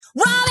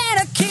Rob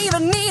and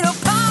Akiva need a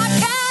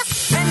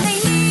podcast, and they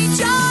need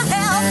your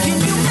help. Can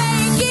you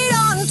make it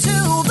onto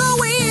the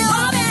wheel?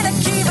 Rob and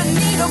Akiva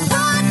need a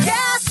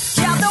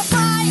podcast. Yeah, they'll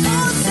buy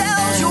or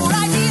sell your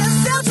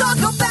ideas. They'll talk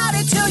about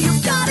it till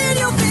you've got it,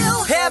 you'll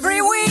feel.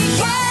 Every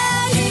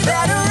weekend, you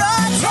better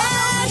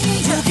attend.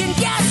 You can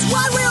guess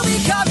what will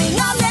be coming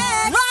up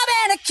next. Rob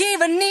and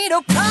Akiva need a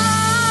podcast.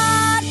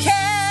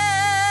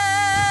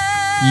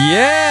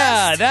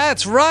 Yeah,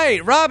 that's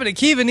right. Rob and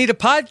Akiva Need a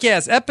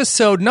Podcast,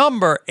 episode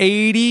number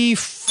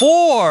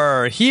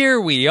 84.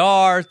 Here we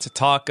are to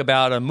talk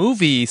about a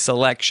movie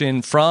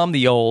selection from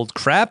the old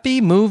crappy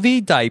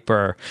movie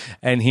diaper.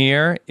 And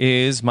here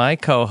is my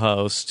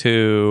co-host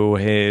who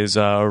is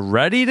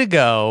ready to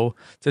go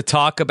to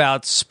talk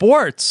about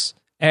sports.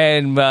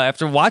 And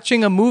after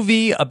watching a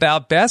movie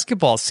about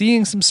basketball,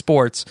 seeing some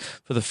sports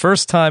for the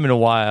first time in a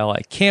while,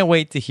 I can't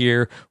wait to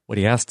hear what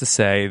he has to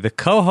say. The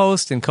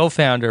co-host and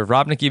co-founder of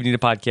Rob and Akiva Need a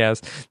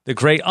Podcast, the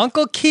great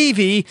Uncle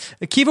Kiwi,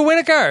 Akiva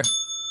Winokur.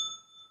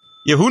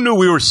 Yeah, who knew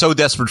we were so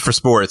desperate for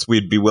sports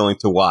we'd be willing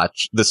to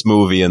watch this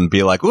movie and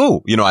be like,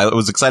 ooh, you know, I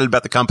was excited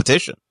about the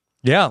competition.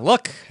 Yeah,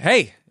 look,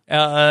 hey,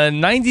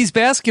 90s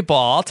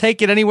basketball, I'll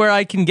take it anywhere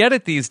I can get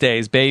it these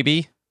days,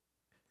 baby.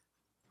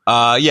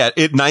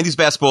 90s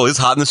basketball is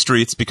hot in the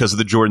streets because of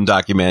the Jordan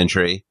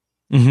documentary.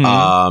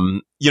 Mm-hmm.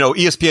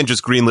 ESPN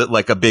just greenlit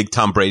like a big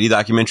Tom Brady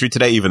documentary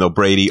today, even though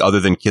Brady,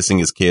 other than kissing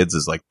his kids,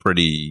 is like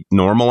pretty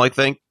normal, I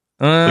think.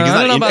 Like,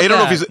 I don't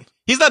know if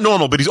he's not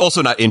normal, but he's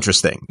also not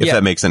interesting, if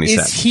that makes any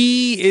sense.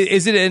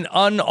 Is it an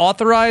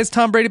unauthorized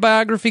Tom Brady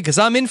biography? Because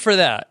I'm in for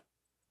that.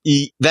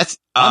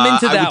 I'm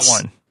into that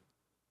one.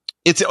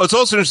 It's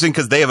also interesting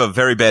because they have a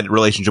very bad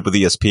relationship with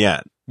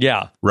ESPN.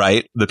 Yeah.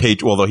 Right? The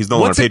page, although he's no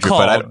longer a Patriot.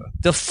 What's it called?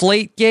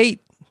 Deflategate?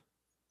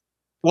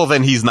 Well,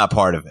 then he's not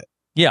part of it.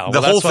 Yeah.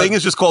 The whole thing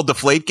is just called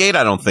Deflategate?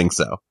 I don't think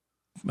so.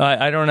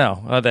 I don't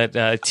know. That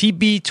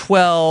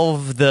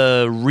TB12,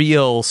 the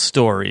real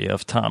story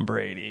of Tom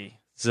Brady.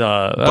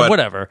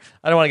 Whatever.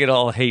 I don't want to get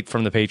all hate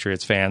from the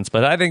Patriots fans,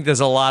 but I think there's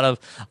a lot of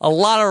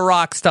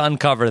rocks to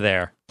uncover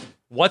there.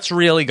 What's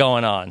really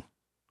going on?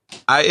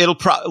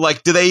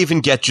 Do they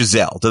even get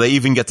Giselle? Do they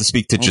even get to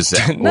speak to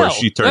Giselle? No. Or is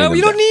she turning them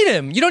you don't down? need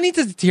him. You don't need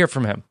to hear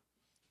from him.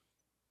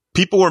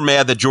 People were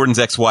mad that Jordan's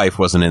ex-wife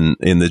wasn't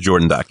in the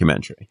Jordan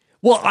documentary.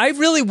 Well, I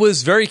really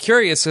was very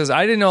curious because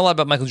I didn't know a lot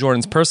about Michael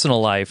Jordan's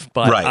personal life,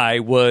 but right. I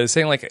was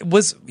saying, like,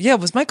 was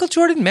Michael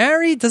Jordan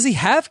married? Does he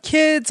have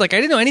kids? Like, I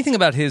didn't know anything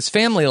about his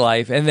family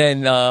life, and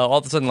then all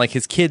of a sudden, like,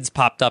 his kids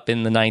popped up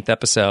in the 9th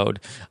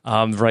episode,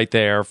 right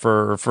there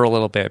for a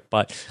little bit.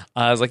 But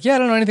I was like, I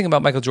don't know anything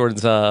about Michael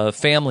Jordan's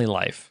family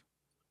life.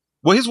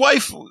 Well, his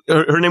wife,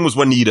 her name was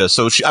Juanita,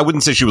 so I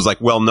wouldn't say she was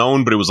like well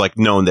known, but it was like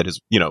known that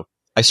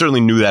I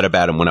certainly knew that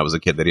about him when I was a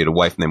kid, that he had a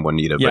wife named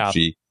Juanita, but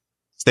she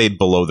stayed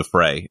below the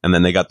fray, and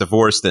then they got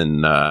divorced,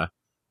 and I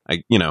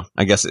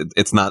guess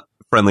it's not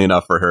friendly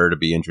enough for her to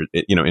be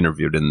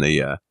interviewed in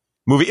the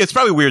movie. It's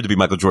probably weird to be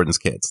Michael Jordan's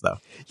kids, though.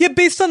 Yeah,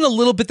 based on the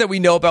little bit that we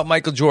know about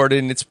Michael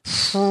Jordan, it's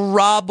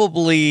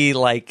probably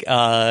like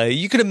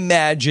you could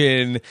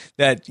imagine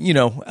that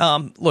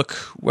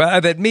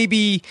that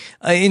maybe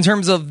in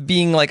terms of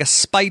being like a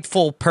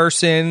spiteful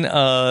person,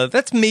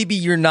 that's maybe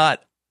you're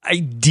not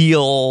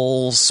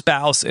ideal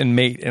spouse and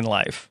mate in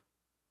life.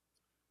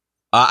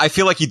 I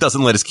feel like he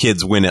doesn't let his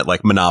kids win at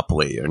like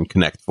Monopoly and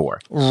Connect Four.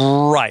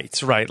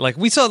 Right. Like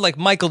we saw, like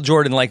Michael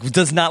Jordan, like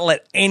does not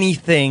let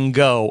anything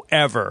go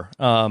ever.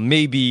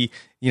 Maybe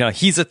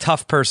he's a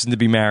tough person to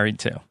be married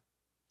to.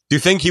 Do you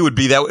think he would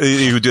be that?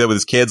 He would do that with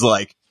his kids?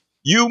 Like,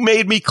 you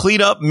made me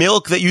clean up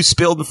milk that you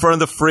spilled in front of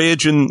the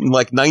fridge in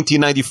like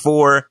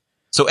 1994.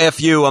 So F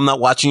you, I'm not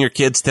watching your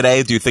kids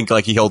today. Do you think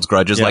like he holds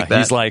grudges like that?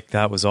 He's like,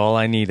 that was all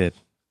I needed.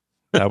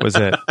 That was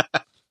it.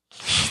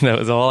 That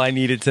was all I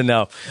needed to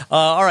know.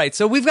 All right,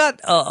 so we've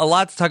got a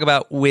lot to talk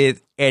about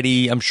with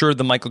Eddie. I'm sure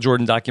the Michael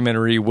Jordan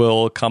documentary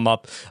will come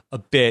up a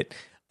bit.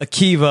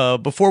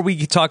 Akiva, before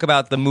we talk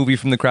about the movie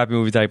from the crappy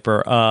movie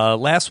diaper,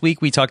 last week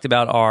we talked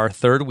about our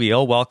third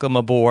wheel. Welcome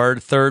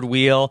aboard, third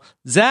wheel,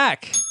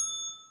 Zach.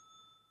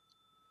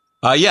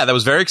 Yeah, that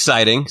was very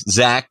exciting.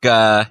 Zach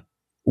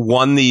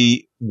won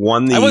the.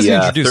 I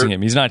wasn't introducing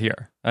him. He's not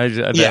here. I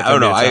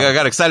don't know. I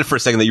got excited for a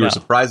second that you were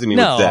surprising me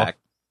with Zach.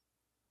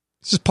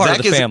 It's just part of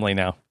the family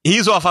now.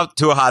 He's off up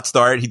to a hot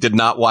start. He did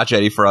not watch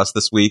Eddie for us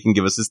this week and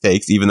give us his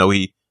takes, even though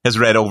he has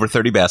read over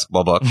 30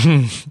 basketball books.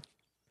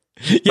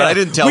 But I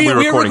didn't tell we were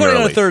recording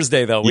early. On a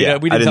Thursday, though. We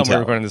didn't tell him we were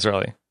recording this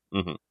early.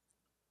 Mm-hmm.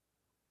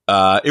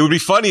 It would be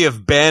funny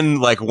if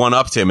Ben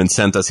one-upped him and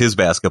sent us his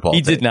basketball.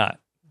 He did not.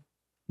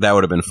 That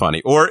would have been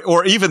funny.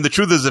 Or even the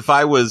truth is, if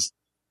I was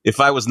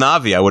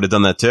Navi, I would have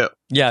done that too.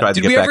 Yeah.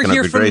 Did we ever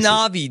hear from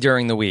Navi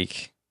during the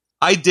week?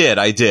 I did.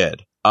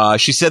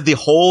 She said the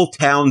whole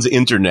town's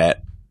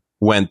internet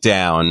went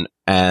down,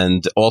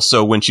 and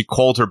also when she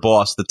called her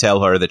boss to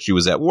tell her that she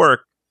was at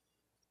work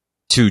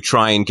to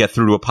try and get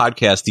through to a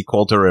podcast, he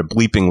called her a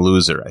bleeping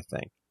loser, I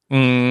think.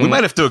 We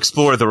might have to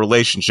explore the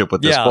relationship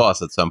with this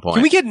boss at some point.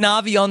 Can we get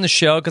Navi on the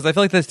show? Because I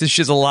feel like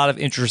she has a lot of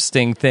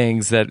interesting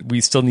things that we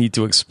still need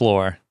to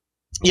explore.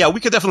 Yeah, we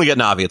could definitely get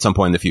Navi at some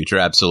point in the future.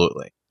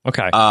 Absolutely.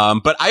 Okay.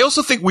 But I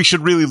also think we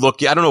should really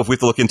look. I don't know if we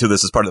have to look into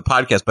this as part of the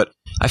podcast, but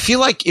I feel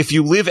like if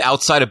you live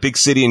outside a big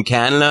city in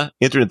Canada,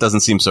 internet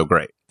doesn't seem so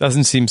great.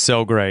 Doesn't seem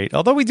so great.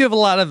 Although we do have a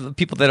lot of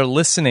people that are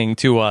listening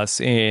to us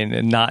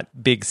in not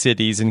big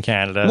cities in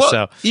Canada. Well,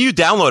 so you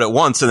download it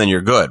once and then you're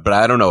good. But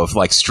I don't know if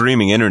like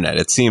streaming internet,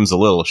 it seems a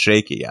little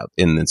shaky out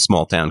in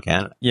small town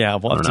Canada. Yeah,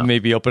 we'll have to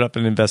maybe open up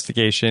an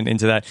investigation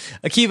into that.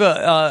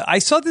 Akiva, I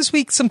saw this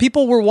week some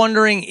people were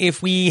wondering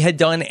if we had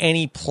done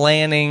any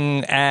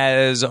planning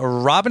as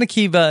Rob and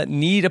Akiva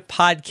Need a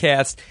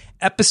Podcast.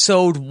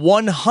 Episode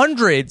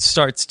 100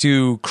 starts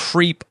to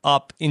creep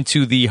up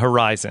into the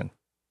horizon.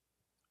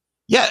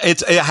 Yeah,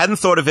 I hadn't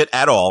thought of it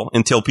at all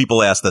until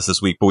people asked us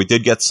this week, but we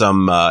did get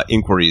some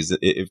inquiries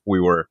if we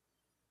were.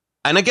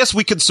 And I guess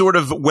we could sort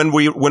of, when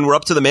we're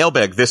up to the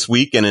mailbag this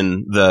week and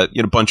in the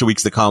bunch of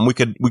weeks to come, we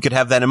could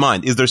have that in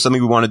mind. Is there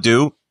something we want to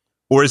do?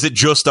 Or is it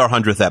just our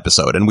 100th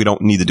episode and we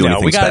don't need to do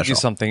anything special? No, we got to do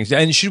something.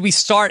 And should we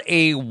start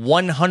a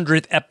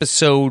 100th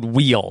episode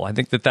wheel? I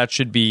think that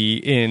should be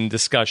in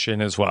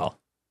discussion as well.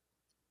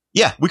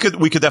 Yeah, we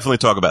could definitely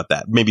talk about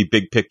that. Maybe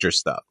big picture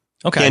stuff.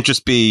 Okay. Can't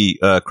just be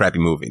a crappy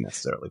movie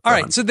necessarily. All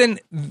right. So then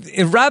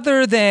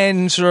rather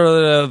than sort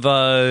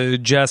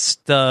of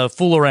just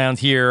fool around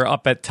here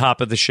up at top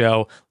of the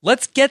show,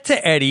 let's get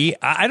to Eddie.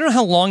 I don't know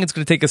how long it's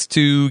going to take us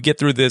to get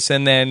through this,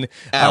 and then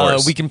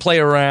we can play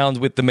around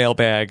with the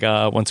mailbag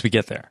once we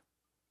get there.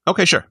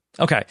 Okay, sure.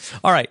 Okay.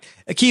 All right.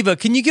 Akiva,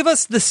 can you give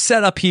us the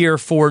setup here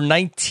for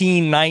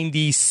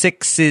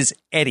 1996's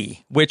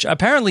Eddie, which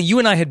apparently you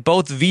and I had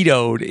both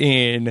vetoed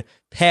in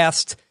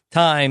past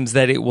times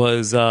that it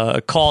was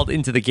called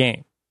into the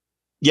game.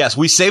 Yes,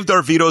 we saved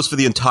our vetoes for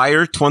the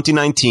entire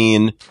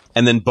 2019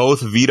 and then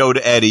both vetoed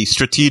Eddie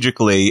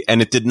strategically,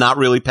 and it did not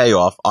really pay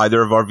off,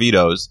 either of our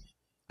vetoes.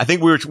 I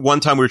think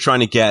one time we were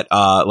trying to get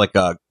like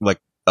a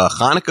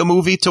Hanukkah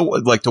movie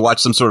to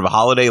watch some sort of a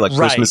holiday, like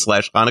Christmas /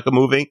 Hanukkah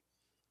movie.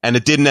 And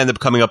it didn't end up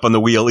coming up on the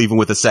wheel even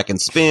with a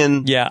second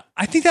spin. Yeah,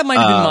 I think that might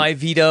have been my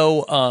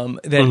veto.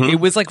 It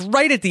was like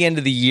right at the end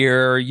of the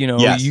year.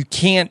 Yes. You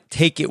can't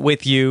take it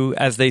with you,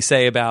 as they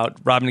say about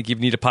Rob and Akiva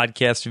Need a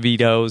Podcast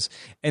vetoes.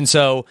 And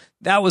so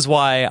that was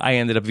why I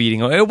ended up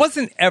vetoing it. It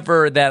wasn't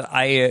ever that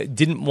I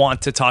didn't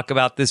want to talk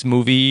about this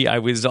movie. I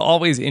was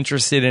always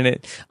interested in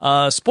it.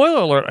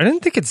 Spoiler alert, I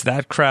didn't think it's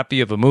that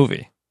crappy of a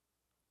movie.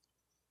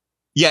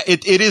 Yeah,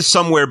 it is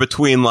somewhere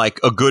between like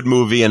a good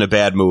movie and a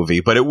bad movie,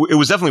 but it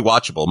was definitely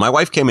watchable. My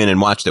wife came in and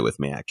watched it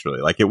with me,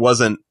 actually. Like, it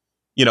wasn't,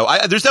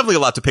 there's definitely a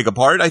lot to pick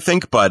apart, I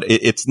think, but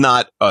it's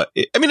not,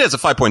 it has a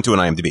 5.2 on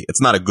IMDb.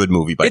 It's not a good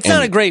movie by any It's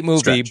not a great movie,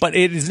 stretch. But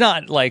it is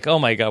not like, oh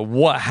my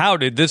God, how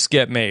did this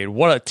get made?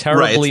 What a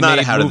terribly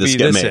made movie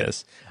this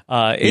is.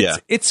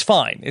 It's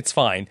fine. It's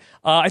fine.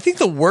 I think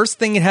the worst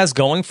thing it has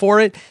going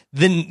for it,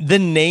 the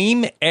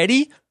name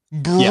Eddie,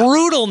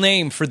 brutal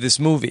name for this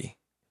movie.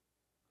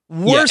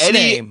 Worst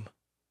name.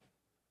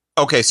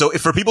 Okay, so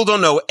if for people who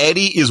don't know,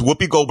 Eddie is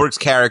Whoopi Goldberg's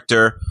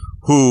character,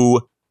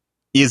 who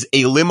is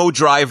a limo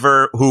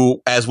driver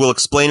who, as we'll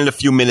explain in a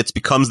few minutes,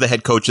 becomes the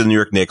head coach of the New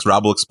York Knicks.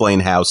 Rob will explain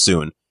how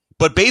soon.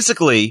 But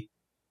basically,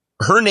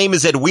 her name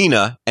is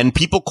Edwina, and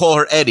people call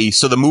her Eddie,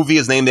 so the movie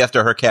is named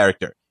after her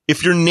character.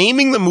 If you're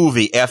naming the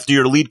movie after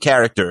your lead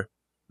character,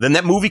 then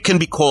that movie can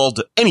be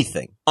called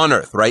anything on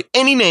Earth, right?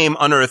 Any name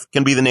on Earth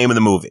can be the name of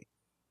the movie.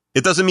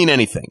 It doesn't mean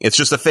anything. It's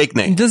just a fake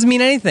name. It doesn't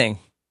mean anything.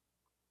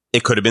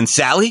 It could have been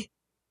Sally.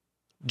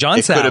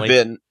 John Sally. It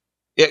could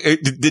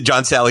have been.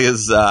 John Sally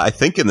is, I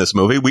think, in this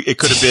movie. It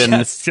could have been.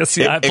 Yes,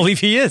 I believe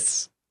he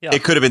is. Yeah.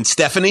 It could have been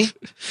Stephanie.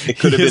 It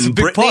could have been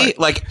Brittany.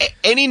 Like,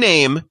 any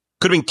name.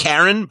 Could have been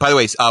Karen. By the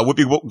way,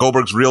 Whoopi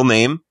Goldberg's real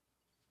name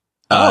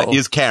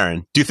is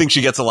Karen. Do you think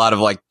she gets a lot of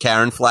like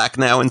Karen flack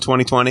now in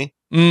 2020?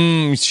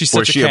 She's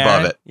such a Karen.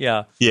 Above it?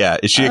 Yeah. Yeah.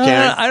 Is she a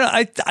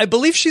Karen? I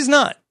believe she's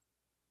not.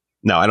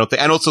 No, I don't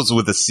think. And also it's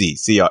with a C.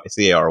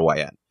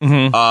 C-A-R-Y-N.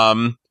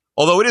 Mm-hmm.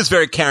 Although it is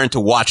very Karen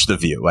to watch The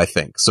View, I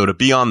think. So to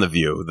be on The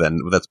View, then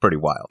that's pretty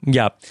wild.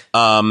 Yeah.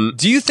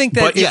 Do you think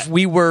that if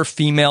we were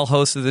female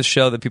hosts of this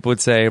show, that people would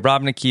say,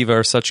 Rob and Akiva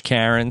are such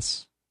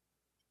Karens?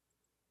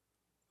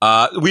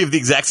 We have the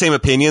exact same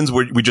opinions.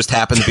 We just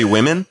happen to be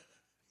women.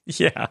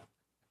 Yeah.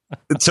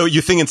 So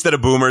you think instead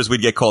of boomers,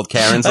 we'd get called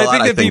Karens a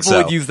lot? I think that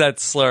people would use that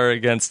slur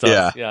against us.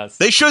 Yeah. Yes.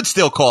 They should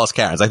still call us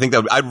Karens. I think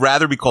that I'd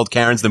rather be called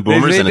Karens than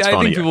boomers, and it's funnier.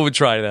 I think people would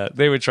try that.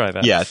 They would try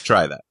that. Yeah,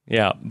 try that.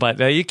 Yeah, but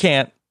you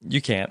can't. You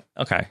can't.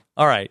 Okay.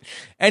 All right.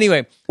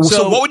 Anyway.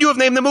 So what would you have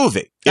named the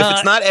movie? If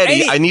it's not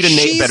Eddie, I need a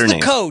better name. She's the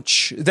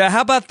coach.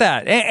 How about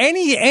that?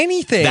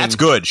 Anything. That's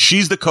good.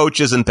 She's the coach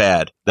isn't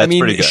bad. That's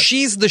pretty good.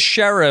 She's the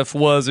Sheriff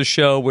was a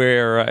show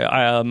where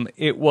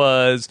it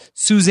was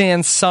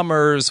Suzanne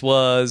Summers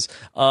was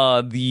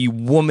the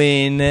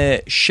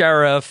woman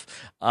sheriff.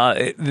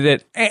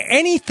 That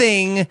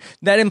anything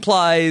that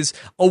implies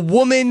a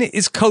woman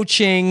is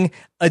coaching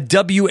a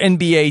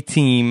WNBA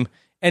team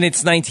and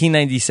it's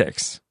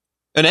 1996.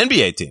 An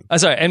NBA team. An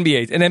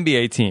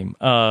NBA team.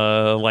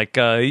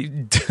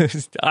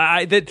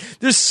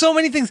 There's so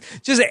many things.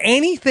 Just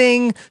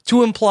anything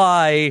to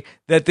imply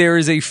that there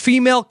is a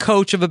female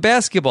coach of a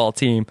basketball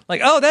team.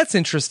 Like, oh, that's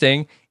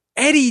interesting.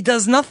 Eddie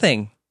does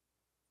nothing.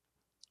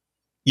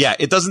 Yeah,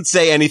 it doesn't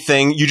say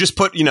anything. You just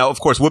put, of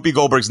course, Whoopi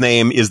Goldberg's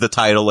name is the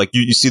title. Like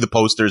you see the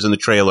posters and the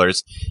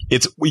trailers.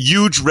 It's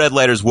huge red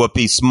letters,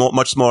 Whoopi,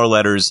 much smaller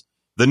letters.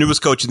 The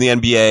newest coach in the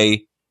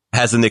NBA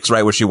has the Knicks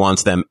right where she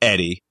wants them,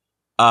 Eddie.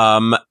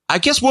 I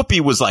guess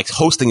Whoopi was like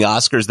hosting the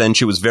Oscars then.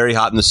 She was very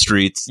hot in the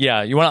streets.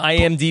 Yeah. You want an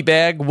IMDb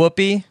bag,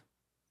 Whoopi?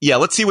 Yeah,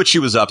 let's see what she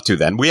was up to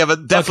then. We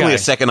have definitely a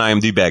second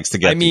IMDb bags to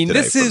get to today.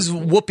 This is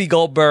Whoopi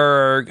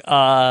Goldberg,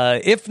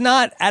 if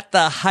not at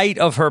the height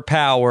of her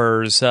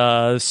powers,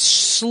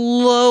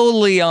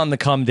 slowly on the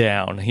come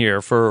down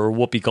here for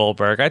Whoopi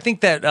Goldberg. I think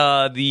that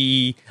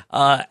the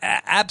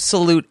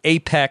absolute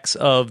apex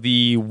of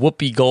the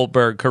Whoopi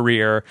Goldberg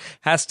career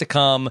has to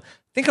come,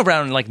 I think,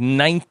 around like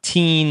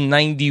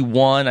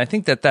 1991. I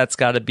think that's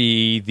got to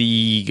be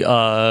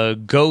the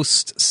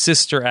Ghost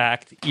Sister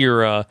Act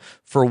era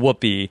for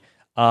Whoopi.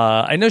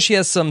 I know she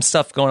has some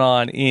stuff going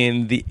on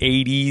in the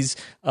 80s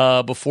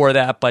before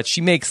that, but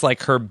she makes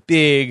like her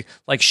big,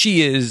 like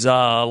she is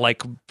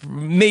like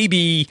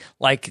maybe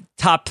like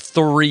top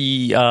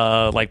 3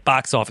 like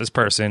box office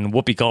person,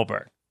 Whoopi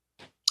Goldberg.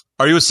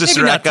 Are you a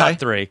Sister Act guy? Top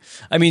 3.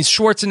 I mean,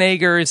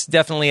 Schwarzenegger is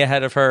definitely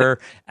ahead of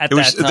her at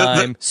that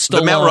time.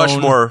 The Mount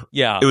Rushmore.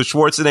 Yeah. It was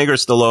Schwarzenegger,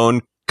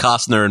 Stallone,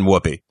 Costner, and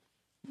Whoopi.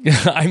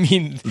 I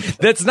mean,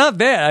 that's not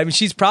bad. I mean,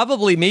 she's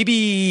probably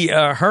maybe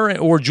her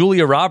or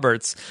Julia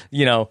Roberts,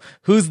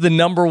 who's the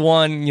number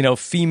one,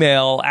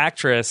 female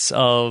actress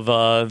of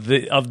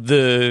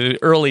the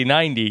early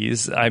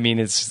 90s. I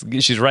mean,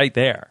 she's right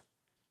there.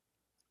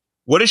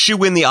 What does she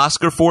win the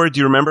Oscar for?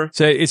 Do you remember?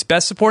 So it's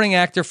Best Supporting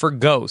Actor for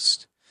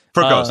Ghost.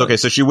 For Ghost. Okay,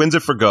 so she wins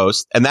it for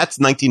Ghost, and that's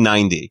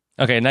 1990.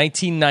 Okay,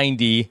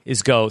 1990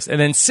 is Ghost. And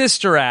then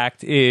Sister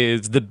Act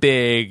is the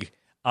big...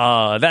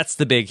 that's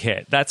the big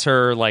hit. That's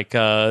her, like,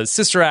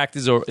 Sister Act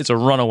is a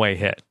runaway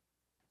hit.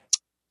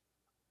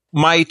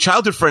 My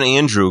childhood friend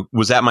Andrew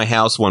was at my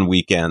house one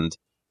weekend,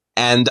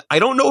 and I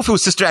don't know if it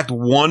was Sister Act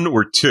 1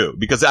 or 2,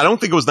 because I don't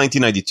think it was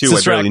 1992.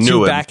 Sister I barely Act 2,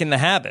 knew it. Back in the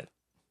Habit.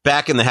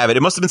 Back in the Habit.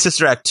 It must have been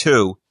Sister Act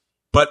 2,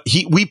 but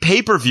we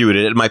pay-per-viewed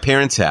it at my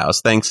parents'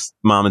 house. Thanks,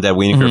 Mom and Dad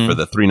Wienerker, for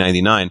the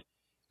 $3.99.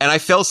 And I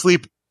fell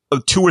asleep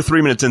 2 or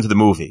 3 minutes into the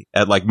movie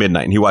at like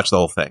midnight, and he watched the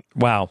whole thing.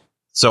 Wow.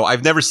 So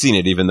I've never seen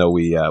it, even though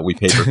we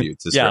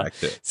pay-per-viewed Sister Act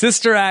 2.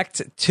 Sister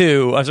Act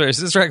 2, I'm sorry,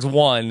 Sister Act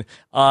 1,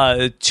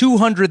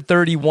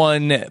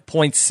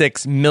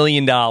 $231.6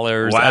 million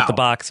at the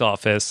box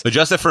office.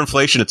 Adjusted for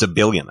inflation, it's $1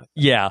 billion.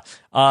 Yeah.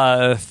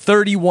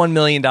 $31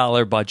 million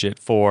budget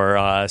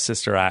for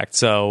Sister Act.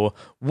 So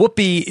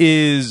Whoopi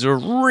is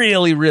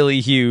really,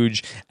 really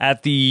huge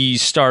at the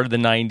start of the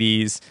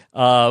 90s.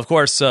 Of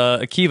course,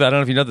 Akiva, I don't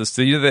know if you know this.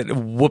 Do you know that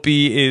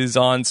Whoopi is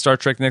on Star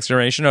Trek Next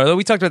Generation? Although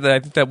we talked about that. I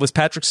think that was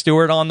Patrick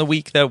Stewart on the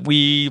week that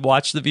we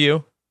watched The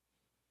View.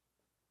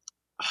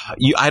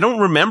 I don't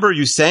remember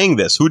you saying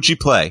this. Who'd she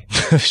play?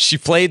 She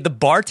played the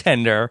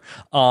bartender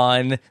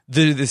on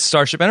the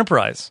Starship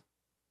Enterprise.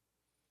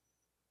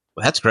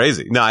 Well, that's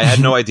crazy. No, I had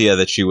no idea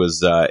that she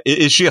was...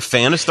 is she a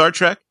fan of Star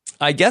Trek?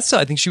 I guess so.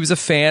 I think she was a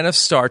fan of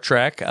Star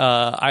Trek.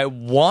 I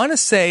want to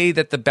say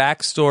that the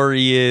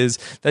backstory is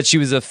that she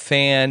was a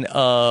fan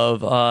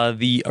of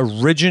the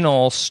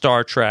original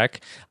Star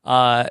Trek,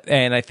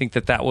 and I think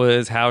that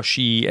was how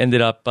she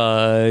ended up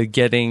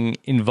getting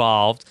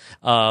involved.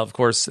 Of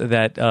course,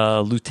 that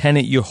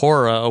Lieutenant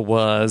Uhura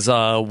was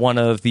one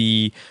of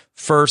the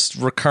first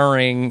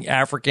recurring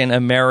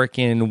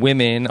African-American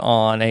women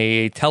on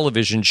a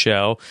television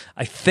show.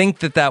 I think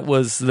that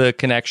was the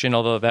connection,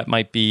 although that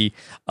might be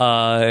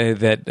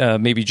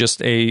maybe just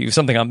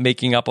something I'm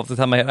making up off the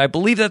top of my head. I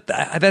believe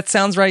that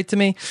sounds right to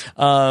me.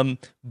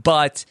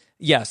 But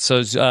yeah,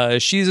 so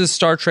she's a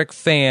Star Trek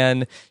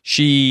fan.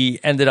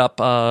 She ended up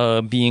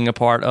being a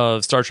part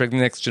of Star Trek: The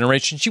Next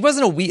Generation. She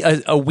wasn't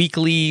a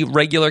weekly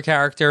regular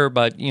character,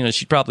 but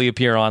she'd probably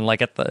appear on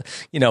like at the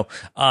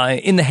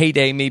in the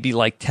heyday, maybe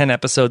like 10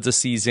 episodes a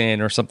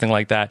season or something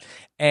like that.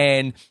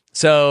 And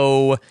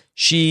so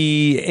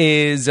she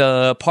is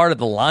part of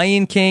The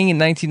Lion King in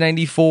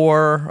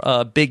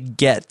 1994. Big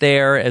get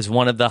there as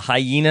one of the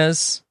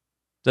hyenas.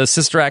 The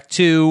Sister Act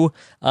 2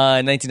 in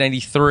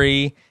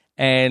 1993.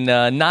 And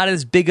not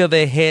as big of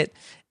a hit.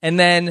 And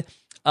then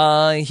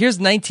here's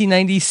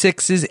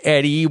 1996's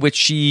Eddie, which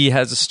she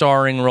has a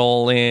starring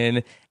role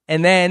in.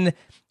 And then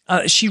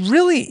she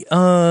really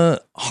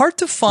hard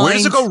to find. Where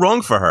does it go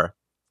wrong for her?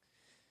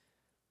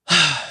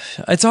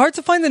 It's hard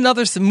to find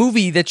another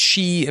movie that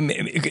she...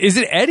 Is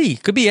it Eddie?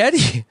 Could be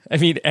Eddie. I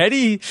mean,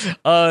 Eddie,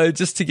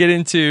 just to get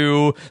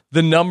into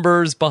the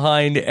numbers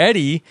behind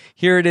Eddie,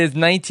 here it is,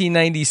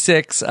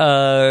 1996,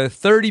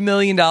 $30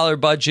 million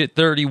budget,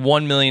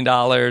 $31 million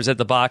at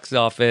the box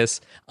office.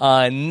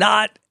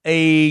 Not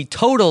a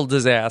total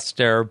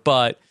disaster,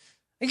 but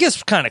I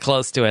guess kind of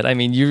close to it. I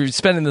mean, you're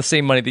spending the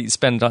same money that you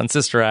spend on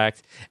Sister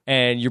Act,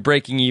 and you're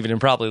breaking even and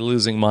probably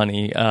losing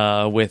money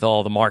with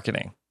all the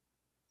marketing.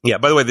 Yeah,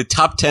 by the way, the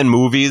top 10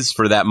 movies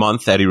for that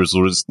month, Eddie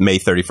was May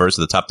 31st,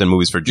 so the top 10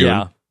 movies for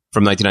June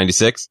from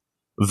 1996.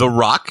 The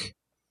Rock,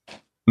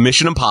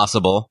 Mission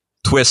Impossible,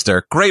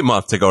 Twister. Great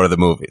month to go to the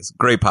movies.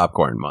 Great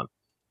popcorn month.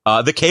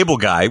 The Cable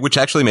Guy, which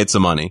actually made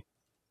some money.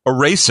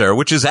 Eraser,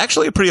 which is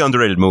actually a pretty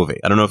underrated movie.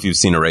 I don't know if you've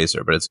seen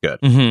Eraser, but it's good.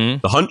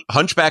 Mm-hmm. The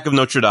Hunchback of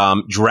Notre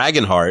Dame,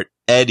 Dragonheart,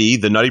 Eddie,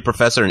 The Nutty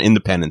Professor, and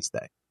Independence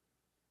Day.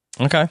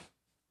 Okay.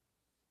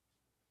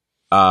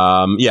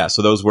 Yeah,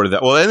 so those were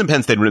that. Well,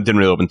 Independence Day didn't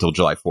really open until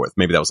July 4th.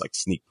 Maybe that was like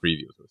sneak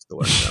previews. We were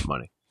still earning that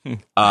money.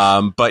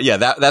 But yeah,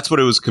 that's what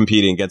it was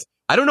competing against.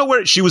 I don't know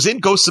where she was in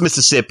Ghosts of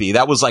Mississippi.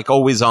 That was like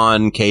always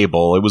on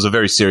cable. It was a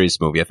very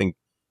serious movie. I think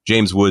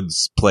James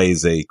Woods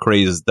plays a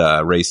crazed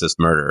racist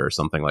murderer or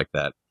something like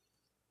that.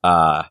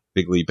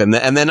 Big Leap. And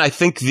then I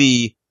think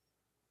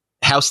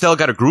How Stella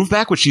Got Her Groove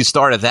Back, which she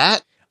starred at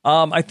that.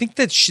 I think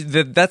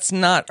that that's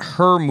not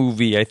her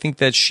movie. I think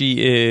that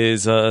she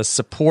is a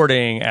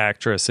supporting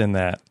actress in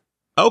that.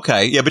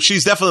 Okay. Yeah, but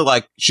she's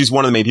definitely she's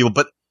one of the main people,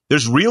 but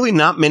there's really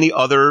not many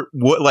other,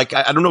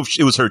 I don't know if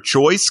it was her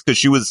choice because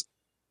she was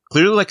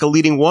clearly like a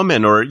leading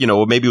woman, or,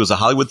 maybe it was a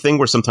Hollywood thing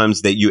where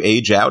sometimes that you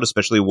age out,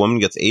 especially a woman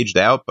gets aged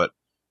out, but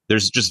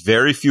there's just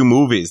very few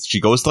movies. She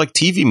goes to like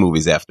TV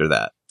movies after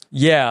that.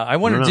 Yeah, I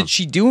wonder, did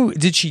she do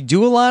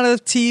a lot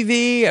of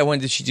TV? I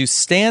wonder, did she do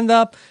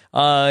stand-up?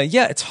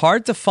 Yeah, it's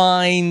hard to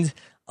find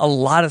a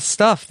lot of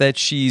stuff that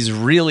she's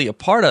really a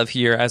part of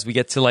here as we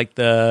get to like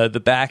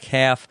the back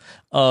half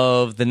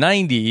of the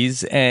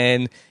 90s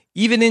and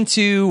even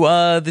into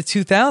the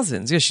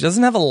 2000s. Yeah, she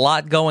doesn't have a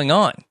lot going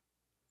on.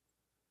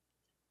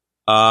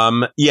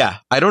 Yeah,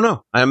 I don't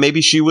know.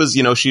 Maybe she was,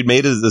 she'd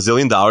made a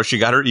zillion dollars. She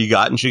got her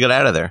EGOT and she got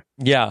out of there.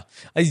 Yeah.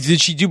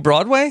 Did she do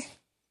Broadway?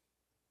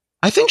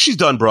 I think she's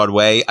done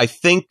Broadway. I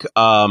think,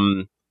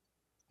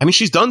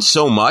 she's done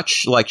so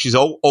much. Like, she's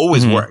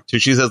always worked.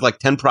 She has like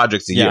 10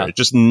 projects a year. It's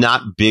just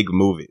not big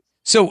movies.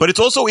 But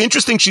it's also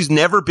interesting. She's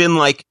never been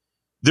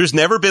there's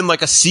never been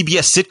like a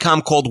CBS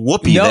sitcom called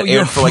Whoopi that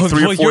aired for like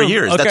 3 or 4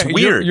 years. Okay, that's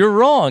weird. You're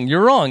wrong. In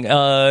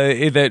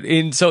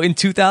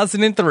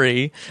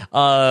 2003,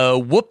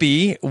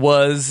 Whoopi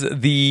was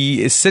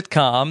the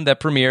sitcom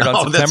that premiered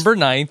on September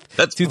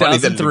 9th,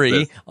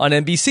 2003 on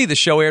NBC. The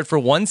show aired for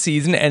one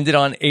season, ended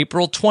on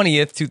April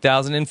 20th,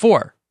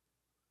 2004.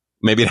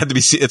 Maybe it had to be.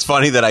 It's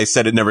funny that I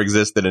said it never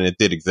existed and it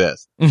did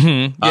exist.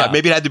 Mm-hmm, yeah.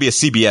 Maybe it had to be a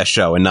CBS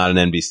show and not an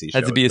NBC show.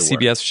 Had to be a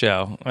CBS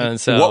show.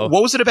 And so,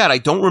 what was it about? I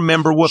don't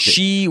remember Whoopi.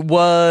 She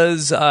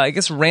was, I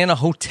guess, ran a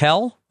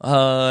hotel,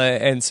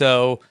 and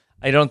so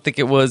I don't think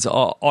it was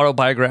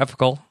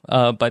autobiographical.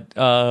 But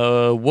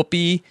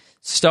Whoopi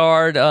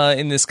starred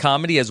in this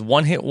comedy as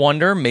one-hit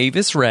wonder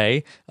Mavis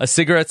Ray, a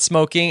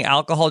cigarette-smoking,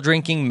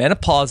 alcohol-drinking,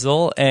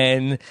 menopausal,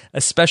 and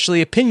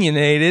especially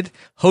opinionated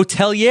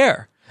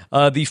hotelier.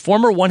 The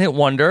former one-hit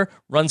wonder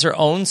runs her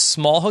own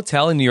small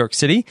hotel in New York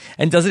City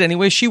and does it any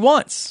way she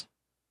wants.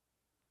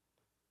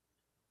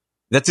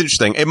 That's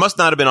interesting. It must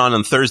not have been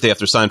on Thursday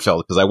after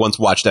Seinfeld, because I once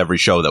watched every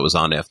show that was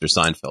on after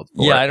Seinfeld.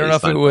 Yeah, I don't know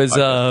if it was.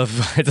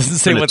 It doesn't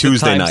say what the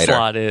time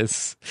slot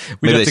is.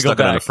 Maybe they stuck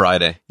it on a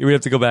Friday. We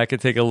have to go back and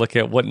take a look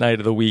at what night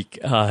of the week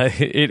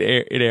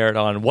it aired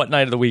on. What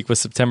night of the week was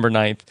September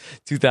 9th,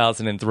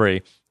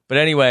 2003. But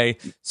anyway,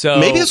 so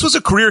maybe this was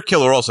a career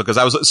killer also, because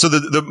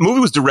the movie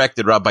was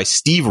directed, Rob, by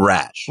Steve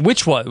Rash.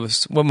 Which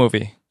was what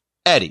movie?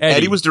 Eddie.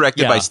 Eddie was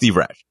directed by Steve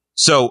Rash.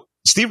 So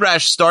Steve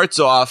Rash starts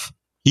off.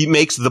 He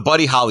makes The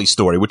Buddy Holly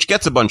Story, which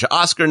gets a bunch of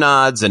Oscar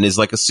nods and is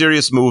like a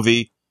serious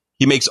movie.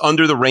 He makes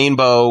Under the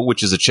Rainbow,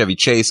 which is a Chevy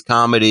Chase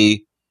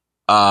comedy.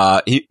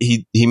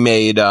 He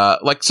made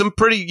like some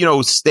pretty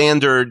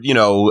standard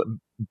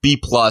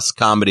B+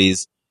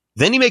 comedies.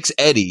 Then he makes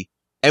Eddie.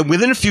 And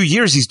within a few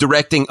years, he's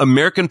directing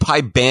American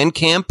Pie Band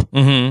Camp,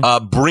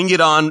 Bring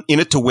It On, In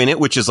It to Win It,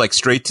 which is like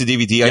straight to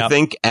DVD, I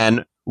think,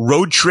 and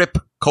Road Trip: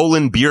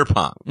 Beer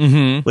Pong.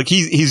 Mm-hmm. Like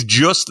he's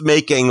just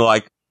making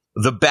like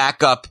the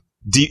backup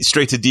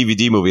straight to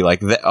DVD movie,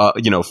 like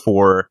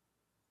for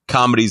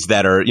comedies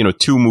that are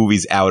 2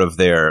 movies out of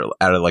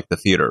like the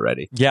theater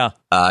already. Yeah,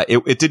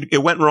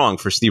 it went wrong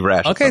for Steve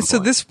Rash. Okay, so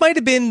this might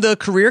have been the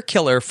career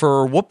killer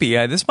for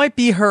Whoopi. This might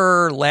be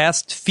her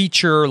last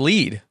feature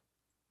lead.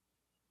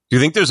 Do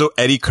you think there's an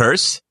Eddie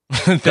curse?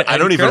 I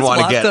don't even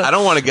want to get. I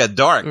don't want to get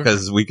dark,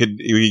 because we could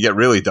get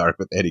really dark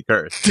with Eddie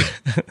curse.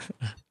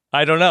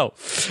 I don't know.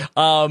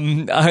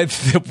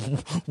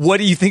 What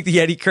do you think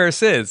the Eddie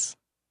curse is?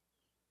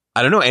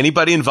 I don't know.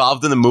 Anybody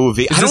involved in the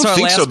movie? I don't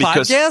think so.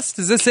 Because podcast?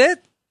 Is this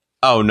it?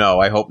 Oh no,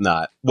 I hope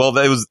not. Well,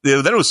 that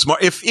was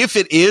smart. If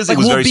it is, it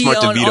was very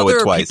smart to veto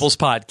it twice. People's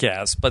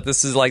podcasts, but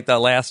this is like the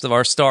last of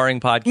our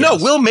starring podcasts. No,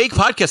 we'll make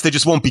podcasts. They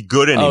just won't be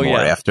good anymore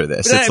after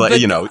this. But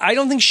I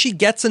don't think she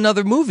gets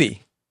another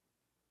movie.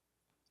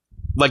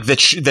 Like that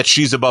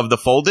she's above the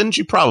fold, and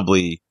she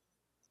probably.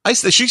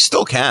 She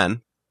still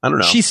can. I don't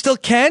know. She still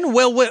can?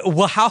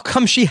 Well, how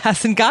come she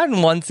hasn't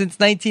gotten one since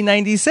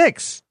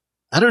 1996?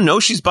 I don't know.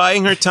 She's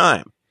buying her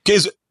time.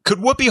 Could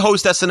Whoopi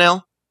host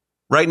SNL?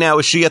 right now?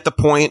 Is she at the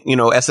point,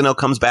 SNL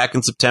comes back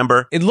in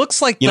September? It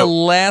looks like the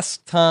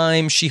last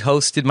time she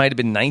hosted might have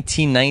been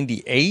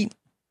 1998.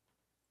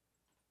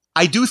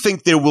 I do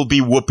think there will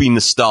be Whoopi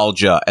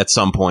nostalgia at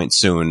some point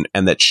soon,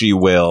 and that she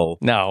will.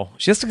 No,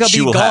 she has to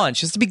be gone.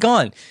 She has to be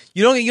gone.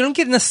 You don't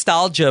get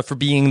nostalgia for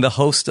being the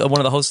host, one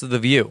of the hosts of The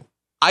View.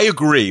 I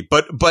agree,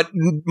 but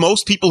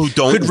most people who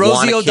don't could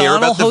Rosie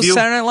O'Donnell host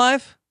Saturday Night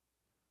Live?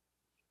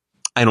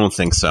 I don't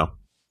think so.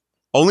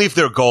 Only if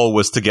their goal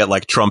was to get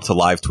like Trump to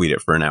live tweet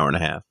it for an hour and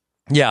a half.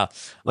 Yeah,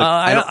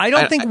 I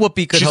don't think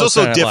Whoopi could. She's host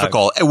also Saturday Night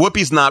difficult. Live.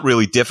 Whoopi's not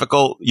really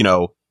difficult.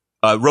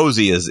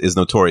 Rosie is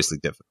notoriously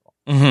difficult.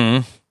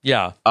 Mm-hmm.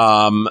 Yeah.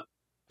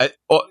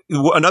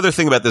 Another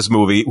thing about this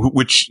movie,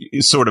 which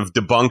sort of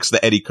debunks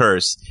the Eddie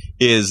curse,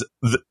 is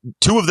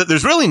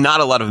there's really not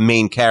a lot of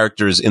main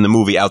characters in the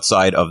movie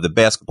outside of the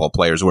basketball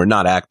players who are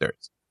not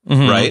actors,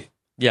 right?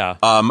 Yeah.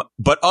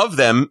 But of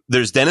them,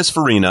 there's Dennis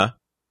Farina,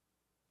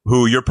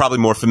 who you're probably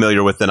more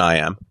familiar with than I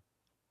am.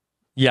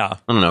 Yeah.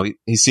 I don't know.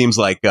 He seems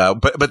like,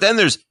 but then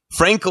there's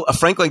Frank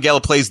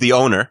Langella plays the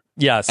owner.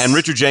 Yes. And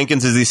Richard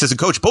Jenkins is the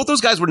assistant coach. Both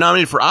those guys were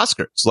nominated for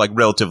Oscars, like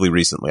relatively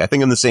recently. I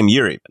think in the same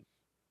year even.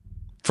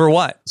 For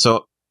what?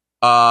 So,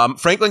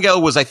 Frank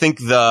Langella was, I think,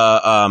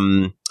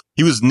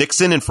 he was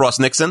Nixon in Frost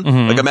Nixon.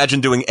 Mm-hmm. Like, imagine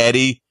doing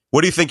Eddie.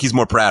 What do you think he's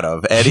more proud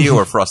of, Eddie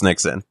or Frost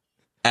Nixon?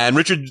 And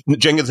Richard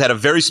Jenkins had a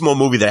very small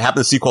movie that I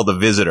happened to see called The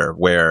Visitor,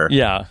 where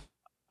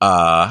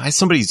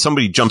somebody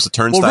jumps a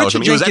turnstile.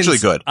 It was actually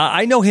good.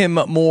 I know him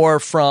more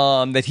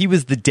from that he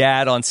was the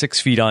dad on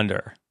 6 Feet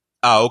Under.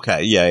 Oh,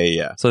 okay.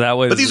 Yeah. So that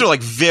was. But these are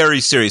like very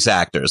serious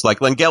actors. Like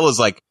Langella's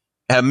like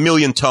a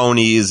million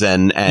Tonys,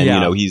 and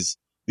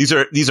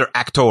these are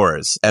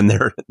actors, and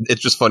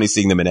it's just funny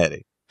seeing them in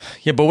Eddie.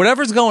 Yeah, but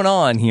whatever's going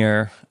on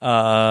here,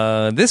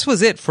 this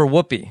was it for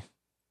Whoopi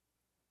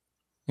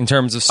in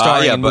terms of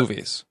starring in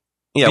movies.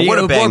 Yeah, what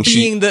a bang!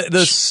 Being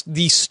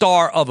the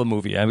star of a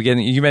movie. I mean, again,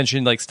 you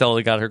mentioned like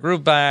Stella got her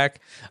groove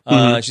back.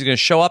 She's going to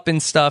show up in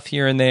stuff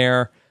here and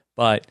there,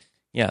 but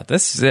yeah,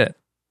 this is it.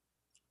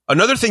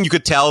 Another thing you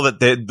could tell that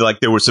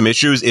there were some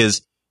issues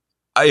is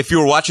if you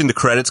were watching the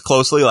credits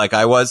closely, like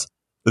I was,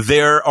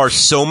 there are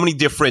so many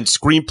different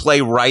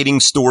screenplay, writing,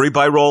 story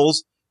by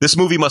roles. This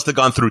movie must have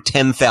gone through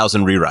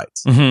 10,000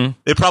 rewrites. Mm-hmm.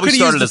 It probably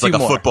started as like a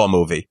football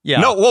movie.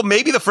 Yeah. No, well,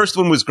 maybe the first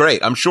one was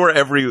great. I'm sure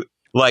I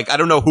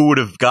don't know who would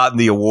have gotten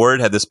the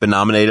award had this been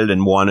nominated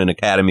and won an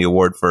Academy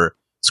Award for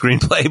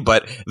screenplay,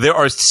 but there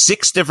are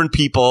 6 different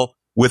people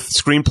with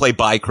screenplay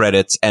by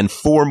credits and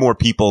 4 more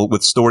people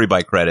with story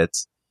by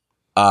credits.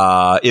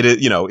 I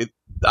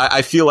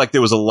feel like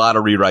there was a lot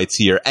of rewrites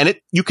here, and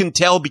you can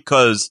tell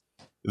because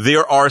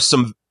there are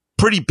some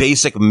pretty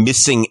basic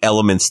missing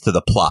elements to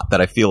the plot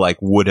that I feel like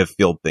would have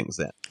filled things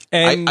in.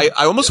 And I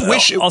almost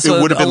wish it would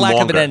have been lack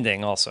longer. of an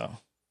ending. Also,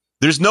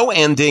 there's no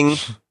ending.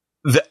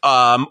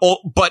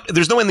 But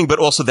there's no ending, but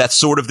also that's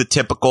sort of the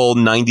typical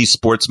 90s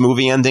sports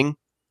movie ending.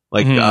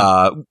 Like,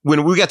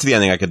 when we get to the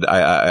ending,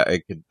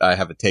 I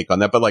have a take on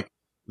that, but like,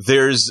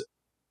 there's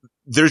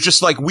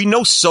just like, we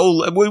know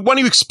why don't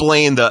you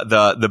explain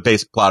the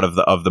basic plot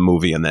of the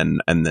movie and then,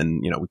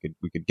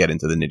 we could get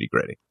into the nitty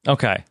gritty.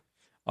 Okay.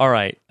 All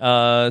right.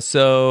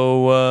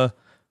 So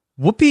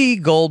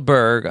Whoopi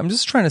Goldberg, I'm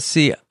just trying to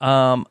see,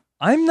 I'm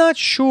not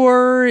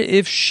sure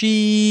if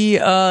she,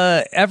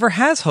 ever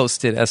has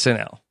hosted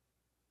SNL.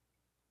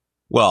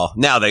 Well,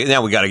 now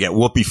we got to get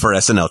Whoopi for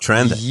SNL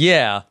trending.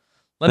 Yeah.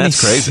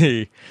 That's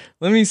crazy.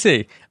 Let me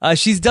see.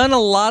 She's done a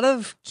lot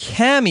of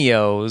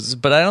cameos,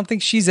 but I don't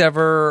think she's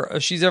ever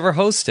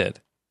hosted.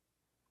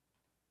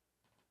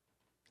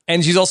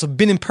 And she's also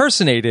been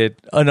impersonated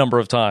a number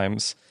of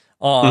times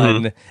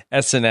on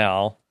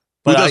SNL.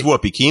 But who does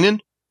Whoopi? Keenan?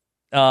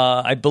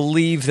 I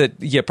believe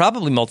that,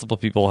 probably multiple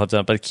people have done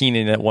it, but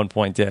Keenan at one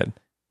point did.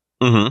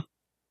 Mm-hmm.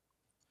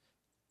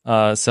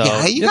 So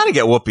you got to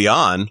get Whoopi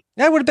on.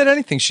 Yeah, I would have bet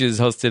anything she has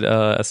hosted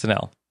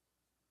SNL.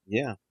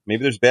 Yeah,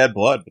 maybe there's bad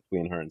blood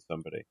between her and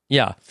somebody.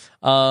 Yeah,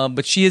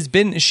 but she has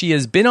been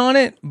on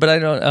it. But I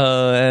don't.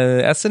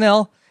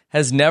 SNL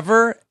has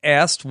never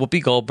asked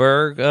Whoopi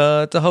Goldberg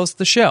to host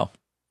the show.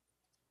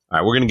 All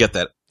right, we're gonna get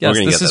that. Yes,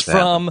 this is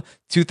from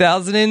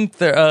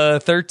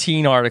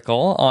 2013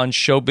 article on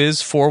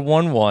Showbiz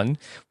 411.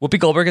 Whoopi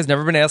Goldberg has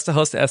never been asked to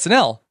host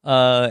SNL,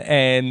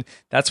 and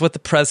that's what the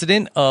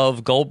president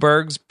of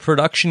Goldberg's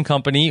production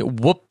company,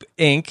 Whoop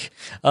Inc.,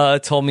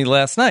 told me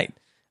last night.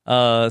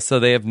 So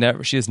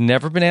she has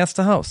never been asked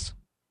to host.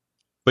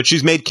 But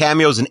she's made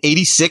cameos in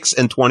 86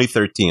 and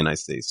 2013, I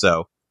see.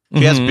 So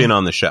she has been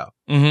on the show.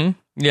 Mm-hmm.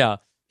 Yeah.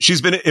 She's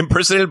been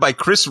impersonated by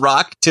Chris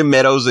Rock, Tim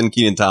Meadows, and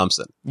Kenan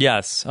Thompson.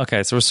 Yes.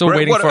 Okay. So we're still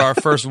waiting for our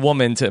first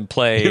woman to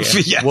play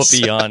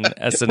Whoopi on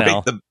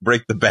SNL.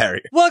 Break the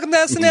barrier. Welcome to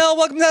SNL.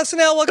 Welcome to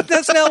SNL. Welcome to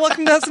SNL.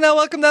 Welcome to SNL.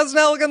 Welcome to SNL.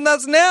 Welcome to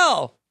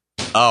SNL.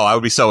 Oh, I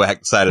would be so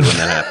excited when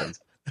that happens.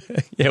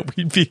 Yeah,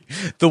 we'd be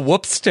the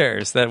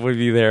whoopsters that would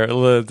be there,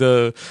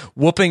 the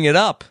whooping it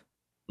up.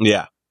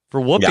 Yeah. For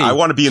Whoopi. Yeah, I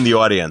want to be in the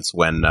audience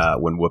when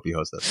Whoopi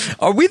hosts us.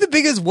 Are we the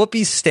biggest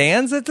Whoopi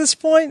stans at this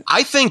point?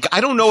 I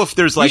don't know if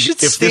there's like, we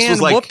should if this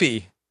was like,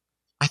 Whoopi.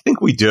 I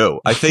think we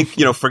do. I think,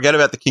 forget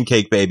about the King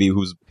Cake Baby,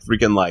 who's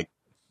freaking like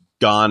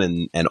gone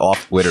and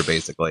off Twitter,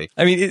 basically.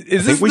 I mean,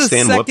 is this the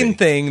second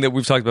thing that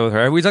we've talked about with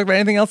her? Have we talked about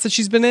anything else that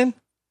she's been in?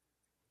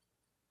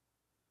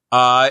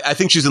 I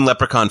think she's in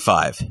Leprechaun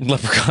 5.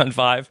 Leprechaun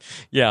 5?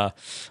 Yeah.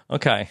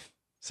 Okay.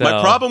 So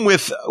my problem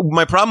with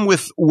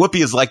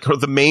Whoopi is like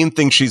the main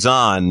thing she's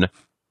on,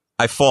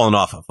 I've fallen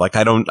off of. Like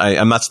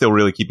I'm not still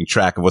really keeping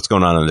track of what's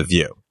going on The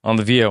View. On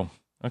The View.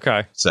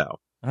 Okay. So,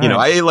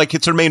 I like,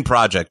 it's her main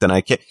project, and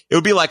I can't, it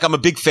would be like, I'm a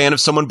big fan of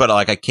someone, but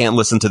like, I can't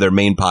listen to their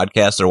main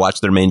podcast or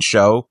watch their main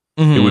show.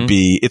 Mm-hmm.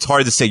 It's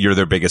hard to say you're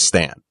their biggest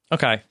stan.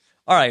 Okay.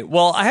 All right.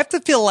 Well, I have to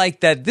feel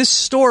like that this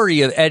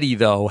story of Eddie,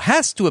 though,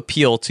 has to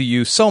appeal to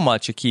you so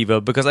much,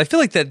 Akiva, because I feel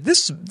like that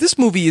this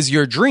movie is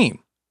your dream.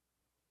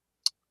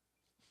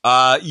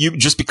 You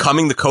just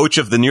becoming the coach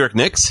of the New York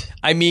Knicks?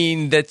 I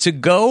mean, that to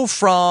go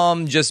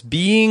from just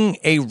being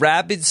a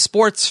rabid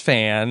sports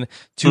fan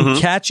to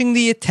catching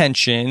the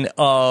attention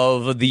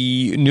of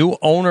the new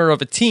owner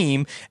of a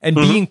team and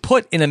being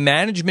put in a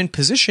management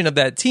position of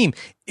that team,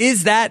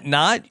 is that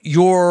not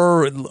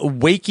your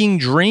waking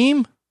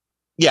dream?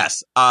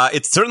 Yes.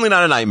 It's certainly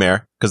not a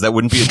nightmare, because that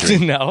wouldn't be a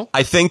dream. No.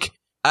 I think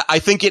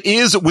it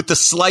is, with the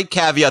slight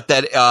caveat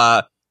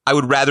that I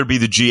would rather be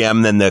the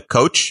GM than the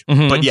coach.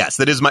 But yes,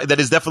 that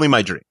is definitely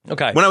my dream.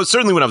 Okay. When I was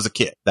a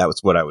kid, that was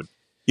what I would,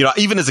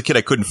 even as a kid,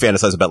 I couldn't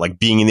fantasize about like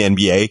being in the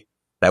NBA.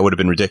 That would have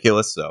been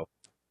ridiculous.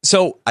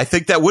 So I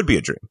think that would be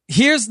a dream.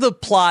 Here's the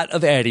plot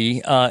of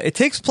Eddie. It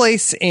takes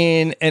place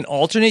in an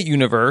alternate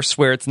universe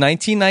where it's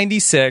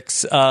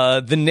 1996.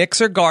 The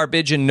Knicks are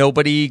garbage and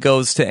nobody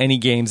goes to any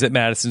games at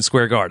Madison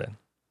Square Garden.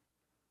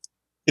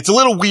 It's a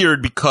little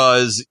weird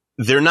because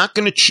they're not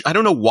going to, I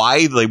don't know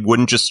why they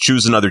wouldn't just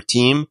choose another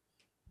team.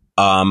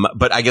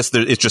 But I guess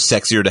it's just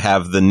sexier to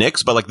have the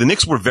Knicks. But like the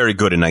Knicks were very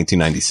good in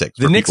 1996.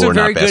 The Knicks are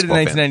very good in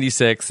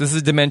 1996. This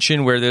is a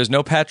dimension where there's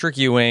no Patrick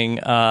Ewing.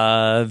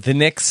 The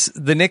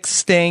Knicks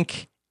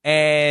stink,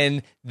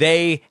 and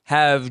they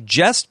have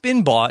just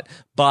been bought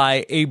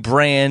by a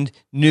brand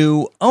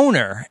new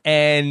owner.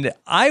 And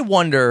I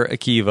wonder,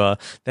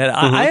 Akiva, that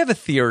I have a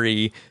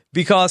theory,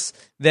 because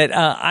that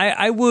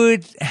I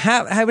would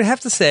have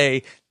to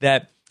say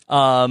that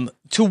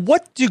to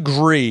what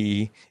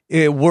degree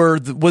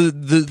was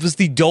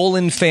the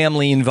Dolan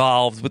family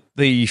involved with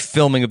the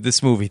filming of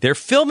this movie? They're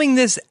filming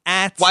this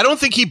at... Well, I don't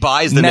think he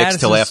buys the Knicks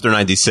till after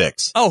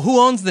 96. Oh,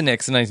 who owns the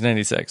Knicks in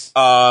 1996?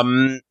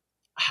 I'm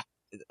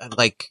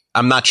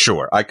not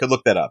sure. I could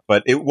look that up.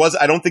 But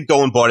I don't think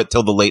Dolan bought it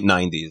till the late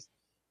 90s.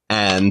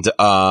 And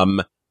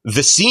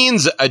the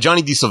scenes,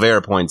 Johnny D.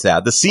 Silvera points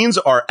out, the scenes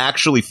are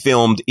actually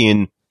filmed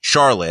in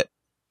Charlotte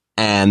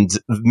and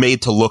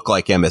made to look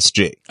like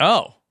MSG.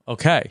 Oh,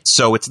 okay.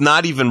 So it's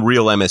not even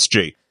real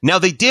MSG. Now,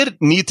 they did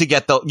need to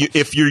get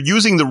if you're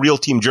using the real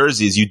team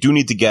jerseys, you do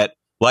need to get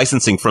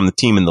licensing from the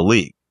team in the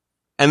league.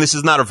 And this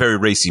is not a very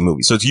racy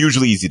movie, so it's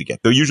usually easy to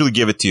get. They'll usually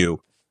give it to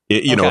you,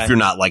 if you're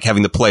not like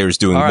having the players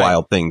doing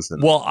wild things.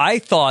 Well, I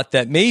thought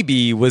that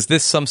maybe was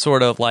this some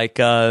sort of like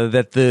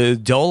that the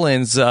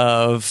Dolans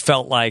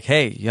felt like,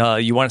 hey,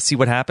 you want to see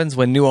what happens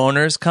when new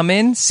owners come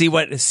in? See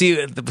what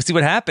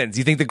happens.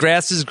 You think the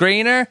grass is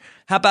greener?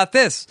 How about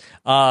this?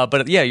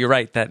 But yeah, you're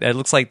right. That it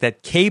looks like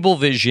that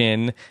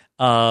Cablevision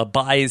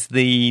buys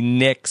the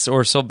Knicks,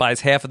 or so buys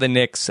half of the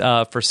Knicks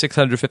for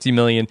 $650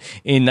 million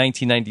in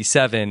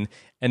 1997,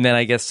 and then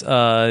I guess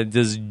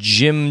does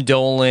Jim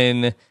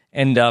Dolan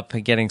end up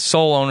getting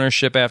sole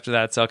ownership after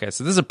that? So this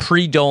is a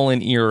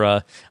pre-Dolan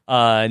era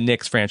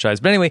Knicks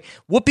franchise. But anyway,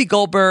 Whoopi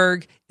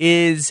Goldberg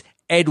is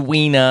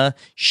Edwina.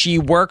 She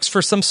works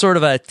for some sort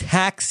of a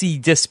taxi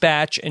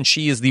dispatch, and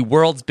she is the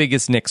world's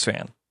biggest Knicks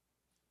fan.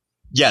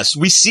 Yes,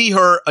 we see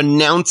her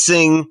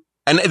announcing,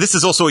 and this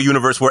is also a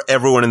universe where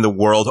everyone in the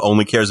world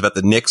only cares about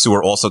the Knicks, who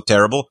are also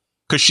terrible,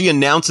 because she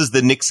announces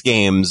the Knicks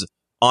games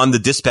on the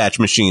dispatch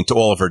machine to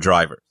all of her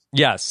drivers.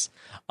 Yes.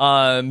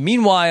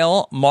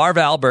 Meanwhile, Marv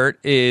Albert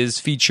is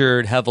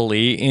featured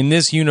heavily in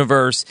this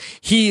universe.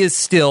 He is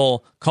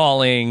still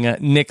calling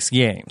Knicks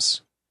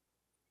games.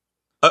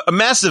 A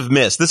massive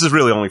miss. This is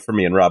really only for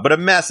me and Rob, but a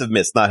massive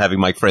miss not having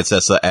Mike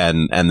Francesa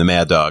and the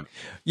Mad Dog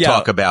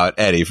talk about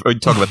Eddie.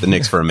 Talk about the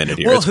Knicks for a minute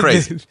here. Well, it's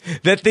crazy.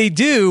 That they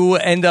do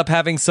end up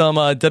having some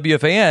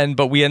WFAN,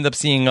 but we end up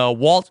seeing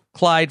Walt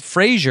Clyde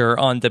Frazier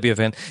on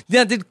WFAN.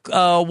 Yeah, did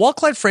Walt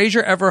Clyde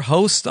Frazier ever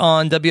host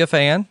on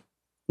WFAN?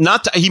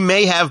 He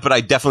may have, but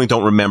I definitely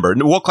don't remember.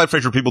 Walt Clyde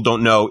Frazier, people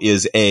don't know,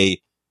 is a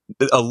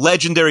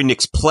legendary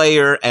Knicks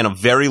player and a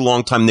very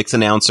long-time Knicks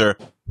announcer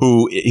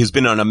who has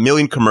been on a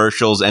million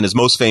commercials and is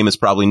most famous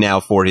probably now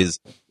for his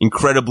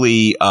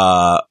incredibly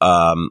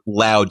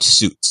loud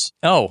suits.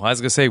 Oh, I was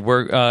going to say,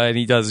 and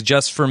he does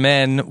Just for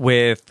Men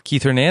with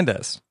Keith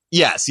Hernandez.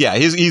 Yes, yeah.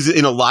 He's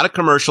in a lot of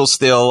commercials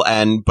still,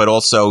 but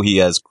also he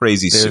has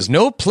crazy suits. There's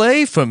no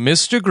play for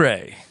Mr.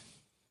 Gray.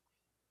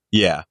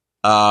 Yeah.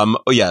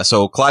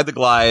 So Clyde the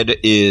Glide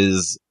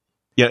is,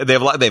 they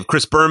have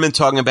Chris Berman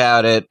talking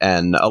about it,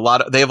 and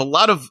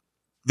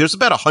there's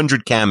about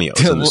 100 cameos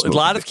in this movie. A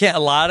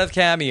lot of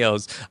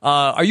cameos.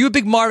 Are you a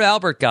big Marv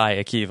Albert guy,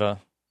 Akiva?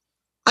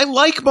 I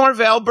like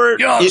Marv Albert.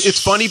 Yes.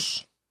 It's funny.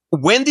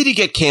 When did he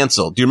get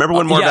canceled? Do you remember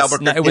when Marv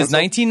Albert got it was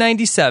canceled?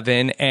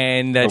 1997,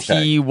 and that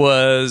he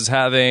was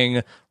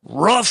having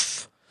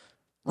rough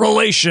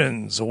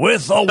relations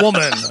with a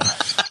woman.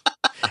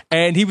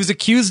 And he was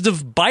accused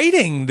of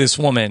biting this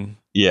woman.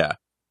 Yeah.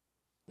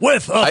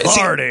 With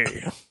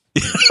authority.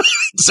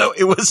 So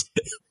it was,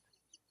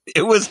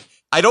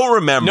 I don't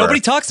remember. Nobody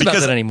talks about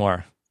that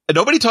anymore.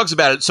 Nobody talks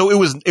about it. So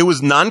it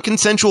was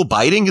non-consensual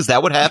biting. Is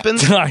that what happened?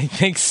 I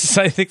think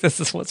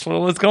this is what's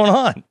going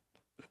on.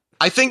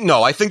 I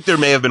think there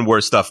may have been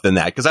worse stuff than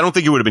that, because I don't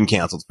think he would have been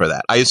canceled for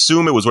that. I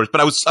assume it was worse,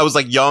 but I was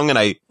like young, and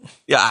I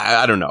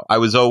don't know. I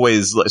was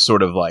always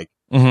sort of like,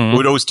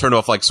 would always turn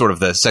off like sort of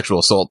the sexual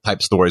assault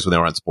type stories when they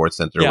were on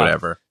SportsCenter or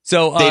whatever.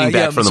 So dating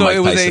back from the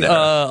Mike Tyson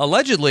era.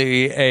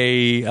 Allegedly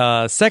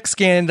a sex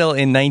scandal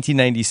in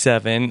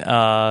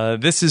 1997.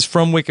 This is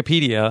from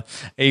Wikipedia.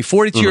 A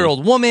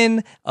 42-year-old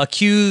woman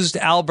accused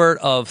Albert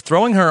of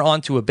throwing her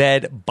onto a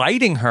bed,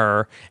 biting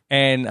her,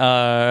 and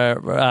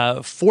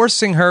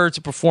forcing her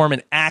to perform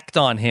an act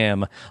on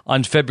him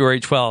on February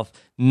 12th,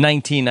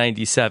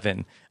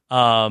 1997.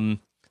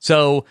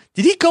 So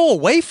did he go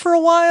away for a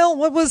while?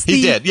 What was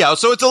he did? Yeah.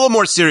 So it's a little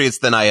more serious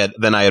than I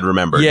had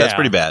remembered. Yeah. That's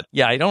pretty bad.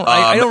 Yeah. I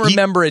don't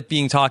remember it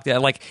being talked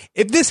about. Like,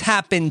 if this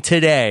happened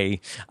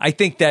today, I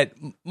think that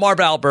Marv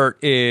Albert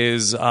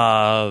is,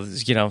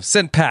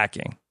 sent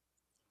packing.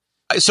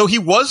 So he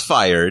was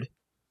fired,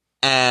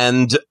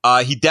 and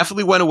he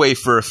definitely went away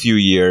for a few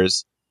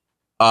years.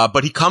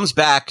 But he comes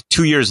back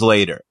 2 years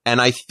later, and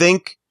I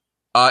think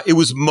it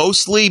was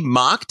mostly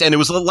mocked, and it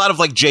was a lot of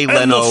like Jay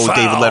Leno,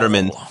 David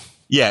Letterman.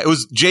 Yeah, it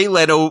was Jay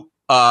Leno,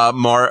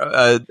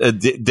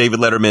 David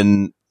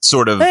Letterman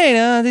sort of.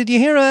 Hey, did you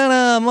hear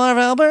about Marv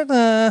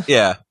Albert?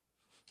 Yeah.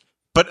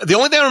 But the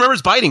only thing I remember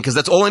is biting, because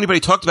that's all anybody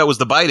talked about was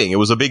the biting. It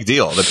was a big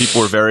deal that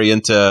people were very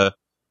into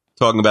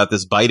talking about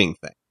this biting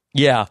thing.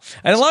 Yeah.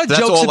 And a lot of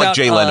that's jokes all, about like,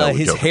 Jay Leno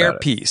his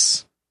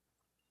hairpiece.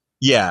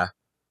 Yeah.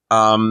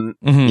 Yeah.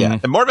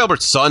 And Marv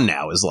Albert's son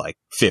now is like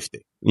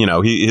 50. You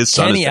know, his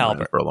son Kenny has been Albert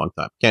around for a long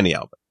time. Kenny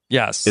Albert.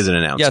 Yes, is an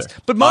announcer. Yes,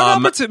 but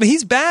Marv Albert's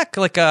he's back.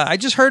 Like I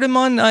just heard him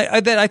on.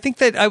 I think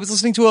that I was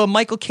listening to a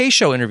Michael K.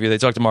 show interview. They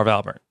talked to Marv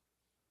Albert.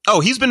 Oh,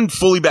 he's been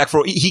fully back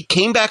for. He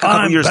came back a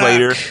couple years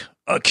later.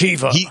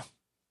 Akiva.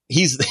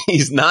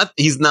 He's not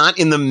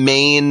in the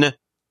main.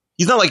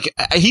 He's not like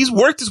he's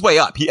worked his way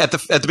up. He at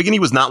the beginning he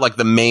was not like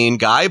the main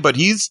guy, but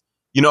he's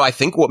I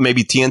think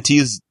maybe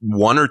TNT's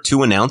 1 or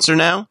 2 announcer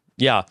now.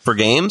 Yeah, for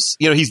games,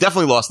 he's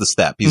definitely lost the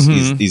step.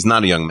 He's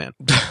not a young man.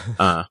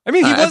 I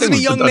mean, he wasn't a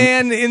young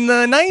man in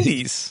the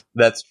 90s.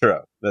 That's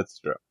true.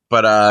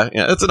 But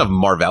that's enough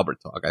Marv Albert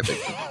talk, I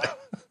think.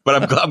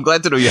 But I'm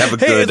glad to know you have a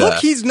good. Hey, look,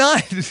 he's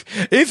not.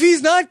 If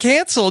he's not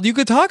canceled, you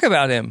could talk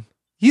about him.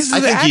 I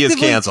think he is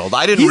canceled.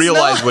 I didn't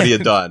realize what he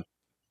had done.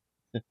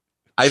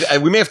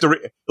 We may have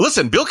to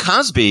listen. Bill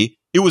Cosby.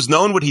 It was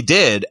known what he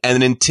did,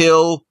 and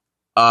until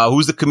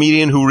who's the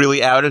comedian who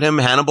really outed him?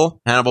 Hannibal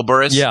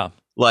Buress. Yeah.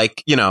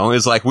 Like,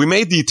 is like, we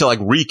may need to like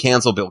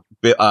re-cancel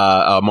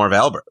Marv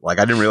Albert. Like,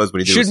 I didn't realize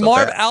what he did. Should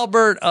Marv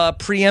Albert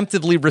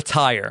preemptively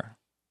retire?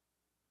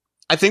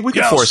 I think we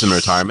could force him to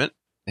retirement.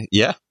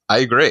 Yeah, I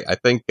agree. I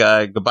think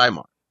goodbye,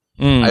 Marv.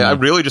 I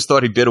really just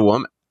thought he bit a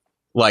woman.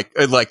 What?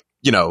 I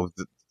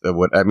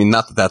mean,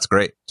 not that that's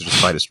great to just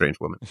fight a strange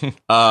woman.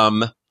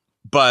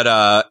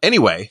 But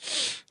anyway.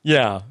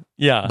 Yeah.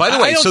 By the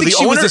way, I don't think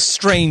she was a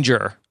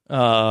stranger.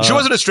 She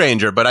wasn't a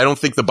stranger, but I don't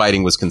think the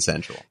biting was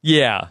consensual.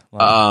 Yeah.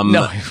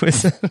 No, it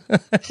was. I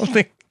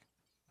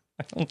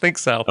don't think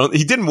so.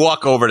 He didn't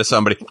walk over to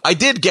somebody. I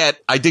did get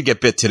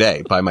bit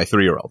today by my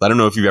 3-year-old. I don't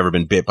know if you've ever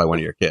been bit by one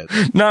of your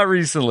kids. Not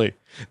recently.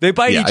 They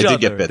bite each other. I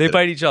did get bit. They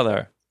bite each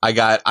other.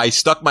 I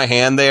stuck my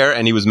hand there,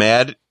 and he was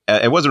mad.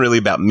 It wasn't really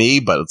about me,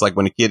 but it's like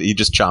when a kid, he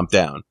just chomped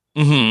down.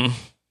 Mm-hmm.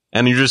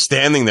 And you're just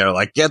standing there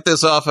like, get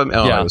this off him.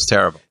 Oh, it was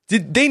terrible.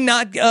 Did they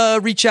not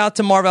reach out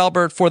to Marv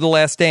Albert for The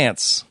Last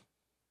Dance?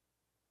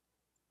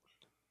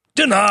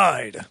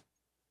 Denied.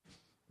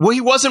 Well, he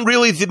wasn't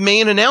really the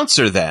main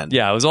announcer then.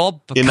 Yeah, it was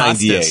all in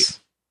 '98.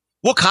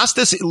 Well,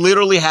 Costas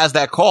literally has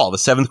that call, the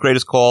 7th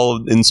greatest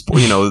call in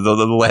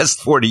the last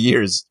 40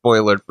 years. Spoiler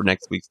alert for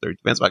next week's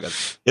 32 Fans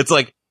Podcast. It's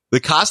like the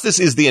Costas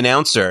is the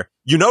announcer.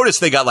 You notice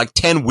they got like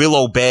 10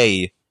 Willow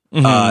Bay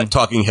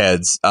talking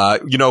heads.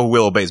 You know who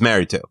Willow Bay is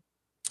married to?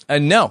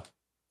 No,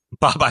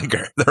 Bob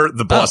Iger,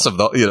 the boss of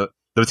the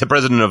the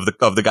president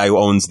of the guy who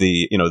owns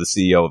the the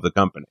CEO of the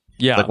company.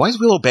 Yeah. Like, why is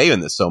Willow Bay in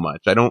this so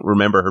much? I don't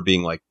remember her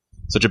being like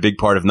such a big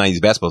part of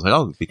 90s basketball.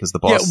 It's like, because the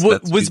boss. Yeah,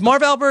 was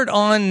Marv Albert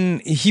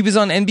on? He was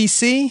on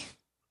NBC.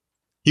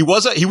 He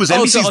was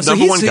NBC's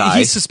number one guy.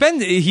 He's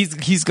suspended.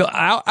 He's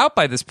out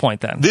by this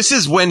point. Then this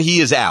is when he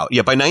is out.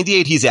 Yeah, by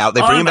 '98 he's out.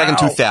 They bring him back in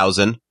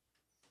 2000,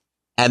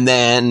 and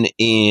then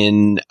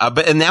and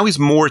now he's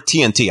more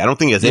TNT. I don't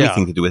think he has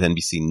anything to do with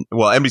NBC.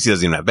 Well, NBC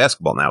doesn't even have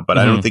basketball now, but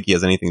I don't think he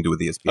has anything to do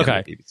with ESPN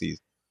or ABC's.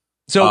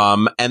 So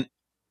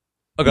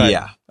Okay.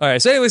 Yeah. All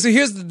right. So anyway, so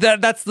here's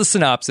that's the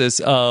synopsis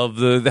of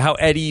the how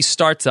Eddie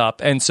starts up.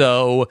 And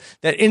so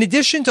that in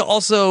addition to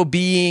also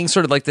being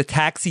sort of like the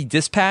taxi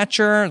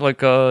dispatcher,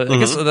 like I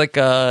guess like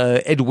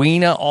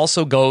Edwina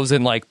also goes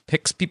and like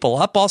picks people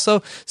up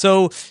also.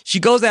 So she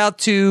goes out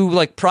to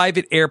like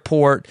private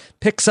airport,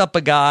 picks up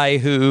a guy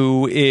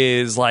who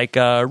is like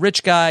a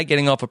rich guy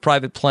getting off a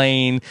private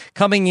plane,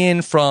 coming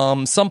in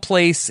from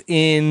someplace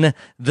in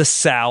the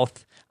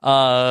South.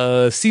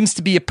 Seems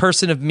to be a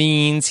person of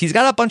means. He's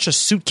got a bunch of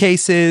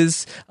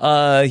suitcases.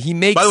 He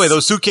makes. By the way,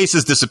 those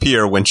suitcases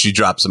disappear when she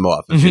drops them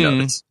off. If you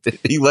notice,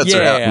 he lets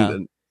her out.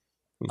 And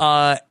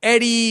then...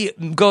 Eddie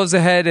goes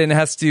ahead and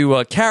has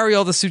to carry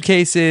all the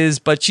suitcases,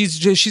 but she's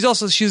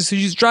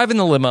driving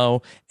the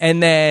limo,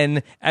 and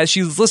then as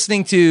she's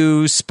listening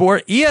to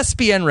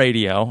ESPN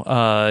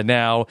radio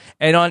now,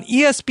 and on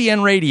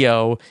ESPN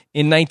radio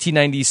in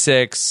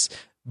 1996.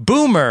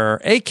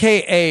 Boomer,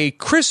 a.k.a.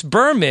 Chris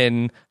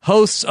Berman,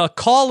 hosts a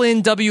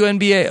call-in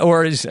WNBA,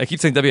 or I keep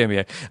saying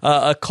WNBA,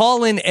 a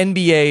call-in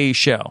NBA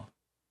show.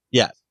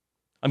 Yes.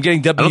 I'm getting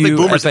I don't think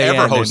Boomer's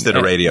ever hosted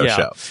a radio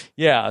show.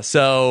 Yeah,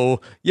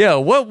 so, yeah,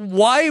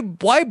 why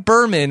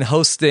Berman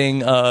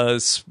hosting a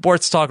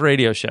sports talk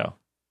radio show?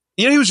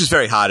 You know, he was just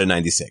very hot in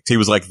 96. He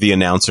was like the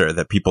announcer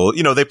that people,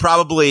 you know, they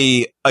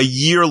probably, a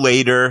year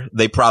later,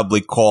 they probably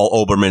call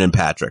Olbermann and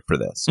Patrick for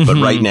this. But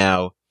right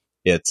now...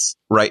 It's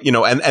right, you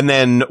know, and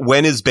then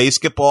when is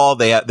basketball?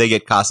 They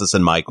get Casas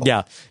and Michael.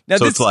 Yeah. Now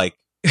so it's like,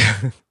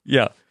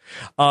 yeah.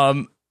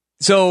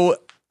 So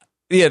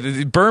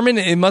yeah, Berman,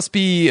 it must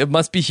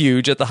be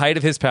huge at the height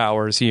of his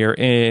powers here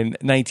in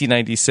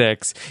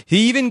 1996.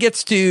 He even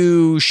gets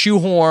to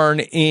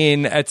shoehorn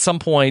in at some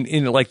point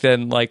in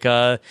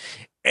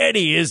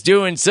Eddie is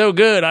doing so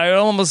good. I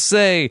almost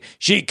say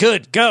she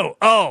could go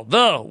all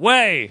the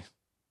way.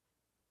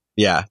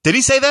 Yeah. Did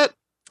he say that?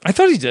 I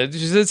thought he did.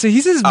 So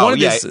he says one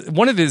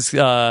of his.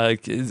 I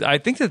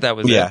think that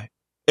was it.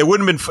 It would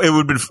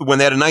have been when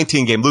they had a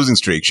 19 game losing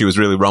streak. She was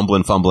really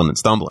rumbling, fumbling, and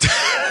stumbling.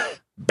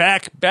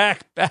 back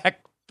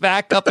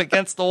up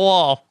against the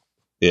wall.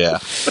 Yeah.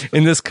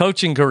 In this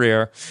coaching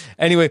career.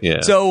 Anyway,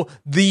 so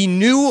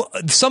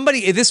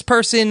this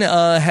person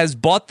has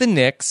bought the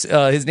Knicks.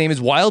 His name is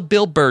Wild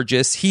Bill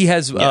Burgess. He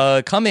has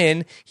come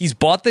in. He's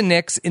bought the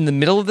Knicks in the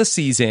middle of the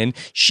season.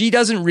 She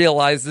doesn't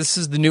realize this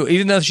is the new,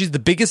 even though she's the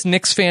biggest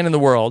Knicks fan in the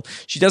world,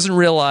 she doesn't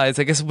realize,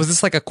 I guess, was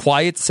this like a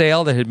quiet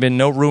sale? There had been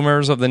no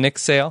rumors of the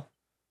Knicks sale?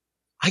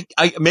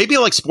 I maybe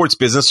like sports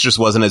business just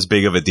wasn't as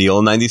big of a deal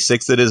in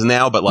 96 it is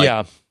now, but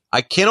like,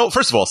 I can't.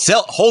 First of all,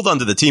 hold on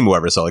to the team,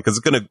 whoever sells it, because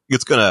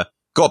it's gonna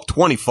go up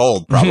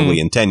 20-fold probably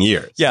in 10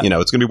 years. Yeah, you know,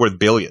 it's gonna be worth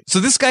billions. So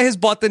this guy has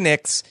bought the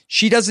Knicks.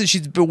 She doesn't.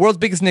 She's the world's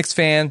biggest Knicks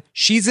fan.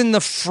 She's in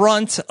the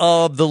front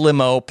of the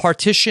limo,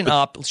 partition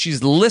up.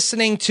 She's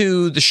listening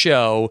to the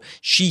show.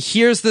 She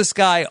hears this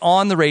guy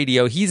on the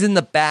radio. He's in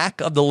the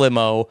back of the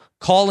limo,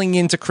 calling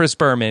into Chris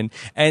Berman.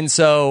 And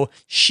so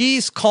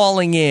she's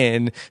calling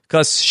in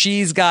because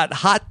she's got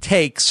hot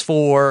takes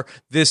for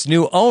this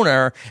new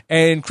owner.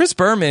 And Chris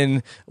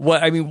Berman,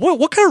 what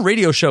kind of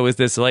radio show is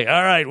this? Like,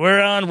 all right, we're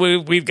on.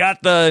 We've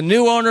got the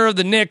new owner of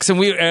the Knicks, and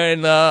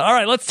all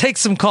right, let's take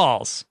some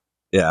calls.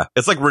 Yeah,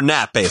 it's like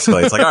Renat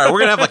basically. It's like, all right, we're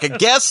gonna have like a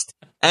guest.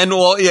 And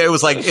it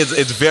was like,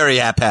 it's very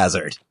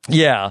haphazard.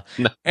 Yeah.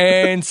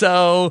 And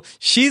so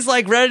she's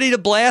like ready to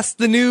blast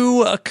the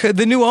new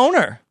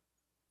owner.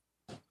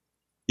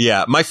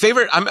 Yeah, my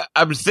favorite.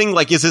 I'm thinking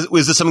like, is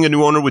this something a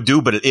new owner would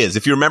do? But it is.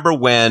 If you remember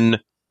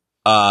when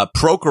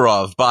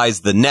Prokhorov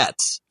buys the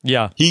Nets,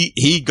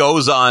 he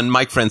goes on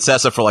Mike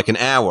Francesa for like an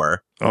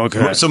hour.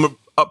 Okay. So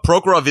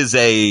Prokhorov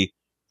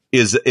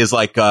is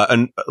like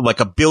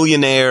a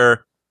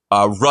billionaire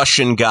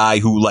Russian guy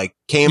who like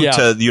came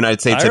to the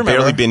United States, had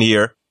barely been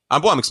here.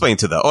 I'm explaining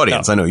to the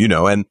audience. I know you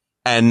know, and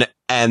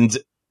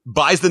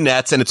buys the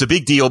Nets, and it's a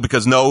big deal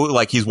because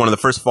he's one of the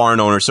first foreign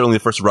owners, certainly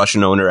the first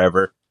Russian owner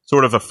ever.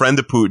 Sort of a friend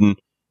of Putin,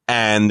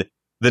 and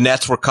the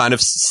Nets were kind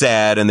of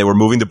sad, and they were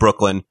moving to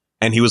Brooklyn,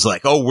 and he was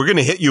like, "Oh, we're going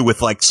to hit you with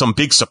like some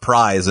big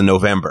surprise in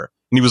November,"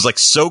 and he was like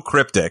so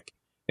cryptic,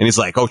 and he's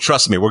like, "Oh,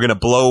 trust me, we're going to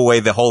blow away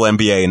the whole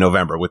NBA in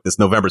November with this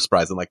November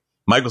surprise," and like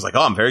Mike was like,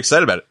 "Oh, I'm very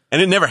excited about it,"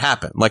 and it never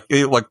happened. Like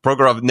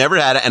Prokhorov never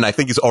had it, and I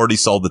think he's already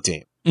sold the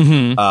team.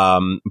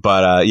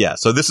 Mm-hmm.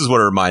 So this is what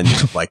it reminds me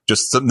of, like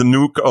just the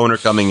new owner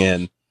coming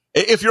in.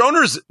 If your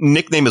owner's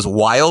nickname is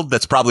Wild,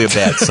 that's probably a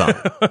bad sign.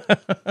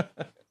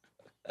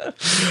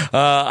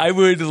 I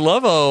would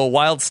love a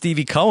wild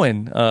Stevie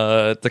Cohen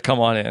to come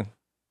on in.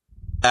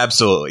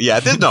 Absolutely. Yeah.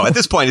 At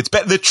this point,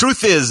 the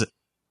truth is,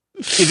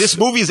 this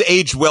movie's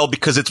aged well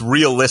because it's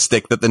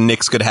realistic that the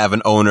Knicks could have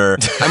an owner.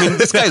 I mean,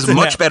 this guy's a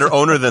much better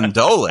owner than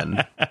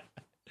Dolan.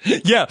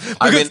 Yeah,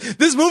 because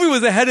this movie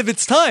was ahead of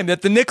its time,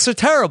 that the Knicks are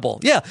terrible.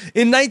 Yeah,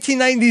 in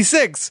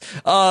 1996,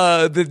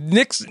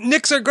 the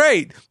Knicks are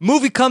great.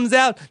 Movie comes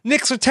out,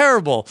 Knicks are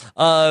terrible.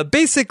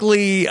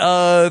 Basically,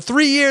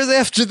 3 years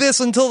after this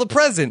until the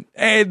present.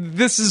 And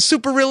this is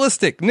super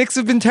realistic. Knicks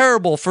have been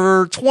terrible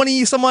for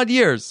 20 some odd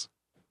years.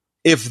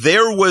 If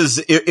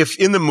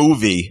in the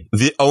movie,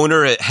 the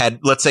owner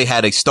had, let's say,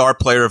 had a star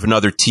player of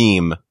another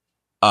team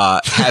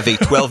have a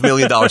 $12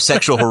 million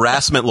sexual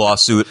harassment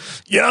lawsuit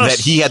that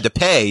he had to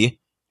pay.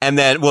 And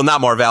then, well,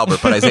 not Marv Albert,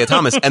 but Isaiah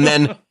Thomas. And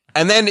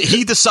then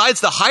he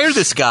decides to hire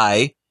this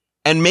guy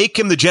and make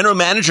him the general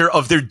manager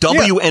of their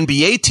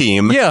WNBA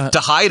team to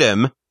hide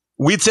him.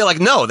 We'd say, like,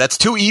 no, that's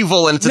too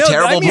evil and it's a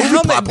terrible movie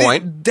plot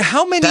point.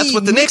 How many That's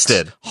what the Knicks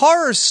did.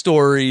 Horror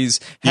stories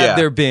have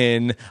there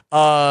been?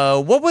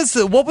 What was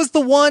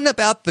the one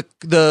about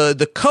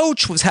the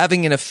coach was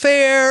having an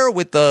affair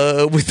with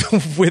that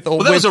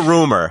was a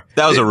rumor.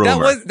 That was a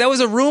rumor. That was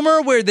a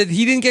rumor where that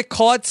he didn't get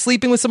caught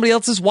sleeping with somebody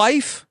else's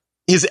wife?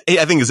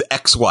 I think his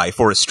ex-wife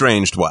or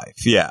estranged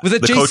wife. Yeah. Was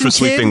it the Jason coach was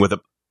Kidd? sleeping with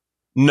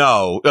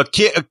No. A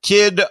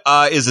kid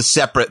is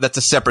that's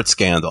a separate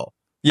scandal.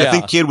 Yeah. I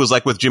think Kidd was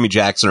like with Jimmy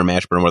Jackson or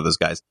Mashburn, one of those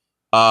guys.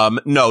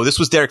 No, this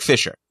was Derek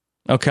Fisher.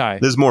 Okay.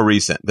 This is more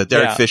recent. That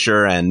Derek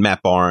Fisher and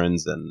Matt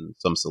Barnes and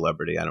some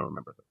celebrity. I don't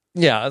remember.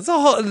 Yeah, it's a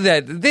whole,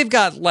 they've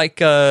got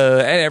like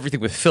everything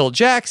with Phil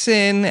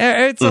Jackson.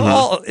 It's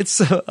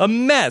a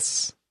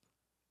mess.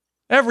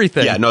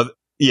 Everything.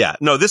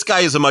 No, this guy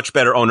is a much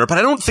better owner, but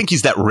I don't think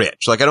he's that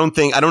rich. Like, I don't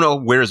know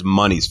where his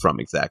money's from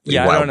exactly.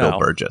 Yeah, Wild Bill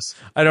Burgess.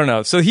 I don't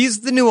know. So he's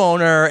the new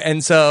owner,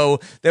 and so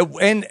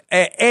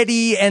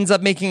Eddie ends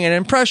up making an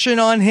impression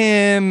on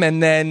him,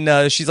 and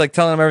then she's like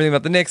telling him everything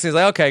about the Knicks. And he's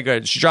like, okay,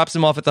 good. She drops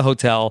him off at the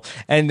hotel,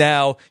 and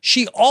now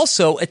she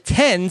also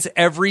attends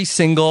every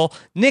single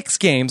Knicks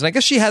games. And I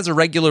guess she has a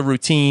regular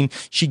routine.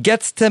 She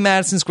gets to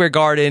Madison Square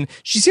Garden.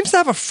 She seems to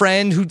have a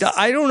friend who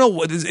I don't know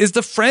what is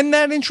the friend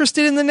that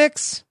interested in the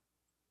Knicks?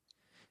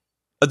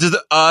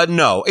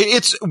 No,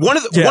 it's one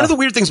of the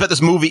weird things about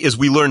this movie is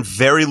we learn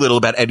very little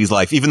about Eddie's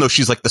life, even though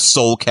she's like the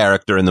sole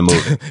character in the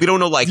movie. We don't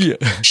know, like,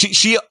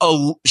 she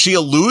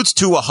alludes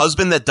to a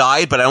husband that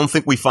died, but I don't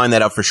think we find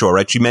that out for sure,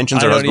 right? She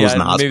mentions her husband was in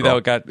the hospital.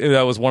 Maybe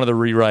that was one of the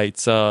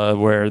rewrites,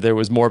 where there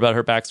was more about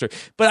her backstory.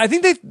 But I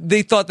think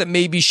they thought that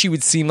maybe she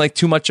would seem like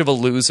too much of a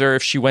loser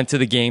if she went to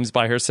the games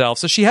by herself.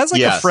 So she has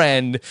like a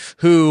friend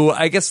who,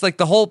 I guess, like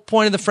the whole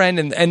point of the friend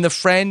and the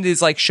friend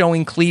is like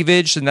showing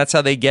cleavage, and that's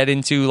how they get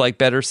into like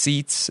better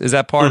seats. Is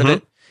that part of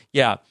it?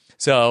 Yeah.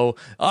 So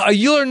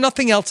you learn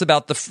nothing else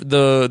about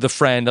the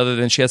friend other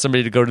than she has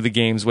somebody to go to the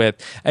games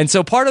with. And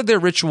so part of their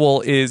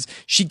ritual is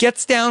she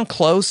gets down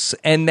close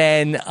and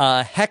then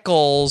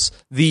heckles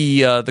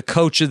the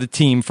coach of the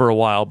team for a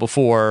while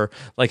before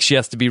like she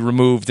has to be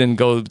removed and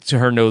go to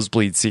her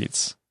nosebleed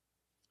seats.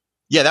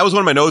 Yeah, that was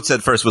one of my notes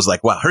at first was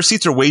like, wow, her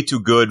seats are way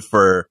too good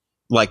for,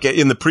 like,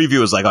 in the preview it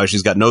was like, oh,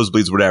 she's got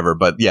nosebleeds, whatever.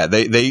 But yeah,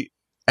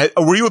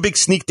 were you a big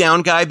sneak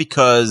down guy?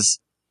 Because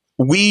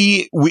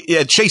we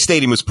at Shea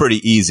Stadium was pretty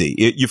easy.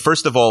 You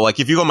first of all, like,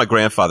 if you go with my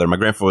grandfather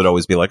would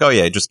always be like, oh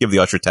yeah, just give the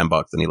usher $10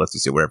 and he lets you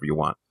sit wherever you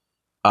want.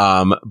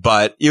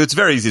 But it's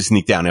very easy to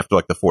sneak down after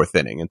like the fourth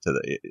inning into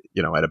the,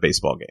 at a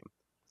baseball game.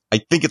 I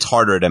think it's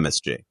harder at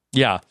MSG.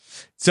 Yeah.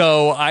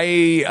 So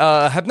I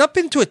have not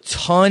been to a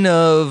ton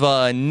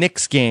of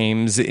Knicks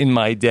games in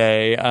my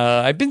day.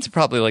 I've been to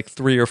probably like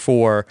 3 or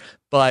 4,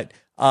 but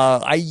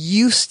I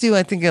used to,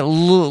 I think,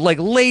 like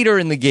later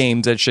in the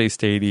games at Shea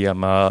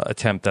Stadium,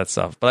 attempt that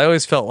stuff. But I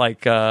always felt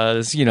like,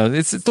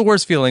 it's the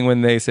worst feeling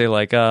when they say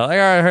like, all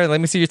right, let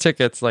me see your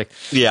tickets. Like,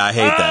 yeah, I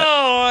hate that.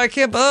 Oh, I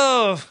can't.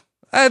 Oh,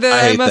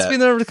 I must be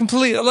in the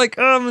complete. Like,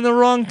 I'm in the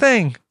wrong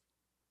thing.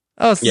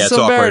 Oh, it's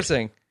so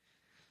embarrassing.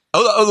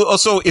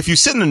 Also, if you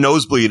sit in a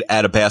nosebleed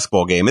at a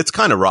basketball game, it's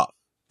kind of rough.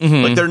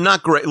 Mm-hmm. Like, they're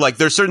not great. Like,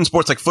 there's certain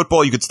sports like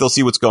football, you could still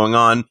see what's going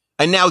on.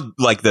 And now,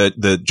 like,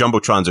 the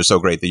Jumbotrons are so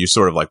great that you're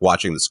sort of like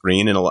watching the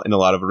screen in a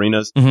lot of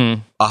arenas.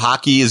 Mm-hmm.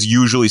 Hockey is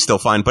usually still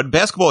fine, but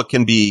basketball, it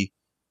can be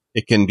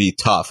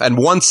tough. And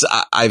once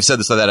I've said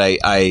this, so that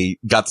I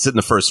got to sit in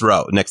the first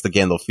row next to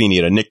Gandolfini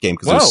at a Knick game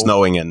because it was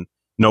snowing and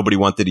nobody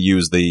wanted to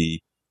use the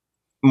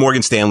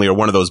Morgan Stanley or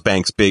one of those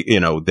banks, big,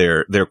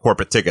 their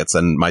corporate tickets.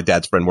 And my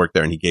dad's friend worked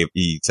there and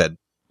he said,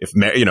 if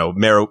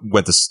Mara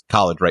went to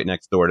college right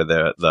next door to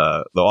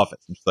the office,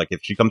 and she's like,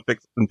 if she comes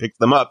and picks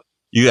them up,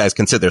 you guys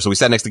can sit there. So we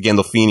sat next to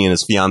Gandolfini and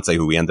his fiance,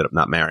 who we ended up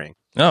not marrying.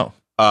 Oh.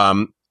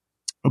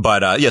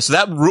 But so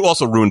that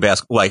also ruined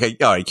basketball. Like,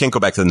 you can't go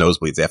back to the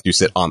nosebleeds after you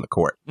sit on the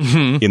court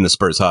in the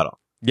Spurs huddle.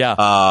 Yeah.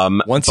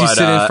 Once you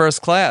sit in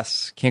first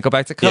class, can't go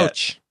back to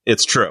coach. Yeah,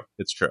 it's true.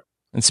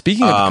 And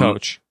speaking of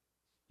coach.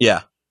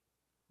 Yeah.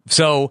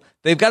 So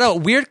they've got a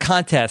weird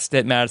contest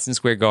at Madison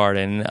Square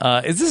Garden.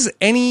 Is this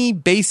any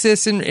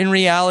basis in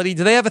reality?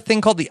 Do they have a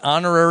thing called the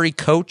honorary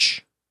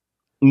coach?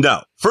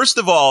 No. First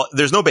of all,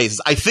 there's no basis.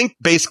 I think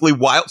basically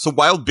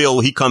Wild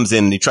Bill, he comes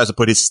in and he tries to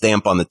put his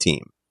stamp on the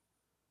team.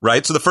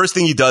 Right? So the first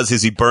thing he does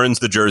is he burns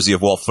the jersey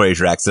of Walt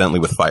Frazier accidentally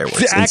with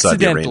fireworks inside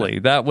the arena.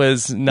 That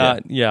was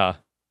not, yeah.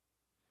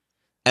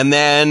 And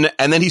then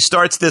he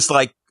starts this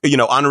like,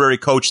 honorary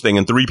coach thing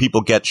and 3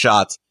 people get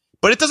shots.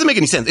 But it doesn't make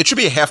any sense. It should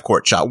be a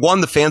half-court shot.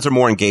 1, the fans are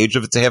more engaged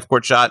if it's a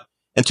half-court shot.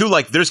 And 2,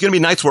 like, there's going to be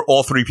nights where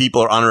all 3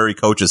 people are honorary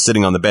coaches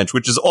sitting on the bench,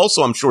 which is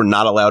also, I'm sure,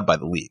 not allowed by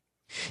the league.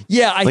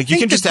 Yeah, I think you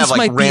can just have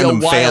like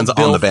random fans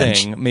on the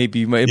bench.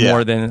 Maybe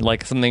more than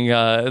like something.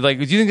 Like,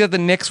 do you think that the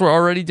Knicks were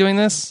already doing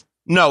this?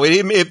 No,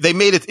 they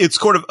made it. It's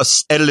sort of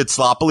edited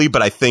sloppily,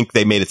 but I think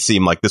they made it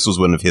seem like this was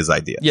one of his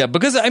ideas. Yeah,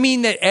 because I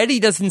mean, Eddie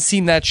doesn't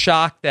seem that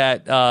shocked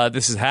that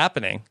this is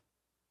happening.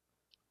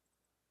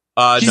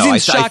 She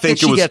seems shocked that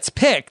she gets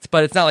picked,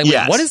 but it's not like,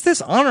 wait, what is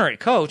this honorary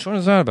coach? What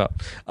is that about?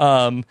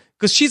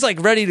 Because she's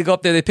like ready to go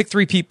up there. They pick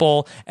 3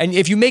 people, and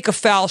if you make a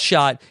foul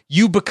shot,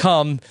 you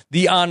become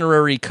the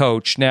honorary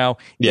coach. Now,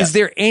 is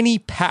there any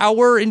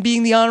power in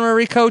being the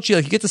honorary coach?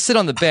 You get to sit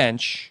on the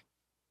bench.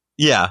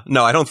 Yeah,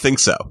 no, I don't think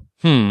so.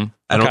 Okay.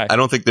 I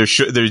don't think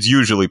there's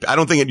usually. I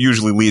don't think it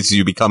usually leads to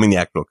you becoming the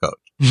actual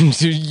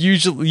coach.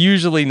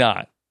 usually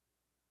not.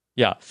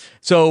 Yeah.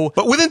 So,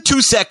 but within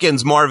 2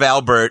 seconds, Marv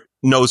Albert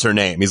knows her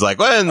name. He's like,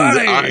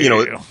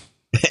 well,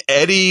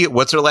 Eddie,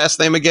 what's her last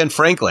name again?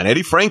 Franklin.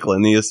 Eddie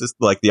Franklin,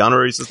 the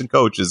honorary assistant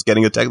coach, is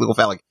getting a technical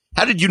foul. Like,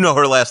 how did you know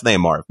her last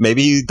name, Marv?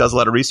 Maybe he does a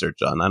lot of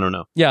research on. I don't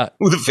know. Yeah,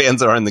 who the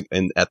fans are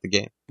at the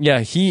game. Yeah,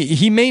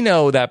 he may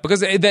know that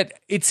because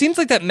it seems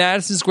like that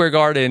Madison Square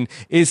Garden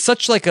is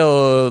such like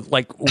a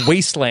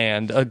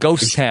wasteland, a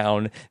ghost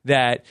town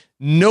that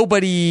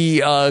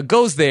nobody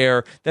goes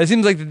there. That it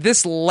seems like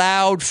this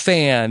loud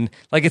fan,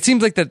 like it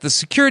seems like that the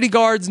security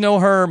guards know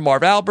her.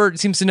 Marv Albert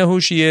seems to know who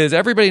she is.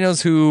 Everybody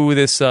knows who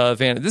this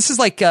fan is. This is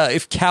like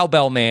if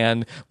Cowbell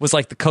Man was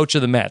like the coach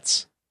of the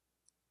Mets.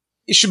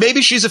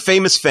 Maybe she's a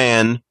famous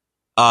fan.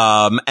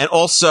 And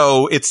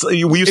also, we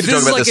used to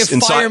talk about this. If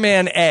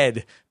Fireman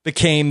Ed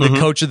became the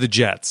coach of the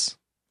Jets.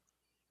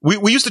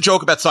 We used to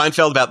joke about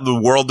Seinfeld, about the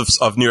world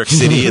of New York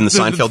City and the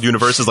Seinfeld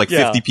universe is like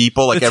 50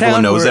 people. Like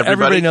everyone knows everybody.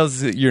 Everybody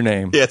knows your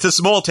name. Yeah, it's a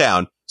small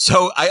town.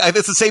 So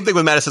it's the same thing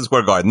with Madison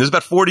Square Garden. There's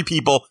about 40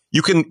 people.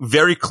 You can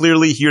very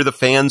clearly hear the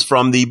fans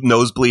from the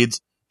nosebleeds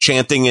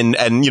chanting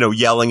and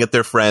yelling at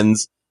their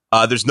friends.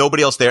 There's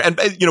nobody else there. And,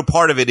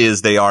 part of it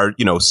is they are,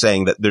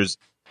 saying that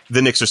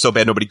the Knicks are so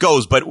bad nobody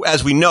goes. But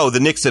as we know, the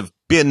Knicks have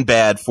been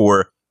bad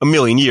for a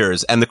million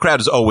years, and the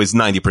crowd is always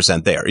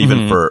 90% there,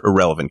 even for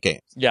irrelevant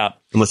games. Yeah.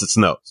 Unless it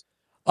snows.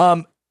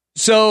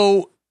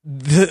 So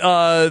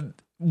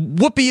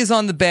Whoopi is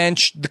on the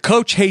bench. The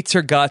coach hates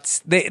her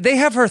guts. They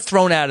have her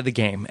thrown out of the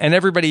game, and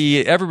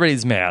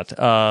everybody's mad.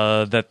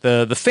 That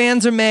the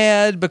fans are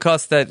mad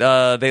because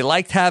that they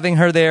liked having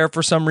her there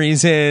for some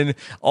reason.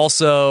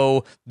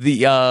 Also,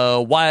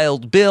 the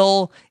Wild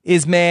Bill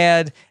is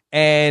mad,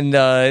 and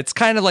it's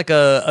kind of like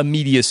a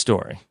media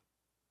story.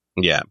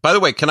 Yeah. By the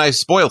way, can I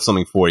spoil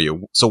something for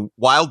you? So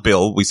Wild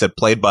Bill, we said,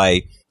 played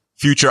by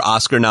future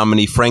Oscar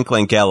nominee Frank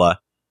Langella.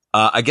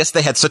 I guess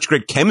they had such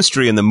great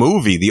chemistry in the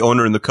movie, the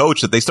owner and the coach,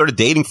 that they started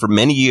dating for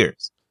many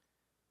years.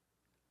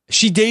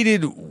 She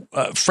dated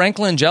Frank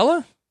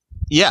Langella?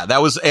 Yeah,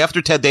 that was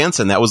after Ted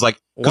Danson. That was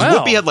like, because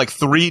Whoopi had like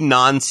 3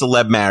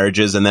 non-celeb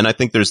marriages, and then I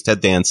think there's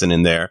Ted Danson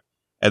in there,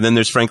 and then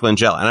there's Frank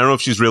Langella. And I don't know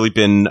if she's really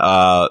been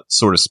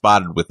sort of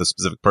spotted with a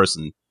specific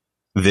person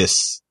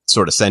this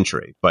sort of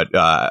century, but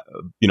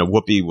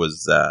Whoopi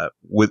was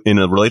in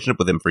a relationship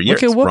with him for years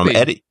from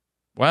Eddie.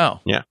 Wow.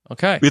 Yeah.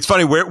 Okay. It's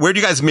funny. Where do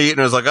you guys meet? And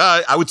I was like,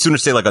 I would sooner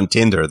stay like on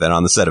Tinder than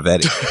on the set of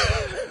Eddie.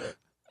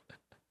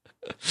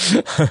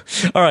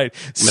 All right.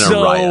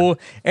 So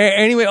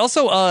anyway,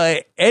 also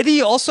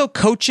Eddie also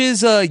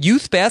coaches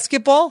youth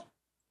basketball.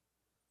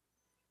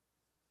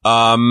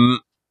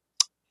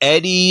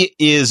 Eddie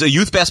is a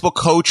youth basketball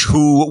coach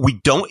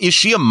is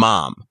she a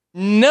mom?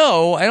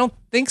 No, I don't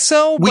think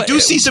so. We do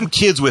see some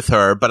kids with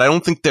her, but I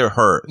don't think they're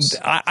hers.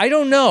 I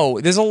don't know.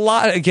 There's a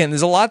lot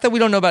that we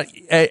don't know about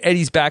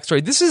Eddie's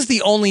backstory. This is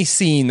the only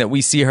scene that we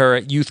see her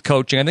at youth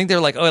coaching. I think they're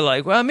like,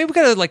 well, maybe we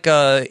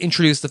gotta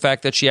introduce the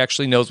fact that she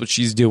actually knows what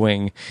she's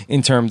doing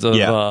in terms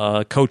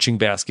of coaching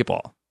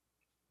basketball.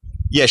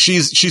 Yeah,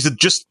 she's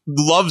just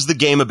loves the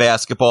game of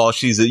basketball.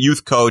 She's a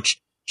youth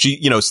coach.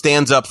 She,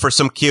 stands up for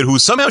some kid who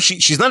somehow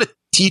she's not a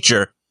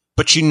teacher,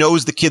 but she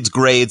knows the kid's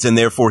grades, and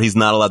therefore he's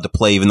not allowed to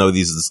play, even though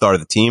he's the star of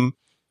the team.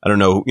 I don't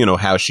know,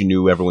 how she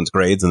knew everyone's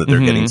grades and that they're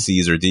getting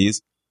C's or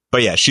D's.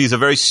 But yeah, she's a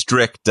very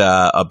strict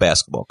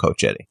basketball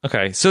coach, Eddie.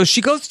 Okay, so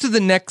she goes to the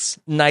next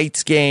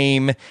night's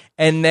game,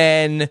 and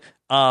then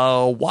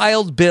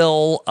Wild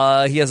Bill,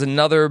 he has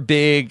another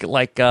big, how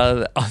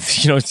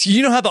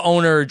the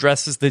owner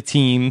addresses the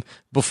team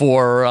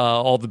before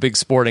all the big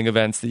sporting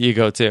events that you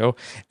go to.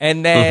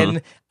 And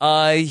then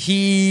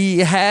he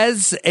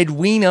has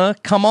Edwina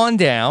come on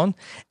down,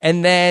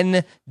 and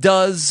then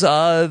does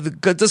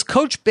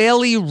Coach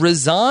Bailey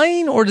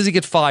resign, or does he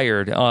get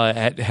fired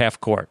at half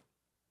court?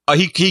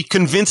 He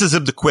convinces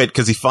him to quit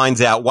because he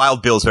finds out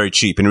Wild Bill's very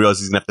cheap and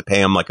realizes he's going to have to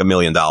pay him like $1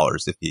 million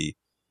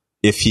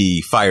if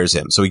he fires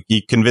him. So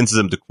he convinces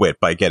him to quit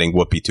by getting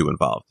Whoopi too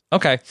involved.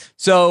 Okay.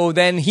 So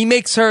then he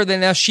makes her,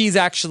 now she's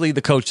actually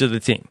the coach of the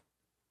team.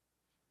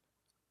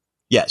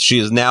 Yes, she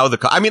is now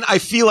I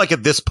feel like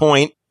at this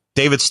point,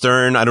 David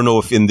Stern, I don't know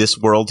if in this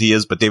world he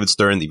is, but David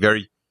Stern, the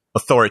very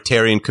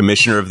authoritarian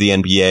commissioner of the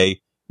NBA,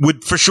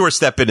 would for sure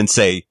step in and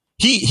say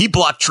he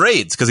blocked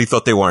trades because he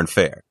thought they weren't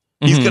fair.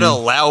 He's going to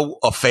allow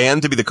a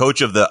fan to be the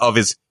coach of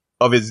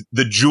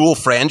the jewel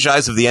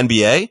franchise of the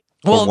NBA.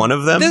 Well, one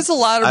of them. There's a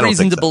lot of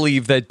reason to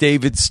believe that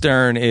David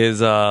Stern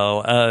is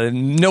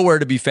nowhere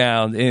to be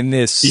found in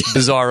this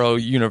bizarro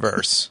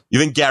universe. You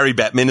think Gary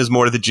Bettman is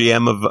more the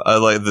GM of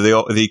like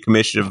the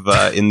commission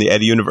of in the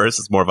Eddie universe?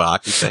 It's more of a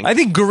hockey thing. I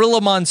think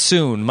Gorilla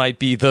Monsoon might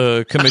be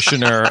the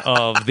commissioner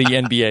of the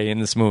NBA in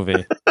this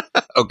movie.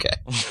 Okay.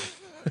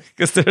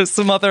 Because there's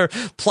some other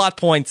plot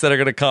points that are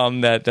going to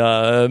come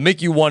that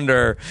make you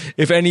wonder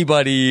if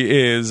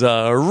anybody is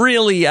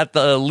really at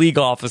the league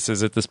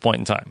offices at this point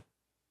in time.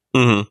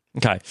 Mm-hmm.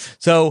 Okay,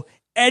 so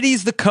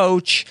Eddie's the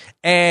coach,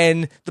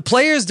 and the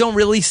players don't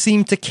really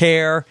seem to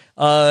care.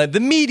 The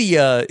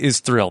media is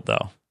thrilled,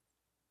 though.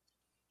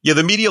 Yeah,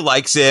 the media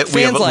likes it.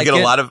 Fans we get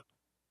a lot of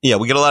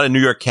New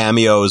York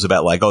cameos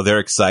about like, oh, they're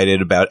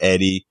excited about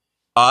Eddie.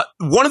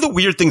 One of the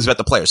weird things about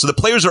the players. So the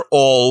players are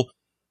all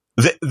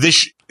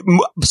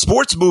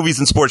sports movies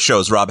and sports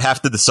shows. Rob,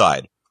 have to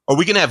decide: are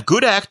we going to have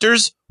good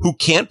actors who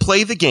can't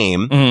play the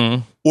game,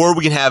 or are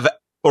we going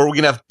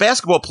to have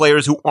basketball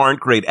players who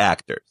aren't great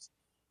actors?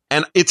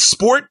 And it's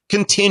sport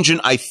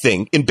contingent, I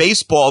think. In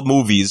baseball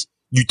movies,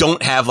 you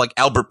don't have like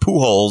Albert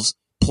Pujols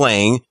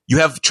playing. You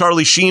have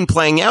Charlie Sheen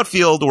playing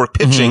outfield or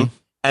pitching,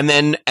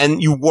 and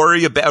you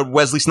worry about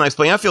Wesley Snipes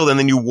playing outfield, and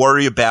then you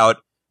worry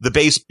about the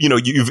base. You know,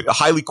 you've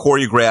highly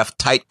choreographed,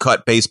 tight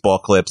cut baseball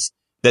clips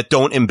that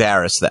don't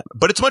embarrass them.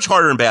 But it's much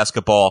harder in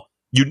basketball.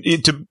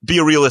 To be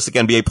a realistic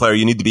NBA player,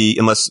 you need to be,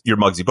 unless you're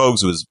Muggsy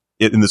Bogues, who is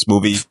in this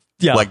movie,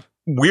 like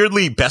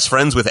weirdly best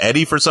friends with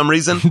Eddie for some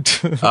reason.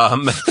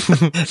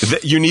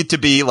 You need to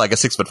be like a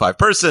 6'5"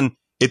 person.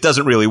 It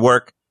doesn't really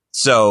work.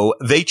 So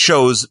they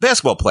chose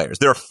basketball players.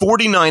 There are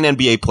 49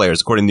 NBA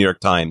players, according to the New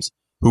York Times,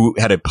 who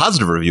had a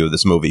positive review of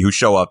this movie, who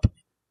show up.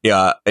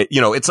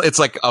 It's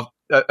like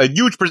a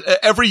huge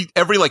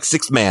every like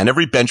sixth man,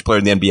 every bench player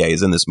in the NBA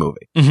is in this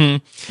movie.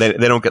 They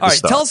don't get the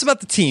stuff. Tell us about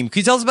the team.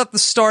 Can you tell us about the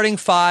starting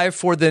five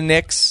for the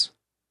Knicks?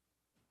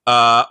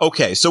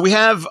 Okay, so we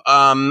have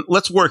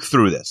let's work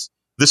through this.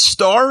 The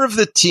star of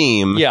the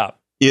team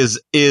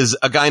is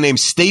a guy named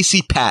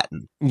Stacey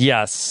Patton.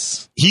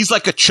 Yes. He's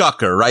like a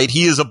chucker, right?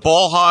 He is a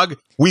ball hog.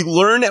 We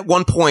learn at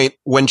one point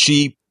when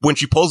she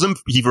pulls him,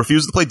 he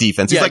refuses to play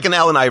defense. He's like an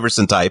Allen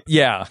Iverson type.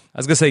 Yeah. I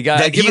was going to say,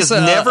 guys, give us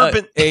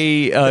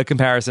a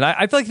comparison.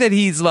 I feel like that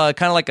he's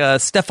kind of like a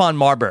Stephon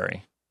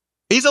Marbury.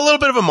 He's a little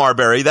bit of a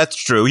Marbury.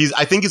 That's true.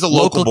 I think he's a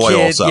local boy kid,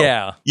 also.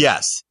 Yeah.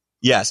 Yes.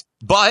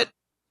 But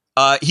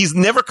he's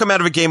never come out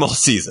of a game all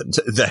season,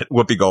 that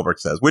Whoopi Goldberg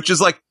says, which is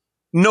like,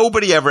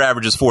 nobody ever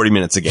averages 40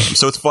 minutes a game.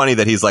 So it's funny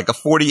that he's like a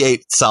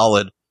 48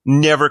 solid,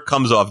 never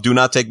comes off. Do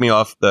not take me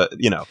off the,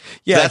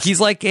 Yeah, he's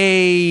like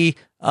a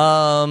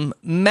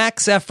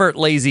max effort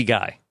lazy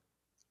guy.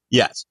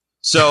 Yes.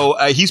 So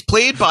he's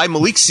played by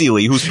Malik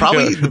Sealy, who's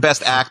probably the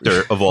best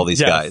actor of all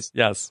these guys.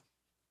 Yes.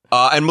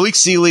 And Malik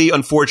Sealy,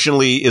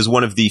 unfortunately, is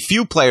one of the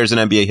few players in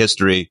NBA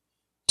history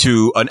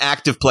to an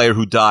active player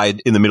who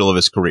died in the middle of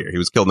his career. He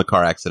was killed in a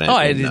car accident. Oh,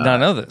 I did not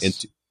know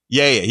this.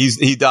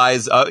 He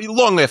dies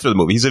long after the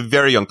movie. He's a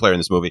very young player in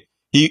this movie.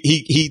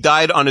 He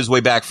died on his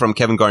way back from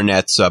Kevin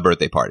Garnett's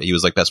birthday party. He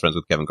was like best friends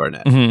with Kevin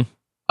Garnett.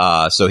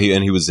 So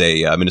he was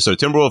a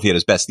Minnesota Timberwolf. He had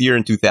his best year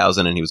in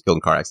 2000, and he was killed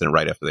in a car accident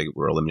right after they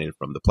were eliminated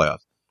from the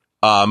playoffs.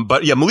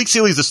 But yeah, Malik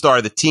Sealy is the star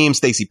of the team.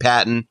 Stacey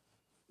Patton.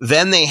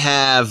 Then they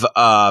have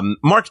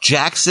Mark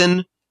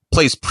Jackson,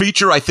 plays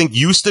Preacher. I think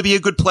used to be a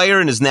good player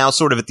and is now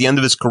sort of at the end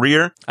of his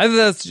career. I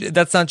think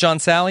that's not John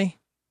Sally.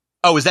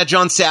 Oh, is that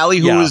John Sally?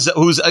 Who's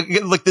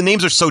like the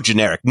names are so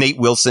generic. Nate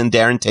Wilson,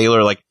 Darren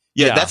Taylor,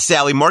 that's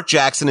Sally. Mark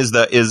Jackson is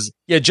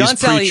John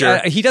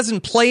Sally. He doesn't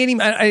play any.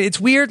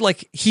 It's weird.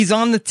 Like he's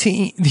on the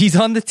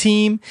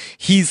team.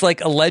 He's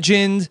like a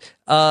legend.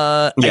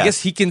 I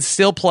guess he can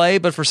still play,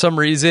 but for some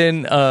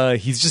reason,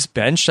 he's just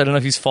benched. I don't know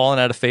if he's fallen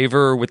out of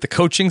favor with the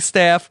coaching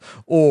staff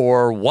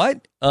or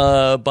what.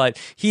 But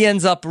he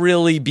ends up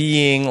really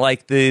being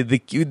like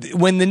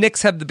when the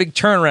Knicks have the big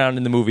turnaround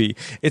in the movie,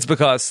 it's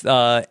because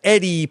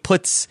Eddie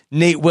puts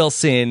Nate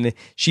Wilson.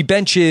 She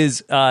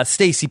benches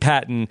Stacey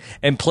Patton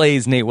and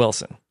plays Nate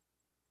Wilson.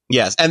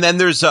 Yes, and then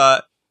there's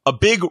a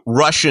big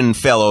Russian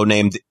fellow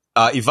named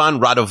Ivan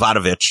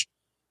Radovatovich,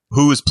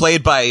 who is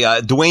played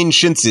by Dwayne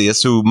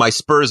Shinsius, who my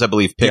Spurs, I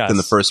believe, picked in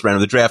the first round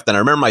of the draft. And I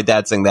remember my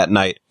dad saying that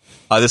night,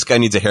 this guy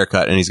needs a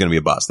haircut and he's going to be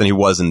a bust. And he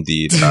was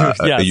indeed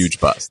a huge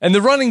bust. And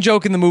the running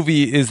joke in the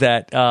movie is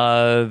that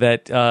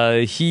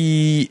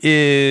he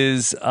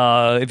is,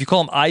 if you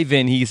call him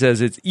Ivan, he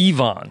says it's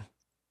Ivan.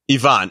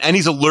 And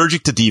he's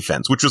allergic to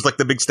defense, which was like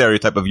the big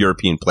stereotype of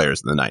European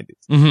players in the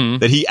 90s.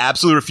 That he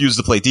absolutely refused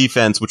to play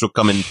defense, which will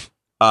come in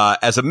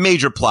as a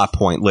major plot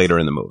point later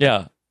in the movie.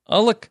 Yeah.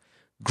 Oh, look.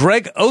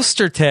 Greg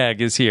Ostertag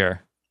is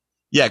here.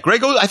 Yeah,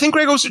 I think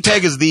Greg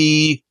Ostertag is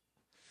he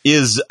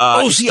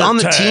on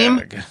the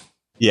team?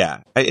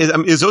 Yeah.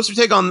 Is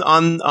Ostertag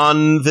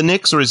on the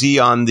Knicks, or is he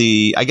on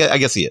the I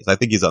guess he is. I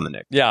think he's on the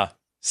Knicks. Yeah.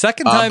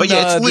 Second time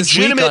this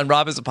week on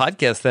Rob is a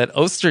Podcast that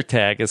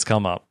Ostertag has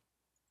come up.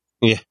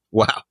 Yeah.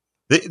 Wow.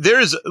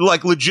 There's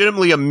like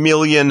legitimately a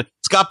million.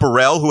 Scott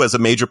Burrell, who has a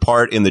major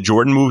part in the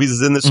Jordan movies,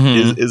 is in this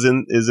is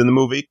in the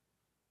movie.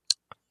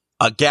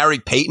 Gary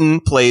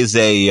Payton plays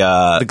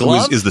the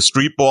Glove? is the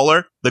street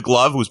baller. The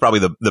Glove, who's probably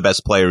the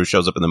best player who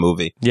shows up in the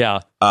movie. Yeah.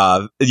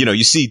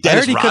 You see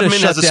Dennis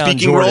Rodman has a speaking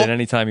Jordan role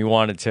anytime he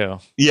wanted to.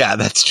 Yeah,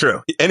 that's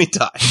true.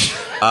 Anytime.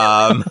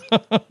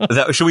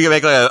 Should we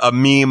make like a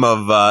meme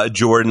of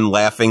Jordan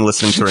laughing,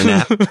 listening to her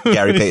nap,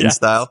 Gary Payton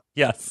style?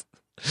 Yes.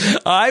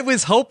 I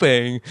was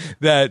hoping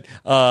that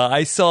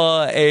I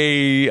saw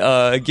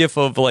a gif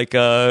of like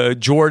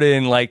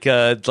Jordan like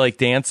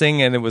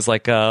dancing, and it was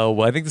like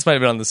well, I think this might have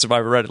been on the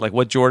Survivor Reddit, like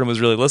what Jordan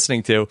was really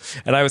listening to,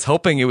 and I was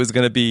hoping it was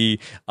going to be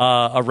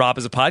a Rob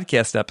as a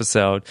podcast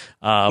episode,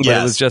 but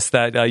it was just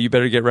that You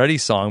Better Get Ready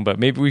song. But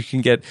maybe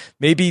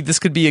maybe this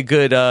could be a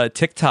good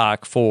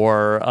TikTok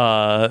for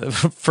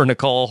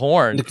Nicole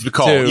Horn.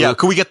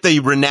 Could we get the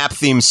Renap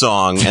theme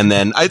song, and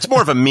then it's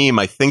more of a meme,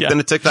 I think,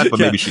 than a TikTok, but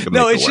maybe she could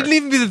make it work. Shouldn't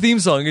even be the theme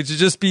song. It should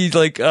just be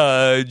like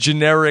a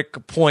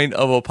generic point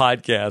of a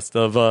podcast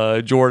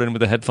of Jordan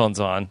with the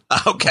headphones on.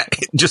 Okay,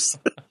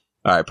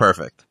 all right,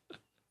 perfect.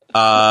 So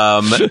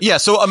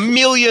a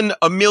million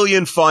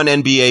fun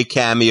NBA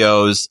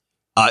cameos.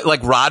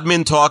 Like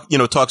Rodman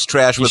talks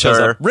trash with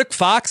her. Rick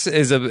Fox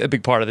is a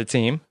big part of the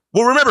team.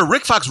 Well, remember,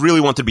 Rick Fox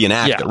really wanted to be an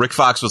actor. Yeah. Rick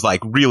Fox was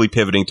like really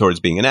pivoting towards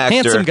being an actor.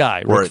 Handsome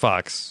guy, Rick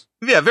Fox.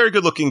 Yeah, very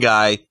good looking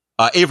guy.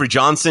 Avery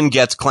Johnson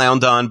gets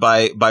clowned on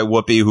by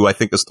Whoopi, who I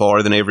think is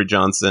taller than Avery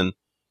Johnson.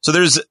 So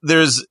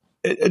there's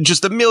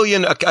just a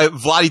million.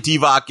 Vlade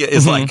Divac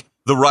is like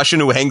the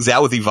Russian who hangs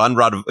out with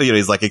Ivan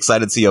he's like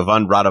excited to see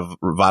Ivan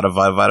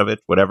Radovich,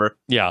 whatever.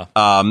 Yeah.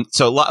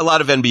 So a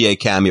lot of NBA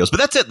cameos, but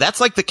that's it. That's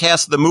like the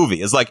cast of the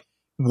movie. Is like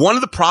one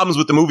of the problems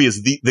with the movie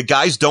is the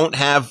guys don't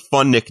have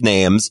fun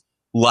nicknames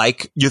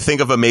like you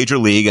think of a major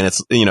league, and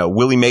it's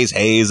Willie Mays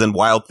Hayes and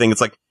Wild Thing. It's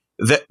like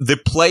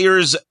the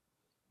players.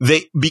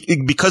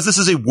 Because this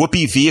is a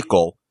Whoopi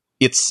vehicle,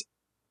 it's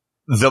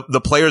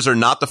the players are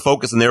not the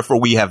focus, and therefore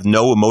we have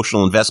no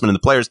emotional investment in the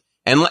players.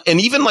 And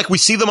even like we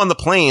see them on the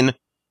plane,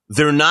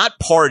 they're not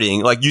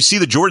partying. Like you see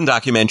the Jordan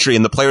documentary,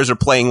 and the players are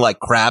playing like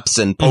craps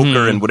and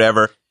poker and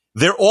whatever.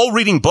 They're all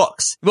reading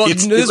books. Well,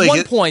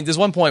 there's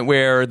one point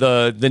where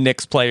the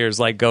Knicks players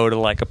like go to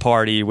like a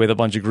party with a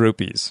bunch of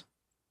groupies.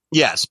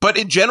 Yes, but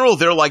in general,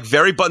 they're like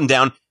very buttoned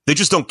down. They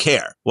just don't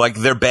care. Like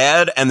they're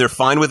bad and they're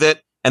fine with it.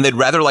 And they'd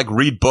rather like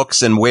read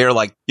books and wear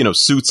like,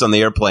 suits on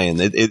the airplane.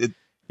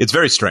 It's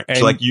very strange.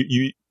 And like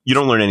you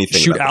don't learn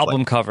anything. Shoot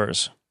album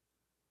covers.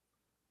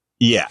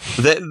 Yeah.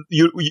 That's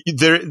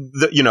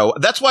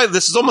why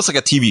this is almost like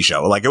a TV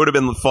show. Like it would have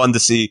been fun to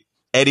see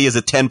Eddie as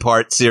a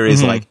 10-part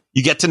series. Like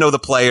you get to know the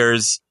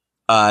players,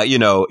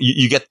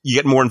 you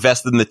get more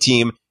invested in the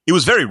team. It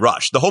was very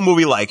rushed. The whole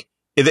movie, like,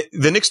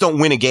 the Knicks don't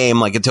win a game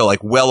like until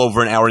like well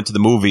over an hour into the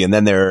movie, and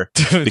then they're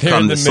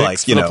become this like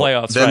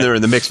playoffs, then they're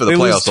in the mix for the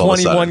playoffs. They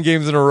lose 21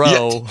 games in a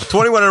row.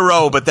 21 in a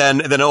row, but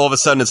then all of a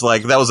sudden it's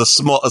like that was a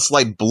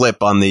slight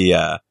blip on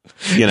the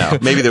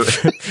maybe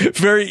the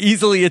very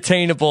easily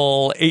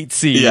attainable 8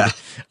 seed in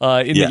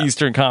the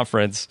Eastern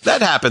Conference.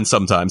 That happens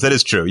sometimes. That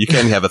is true. You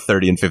can have a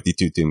 30 and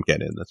 52 team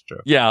get in. That's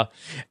true. Yeah.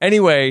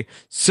 Anyway,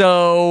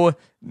 so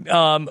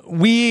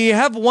we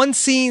have one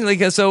scene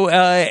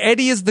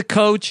Eddie is the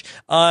coach.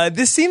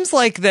 This seems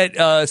like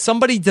that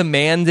somebody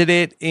demanded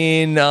it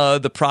in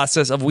the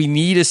process of we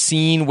need a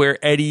scene where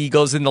Eddie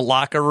goes in the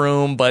locker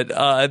room, but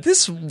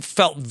this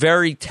felt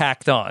very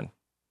tacked on.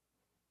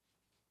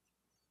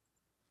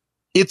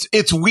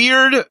 It's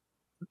weird.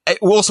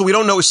 Well, so we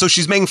don't know. So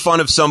she's making fun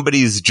of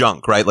somebody's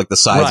junk, right? Like the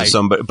size of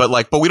somebody, but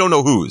we don't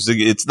know whose.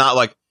 It's not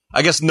like,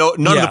 I guess none of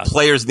the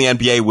players in the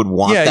NBA would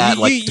want that.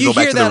 To go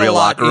back to the real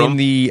locker room. In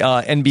the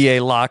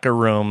NBA locker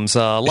rooms,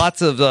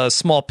 lots of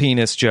small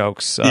penis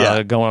jokes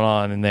going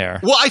on in there.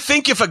 Well, I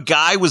think if a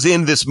guy was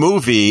in this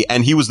movie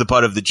and he was the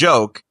butt of the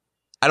joke,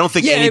 I don't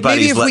think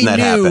anybody's letting that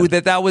happen. Maybe if we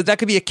knew that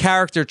could be a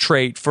character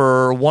trait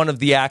for one of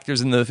the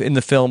actors in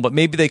the film, but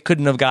maybe they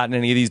couldn't have gotten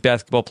any of these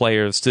basketball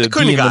players to be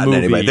in the movie.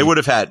 Anybody. They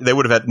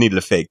would have needed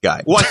a fake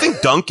guy. Well, I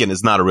think Duncan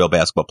is not a real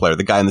basketball player.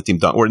 The guy on the team,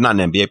 or not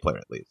an NBA player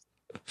at least.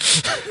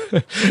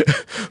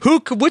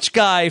 Which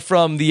guy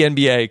from the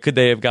NBA could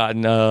they have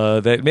gotten?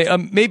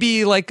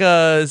 Maybe like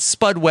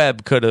Spud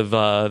Webb could have.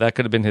 That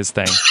could have been his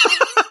thing.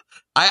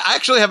 I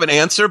actually have an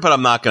answer, but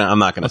I'm not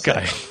gonna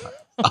say.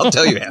 I'll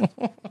tell you.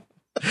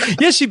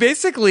 Yeah, she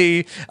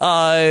basically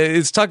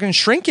is talking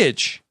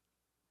shrinkage.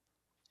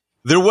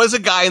 There was a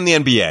guy in the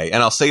NBA,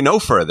 and I'll say no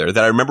further,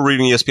 that I remember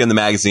reading ESPN the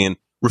magazine,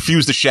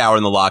 refused to shower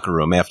in the locker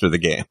room after the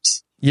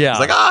games. Yeah, it's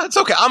like it's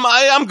okay.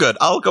 I'm good.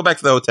 I'll go back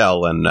to the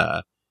hotel and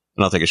I'll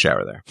take a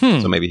shower there.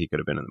 So maybe he could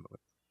have been in the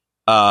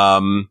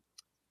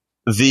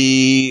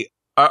movie.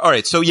 All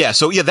right. So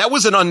that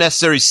was an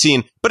unnecessary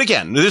scene. But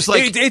again, there's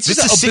like it's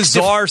just a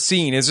bizarre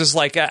scene. It's just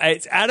like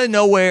it's out of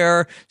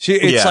nowhere.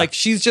 Like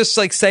she's just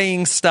like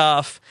saying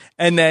stuff,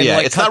 and then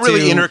it's not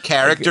really in her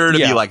character to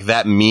be like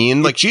that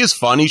mean. Like she is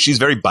funny. She's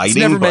very biting. It's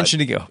never mentioned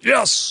to go.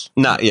 Yes.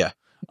 Not. Yeah.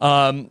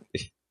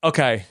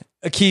 Okay,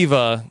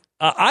 Akiva.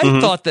 I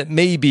thought that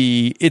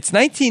maybe it's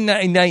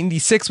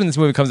 1996 when this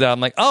movie comes out. I'm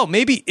like, oh,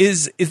 maybe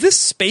is this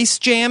Space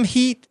Jam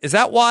heat? Is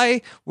that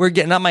why we're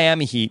getting not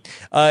Miami Heat?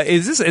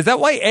 Is that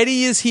why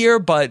Eddie is here?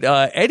 But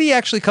Eddie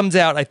actually comes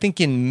out, I think,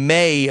 in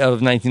May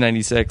of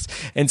 1996,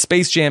 and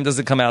Space Jam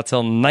doesn't come out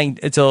till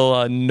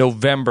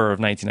November of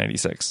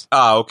 1996.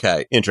 Oh,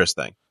 okay,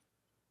 interesting.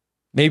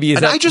 Maybe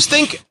I just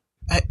think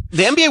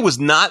the NBA was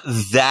not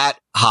that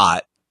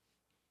hot.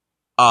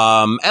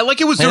 And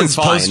like it was doing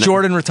fine.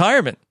 Post-Jordan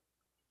retirement.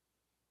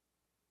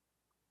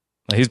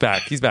 No, he's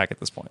back. He's back at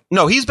this point.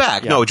 No, he's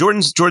back. Yeah. No,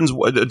 Jordan's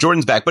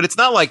back. But it's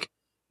not like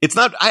it's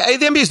not. The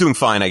NBA is doing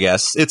fine, I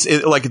guess. It's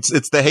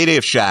the heyday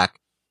of Shaq.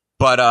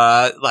 But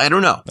I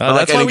don't know.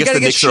 That's why we got to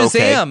get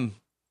Shazam. Okay.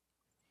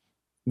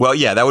 Well,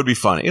 yeah, that would be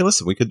funny. Hey,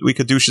 listen, we could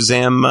do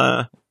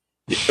Shazam.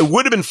 It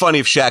would have been funny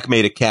if Shaq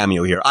made a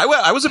cameo here.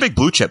 I was a big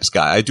Blue Chips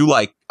guy.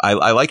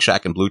 I like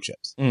Shaq and Blue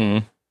Chips.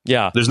 Mm.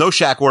 Yeah. There's no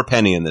Shaq or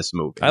Penny in this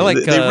movie. I like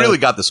they really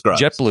got the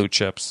scrubs. JetBlue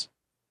chips.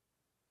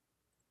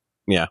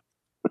 Yeah.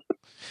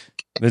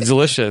 They're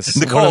delicious.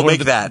 Nicole,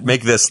 make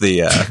this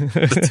the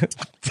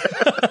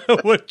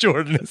what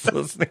Jordan is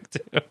listening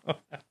to.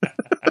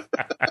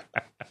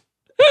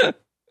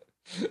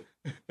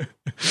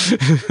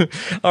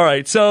 All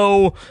right,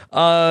 so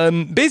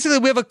basically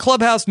we have a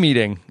clubhouse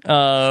meeting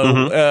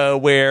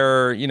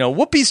where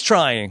Whoopi's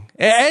trying.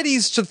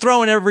 Eddie's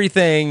throwing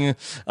everything.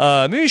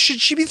 Maybe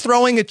should she be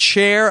throwing a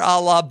chair a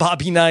la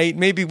Bobby Knight?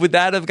 Maybe would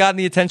that have gotten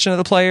the attention of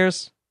the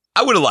players?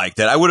 I would have liked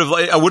it. I would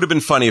have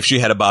been funny if she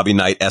had a Bobby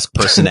Knight-esque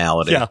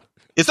personality. Yeah.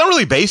 It's not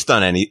really based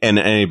on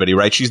anybody,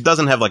 right? She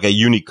doesn't have like a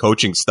unique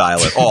coaching style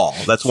at all.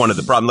 That's one of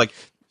the problems. Like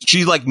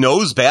she like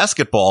knows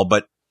basketball,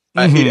 but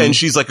and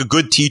she's like a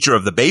good teacher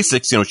of the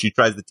basics. She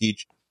tries to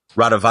teach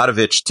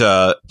Radovanovic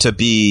to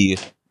be,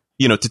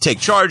 to take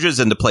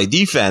charges and to play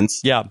defense.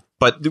 Yeah.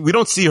 But we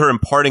don't see her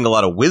imparting a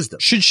lot of wisdom.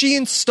 Should she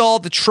install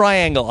the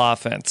triangle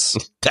offense?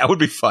 That would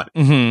be fun.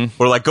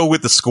 Or like go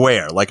with the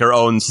square, like her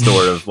own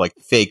sort of like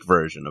fake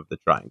version of the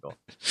triangle.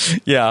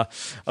 Yeah.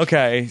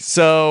 Okay.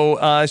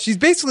 So she's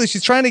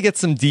trying to get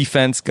some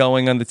defense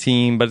going on the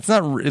team, but it's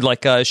not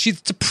like she's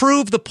to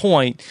prove the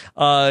point.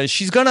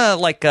 She's gonna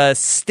like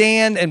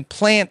stand and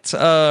plant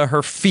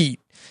her feet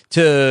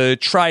to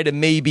try to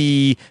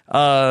maybe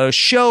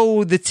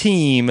show the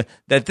team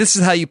that this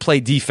is how you play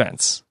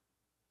defense.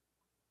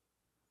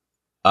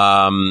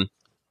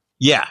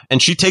 Yeah, and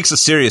she takes a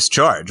serious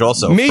charge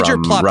also. Major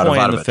from plot Radovanovic.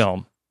 point in the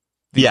film.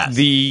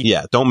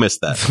 Don't miss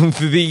that.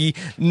 The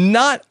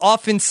not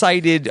often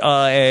cited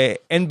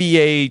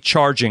NBA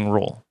charging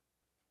rule.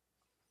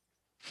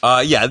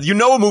 Yeah,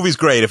 a movie's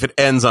great if it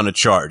ends on a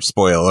charge.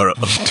 Spoiler alert.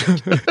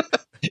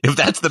 If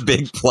that's the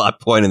big plot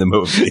point in the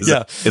movie,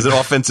 is an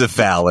offensive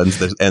foul ends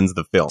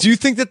the film. Do you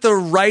think that the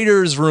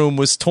writer's room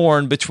was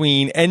torn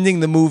between ending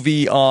the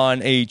movie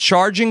on a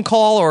charging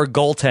call or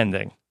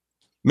goaltending?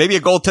 Maybe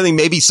a goaltending,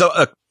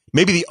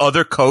 maybe the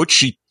other coach,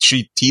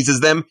 she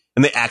teases them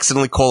and they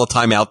accidentally call a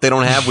timeout they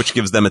don't have, which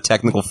gives them a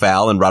technical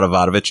foul and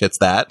Radovanovic hits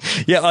that.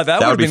 Yeah,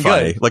 that would be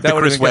funny. Like the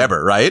Chris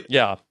Webber, right?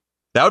 Yeah.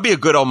 That would be a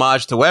good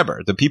homage to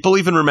Webber. Do people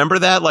even remember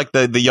that? Like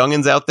the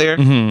youngins out there?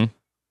 Mm-hmm.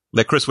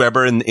 Like Chris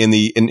Webber in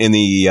the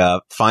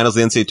finals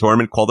of the NCAA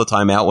tournament called a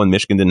timeout when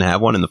Michigan didn't have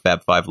one and the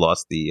Fab Five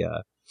lost the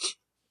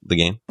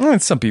game.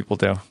 Some people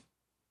do.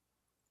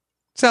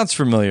 Sounds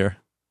familiar.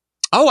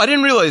 Oh, I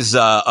didn't realize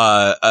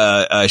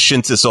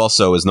Shinsis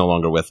also is no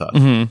longer with us.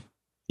 Mm-hmm.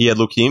 He had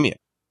leukemia.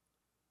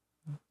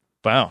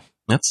 Wow.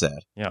 That's sad.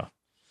 Yeah.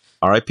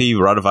 R.I.P.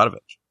 Radovanovic.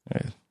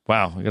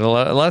 Wow. We got a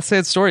lot of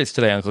sad stories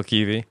today, Uncle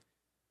Kiwi.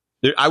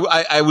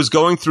 I was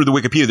going through the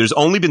Wikipedia. There's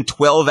only been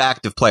 12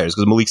 active players,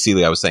 because Malik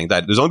Sealy, I was saying,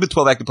 died. There's only been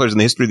 12 active players in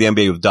the history of the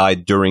NBA who've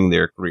died during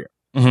their career.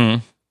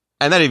 Mm-hmm.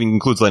 And that even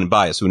includes Lennon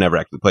Bias, who never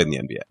actually played in the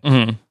NBA.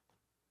 Mm-hmm.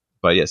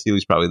 But yeah,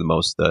 Sealy's probably the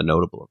most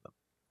notable of them.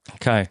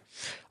 Okay.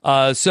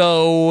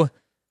 So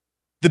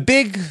the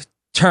big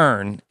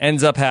turn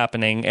ends up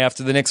happening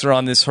after the Knicks are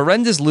on this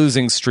horrendous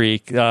losing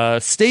streak.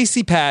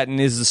 Stacey Patton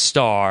is the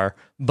star,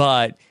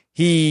 but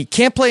he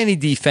can't play any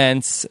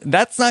defense.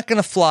 That's not going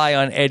to fly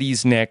on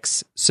Eddie's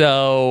Knicks.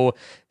 So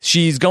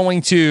she's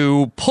going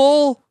to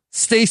pull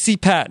Stacey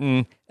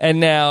Patton, and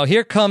now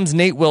here comes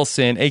Nate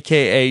Wilson,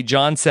 a.k.a.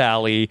 John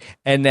Sally,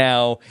 and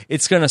now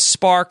it's going to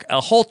spark a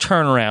whole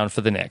turnaround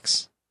for the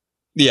Knicks.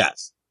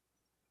 Yes.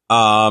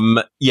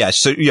 So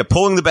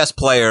pulling the best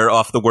player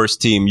off the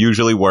worst team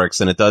usually works,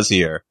 and it does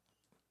here.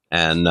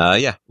 And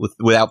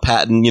without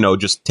Patton,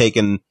 just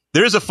taking.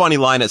 There is a funny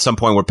line at some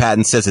point where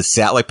Patton says his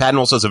salary. Like Patton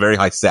also has a very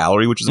high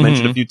salary, which is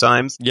mentioned a few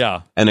times.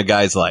 Yeah, and a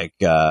guy's like,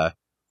 Patton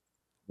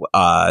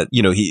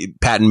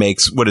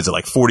makes what is it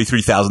like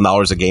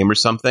 $43,000 a game or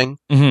something?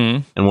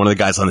 Mm-hmm. And one of the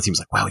guys on the team's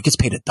like, wow, he gets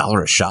paid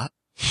 $1 a shot.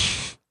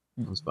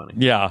 That was funny.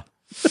 Yeah.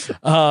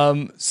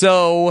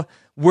 So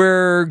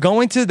we're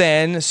going to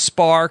then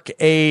spark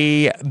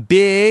a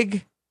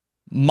big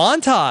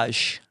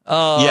montage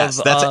of...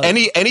 Yes, that's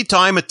any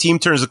time a team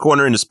turns a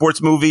corner in a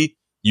sports movie,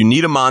 you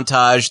need a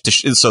montage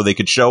so they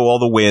could show all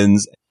the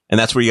wins, and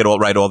that's where you get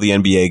all the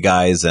NBA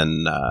guys,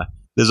 and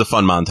there's a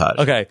fun montage.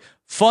 Okay.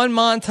 Fun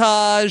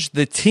montage.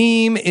 The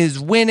team is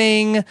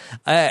winning.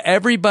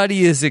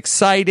 Everybody is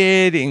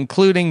excited,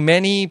 including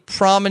many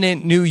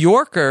prominent New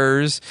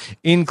Yorkers,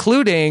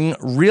 including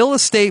real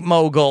estate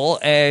mogul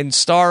and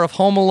star of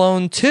Home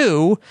Alone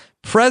 2,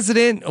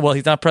 well,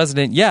 he's not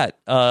president yet.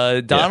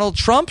 Donald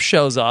Trump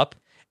shows up,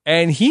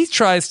 and he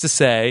tries to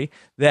say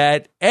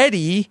that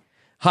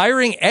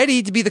hiring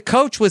Eddie to be the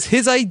coach was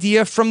his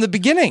idea from the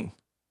beginning.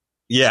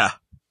 Yeah.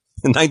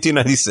 In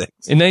 1996.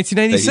 In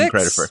 1996. Taking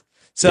credit for.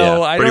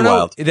 So I don't know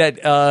wild. that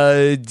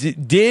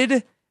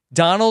did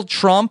Donald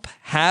Trump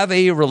have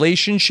a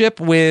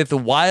relationship with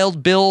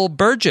Wild Bill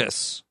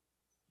Burgess?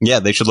 Yeah,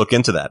 they should look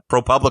into that.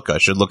 ProPublica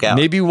should look out.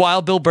 Maybe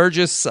Wild Bill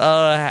Burgess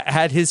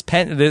had his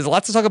there's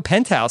lots of talk of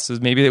penthouses.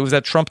 Maybe it was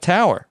at Trump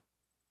Tower.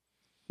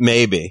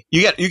 Maybe.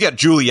 You got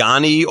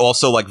Giuliani,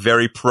 also like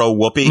very pro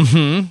Whoopi.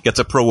 Mm-hmm. Gets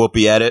a pro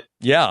Whoopi edit.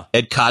 Yeah.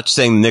 Ed Koch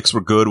saying the Knicks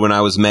were good when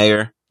I was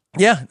mayor.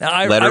 Yeah,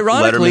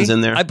 ironically, Letterman's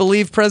in there. I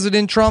believe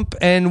President Trump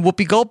and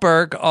Whoopi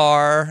Goldberg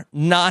are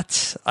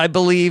not, I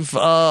believe,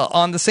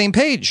 on the same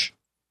page.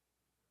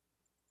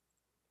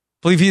 I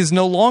believe he is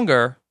no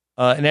longer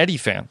an Eddie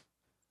fan.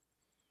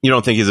 You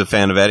don't think he's a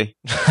fan of Eddie?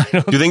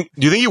 Do you think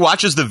he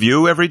watches The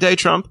View every day,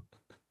 Trump?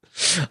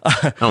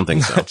 I don't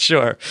think so.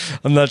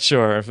 I'm not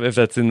sure if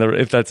that's in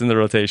the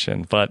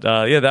rotation. But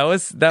that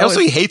was. Also,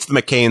 he hates the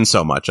McCain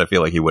so much. I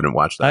feel like he wouldn't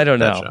watch that. I don't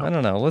know.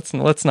 Show.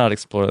 Let's not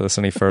explore this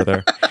any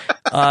further.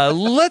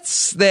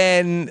 Let's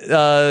then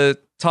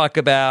talk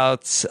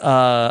about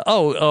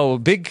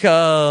big.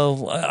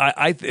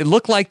 It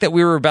looked like that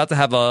we were about to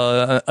have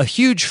a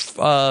huge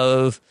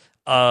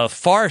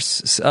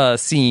farce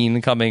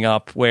scene coming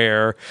up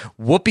where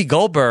Whoopi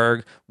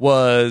Goldberg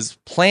was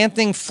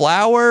planting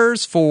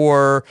flowers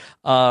for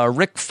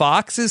Rick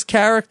Fox's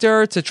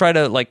character to try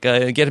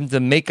to get him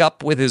to make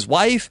up with his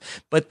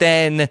wife, but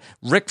then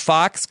Rick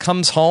Fox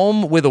comes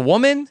home with a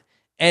woman.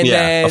 And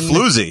then a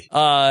floozy.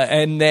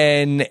 And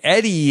then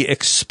Eddie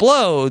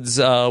explodes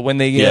when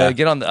they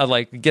get on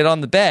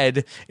the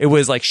bed. It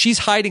was like she's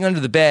hiding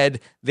under the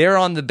bed. They're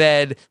on the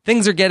bed.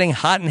 Things are getting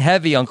hot and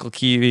heavy, Uncle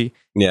Kiwi.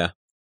 Yeah.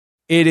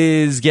 It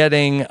is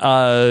getting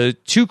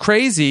too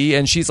crazy,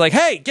 and she's like,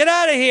 "Hey, get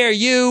out of here,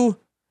 you!"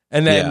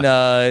 And then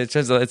it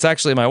says it's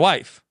actually my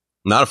wife,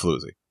 not a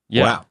floozy.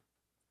 Yeah. Wow.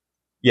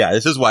 Yeah,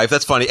 it's his wife.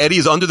 That's funny.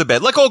 Eddie's under the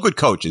bed, like all good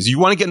coaches. You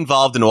want to get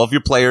involved in all of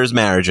your players'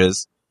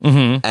 marriages,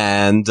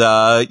 and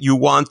you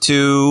want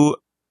to,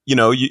 you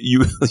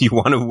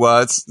want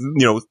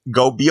to,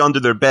 go be under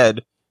their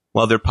bed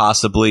while they're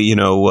possibly,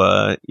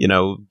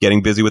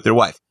 getting busy with their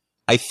wife.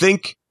 I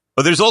think.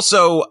 But there's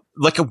also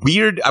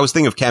I was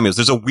thinking of cameos.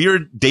 There's a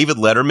weird David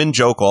Letterman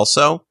joke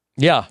also.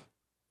 Yeah.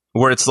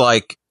 Where it's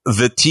like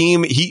the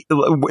team,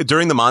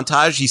 during the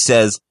montage, he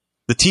says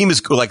the team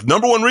is like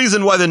number one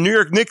reason why the New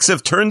York Knicks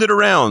have turned it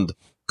around.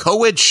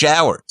 Co-ed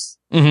showers.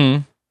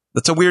 Mm-hmm.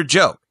 That's a weird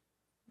joke.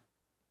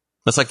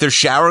 It's like they're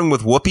showering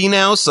with Whoopi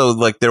now, so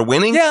like they're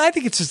winning. Yeah, I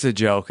think it's just a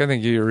joke. I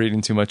think you're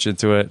reading too much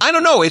into it. I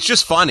don't know. It's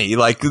just funny.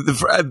 Like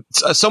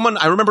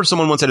I remember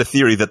someone once had a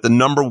theory that the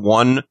number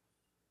one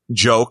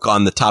joke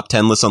on the top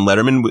 10 list on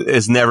Letterman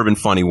has never been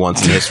funny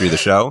once in the history of the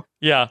show.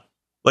 Yeah.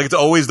 Like, it's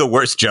always the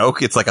worst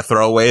joke. It's like a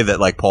throwaway that,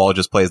 like, Paul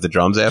just plays the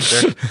drums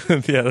after.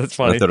 Yeah, that's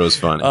funny. I thought it was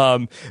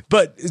funny.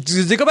 But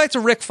to go back to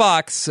Rick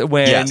Fox,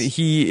 when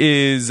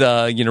he is,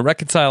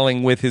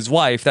 reconciling with his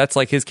wife, that's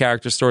like his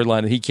character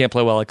storyline that he can't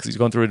play well because he's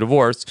going through a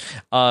divorce.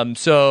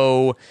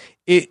 So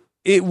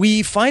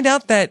we find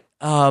out that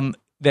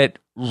that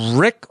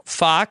Rick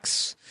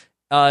Fox,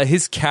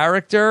 his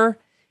character,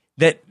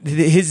 that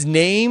his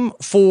name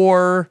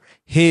for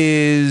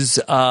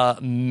his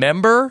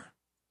member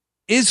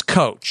is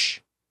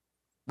Coach,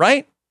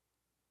 right?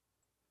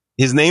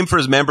 His name for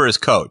his member is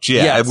Coach,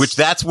 yeah. Yes. Which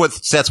that's what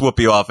sets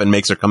Whoopi off and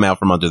makes her come out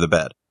from under the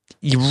bed.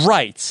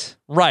 Right.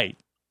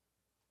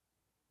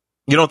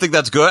 You don't think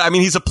that's good? I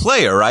mean, he's a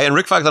player, right? And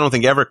Rick Fox, I don't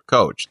think ever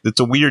coached. It's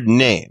a weird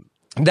name.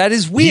 That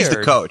is weird. He's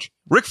the coach.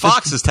 Rick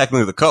Fox is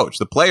technically the coach.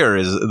 The player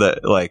is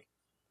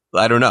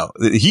I don't know.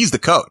 He's the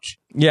coach.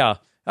 Yeah.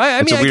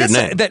 I mean, I guess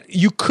that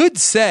you could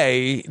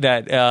say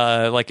that,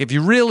 if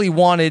you really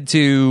wanted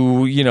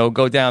to,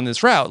 go down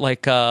this route,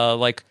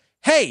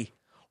 hey,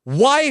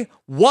 why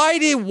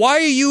are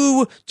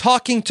you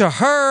talking to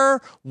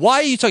her? Why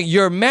are you talking?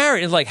 You're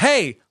married. It's like,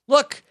 hey,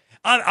 look,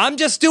 I'm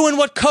just doing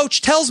what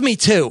Coach tells me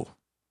to.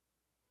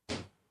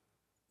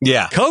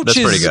 Yeah, that's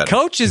pretty good.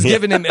 Coach is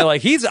giving him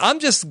I'm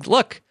just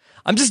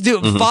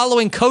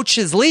following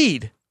Coach's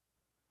lead.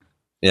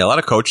 Yeah, a lot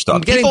of Coach stuff.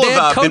 I'm getting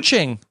bad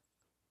coaching.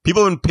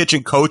 People have been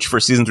pitching Coach for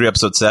season 3,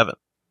 episode 7.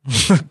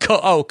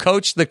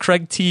 Coach, the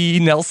Craig T.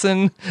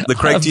 Nelson, the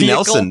Craig T.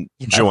 Nelson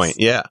joint,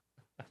 yeah,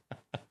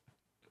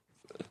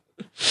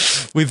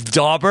 with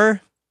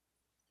Dauber.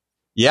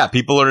 Yeah,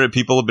 people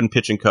have been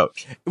pitching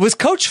Coach. Was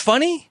Coach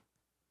funny?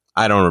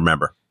 I don't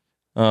remember.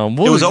 It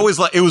was always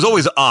on. It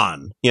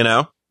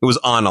was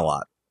on a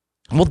lot.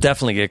 We'll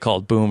definitely get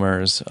called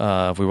boomers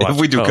if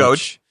we do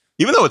Coach.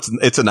 Even though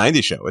it's a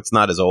 90s show, it's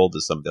not as old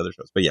as some of the other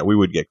shows. But yeah, we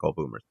would get called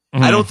boomers.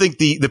 Mm-hmm. I don't think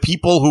the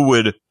people who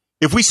would,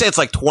 if we say it's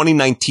like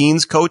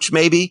 2019's Coach,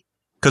 maybe,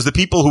 because the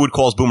people who would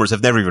call us boomers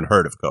have never even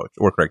heard of Coach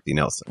or Craig T.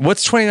 Nelson.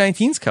 What's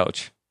 2019's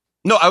Coach?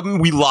 No, I mean,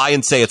 we lie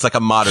and say it's like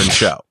a modern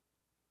show.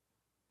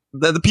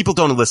 The people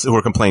don't listen who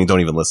are complaining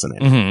don't even listen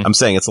in. Mm-hmm. I'm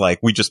saying it's like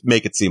we just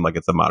make it seem like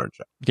it's a modern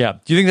show. Yeah.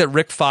 Do you think that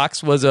Rick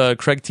Fox was a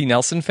Craig T.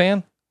 Nelson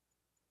fan?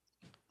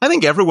 I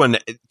think everyone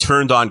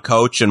turned on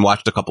Coach and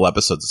watched a couple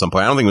episodes at some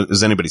point. I don't think it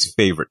was anybody's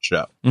favorite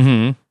show.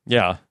 Mm-hmm.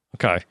 Yeah.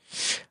 Okay.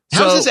 Do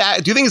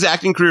you think his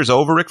acting career is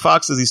over, Rick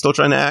Fox? Is he still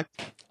trying to act?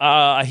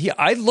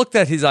 I looked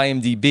at his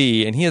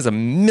IMDb and he has a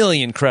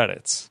million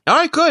credits. All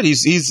right, good.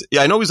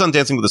 I know he's on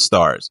Dancing with the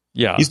Stars.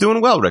 Yeah. He's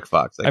doing well, Rick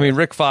Fox. I mean,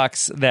 Rick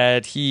Fox,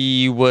 that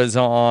he was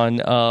on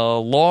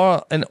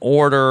Law and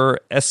Order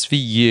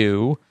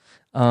SVU.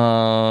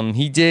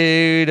 He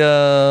did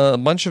a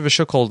bunch of a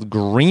show called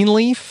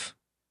Greenleaf.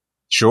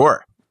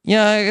 Sure.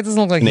 Yeah, it doesn't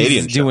look like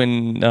Canadian he's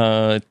doing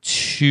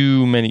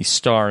too many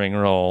starring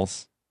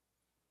roles.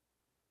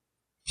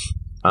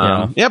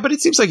 Yeah, but it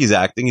seems like he's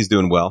acting. He's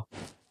doing well.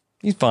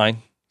 He's fine.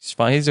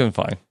 He's doing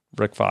fine.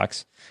 Rick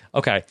Fox.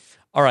 Okay.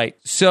 All right.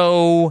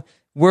 So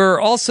we're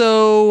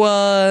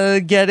also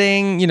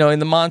getting, in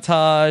the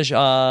montage,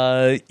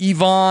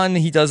 Yvonne,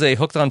 he does a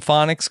Hooked on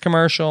Phonics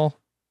commercial.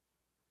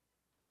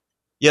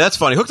 Yeah, that's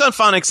funny. Hooked on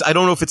Phonics, I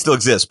don't know if it still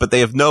exists, but they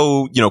have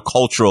no,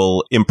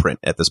 cultural imprint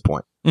at this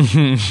point. No,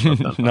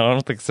 I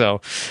don't think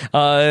so.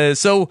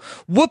 So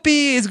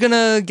Whoopi is going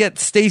to get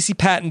Stacey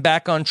Patton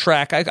back on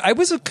track. I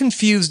was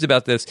confused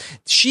about this.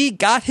 She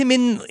got him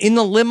in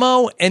the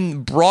limo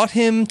and brought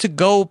him to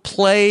go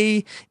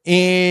play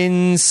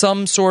in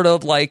some sort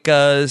of like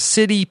a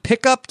city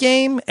pickup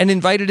game and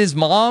invited his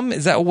mom.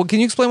 Can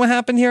you explain what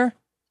happened here?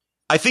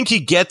 I think he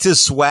gets his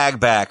swag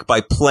back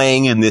by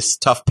playing in this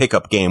tough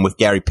pickup game with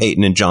Gary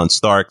Payton and John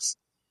Starks.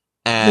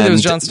 And it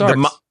was John Starks.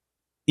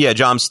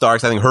 John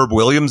Starks. I think Herb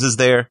Williams is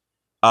there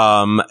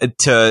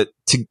to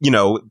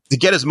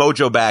get his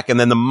mojo back. And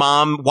then the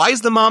mom. Why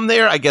is the mom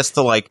there? I guess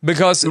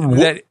because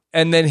that.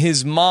 And then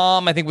his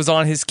mom, I think, was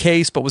on his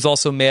case, but was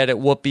also mad at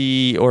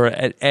Whoopi or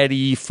at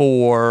Eddie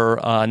for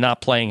not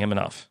playing him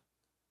enough.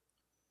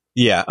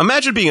 Yeah,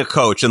 imagine being a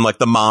coach and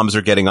the moms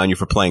are getting on you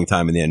for playing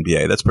time in the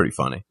NBA. That's pretty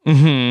funny.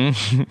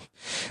 Mm-hmm.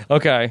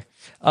 Okay.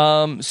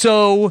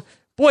 So,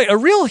 boy, a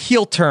real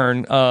heel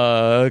turn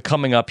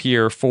coming up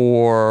here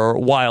for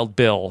Wild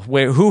Bill,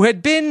 who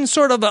had been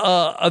sort of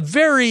a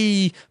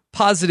very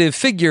positive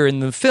figure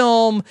in the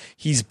film.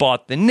 He's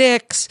bought the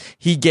Knicks.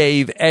 He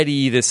gave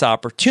Eddie this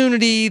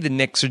opportunity. The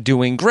Knicks are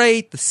doing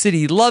great. The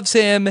city loves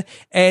him.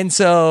 And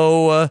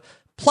so,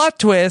 plot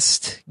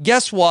twist,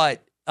 guess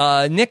what?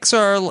 Knicks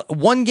are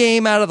one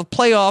game out of the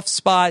playoff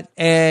spot,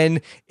 and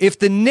if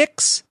the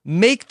Knicks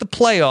make the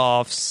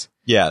playoffs,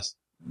 yes,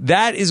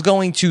 that is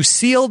going to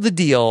seal the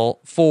deal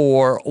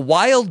for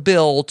Wild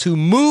Bill to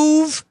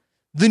move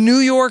the New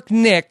York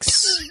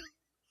Knicks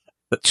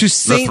to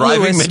St.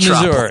 Louis,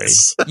 Missouri.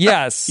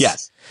 Yes.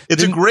 Yes.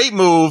 It's a great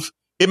move.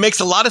 It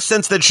makes a lot of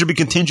sense that it should be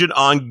contingent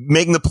on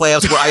making the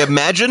playoffs, where I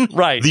imagine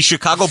right. the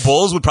Chicago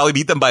Bulls would probably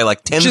beat them by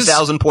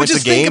 10,000 points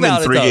a game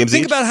in 3 games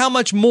Think each. about how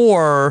much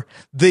more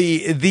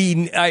you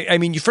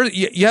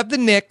have the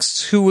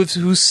Knicks who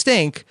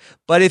stink,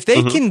 but if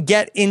they can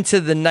get into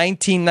the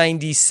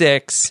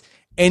 1996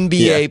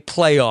 NBA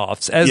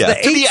playoffs as the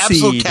 8th the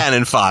absolute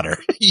cannon fodder.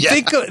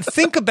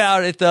 Think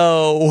about it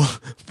though.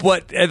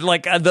 What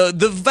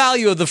the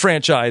value of the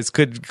franchise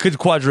could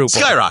quadruple,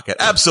 skyrocket.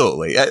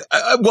 Absolutely.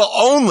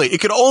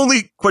 It could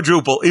only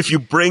quadruple if you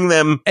bring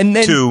them and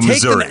then to take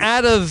Missouri. them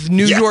out of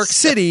New York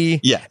City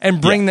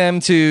and bring them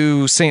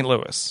to St.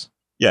 Louis.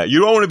 Yeah,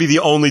 you don't want to be the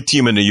only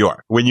team in New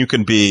York when you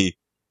could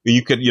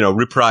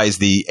reprise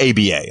the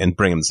ABA and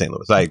bring them to St.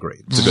 Louis. I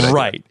agree. It's a good idea.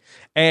 Right.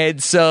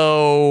 And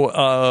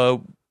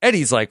so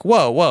Eddie's like,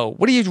 whoa,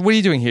 what are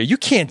you doing here? You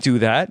can't do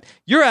that.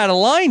 You're out of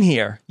line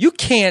here. You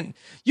can't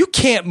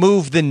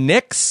move the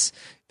Knicks.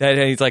 And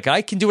he's like,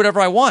 I can do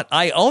whatever I want.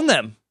 I own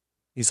them.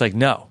 He's like,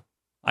 no.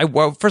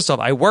 First off,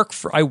 I work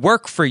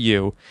for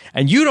you,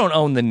 and you don't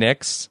own the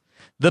Knicks.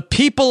 The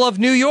people of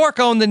New York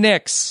own the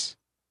Knicks.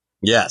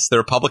 Yes, they're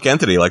a public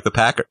entity like the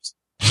Packers.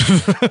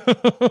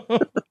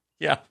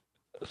 Yeah.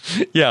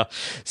 Yeah.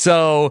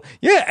 So,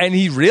 and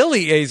he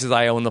says,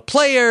 I own the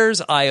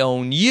players. I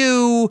own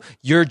you.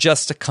 You're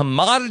just a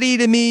commodity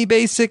to me,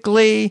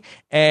 basically.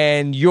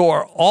 And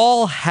you're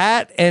all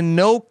hat and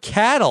no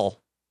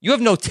cattle. You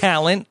have no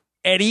talent,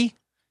 Eddie.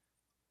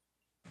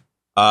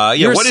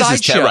 You're what is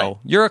his talent? right?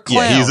 You're a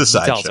clown. Yeah, he's a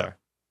sideshow.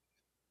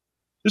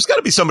 There's got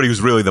to be somebody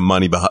who's really the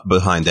money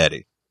behind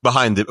Eddie,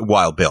 behind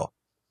Wild Bill.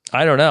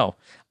 I don't know.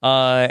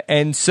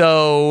 And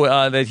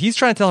so that he's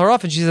trying to tell her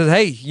off, and she says,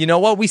 hey, you know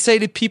what we say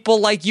to people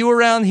like you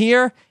around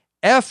here?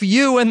 F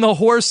you and the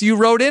horse you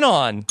rode in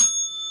on.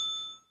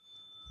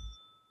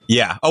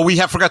 Yeah. Oh, we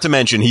forgot to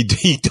mention, he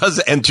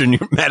does enter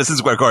Madison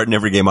Square Garden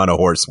every game on a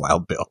horse,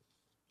 Wild Bill.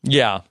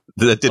 Yeah.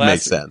 That did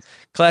make sense.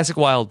 Classic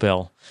Wild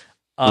Bill.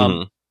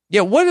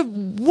 Yeah,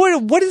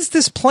 what is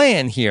this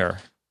plan here?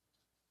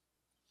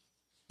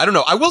 I don't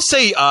know. I will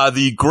say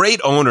the great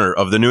owner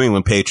of the New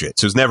England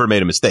Patriots, who's never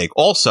made a mistake,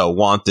 also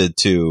wanted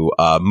to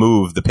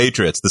move the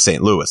Patriots to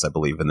St. Louis, I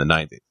believe, in the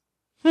 90s.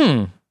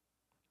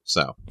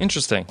 So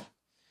interesting.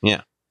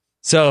 Yeah.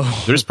 So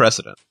there's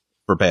precedent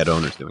for bad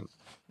owners doing it.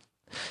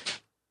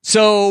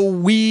 So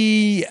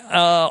we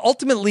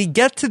ultimately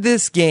get to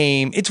this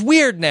game. It's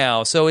weird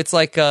now. So it's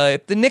like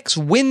if the Knicks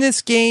win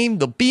this game,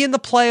 they'll be in the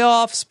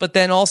playoffs. But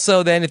then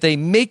also if they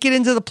make it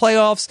into the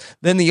playoffs,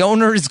 then the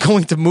owner is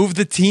going to move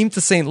the team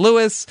to St.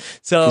 Louis.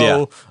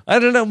 So I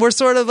don't know. We're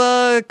sort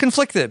of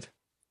conflicted.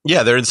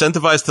 Yeah, they're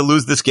incentivized to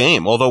lose this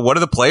game. Although, what do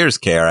the players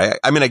care?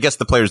 I mean, I guess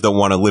the players don't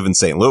want to live in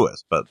St.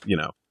 Louis, but, you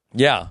know.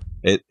 Yeah.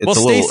 It's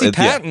Stacey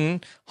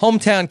Patton,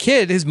 hometown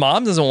kid, his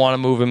mom doesn't want to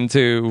move him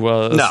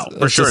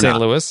to St.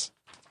 Louis.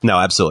 No,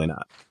 absolutely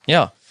not.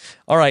 Yeah.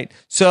 All right.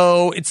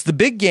 So it's the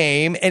big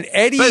game, and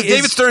Eddie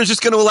David Stern's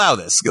just going to allow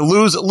this.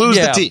 Lose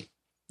the team.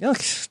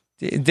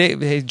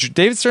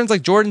 David Stern's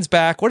like, Jordan's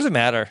back. What does it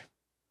matter?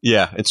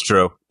 Yeah, it's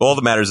true. All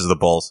that matters is the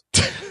Bulls.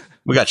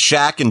 We got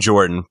Shaq and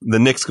Jordan. The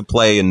Knicks could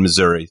play in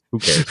Missouri.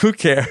 Who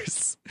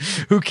cares?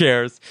 Who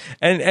cares?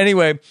 And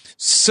anyway,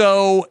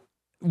 so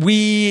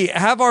we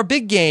have our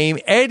big game.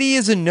 Eddie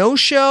is a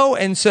no-show,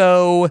 and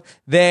so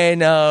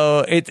then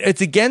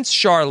it's against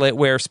Charlotte,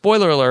 where,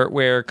 spoiler alert,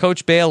 where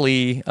Coach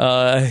Bailey,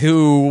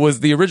 who was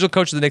the original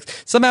coach of the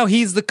Knicks, somehow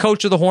he's the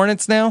coach of the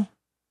Hornets now?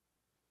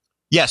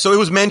 Yeah, so it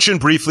was mentioned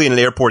briefly in an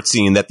airport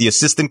scene that the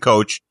assistant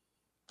coach,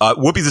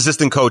 Whoopi's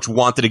assistant coach,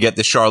 wanted to get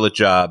the Charlotte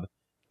job,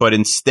 but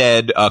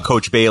instead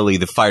Coach Bailey,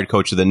 the fired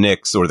coach of the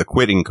Knicks, or the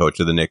quitting coach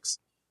of the Knicks,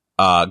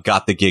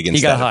 got the gig instead.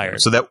 He got hired.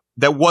 So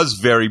that was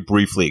very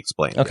briefly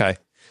explained. Okay.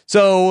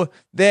 So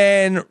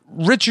then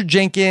Richard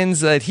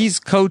Jenkins, he's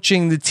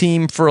coaching the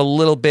team for a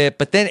little bit,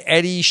 but then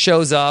Eddie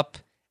shows up,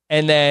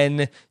 and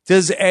then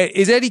is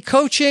Eddie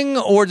coaching,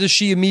 or does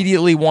she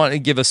immediately want to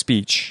give a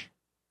speech?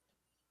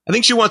 I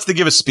think she wants to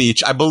give a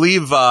speech. I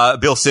believe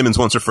Bill Simmons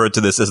once referred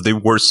to this as the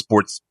worst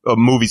sports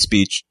movie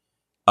speech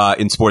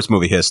in sports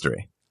movie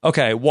history.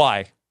 Okay,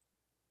 why?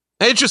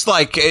 It's just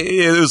like,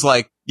 it was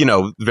like, you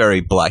know, very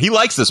blah. He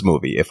likes this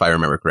movie, if I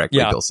remember correctly,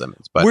 Bill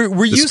Simmons. But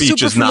were you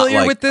super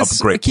familiar with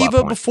this,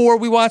 Akiva, before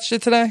we watched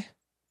it today?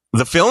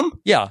 The film?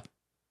 Yeah.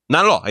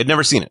 Not at all. I'd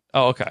never seen it.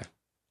 Oh, okay.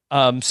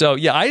 So,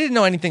 yeah, I didn't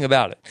know anything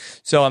about it.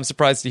 So I'm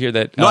surprised to hear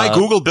that. No, I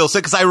Googled Bill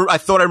Simmons because I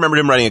thought I remembered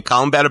him writing a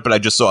column about it, but I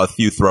just saw a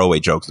few throwaway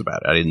jokes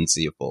about it. I didn't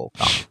see a full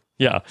column.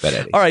 Yeah.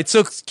 All right.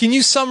 So can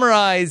you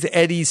summarize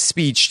Eddie's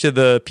speech to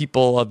the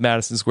people of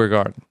Madison Square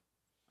Garden?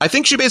 I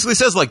think she basically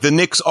says, like, the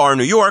Knicks are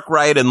New York,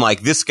 right? And,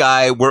 like, this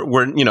guy,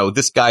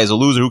 this guy is a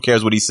loser. Who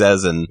cares what he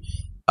says? And,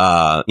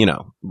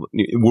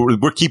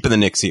 we're keeping the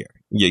Knicks here.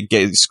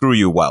 Screw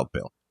you, Wild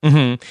Bill.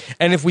 Mm-hmm.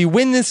 And if we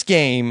win this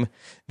game,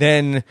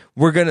 then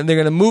they're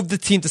gonna move the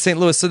team to St.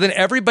 Louis. So then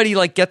everybody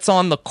like gets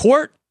on the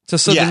court,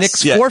 the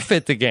Knicks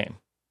forfeit the game.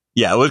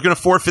 Yeah, we're gonna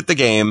forfeit the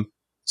game,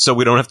 so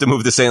we don't have to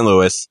move to St.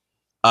 Louis.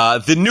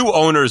 The new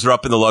owners are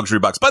up in the luxury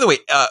box. By the way,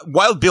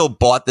 Wild Bill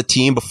bought the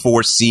team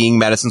before seeing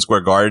Madison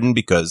Square Garden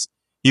because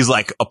he's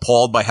like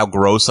appalled by how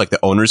gross like the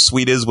owner's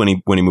suite is when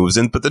he moves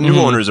in. But the new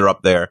owners are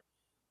up there.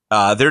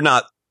 They're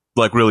not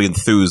like really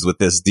enthused with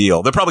this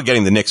deal. They're probably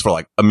getting the Knicks for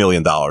like $1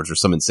 million or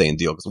some insane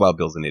deal because Wild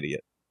Bill's an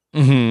idiot.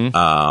 Mm-hmm.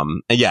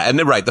 And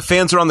they're right. The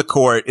fans are on the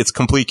court. It's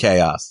complete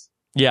chaos.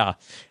 Yeah.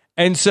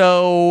 And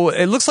so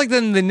it looks like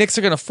then the Knicks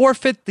are going to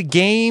forfeit the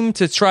game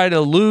to try to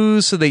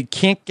lose so they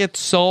can't get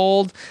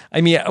sold.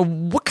 I mean,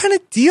 what kind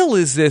of deal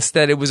is this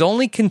that it was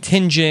only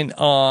contingent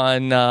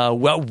on,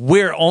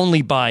 we're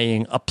only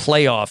buying a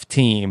playoff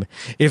team.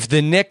 If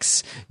the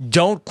Knicks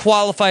don't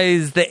qualify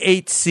as the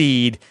 8th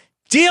seed,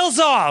 deal's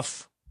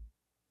off.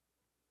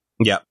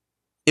 Yeah.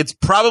 It's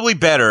probably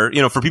better,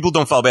 for people who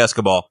don't follow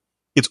basketball,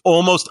 it's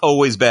almost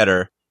always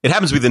better. It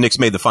happens to be the Knicks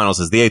made the finals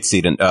as the 8th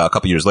seed a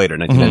couple years later,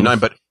 1999.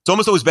 But it's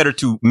almost always better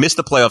to miss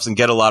the playoffs and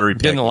get a lottery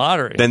pick in the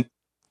lottery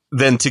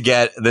than to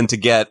get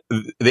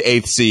the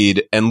 8th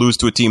seed and lose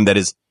to a team that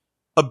is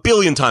a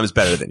billion times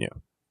better than you.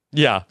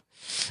 Yeah.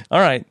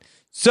 All right.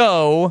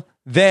 So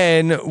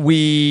then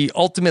we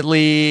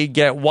ultimately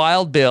get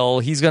Wild Bill.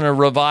 He's going to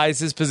revise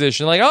his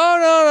position. Like, oh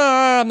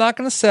no, I'm not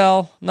going to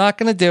sell. Not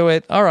going to do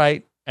it. All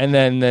right. And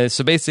then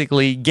so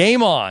basically,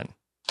 game on.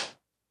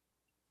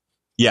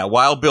 Yeah.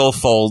 Wild Bill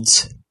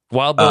folds.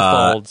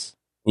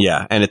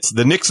 Yeah, and it's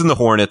the Knicks and the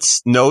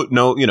Hornets. No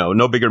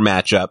bigger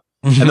matchup.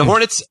 And the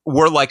Hornets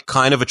were like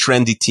kind of a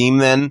trendy team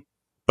then,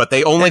 but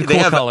they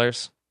have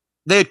colors.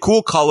 They had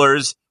cool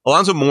colors.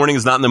 Alonzo Mourning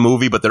is not in the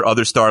movie, but their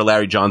other star,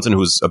 Larry Johnson,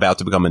 who's about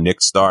to become a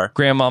Knicks star,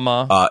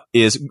 Grandmama,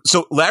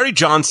 so Larry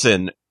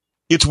Johnson.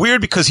 It's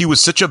weird because he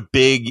was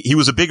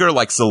a bigger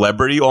like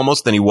celebrity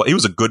almost than he was. He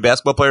was a good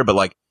basketball player, but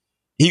like.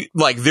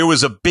 There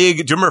was a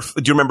big. Do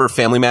you remember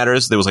Family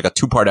Matters? There was like a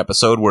 2-part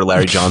episode where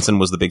Larry Johnson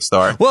was the big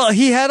star. Well,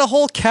 he had a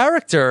whole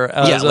character.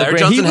 Larry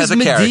Johnson has a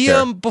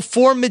character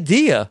before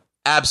Medea.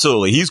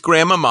 Absolutely, he's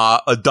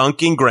Grandmama, a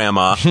dunking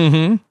grandma.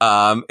 It's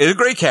a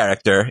great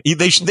character.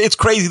 It's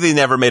crazy they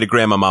never made a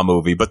Grandmama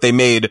movie, but they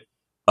made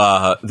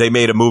a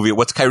movie.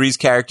 What's Kyrie's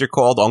character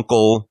called?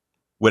 Uncle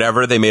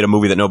whatever. They made a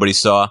movie that nobody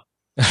saw.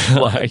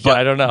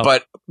 I don't know.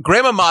 But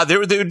Grandma Ma,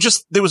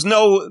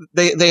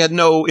 they had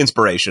no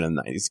inspiration in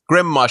the 90s.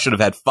 Grandma Ma should have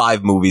had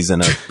 5 movies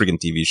and a friggin'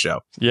 TV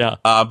show. Yeah.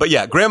 But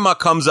yeah, Grandma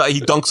comes,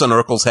 he dunks on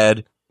Urkel's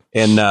head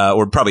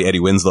or probably Eddie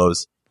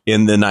Winslow's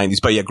in the 90s.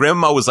 But yeah,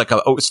 Grandma was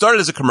it started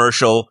as a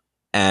commercial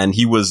and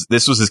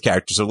this was his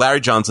character. So Larry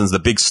Johnson's the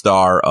big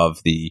star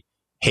of the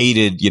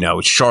hated,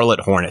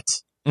 Charlotte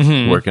Hornets.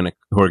 Mm-hmm.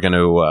 Who are going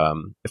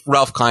to, if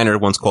Ralph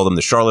Kiner once called them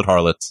the Charlotte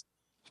Harlots,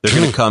 they're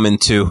going to come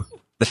into,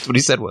 that's what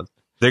he said once.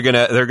 They're going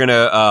to,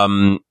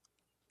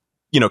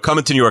 come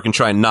into New York and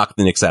try and knock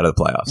the Knicks out of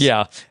the playoffs.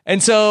 Yeah.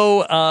 And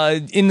so,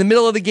 in the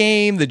middle of the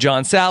game, the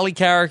John Sally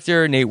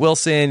character, Nate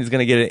Wilson, is going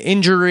to get an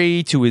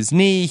injury to his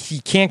knee.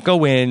 He can't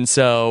go in.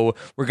 So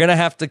we're going to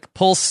have to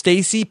pull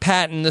Stacey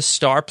Patton, the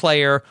star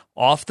player,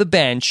 off the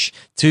bench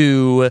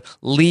to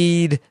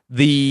lead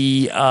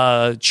the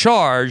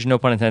charge, no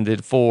pun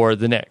intended, for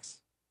the Knicks.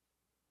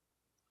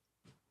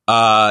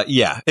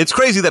 Yeah. It's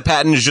crazy that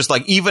Patton is just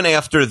even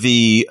after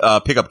the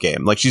pickup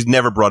game, she's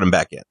never brought him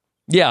back in.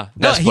 Yeah.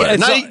 Not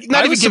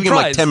even giving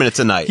him 10 minutes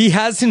a night. He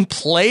hasn't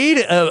played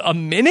a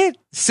minute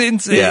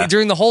since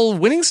during the whole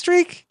winning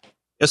streak.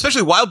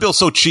 Especially Wild Bill's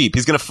so cheap.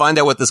 He's going to find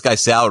out what this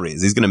guy's salary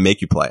is. He's going to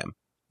make you play him.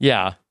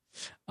 Yeah.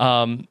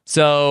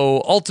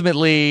 So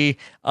ultimately,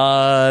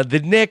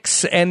 the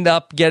Knicks end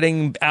up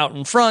getting out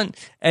in front.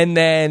 And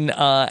then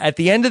at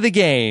the end of the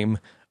game,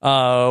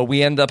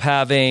 we end up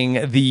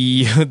having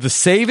the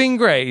saving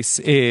grace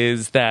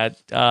is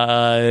that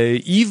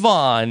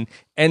Yvonne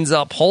ends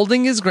up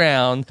holding his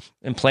ground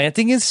and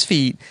planting his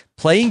feet,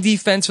 playing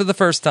defense for the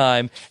first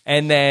time,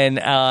 and then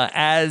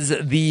as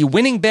the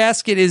winning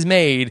basket is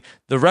made,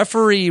 the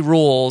referee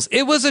rules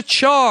it was a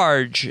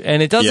charge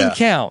and it doesn't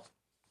count.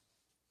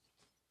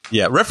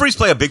 Yeah, referees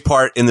play a big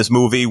part in this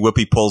movie.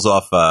 Whoopi pulls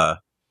off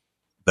the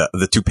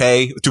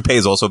toupee. Toupee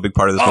is also a big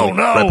part of this movie.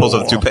 No. Right, pulls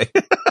off the toupee.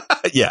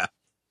 Yeah.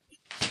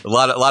 A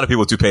lot of people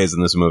with toupees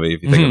in this movie,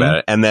 if you think about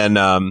it. And then,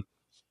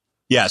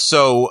 that's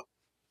the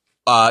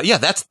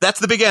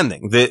big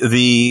ending.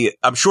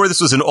 I'm sure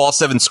this was in all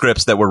 7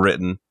 scripts that were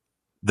written.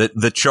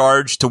 The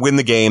charge to win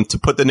the game, to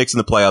put the Knicks in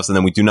the playoffs, and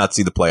then we do not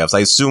see the playoffs. I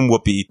assume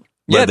Whoopi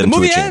led them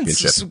to a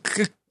championship.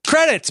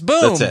 Credits,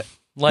 boom. That's it.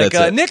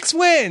 Knicks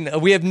win.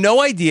 We have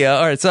no idea.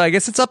 All right, so I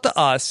guess it's up to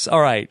us.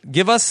 All right,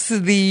 give us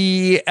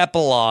the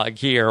epilogue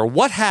here.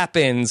 What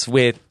happens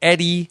with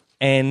Eddie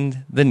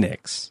and the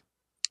Knicks?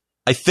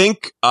 I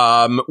think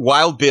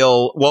Wild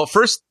Bill. Well,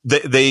 first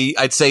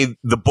I'd say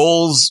the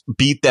Bulls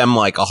beat them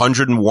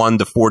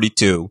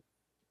 101-42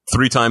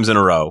 3 times in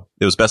a row.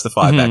 It was best of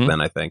 5 back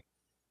then. I think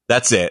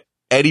that's it.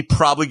 Eddie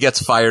probably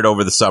gets fired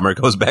over the summer,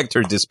 goes back to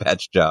her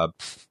dispatch job,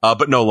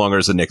 but no longer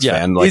as a Knicks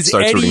fan. Is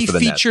Eddie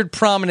featured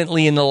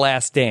prominently in The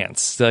Last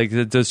Dance?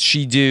 Does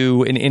she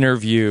do an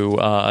interview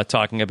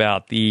talking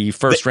about the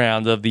first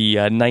round of the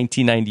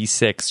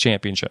 1996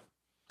 championship?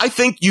 I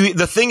think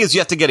the thing is you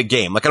have to get a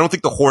game. I don't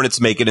think the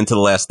Hornets make it into The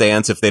Last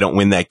Dance if they don't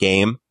win that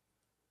game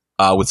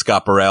with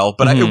Scott Burrell.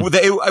 But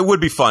it would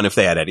be fun if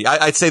they had Eddie.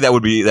 I'd say that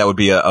would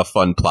be a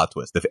fun plot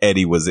twist if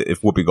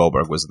Whoopi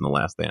Goldberg was in The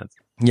Last Dance.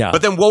 Yeah.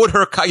 But then what would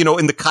her,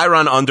 in the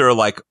Chiron under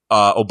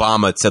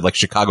Obama, it said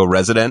Chicago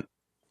resident.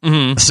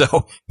 Mm-hmm.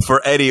 So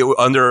for Eddie,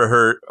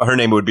 under her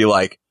name, it would be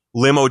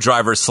limo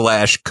driver /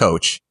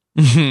 coach.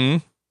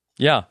 Mm-hmm.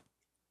 Yeah. I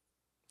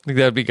think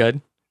that would be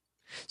good.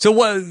 So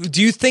what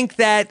do you think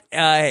that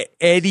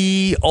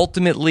Eddie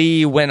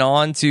ultimately went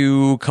on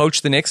to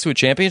coach the Knicks to a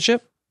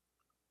championship?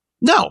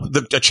 No,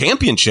 a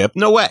championship?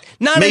 No way.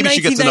 Not Maybe in 1996.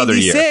 She gets another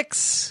year.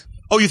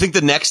 Oh, you think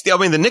the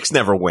Knicks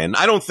never win?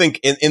 I don't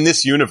think in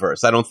this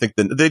universe. I don't think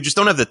they just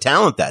don't have the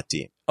talent, that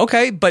team.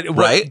 Okay, but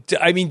right?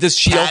 Does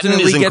she Patton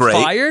ultimately get great.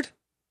 fired?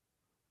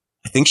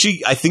 I think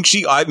she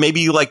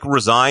maybe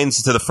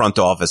resigns to the front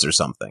office or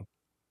something.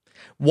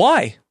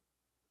 Why?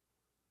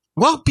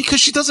 Well, because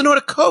she doesn't know how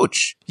to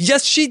coach.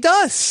 Yes, she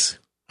does.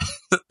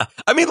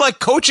 I mean,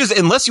 coaches,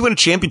 unless you win a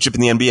championship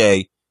in the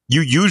NBA,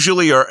 you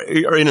usually are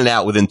in and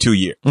out within 2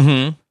 years.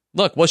 Mm-hmm.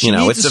 Look, well, she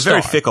needs it's a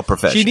very fickle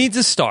profession. She needs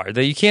a star. Who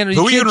are you going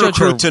to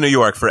recruit to New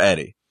York for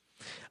Eddie?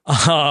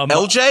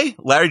 LJ?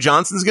 Larry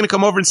Johnson's going to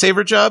come over and save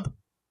her job?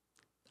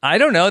 I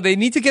don't know. They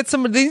need to get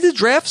somebody. They need to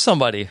draft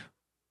somebody.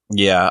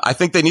 Yeah, I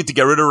think they need to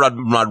get rid of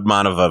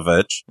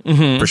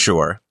Radmanovich for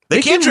sure.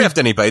 They can't draft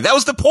anybody. That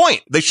was the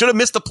point. They should have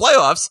missed the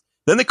playoffs.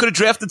 Then they could have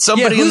drafted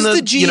somebody. Who's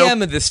the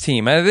GM of this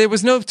team? There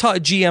was no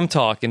GM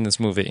talk in this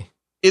movie.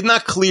 It's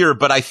not clear,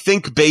 but I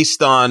think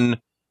based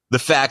on the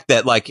fact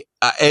that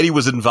Eddie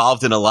was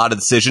involved in a lot of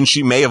decisions,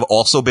 she may have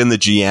also been the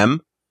GM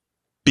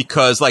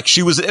because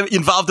she was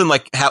involved in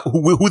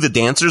who the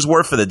dancers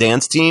were for the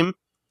dance team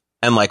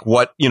and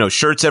what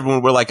shirts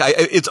everyone were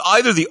it's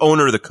either the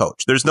owner or the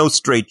coach. There's no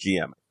straight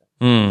GM.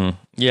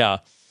 Yeah.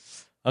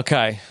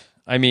 Okay.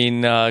 I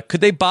mean, could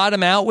they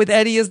bottom out with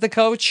Eddie as the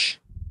coach?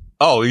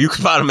 Oh, you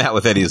could bottom out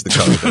with Eddie as the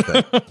coach, I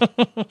think.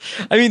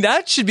 I mean,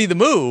 that should be the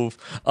move.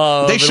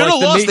 They should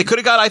have lost. They could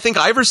have got, I think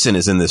Iverson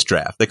is in this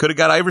draft. They could have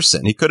got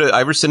Iverson.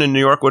 Iverson in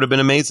New York would have been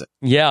amazing.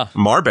 Yeah.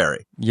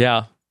 Marbury.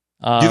 Yeah.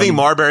 Do you think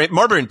Marbury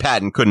and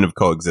Patton couldn't have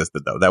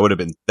coexisted though? That would have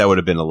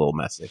been a little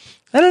messy.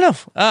 I don't know.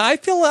 I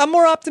feel I'm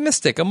more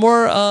optimistic. I'm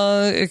more,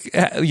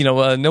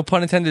 no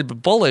pun intended,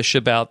 but bullish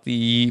about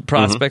the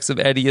prospects of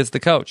Eddie as the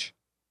coach.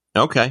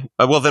 Okay.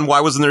 Well, then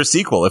why wasn't there a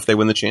sequel if they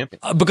win the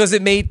championship? Because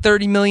it made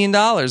 $30 million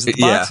at the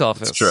box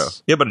office. That's true.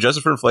 Yeah, but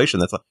adjusted for inflation,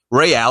 that's like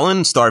Ray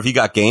Allen, star if he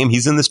got game.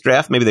 He's in this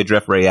draft. Maybe they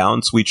draft Ray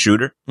Allen, sweet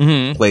shooter,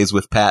 plays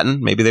with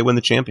Patton. Maybe they win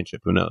the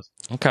championship. Who knows?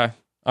 Okay.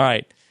 All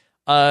right.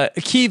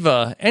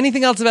 Akiva,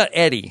 anything else about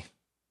Eddie?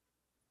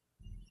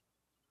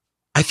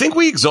 I think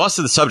we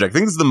exhausted the subject. I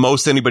think this is the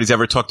most anybody's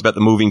ever talked about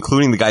the movie,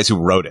 including the guys who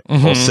wrote it,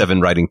 all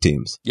 7 writing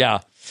teams. Yeah.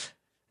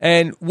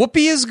 And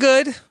Whoopi is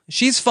good.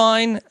 She's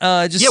fine.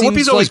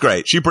 Whoopi's always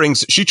great. She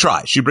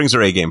tries. She brings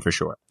her A game for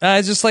sure.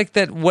 Just like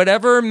that,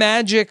 whatever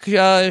magic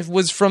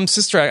was from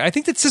Sister Act. I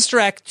think that Sister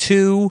Act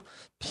 2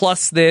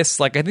 plus this,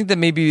 like, I think that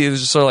maybe it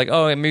was just sort of like,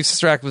 oh, maybe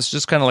Sister Act was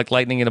just kind of like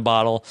lightning in a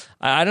bottle.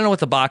 I don't know what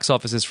the box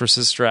office is for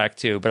Sister Act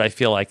 2, but I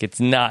feel like it's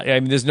not. I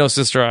mean, there's no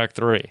Sister Act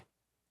 3.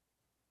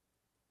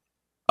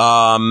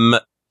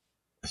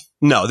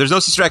 No, there's no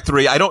Sister Act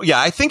 3.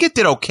 I think it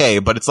did okay,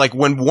 but it's like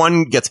when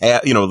one gets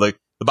the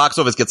box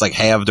office gets like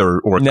halved or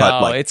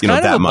cut like, it's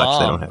kind that of a much.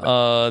 bomb,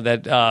 They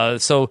don't have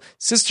it. So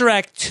Sister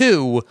Act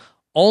 2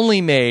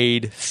 only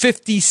made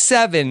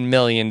 $57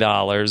 million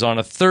on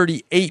a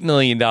 $38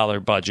 million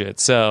budget.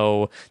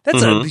 So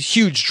that's a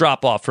huge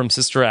drop off from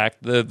Sister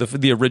Act,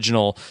 the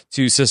original,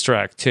 to Sister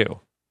Act 2.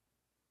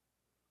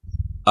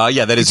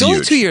 That is it's huge.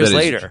 Only 2 years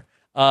later.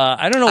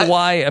 I don't know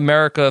why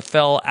America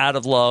fell out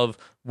of love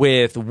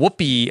with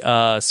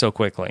Whoopi so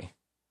quickly.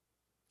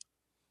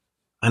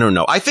 I don't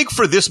know. I think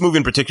for this movie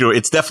in particular,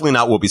 it's definitely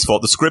not Whoopi's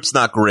fault. The script's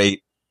not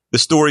great. The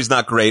story's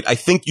not great. I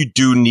think you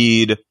do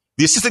need...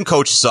 The assistant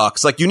coach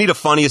sucks. Like, you need a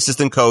funny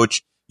assistant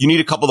coach. You need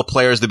a couple of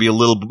players to be a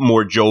little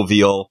more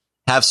jovial,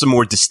 have some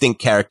more distinct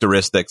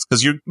characteristics,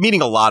 because you're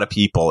meeting a lot of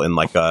people in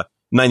like a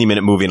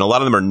 90-minute movie, and a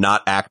lot of them are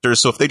not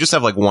actors. So if they just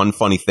have like one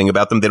funny thing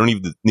about them, they don't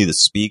even need to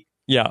speak.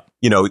 Yeah.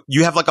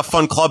 You have like a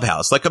fun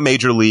clubhouse, like a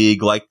Major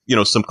League, like,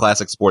 some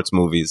classic sports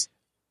movies.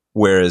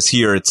 Whereas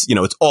here it's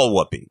all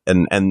Whoopi,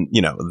 and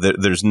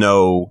there's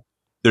no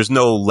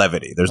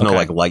levity. There's no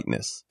like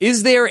lightness.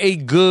 Is there a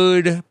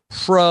good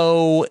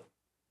pro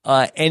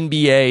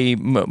NBA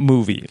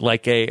movie,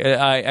 like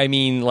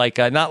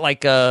not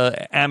like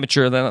a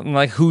amateur,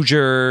 like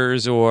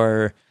Hoosiers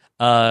or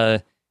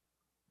White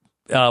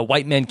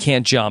Men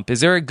Can't Jump? Is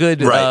there a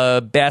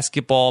good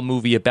basketball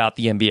movie about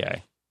the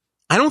NBA?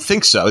 I don't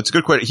think so. It's a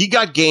good question. He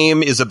Got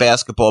Game is a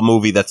basketball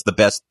movie that's the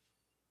best,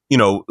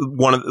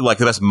 one of like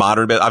the best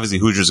modern. Obviously,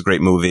 Hoosiers is a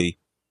great movie.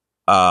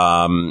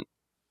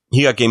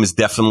 He Got Game is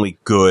definitely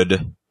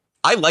good.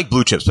 I like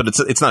Blue Chips, but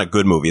it's not a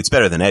good movie. It's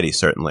better than Eddie,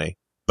 certainly.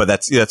 But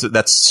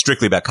that's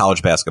strictly about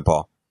college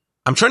basketball.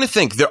 I'm trying to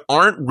think. There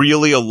aren't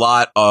really a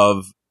lot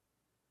of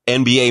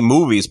NBA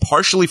movies,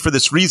 partially for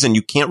this reason.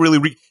 You can't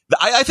really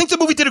I think the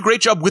movie did a great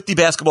job with the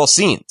basketball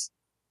scenes.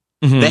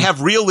 They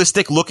have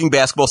realistic looking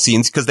basketball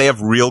scenes because they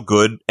have real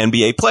good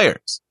NBA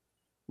players,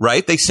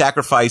 right? They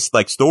sacrificed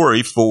like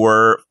story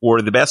for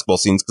the basketball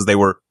scenes because they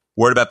were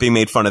worried about being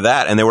made fun of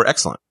that, and they were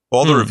excellent.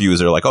 All the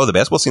reviews are like, oh, the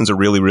basketball scenes are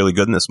really, really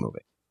good in this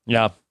movie.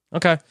 Yeah.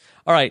 Okay.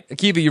 All right.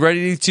 Akiva, you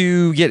ready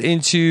to get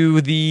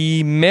into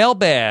the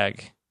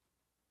mailbag?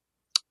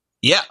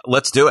 Yeah,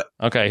 let's do it.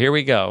 Okay, here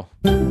we go.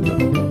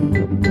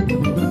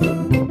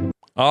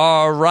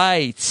 All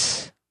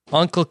right.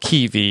 Uncle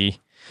Kiwi.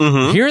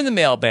 Here in the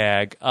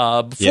mailbag,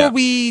 before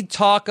we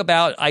talk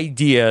about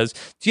ideas,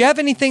 do you have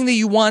anything that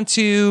you want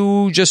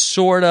to just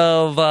sort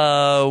of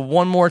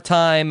one more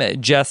time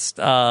just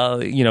get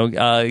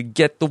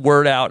the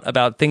word out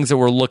about things that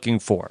we're looking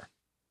for?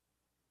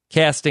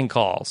 Casting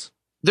calls.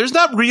 There's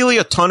not really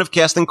a ton of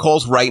casting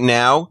calls right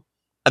now.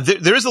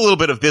 There is a little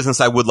bit of business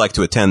I would like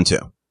to attend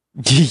to.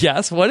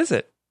 Yes, what is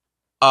it?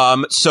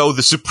 So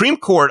the Supreme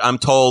Court, I'm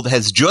told,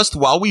 has just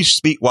while we're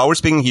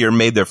speaking here,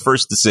 made their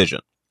first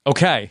decision.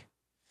 Okay.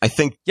 I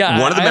think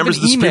one of the members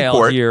of the Supreme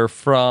Court here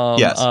from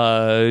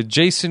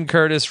Jason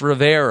Curtis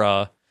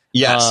Rivera.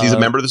 Yes, he's a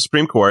member of the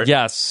Supreme Court.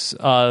 Yes.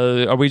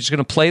 Are we just going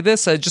to play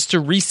this? Just to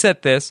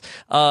reset this,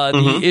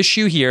 the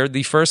issue here,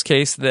 the first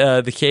case,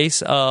 the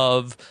case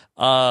of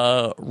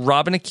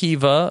Robin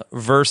Akiva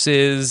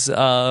versus,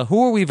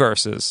 who are we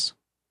versus?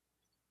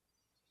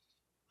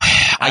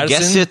 I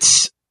guess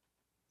it's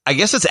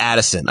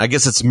Addison. I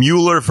guess it's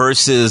Mueller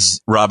versus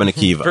Robin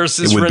Akiva.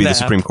 Versus it would Renap. be the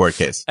Supreme Court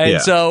case. And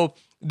so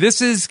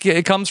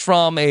it comes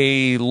from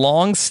a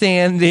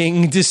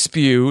long-standing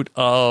dispute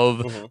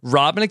of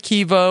Robin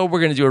Akiva.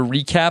 We're going to do a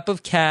recap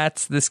of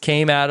Cats. This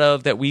came out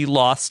of that we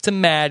lost to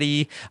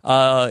Maddie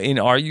in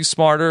Are You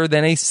Smarter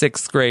Than a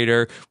Sixth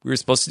Grader? We were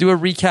supposed to do a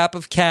recap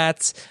of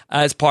Cats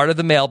as part of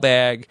the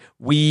mailbag.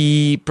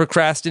 We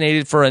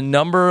procrastinated for a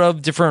number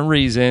of different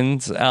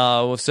reasons.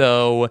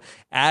 So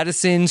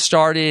Addison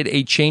started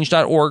a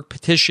Change.org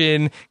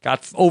petition,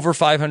 got over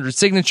 500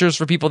 signatures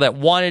for people that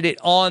wanted it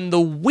on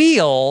the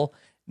wheel.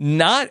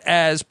 not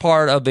as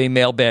part of a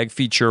mailbag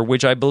feature,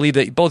 which I believe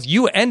that both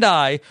you and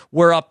I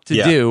were up to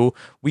do.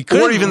 We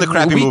could, or even the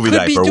crappy movie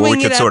diaper, where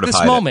we could sort of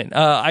hide moment.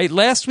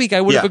 Last week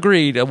I would have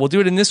agreed. We'll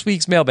do it in this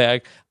week's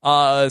mailbag.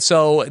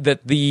 So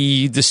that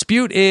the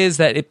dispute is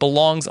that it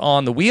belongs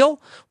on the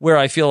wheel, where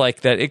I feel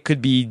like that it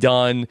could be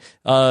done.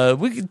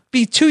 We could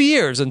be 2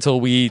 years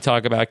until we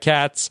talk about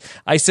cats.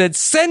 I said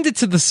send it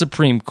to the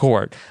Supreme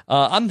Court.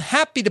 I'm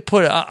happy to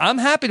put it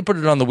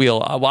on the wheel.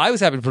 Well, I was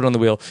happy to put it on the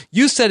wheel.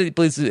 You said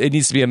it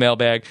needs to be a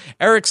mailbag.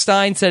 Eric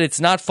Stein said it's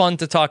not fun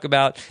to talk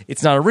about.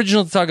 It's not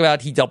original to talk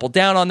about. He doubled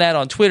down on that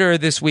on Twitter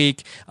this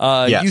week.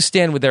 You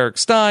stand with Eric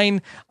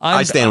Stein.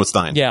 I stand with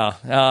Stein. Yeah.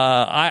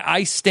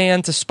 I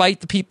stand to spite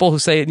the people who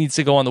say it needs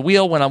to go on the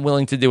wheel when I'm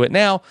willing to do it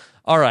now.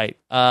 All right.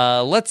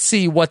 Let's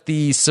see what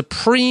the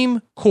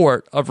Supreme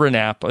Court of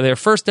Renap, their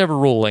first ever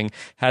ruling,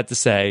 had to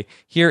say.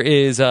 Here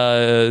is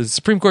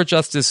Supreme Court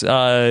Justice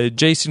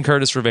Jason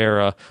Curtis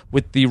Rivera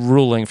with the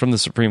ruling from the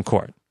Supreme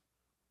Court.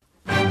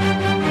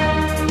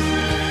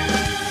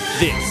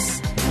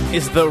 This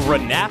is the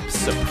Renap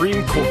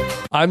Supreme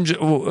Court.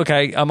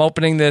 I'm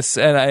opening this,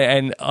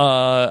 and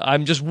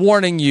I'm just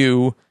warning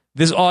you.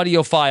 This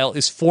audio file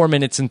is 4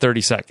 minutes and 30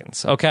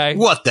 seconds, okay?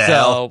 What the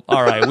hell?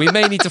 All right, we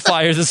may need to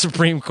fire the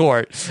Supreme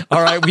Court. All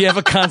right, we have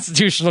a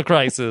constitutional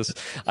crisis.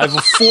 I have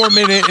a 4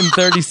 minute and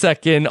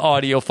 30-second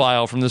audio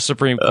file from the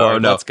Supreme Court. Oh,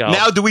 no. Let's go.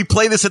 Now, do we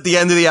play this at the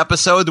end of the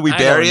episode? Do we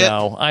bury it?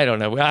 I don't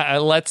know.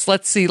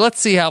 Let's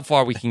see how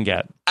far we can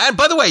get. And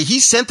by the way, he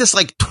sent this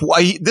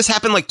this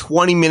happened like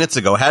 20 minutes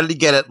ago. How did he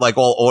get it like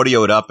all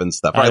audioed up and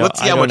stuff? All right, let's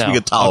see how much we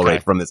could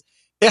tolerate from this.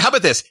 Yeah, how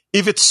about this?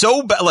 If it's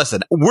so bad,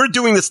 listen, we're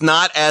doing this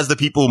not as the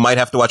people who might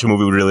have to watch a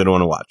movie we really don't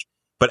want to watch,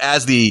 but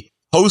as the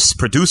hosts,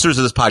 producers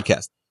of this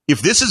podcast.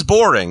 If this is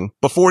boring,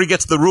 before he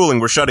gets the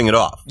ruling, we're shutting it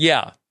off.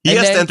 Yeah. He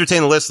has to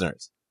entertain the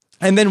listeners.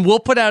 And then we'll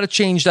put out a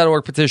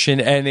change.org petition,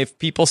 and if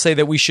people say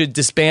that we should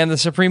disband the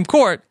Supreme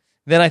Court,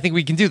 then I think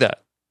we can do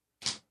that.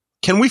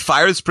 Can we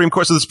fire the Supreme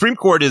Court? So the Supreme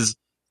Court is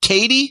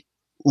Katie,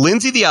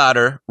 Lindsay the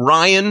Otter,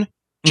 Ryan,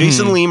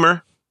 Jason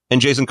Leamer,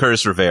 and Jason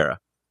Curtis Rivera.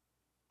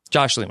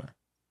 Josh Leamer.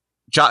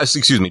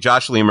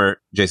 Josh Leamer,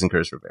 Jason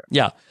Curtis Rivera.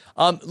 Yeah.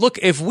 Look,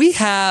 if we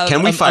have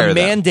a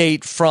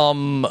mandate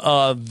from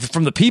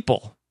the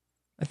people,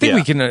 I think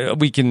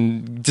we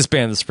can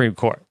disband the Supreme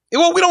Court.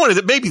 Well, we don't want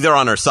to. Maybe they're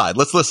on our side.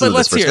 Let's listen to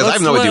this first, because I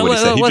have no idea what he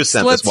said. He just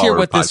sent this while we're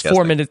podcasting. Let's hear what this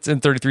 4 minutes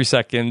and 33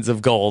 seconds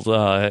of gold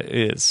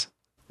is.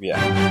 Yeah.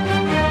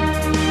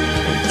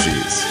 Oh,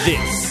 jeez.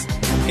 This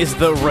is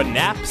the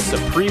Renap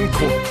Supreme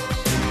Court.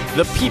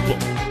 The people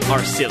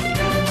are silly.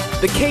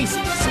 The cases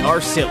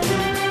are silly.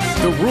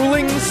 The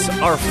rulings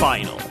are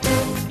final.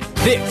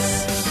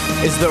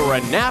 This is the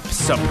Renap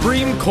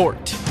Supreme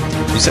Court.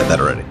 You said that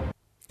already.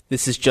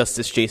 This is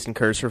Justice Jason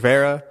Curtis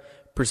Rivera,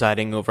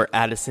 presiding over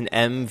Addison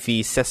M.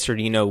 v.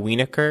 Cesarino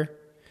Wienerker.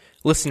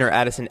 Listener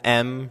Addison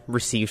M.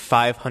 received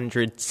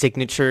 500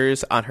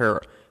 signatures on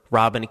her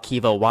Rob and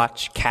Akiva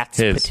Watch Cats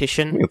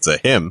petition. It's a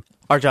him.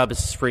 Our job as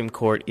the Supreme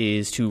Court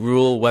is to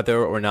rule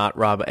whether or not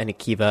Rob and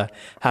Akiva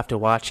have to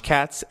watch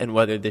Cats, and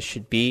whether this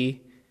should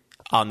be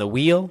on the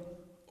wheel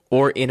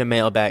or in a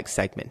mailbag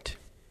segment.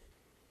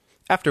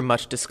 After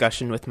much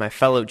discussion with my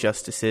fellow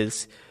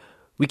justices,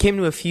 we came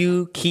to a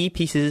few key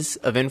pieces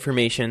of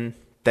information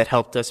that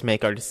helped us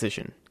make our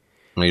decision.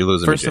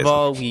 First of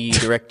all, we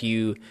direct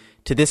you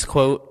to this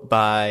quote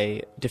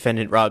by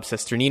defendant Rob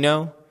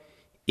Cesternino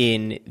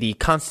in the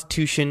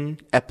Constitution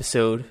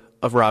episode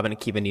of Rob and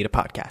Akiva Need a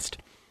Podcast.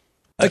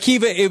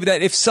 Akiva,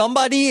 that if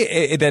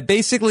somebody that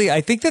basically,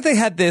 I think that they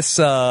had this.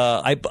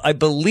 I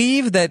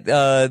believe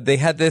that they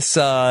had this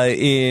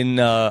in.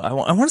 I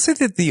want to say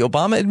that the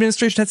Obama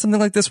administration had something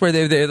like this, where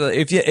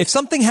if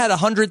something had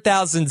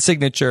 100,000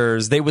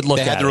 signatures, they would look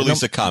at it. They had to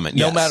release a comment,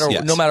 no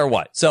matter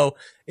what. So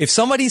if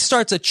somebody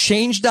starts a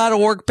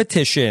change.org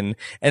petition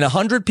and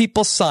 100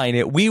 people sign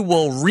it, we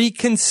will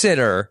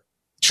reconsider.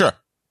 Sure.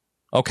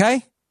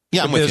 Okay.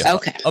 Yeah, I'm with you.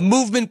 Okay. A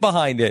movement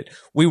behind it.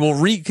 We will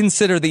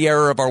reconsider the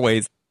error of our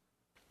ways.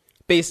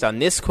 Based on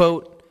this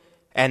quote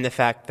and the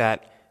fact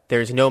that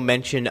there's no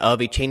mention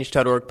of a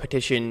change.org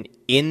petition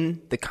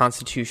in the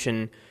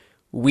Constitution,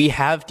 we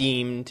have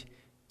deemed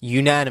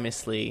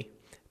unanimously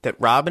that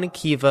Rob and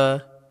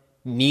Akiva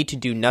need to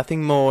do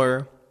nothing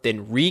more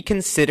than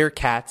reconsider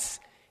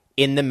Cats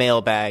in the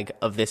mailbag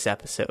of this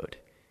episode.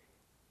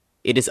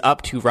 It is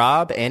up to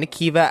Rob and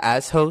Akiva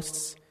as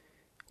hosts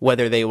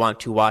whether they want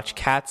to watch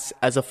Cats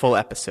as a full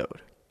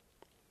episode.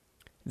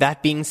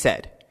 That being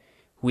said,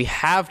 we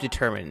have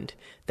determined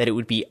that it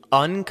would be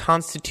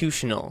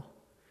unconstitutional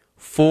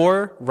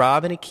for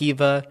Rob and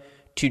Akiva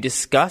to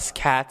discuss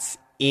Cats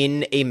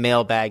in a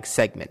mailbag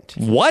segment.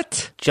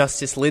 What?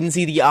 Justice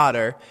Lindsay the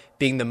Otter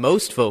being the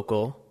most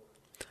vocal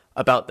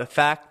about the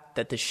fact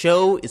that the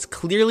show is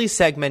clearly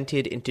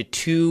segmented into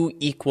two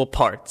equal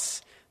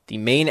parts, the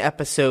main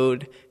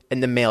episode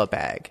and the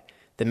mailbag.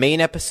 The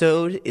main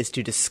episode is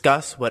to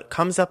discuss what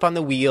comes up on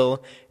the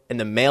wheel, and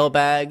the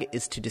mailbag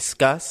is to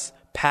discuss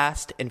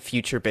past and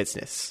future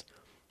business.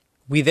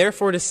 We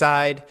therefore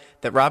decide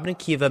that Rob and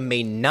Akiva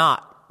may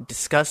not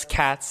discuss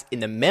cats in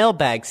the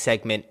mailbag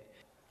segment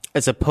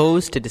as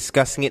opposed to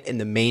discussing it in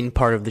the main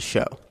part of the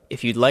show.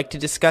 If you'd like to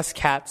discuss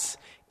cats,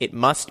 it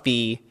must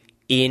be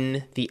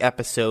in the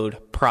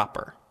episode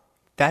proper.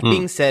 That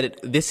being said,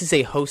 this is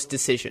a host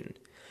decision.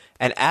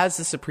 And as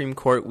the Supreme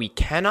Court, we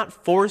cannot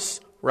force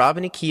Rob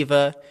and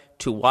Akiva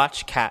to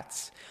watch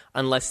Cats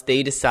unless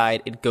they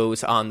decide it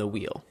goes on the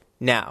wheel.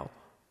 Now,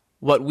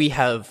 what we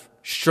have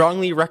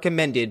strongly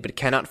recommended but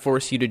cannot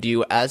force you to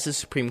do as the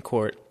Supreme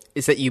Court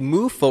is that you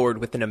move forward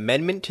with an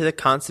amendment to the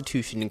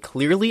Constitution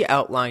clearly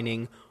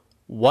outlining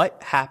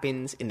what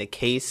happens in the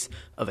case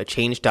of a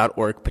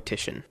Change.org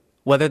petition,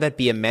 whether that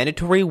be a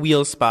mandatory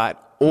wheel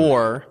spot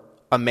or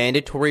a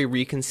mandatory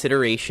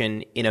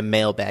reconsideration in a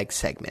mailbag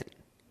segment.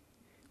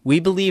 We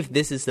believe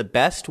this is the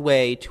best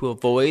way to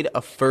avoid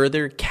a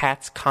further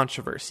Cats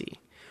controversy,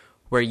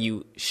 where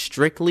you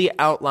strictly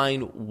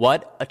outline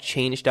what a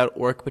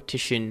Change.org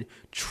petition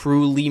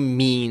truly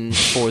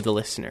means for the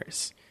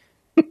listeners.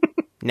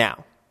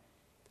 Now,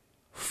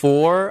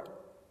 for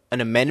an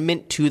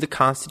amendment to the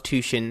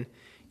Constitution,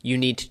 you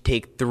need to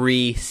take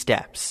 3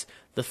 steps.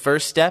 The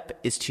first step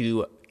is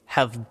to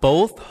have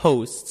both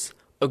hosts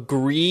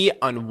agree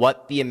on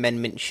what the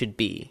amendment should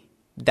be.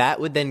 That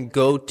would then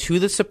go to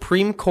the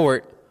Supreme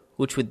Court,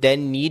 which would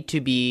then need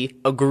to be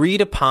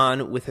agreed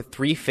upon with a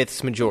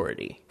 3/5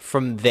 majority.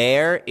 From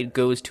there, it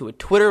goes to a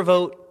Twitter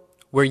vote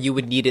where you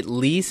would need at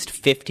least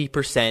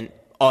 50%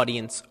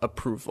 audience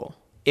approval.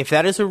 If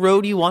that is a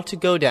road you want to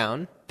go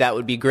down, that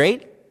would be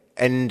great.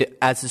 And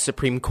as the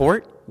Supreme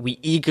Court, we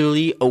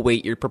eagerly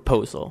await your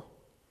proposal.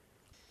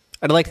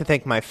 I'd like to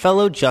thank my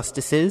fellow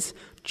justices,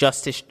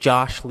 Justice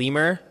Josh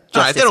Lemur.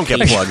 All right, they don't get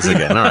plugs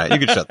again. All right, you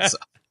can shut this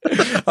up.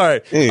 All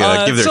right.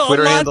 Give their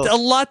Twitter handle. A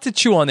lot to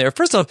chew on there.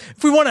 First off,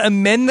 if we want to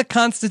amend the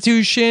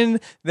Constitution,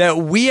 that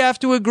we have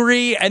to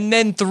agree, and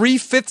then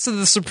 3/5 of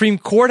the Supreme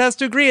Court has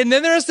to agree, and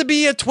then there has to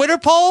be a Twitter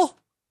poll?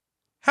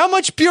 How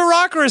much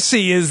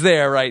bureaucracy is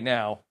there right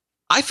now?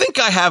 I think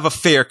I have a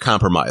fair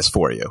compromise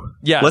for you.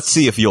 Yes. Let's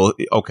see if you'll...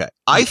 Okay.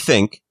 I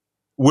think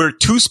we're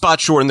 2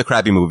 spots short in the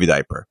crappy movie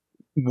diaper.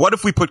 What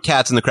if we put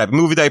Cats in the crappy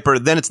movie diaper?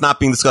 Then it's not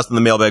being discussed in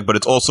the mailbag, but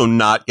it's also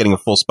not getting a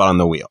full spot on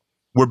the wheel.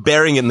 We're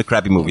burying it in the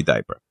crappy movie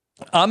diaper.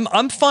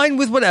 I'm fine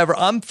with whatever.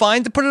 I'm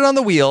fine to put it on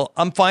the wheel.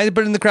 I'm fine to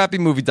put it in the crappy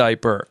movie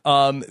diaper.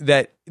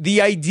 That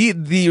the idea,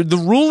 the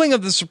ruling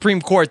of the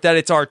Supreme Court that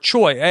it's our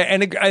choice,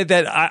 and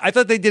that I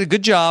thought they did a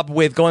good job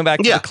with going back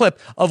to the clip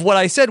of what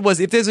I said was,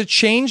 if there's a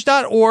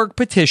Change.org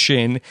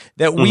petition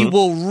that we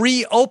will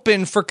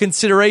reopen for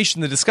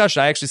consideration the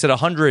discussion. I actually said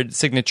 100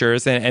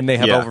 signatures, and they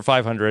have over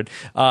 500.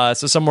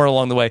 So somewhere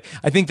along the way,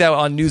 I think that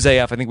on News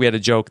AF, I think we had a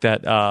joke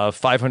that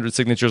 500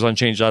 signatures on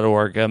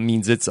Change.org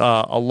means it's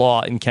a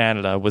law in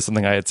Canada, was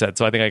something I had said.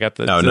 So I think I got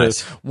the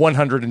nice.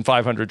 100 and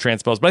 500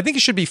 transposed, but I think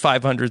it should be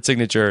 500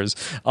 signatures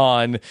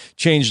on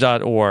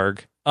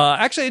Change.org.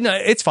 Actually, no,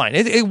 it's fine.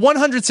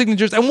 100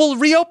 signatures, and we'll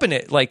reopen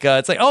it.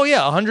 It's like, oh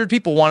yeah, 100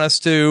 people want us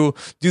to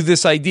do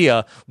this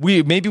idea.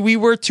 Maybe we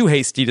were too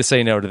hasty to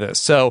say no to this.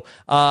 So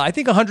I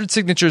think 100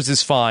 signatures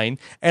is fine,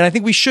 and I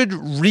think we should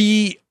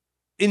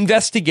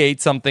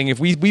investigate something. If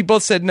we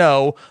both said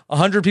no,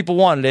 100 people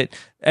wanted it,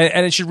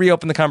 and it should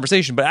reopen the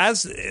conversation. But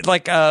as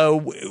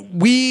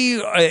we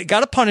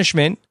got a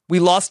punishment, we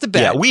lost a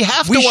bet. Yeah, we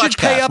have to watch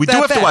Cats. We do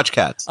have to watch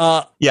Cats.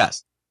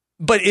 Yes.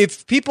 But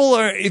if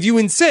you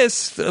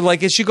insist,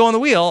 it should go on the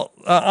wheel,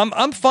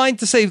 I'm fine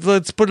to say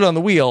let's put it on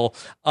the wheel.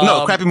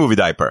 No, crappy movie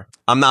diaper.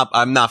 I'm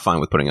not fine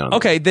with putting it on.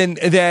 Okay,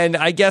 then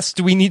I guess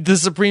do we need the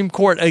Supreme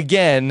Court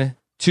again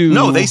to?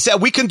 No, they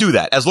said we can do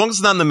that as long as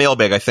it's not in the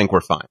mailbag. I think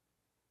we're fine.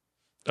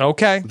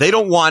 Okay. They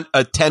don't want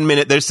a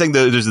 10-minute. They're saying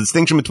there's a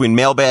distinction between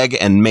mailbag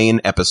and main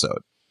episode.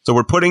 So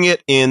we're putting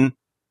it in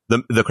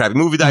the crappy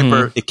movie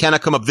diaper. It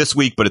cannot come up this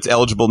week, but it's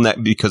eligible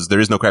because there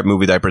is no crappy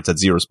movie diaper. It's at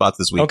 0 spots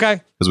this week.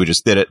 Okay. Because we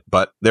just did it.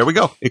 But there we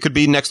go. It could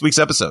be next week's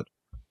episode.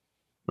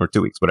 Or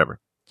 2 weeks, whatever.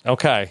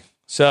 Okay.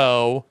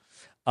 So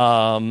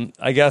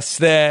I guess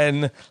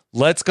then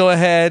let's go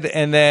ahead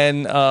and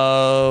then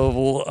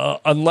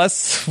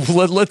let's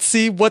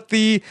see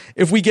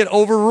if we get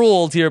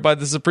overruled here by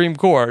the Supreme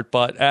Court.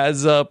 But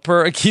as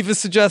per Akiva's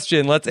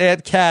suggestion, let's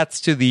add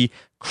Cats to the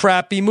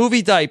crappy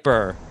movie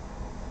diaper.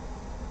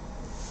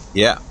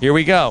 Yeah. Here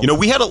we go.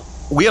 We had a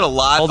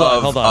lot hold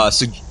on.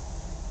 Okay.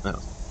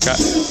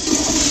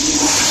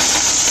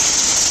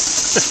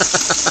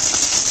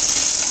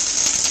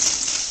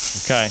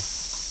 Okay.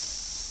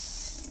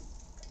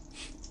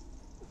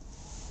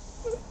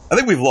 I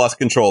think we've lost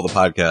control of the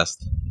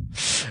podcast.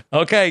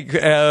 Okay.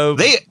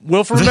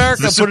 Will from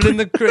America put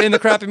it in the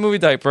crappy movie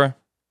diaper.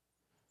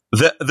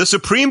 The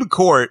Supreme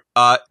Court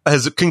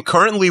has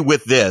concurrently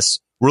with this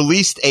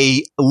released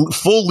a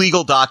full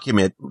legal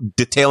document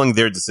detailing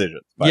their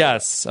decision.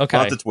 Yes. Okay.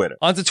 Onto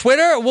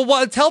Twitter.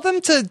 Well, tell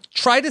them to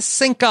try to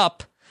sync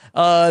up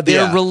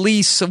their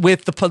release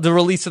with the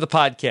release of the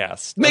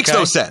podcast. Makes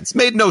no sense.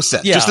 Made no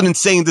sense. Yeah. Just an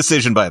insane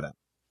decision by them.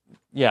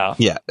 Yeah.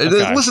 Yeah.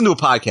 Okay. Listen to a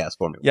podcast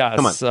for me. Yes.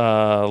 Come on.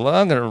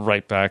 I'm going to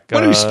write back.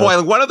 What are we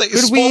spoiling? What are they?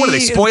 What are they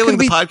spoiling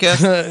the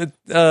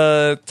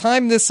podcast?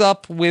 Time this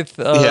up with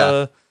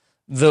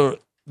the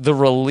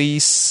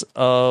release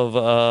of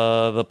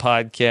the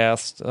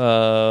podcast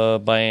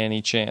by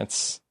any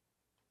chance?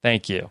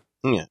 Thank you.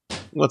 Yeah.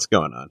 What's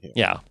going on here?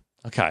 Yeah.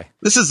 Okay.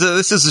 This is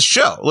a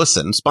show.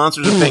 Listen,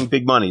 sponsors are paying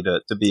big money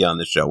to be on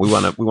this show. We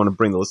want to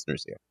bring the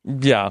listeners here.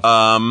 Yeah.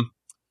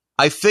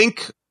 I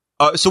think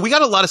so. We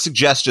got a lot of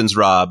suggestions,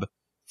 Rob,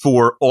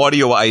 for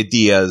audio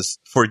ideas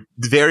for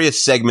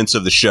various segments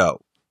of the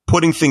show.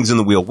 Putting things in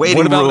the wheel waiting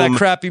room. What about that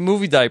crappy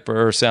movie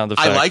diaper sound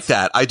effect? I like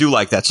that. I do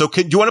like that. So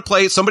do you want to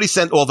play? Somebody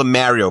sent all the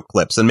Mario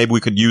clips, and maybe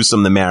we could use some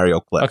of the Mario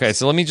clips. Okay,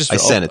 so let me just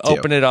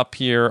open it up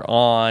here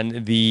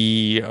on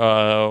the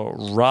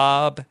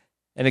Rob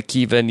and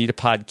Akiva Need a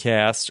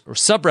Podcast or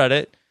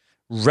subreddit,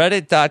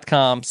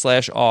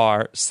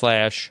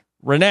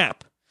 reddit.com/r/Renap.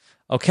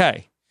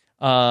 Okay.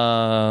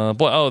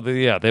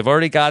 They've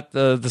already got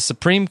the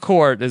Supreme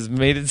Court has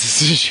made a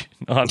decision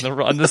on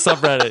the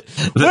subreddit.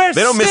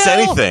 They don't miss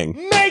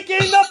anything. Making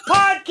the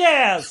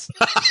podcast.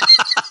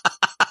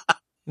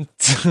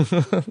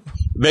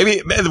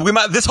 Maybe we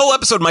might. This whole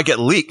episode might get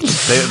leaked.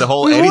 The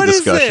whole Eddie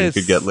discussion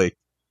could get leaked.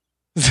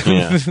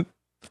 Yeah. The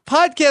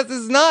podcast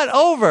is not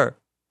over.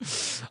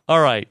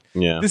 All right.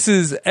 Yeah. This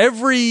is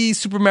every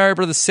Super Mario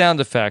Brothers sound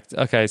effect.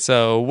 Okay,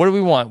 so what do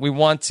we want? We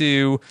want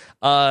to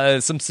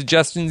some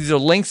suggestions. These are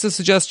links to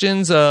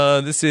suggestions.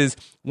 This is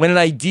when an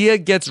idea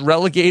gets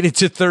relegated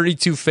to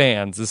 32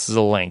 fans. This is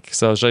a link.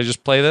 So should I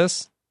just play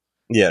this?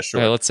 Yeah,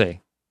 sure. Okay, let's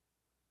see.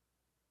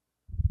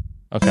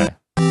 Okay.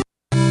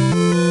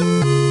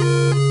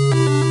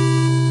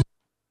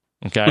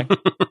 Okay.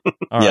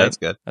 All right. That's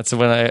good. That's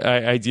when an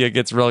idea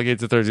gets relegated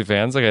to 30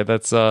 fans. Okay,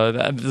 that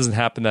doesn't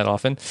happen that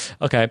often.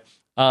 Okay.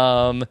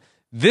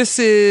 This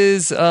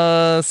is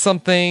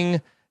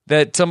something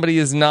that somebody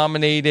is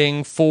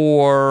nominating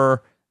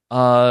for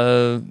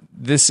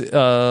this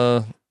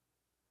I'm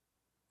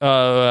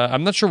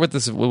not sure what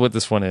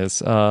this one is.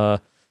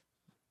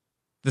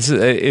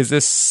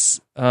 This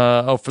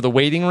for the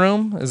waiting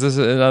room? Is this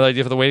another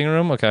idea for the waiting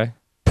room? Okay.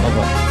 Hold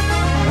on.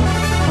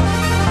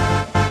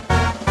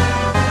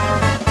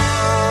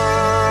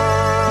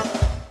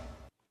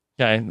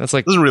 Okay, that's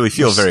like doesn't really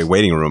feel very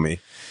waiting roomy.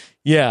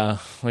 Yeah,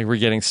 like we're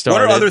getting started.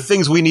 What are other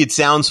things we need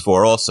sounds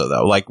for? Also,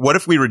 though, like what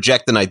if we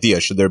reject an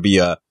idea? Should there be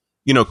a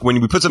when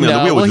we put something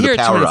on the wheel, we do the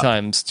power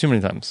up? Too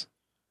many times.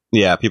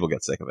 Yeah, people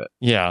get sick of it.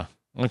 Yeah.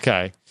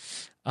 Okay.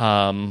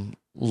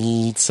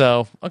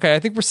 So I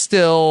think we're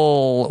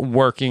still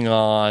working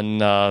on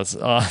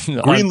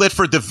greenlit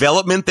for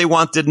development. They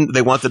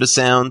wanted a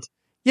sound.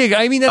 Yeah,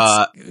 I mean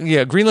that's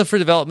greenlit for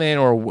development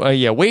or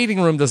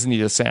waiting room doesn't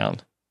need a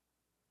sound.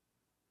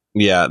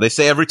 Yeah, they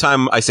say every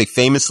time I say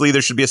famously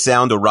there should be a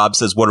sound, or Rob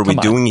says, "What are we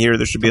doing here?"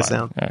 There should be a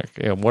sound.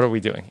 Okay, what are we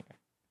doing here?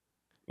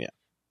 Yeah.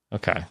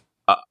 Okay.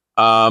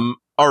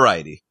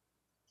 Alrighty.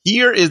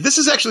 This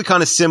is actually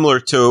kind of similar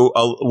to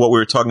what we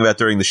were talking about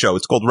during the show.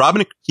 It's called Rob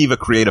and Akiva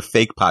Create a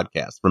Fake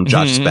Podcast from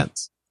Josh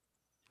Spence.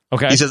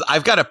 Okay. He says,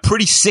 I've got a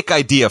pretty sick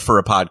idea for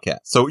a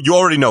podcast. So you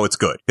already know it's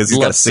good because he's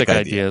got a sick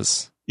idea.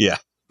 Ideas. Yeah,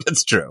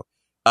 that's true.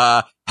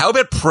 How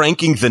about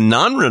pranking the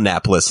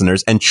non-Renap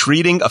listeners and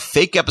treating a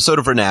fake episode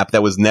of Renap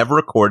that was never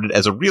recorded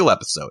as a real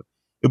episode?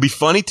 It would be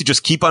funny to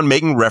just keep on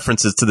making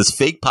references to this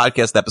fake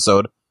podcast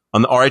episode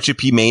on the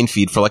RHAP main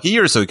feed for like a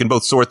year or so. You can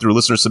both sort through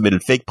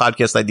listener-submitted fake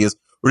podcast ideas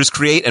or just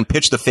create and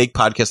pitch the fake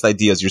podcast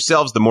ideas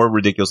yourselves. The more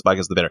ridiculous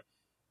podcast, the better.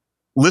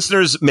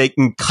 Listeners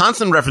making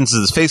constant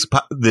references to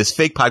this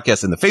fake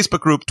podcast in the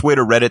Facebook group,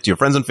 Twitter, Reddit, to your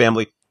friends and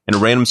family, and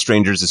random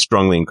strangers is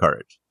strongly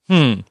encouraged.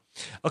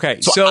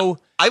 Okay, so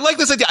I like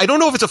this idea. I don't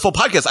know if it's a full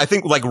podcast. I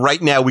think like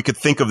right now we could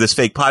think of this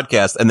fake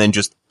podcast and then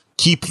just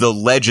keep the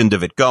legend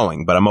of it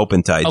going, but I'm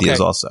open to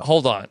ideas also.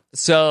 Hold on.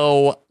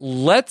 So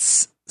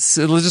let's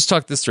just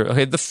talk this through.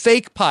 Okay, the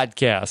fake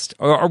podcast.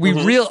 Are we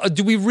real?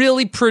 Do we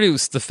really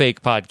produce the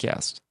fake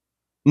podcast?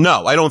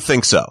 No, I don't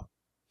think so.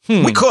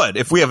 We could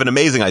if we have an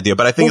amazing idea,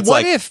 but I think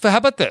how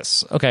about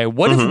this? Okay,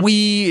 what if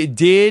we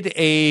did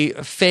a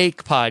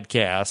fake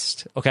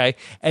podcast, okay,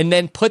 and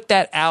then put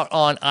that out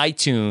on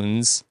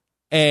iTunes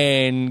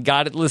and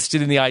got it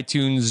listed in the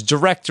iTunes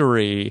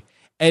directory,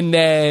 and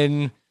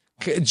then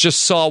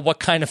just saw what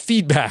kind of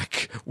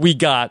feedback we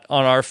got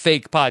on our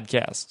fake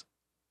podcast?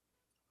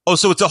 Oh,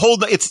 so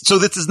so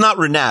this is not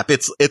Renap.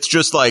 It's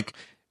just like,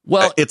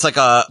 well, it's like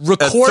a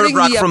recording Third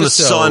Rock the from the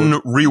episode. Sun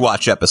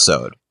rewatch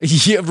episode.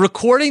 Yeah,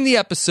 recording the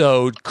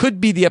episode could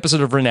be the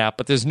episode of Renap,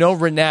 but there's no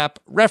Renap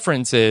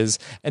references.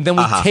 And then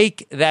we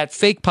take that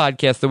fake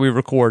podcast that we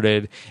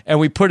recorded and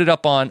we put it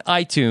up on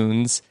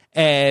iTunes,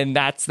 and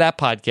that's that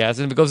podcast.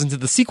 And if it goes into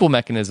the sequel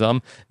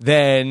mechanism,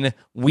 then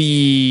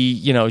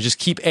we, just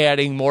keep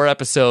adding more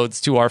episodes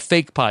to our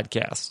fake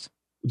podcast.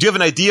 Do you have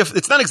an idea?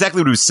 It's not exactly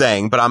what he was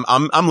saying, but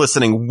I'm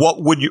listening.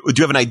 Do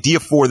you have an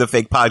idea for the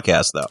fake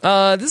podcast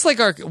though? This is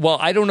like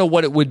I don't know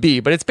what it would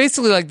be, but it's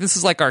basically like, this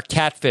is like our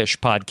catfish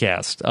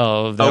podcast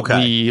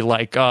we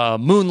like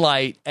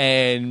moonlight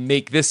and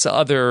make this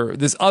other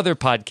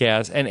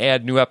podcast and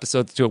add new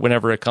episodes to it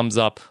whenever it comes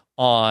up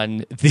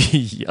on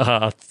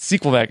the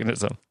sequel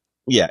mechanism.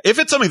 Yeah. If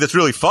it's something that's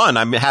really fun,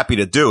 I'm happy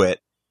to do it.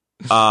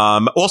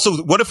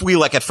 Also, what if we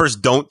like at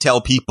first don't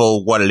tell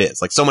people what it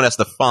is? Like someone has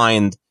to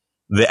find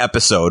the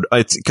episode.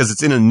 It's because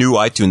it's in a new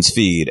iTunes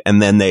feed,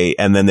 and then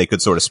they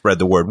could sort of spread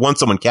the word. Once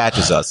someone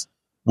catches us,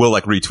 we'll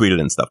like retweet it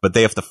and stuff. But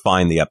they have to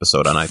find the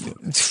episode on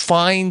iTunes.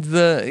 Find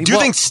the. Do you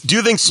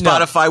think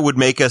Spotify would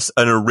make us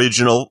an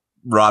original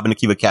Rob and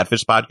Akiva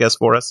Catfish podcast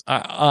for us?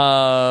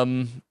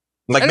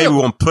 Like maybe we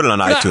won't put it on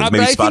iTunes.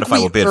 Maybe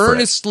Spotify will bid for it. We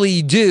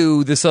earnestly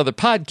do this other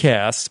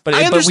podcast, but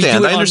I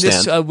understand. But we do it on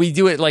this. We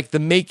do it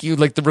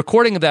like the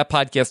recording of that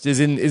podcast is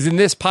in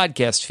this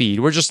podcast feed.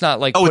 We're just not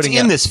like it's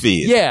in this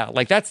feed. Yeah,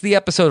 like that's the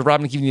episode of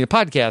Rob and Akiva Need a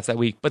Podcast that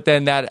week. But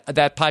then that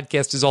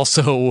podcast is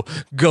also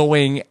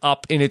going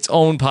up in its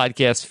own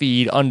podcast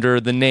feed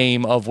under the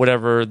name of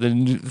whatever the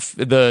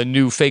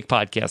new fake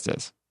podcast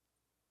is.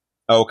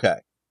 Okay,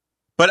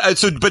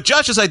 but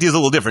Josh's idea is a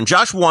little different.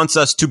 Josh wants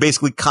us to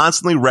basically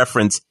constantly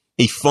reference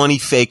a funny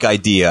fake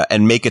idea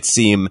and make it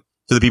seem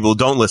to the people who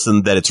don't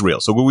listen that it's real.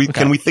 So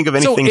can we think of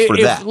anything for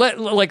that?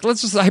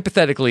 Let's just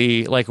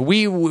hypothetically, like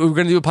we're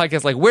going to do a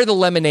podcast like we're the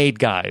Lemonade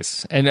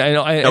guys, and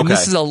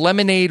this is a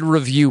lemonade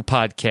review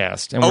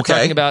podcast, and we're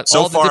talking about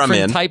all the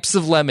different types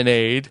of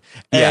lemonade,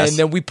 and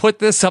then we put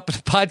this up in a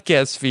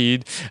podcast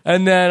feed,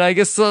 and then I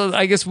guess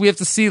we have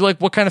to see like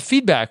what kind of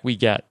feedback we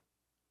get.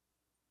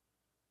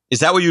 Is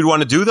that what you'd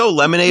want to do though?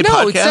 Lemonade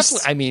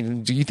podcast? I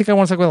mean, do you think I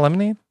want to talk about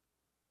lemonade?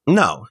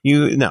 No.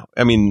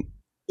 I mean,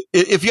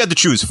 if you had to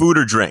choose food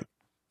or drink.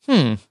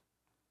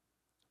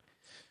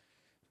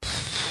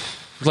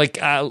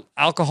 Like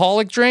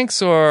alcoholic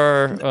drinks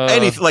or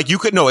anything. Like you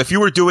could know if you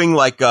were doing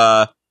like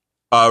a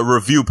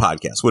review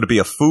podcast, would it be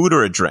a food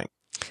or a drink?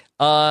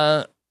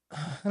 I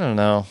don't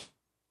know.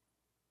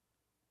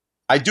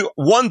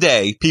 One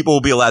day people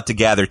will be allowed to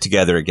gather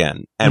together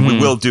again, and we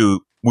will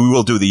do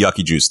the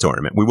Yucky Juice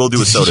tournament. We will do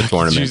a soda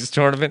tournament. Juice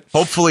tournament.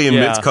 Hopefully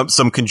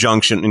in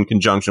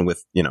conjunction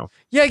with,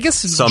 Yeah, I guess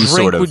some drink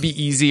sort of would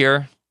be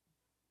easier.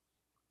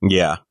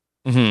 Yeah.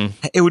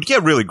 Mm-hmm. It would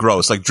get really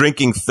gross. Like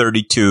drinking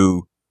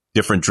 32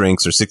 different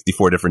drinks or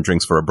 64 different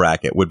drinks for a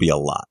bracket would be a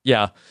lot.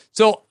 Yeah.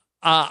 So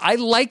I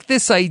like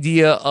this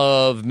idea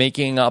of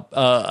making up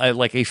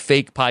like a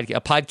fake podcast,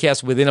 a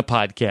podcast within a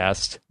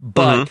podcast,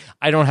 but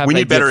I don't have. We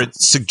need better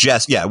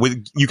suggest. Yeah,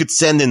 you could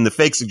send in the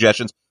fake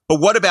suggestions. But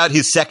what about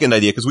his second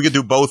idea? Because we could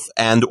do both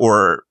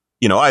or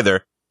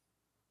either.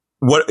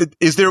 What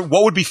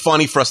would be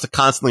funny for us to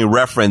constantly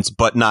reference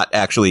but not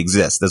actually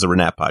exist as a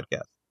Renap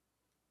podcast?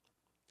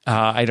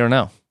 I don't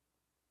know.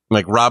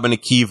 Like Rob and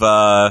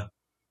Akiva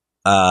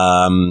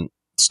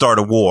start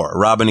a war.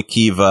 Rob and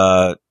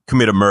Akiva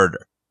commit a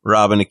murder.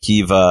 Rob and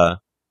Akiva.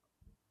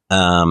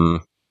 I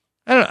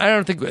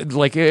don't think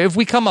like if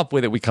we come up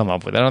with it, we come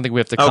up with it. I don't think we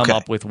have to come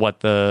up with what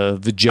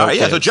the joke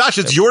is. So Josh,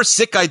 it's your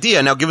sick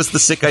idea. Now give us the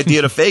sick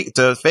idea to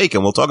fake,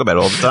 and we'll talk about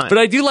it all the time. But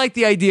I do like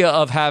the idea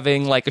of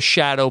having like a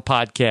shadow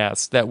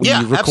podcast that we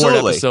record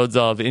episodes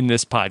of in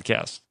this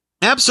podcast.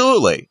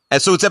 Absolutely. And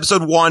so it's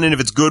episode 1, and if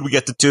it's good, we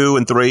get to 2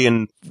 and 3,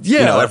 and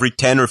every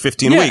 10 or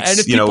 15 weeks. And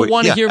if people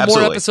want to hear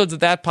more episodes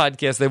of that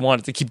podcast, they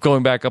want it to keep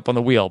going back up on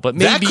the wheel. But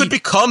maybe that could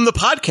become the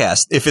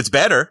podcast if it's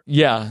better.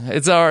 Yeah,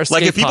 it's our escape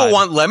like if people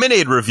want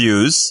lemonade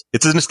reviews,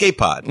 it's an escape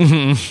pod.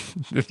 Literally,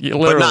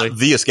 but not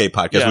the escape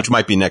podcast, which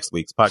might be next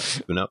week's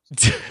podcast. Who knows?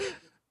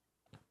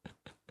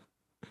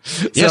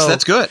 Yes,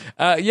 that's good.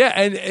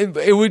 And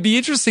it would be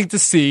interesting to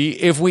see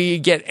if we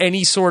get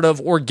any sort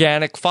of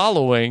organic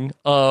following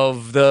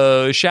of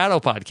the Shadow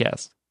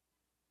podcast.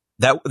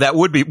 That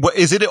would be.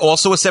 Is it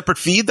also a separate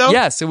feed, though?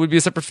 Yes, it would be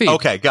a separate feed.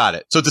 Okay, got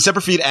it. So it's a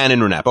separate feed and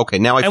in Renap. Okay,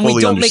 now I fully understand. And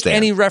we don't make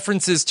any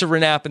references to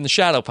Renap in the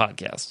Shadow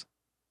podcast.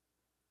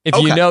 If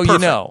you know, perfect.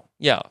 You know.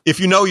 Yeah. If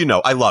you know, you know.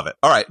 I love it.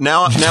 All right,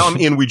 now I'm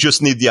in. We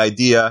just need the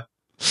idea.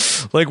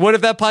 Like, what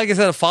if that podcast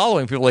had a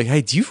following? People are like,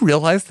 hey, do you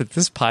realize that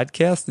this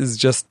podcast is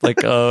just like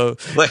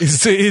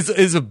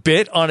is a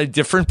bit on a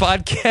different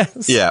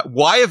podcast? Yeah.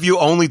 Why have you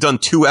only done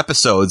 2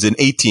 episodes in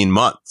 18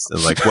 months?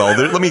 And like, well,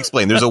 let me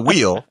explain. There's a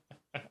wheel.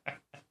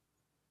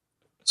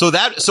 So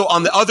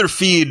on the other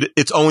feed,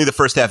 it's only the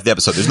first half of the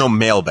episode. There's no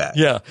mailbag.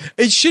 Yeah.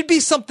 It should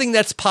be something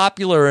that's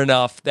popular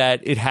enough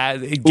that it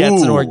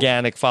gets an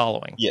organic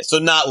following. Yeah. So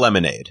not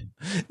lemonade.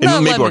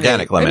 Maybe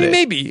organic lemonade. I mean,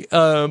 maybe.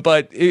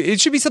 But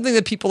it should be something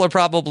that people are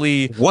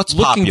probably looking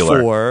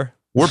popular for.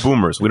 We're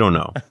boomers. We don't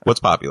know. What's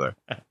popular?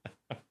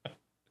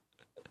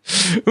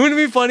 Wouldn't it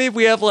be funny if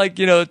we have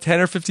 10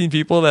 or 15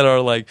 people that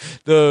are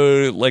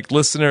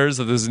listeners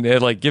of this,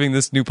 like giving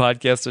this new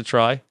podcast a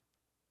try?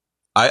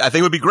 I think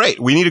it would be great.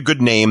 We need a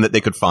good name that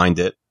they could find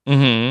it.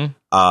 Mm-hmm.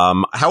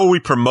 How are we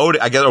promoting?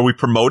 I guess, are we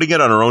promoting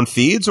it on our own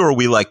feeds, or are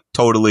we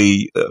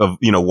totally,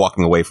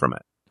 walking away from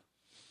it?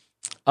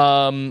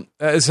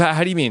 So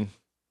how do you mean?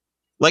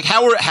 Like,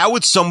 how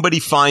would somebody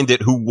find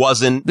it who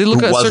wasn't? They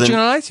look at searching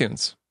on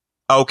iTunes.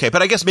 Okay,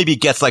 but I guess maybe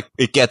it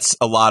gets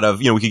a lot of,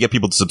 we could get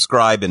people to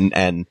subscribe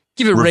and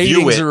give it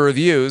ratings or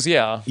reviews.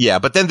 Yeah. Yeah,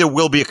 but then there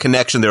will be a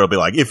connection. There will be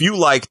like, if you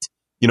liked,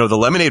 the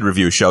Lemonade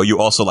Review show, you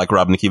also like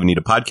Rob and Akiva Need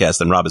a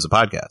Podcast, and Rob is a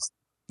podcast.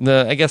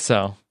 I guess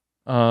so.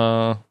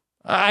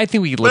 I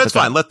think we could look at that.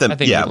 That's fine. Let them.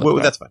 Yeah,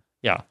 that's fine.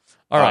 Yeah.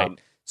 All right.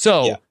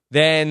 So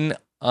then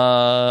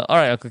All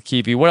right, Uncle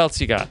Kiwi, what else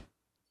you got?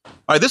 All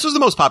right, this was the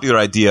most popular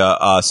idea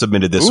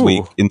submitted this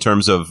week in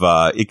terms of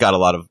it got a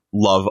lot of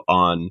love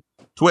on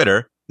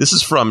Twitter. This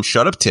is from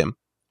Shut Up Tim.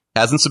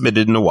 Hasn't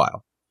submitted in a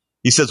while.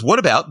 He says, what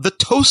about the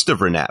toast of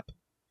Renap?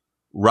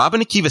 Rob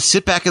and Akiva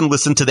sit back and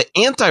listen to the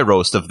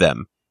anti-roast of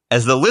them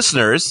as the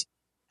listeners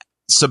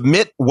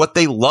submit what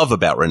they love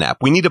about Renap.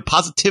 We need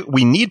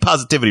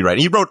positivity, right?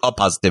 He wrote up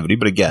positivity,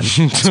 but again,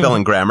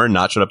 spelling grammar,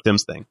 not Shut Up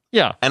Tim's thing.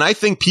 Yeah. And I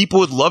think people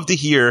would love to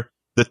hear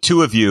the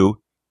two of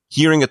you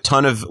hearing a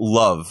ton of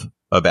love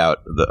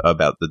about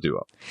the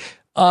duo.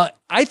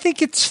 I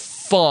think it's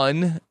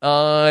fun.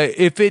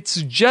 If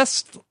it's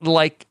just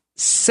like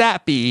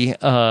sappy,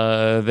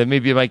 then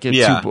maybe it might get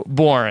too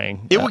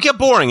boring. It would get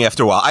boring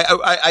after a while.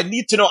 I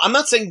need to know. I'm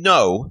not saying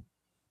no,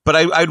 but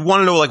I'd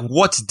want to know, like,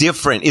 what's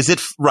different. Is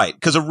it right?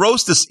 Because a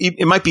roast is,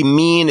 it might be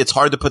mean. It's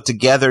hard to put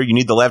together. You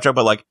need the laugh track,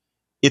 but like,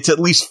 it's at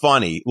least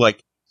funny.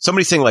 Like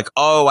somebody saying like,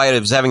 oh, I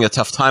was having a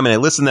tough time, and I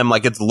listened to them,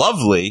 like, it's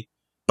lovely.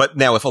 But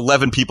now if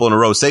 11 people in a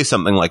row say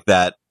something like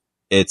that,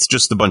 it's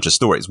just a bunch of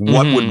stories.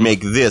 What would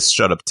make this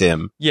Shut Up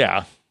Tim?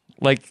 Yeah.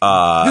 Like,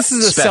 this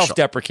is a special.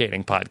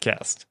 self-deprecating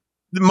podcast.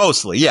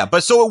 Mostly, yeah.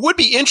 But so it would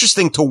be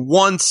interesting to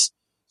once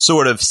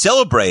sort of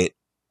celebrate.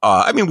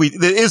 I mean,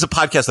 there is a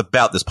podcast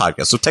about this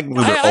podcast, so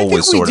technically we're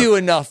always sort of. I think we do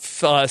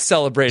enough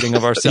celebrating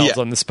of ourselves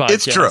on this podcast.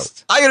 It's true.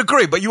 I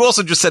agree, but you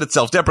also just said it's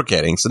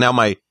self-deprecating, so now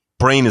my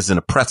brain is in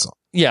a pretzel.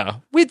 Yeah,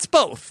 it's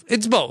both.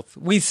 It's both.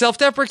 We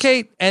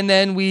self-deprecate, and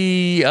then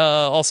we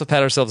also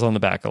pat ourselves on the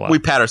back a lot. We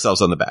pat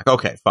ourselves on the back.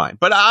 Okay, fine.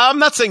 But I'm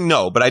not saying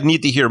no, but I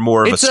need to hear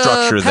more of a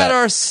structure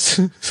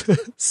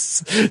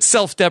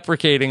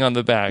self-deprecating on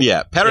the back.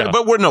 Yeah,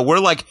 but we're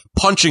like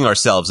punching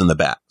ourselves in the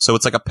back. So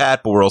it's like a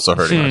pat, but we're also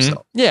hurting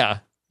ourselves. Yeah.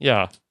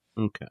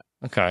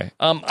 Okay.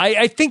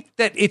 I think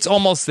that it's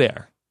almost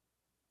there.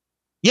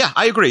 Yeah,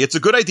 I agree. It's a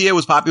good idea. It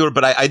was popular,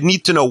 but I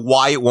need to know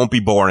why it won't be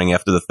boring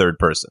after the third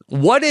person.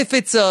 What if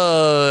it's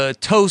a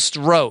toast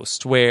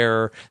roast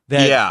where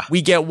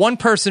we get one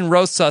person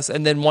roasts us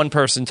and then one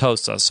person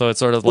toasts us? So it's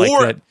sort of like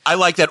that. I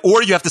like that.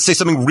 Or you have to say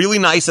something really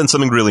nice and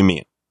something really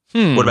mean.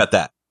 What about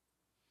that?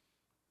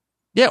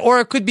 Yeah,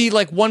 or it could be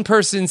like one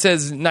person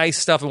says nice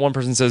stuff and one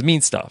person says mean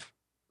stuff.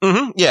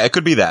 Yeah, it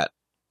could be that.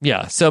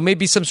 Yeah, so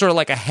maybe some sort of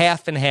like a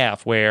half and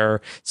half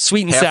where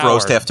sweet and sour. Half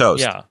roast, half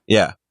toast.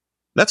 Yeah.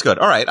 That's good.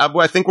 All right.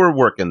 I think we're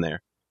working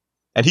there.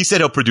 And he said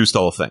he'll produce the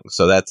whole thing.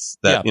 So that's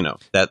you know,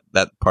 that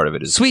part of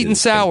it is sweet and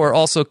sour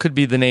also could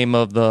be the name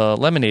of the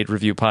Lemonade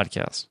Review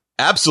podcast.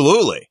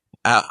 Absolutely.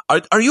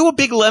 Are you a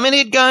big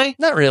lemonade guy?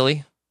 Not really.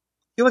 I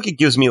feel like it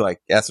gives me like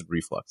acid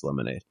reflux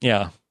lemonade.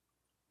 Yeah.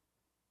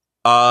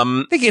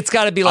 I think it's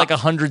got to be like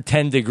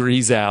 110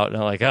 degrees out. And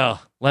I'm like, oh,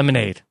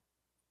 lemonade.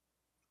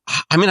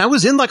 I mean, I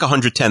was in like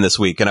 110 this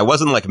week and I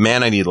wasn't like,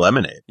 man, I need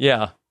lemonade.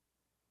 Yeah.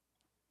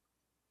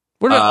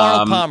 What about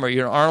Arnold Palmer?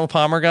 You're an Arnold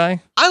Palmer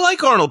guy? I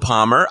like Arnold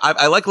Palmer.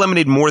 I like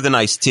lemonade more than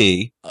iced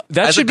tea.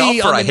 That as should a golfer,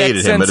 be on the I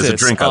hated him, but as a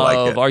drink, I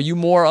like it. Are you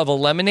more of a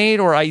lemonade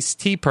or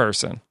iced tea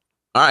person?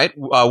 All right,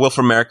 Will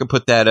from America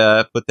put that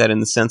in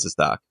the census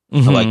doc. I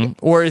like it.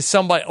 Or is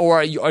somebody,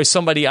 or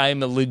somebody I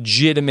am a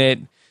legitimate,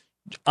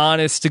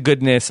 honest to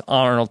goodness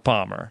Arnold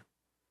Palmer?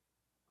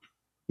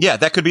 Yeah,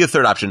 that could be a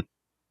third option.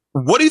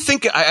 What do you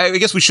think? I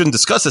guess we shouldn't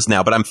discuss this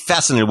now, but I'm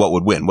fascinated what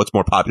would win. What's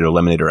more popular,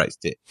 lemonade or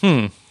iced tea?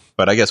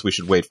 But I guess we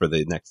should wait for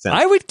the next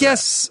sentence. I would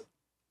guess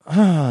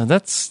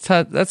that's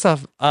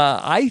tough.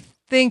 I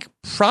think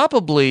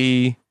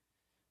probably.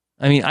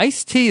 I mean,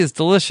 iced tea is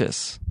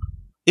delicious.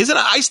 Isn't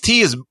iced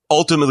tea is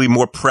ultimately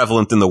more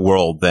prevalent in the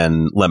world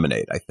than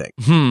lemonade? I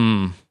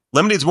think.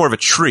 Lemonade's more of a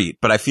treat,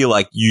 but I feel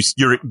like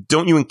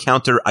don't you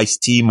encounter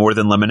iced tea more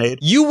than lemonade?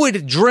 You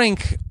would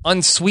drink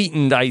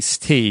unsweetened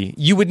iced tea.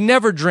 You would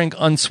never drink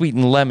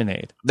unsweetened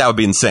lemonade. That would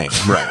be insane,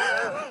 right?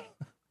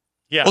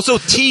 Yeah. Also,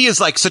 tea is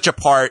like such a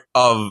part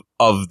of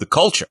the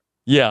culture.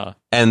 Yeah.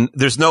 And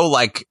there's no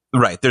like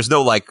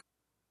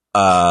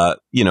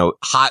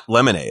hot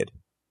lemonade.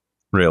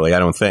 Really, I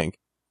don't think.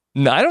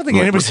 No, I don't think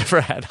anybody's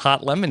ever had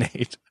hot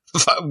lemonade.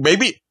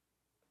 Maybe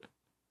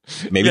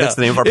that's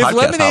the name of our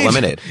podcast, Hot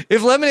Lemonade.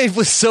 If lemonade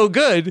was so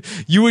good,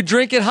 you would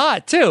drink it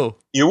hot too.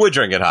 You would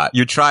drink it hot.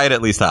 You'd try it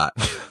at least hot.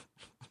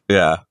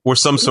 Yeah. Or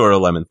some sort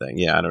of lemon thing.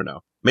 Yeah, I don't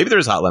know. Maybe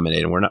there's hot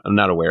lemonade and I'm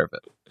not aware of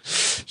it.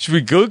 Should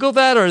we Google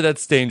that or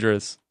that's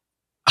dangerous?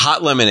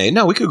 Hot lemonade.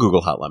 No, we could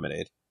Google hot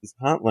lemonade. It's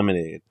hot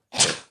lemonade.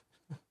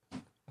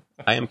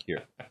 I am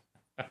curious.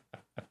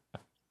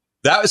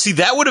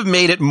 That would have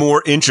made it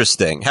more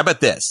interesting. How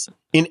about this?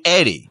 In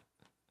Eddie,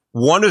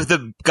 one of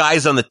the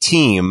guys on the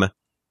team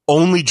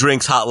only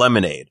drinks hot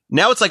lemonade.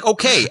 Now it's like,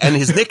 okay, and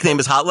his nickname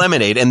is Hot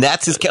Lemonade, and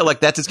that's his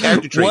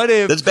character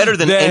trait. That's better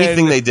than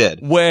anything they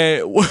did. What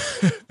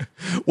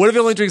if he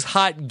only drinks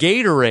hot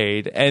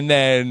Gatorade, and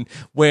then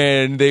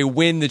when they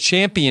win the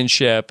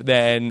championship,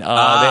 then they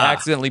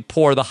accidentally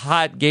pour the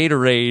hot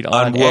Gatorade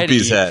on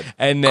Whoopi's Eddie, head?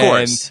 and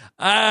then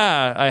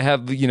I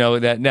have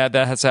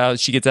that's how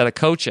she gets out of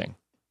coaching.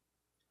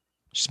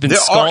 She's been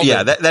scalded.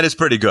 Yeah, that is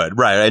pretty good,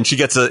 right? And she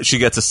gets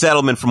a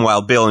settlement from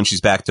Wild Bill, and she's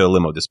back to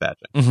limo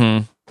dispatching.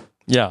 Mm-hmm.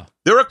 Yeah.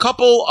 There are a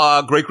couple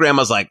great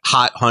grandmas like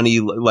hot honey.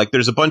 Like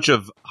there's a bunch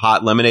of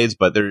hot lemonades,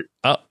 but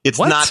it's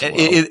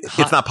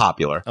not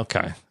popular.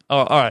 Okay. Oh,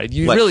 all right.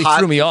 You like really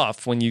threw me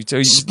off when you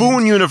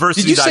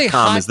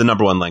SpoonUniversity.com is the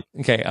number one link.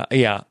 Okay.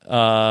 Yeah.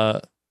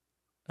 All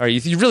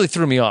right. You really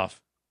threw me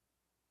off.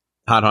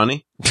 Hot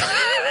honey.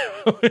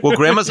 Well,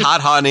 grandma's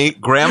hot honey.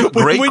 Great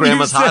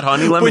grandma's hot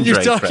honey lemon drink.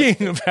 When you're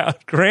talking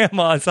about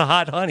grandma's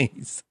hot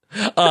honeys.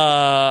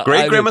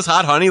 Great grandma's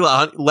hot honey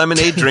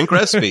lemonade drink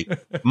recipe.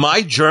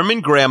 My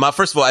German grandma.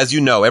 First of all, as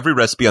you know, every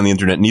recipe on the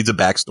internet needs a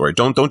backstory.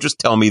 Don't just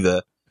tell me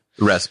the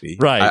recipe.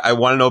 Right. I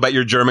want to know about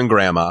your German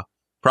grandma.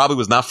 Probably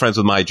was not friends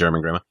with my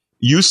German grandma.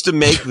 Used to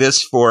make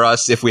this for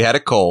us if we had a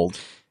cold.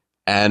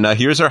 And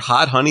here's her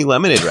hot honey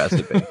lemonade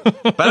recipe.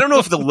 But I don't know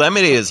if the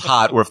lemonade is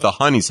hot or if the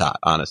honey's hot.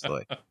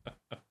 Honestly,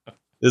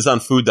 this is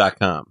on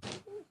food.com.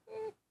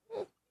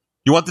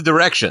 You want the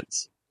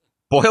directions?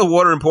 Boil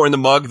water and pour in the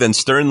mug, then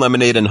stir in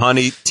lemonade and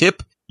honey.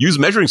 Tip, use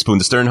measuring spoon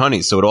to stir in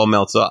honey so it all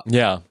melts up.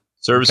 Yeah.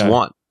 Serves okay.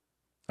 one.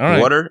 All right.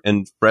 Water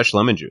and fresh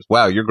lemon juice.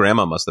 Wow, your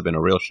grandma must have been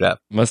a real chef.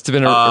 Must have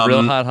been a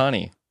real hot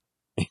honey.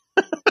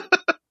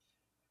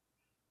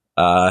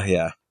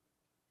 Yeah.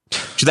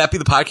 Should that be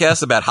the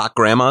podcast about hot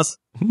grandmas?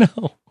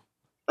 No.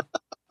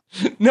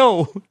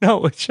 No,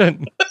 it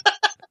shouldn't.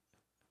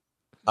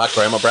 Hot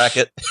grandma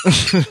bracket.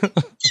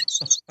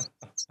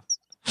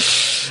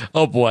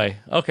 Oh, boy.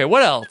 Okay,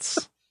 what else?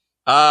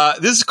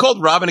 This is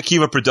called Rob and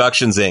Akiva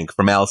Productions, Inc.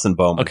 from Allison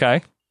Bowman.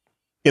 Okay.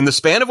 In the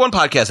span of one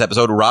podcast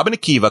episode, Rob and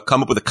Akiva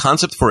come up with a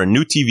concept for a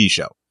new TV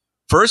show.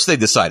 First, they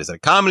decide, is it a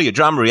comedy, a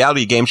drama,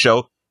 reality, a game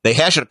show? They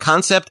hash out a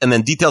concept and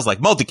then details like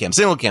multicam,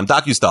 single cam,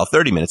 docu-style,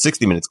 30 minutes,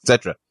 60 minutes,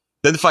 etc.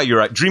 Identify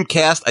your dream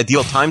cast,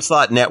 ideal time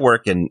slot,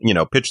 network, and,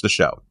 pitch the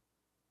show.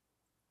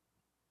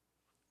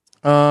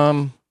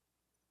 I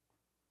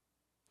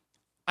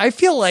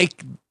feel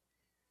like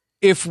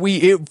if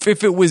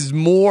it was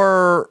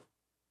more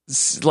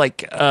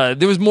like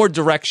there was more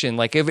direction,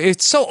 like if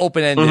it's so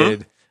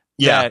open-ended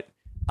that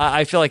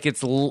I feel like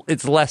it's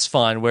less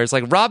fun. Whereas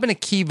like Rob and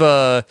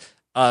Akiva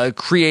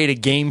create a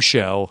game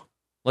show.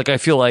 Like I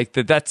feel like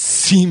that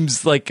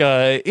seems like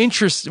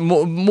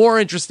more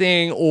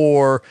interesting.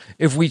 Or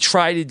if we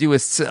try to do a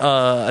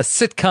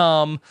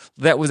sitcom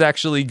that was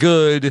actually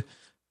good,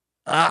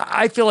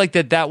 I feel like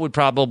that would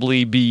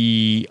probably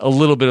be a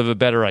little bit of a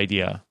better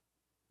idea.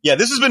 Yeah,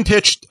 this has been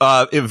pitched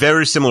a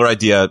very similar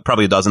idea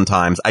probably a dozen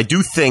times. I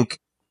do think,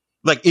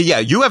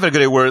 you have a good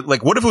idea where,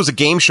 like, what if it was a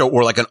game show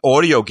or like an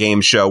audio game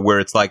show where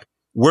it's like,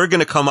 we're going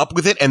to come up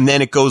with it and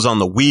then it goes on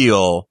the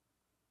wheel,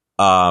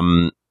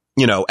 and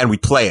we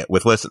play it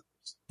with listeners,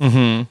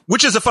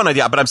 which is a fun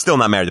idea, but I'm still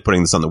not married to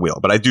putting this on the wheel.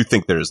 But I do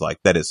think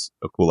that is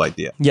a cool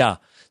idea. Yeah.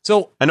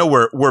 So I know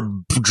we're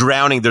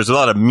drowning. There's a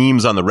lot of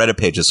memes on the Reddit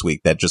page this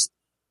week that just,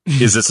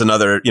 is this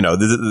another,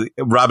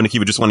 Rob and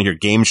Akiva just want to hear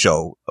game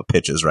show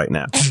pitches right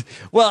now.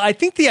 Well, I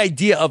think the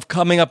idea of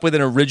coming up with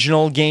an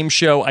original game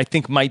show, I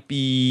think might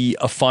be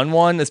a fun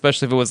one,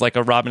 especially if it was like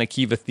a Rob and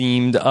Akiva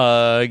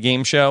themed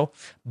game show.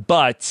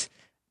 But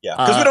yeah,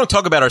 because we don't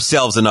talk about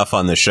ourselves enough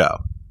on this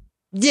show.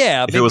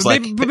 Yeah,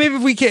 maybe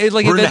if we can,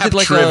 like, invented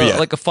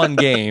like a fun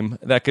game,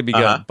 that could be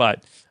good.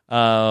 But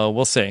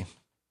we'll see.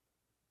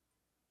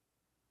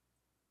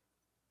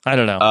 I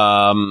don't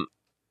know.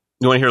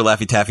 You want to hear a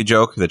Laffy Taffy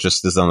joke that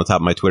just is on the top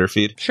of my Twitter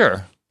feed?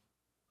 Sure.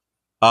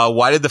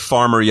 Why did the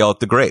farmer yell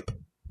at the grape?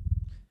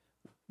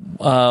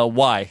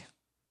 Why?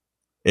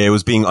 It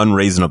was being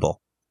unreasonable.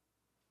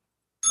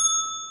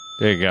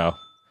 There you go.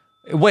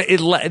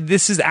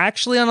 This is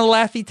actually on a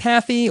Laffy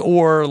Taffy,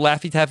 or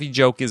Laffy Taffy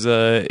joke is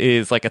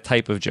like a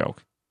type of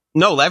joke?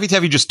 No, Laffy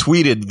Taffy just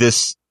tweeted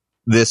this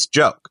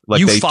joke.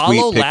 Like, you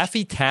follow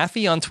Laffy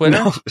Taffy on Twitter?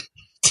 No,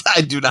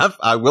 I do not.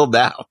 I will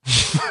now.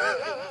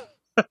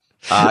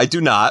 I do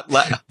not.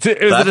 Is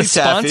it a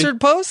sponsored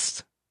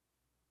post?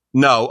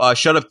 No.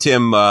 Shut Up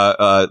Tim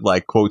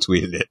quote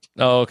tweeted it.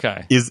 Oh,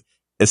 okay. It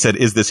said,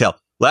 "Is this hell?"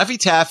 Laffy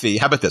Taffy.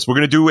 How about this? We're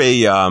gonna do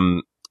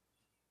we're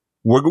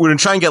gonna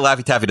try and get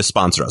Laffy Taffy to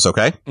sponsor us.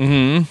 Okay.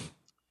 Mm-hmm.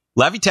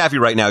 Laffy Taffy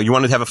right now. You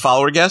want to have a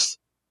follower guess?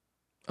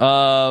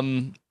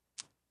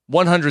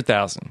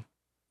 100,000.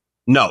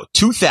 No,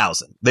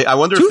 2,000. I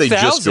wonder 2,000? If they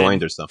just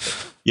joined or something.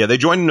 Yeah, they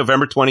joined in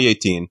November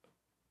 2018.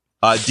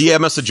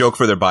 DM us a joke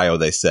for their bio.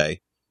 They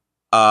say.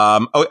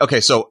 Okay,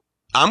 so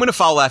I'm going to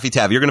follow Laffy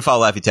Taffy. You're going to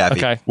follow Laffy Taffy.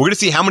 Okay. We're going to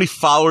see how many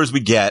followers we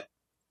get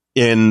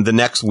in the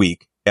next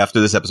week after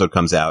this episode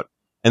comes out.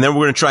 And then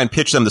we're going to try and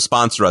pitch them to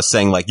sponsor us,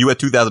 saying, like, you had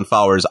 2,000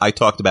 followers. I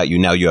talked about you.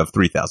 Now you have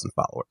 3,000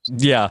 followers.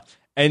 Yeah.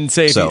 And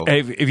say,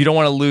 if you don't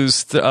want to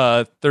lose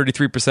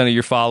 33% of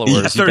your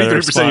followers,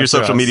 33% of your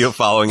social media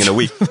following in a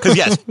week. Because,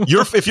 yes,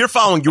 if you're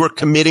following, you are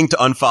committing to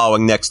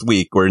unfollowing next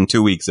week or in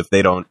 2 weeks if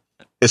they don't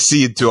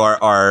accede to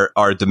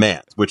our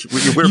demands, which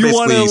we're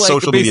basically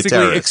social media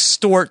terrorists.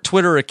 Extort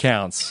Twitter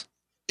accounts.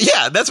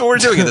 Yeah, that's what we're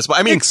doing at this point.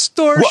 I mean,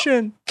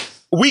 extortion.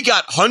 We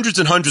got hundreds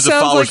and hundreds of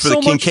followers for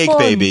the King Cake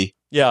Baby.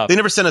 Yeah, they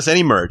never sent us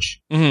any merch.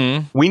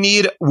 Mm-hmm.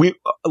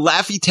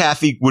 Laffy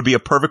Taffy would be a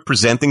perfect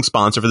presenting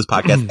sponsor for this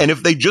podcast. And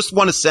if they just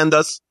want to send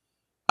us,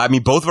 I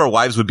mean, both of our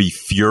wives would be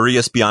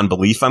furious beyond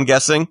belief, I'm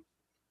guessing.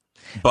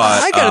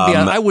 But I gotta be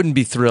honest, I wouldn't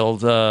be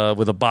thrilled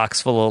with a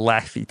box full of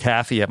Laffy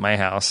Taffy at my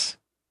house.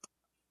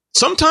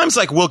 Sometimes,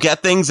 like, we'll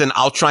get things and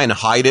I'll try and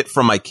hide it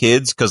from my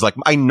kids because, like,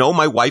 I know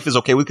my wife is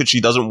okay with it because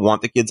she doesn't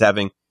want the kids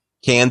having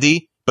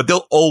candy, but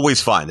they'll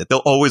always find it.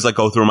 They'll always, like,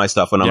 go through my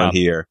stuff when I'm on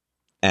here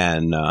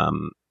and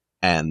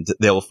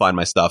they'll find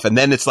my stuff. And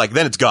then it's like,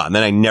 then it's gone.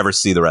 Then I never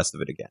see the rest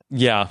of it again.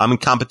 Yeah. I'm in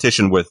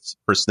competition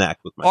for snacks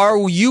with my Are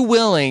you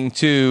willing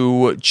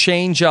to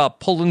change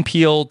up Pull and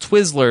Peel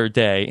Twizzler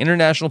Day,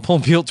 International Pull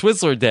and Peel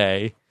Twizzler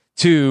Day,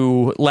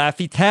 to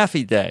Laffy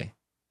Taffy Day?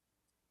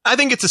 I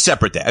think it's a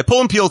separate day.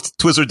 Pull and Peel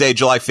Twizzler Day,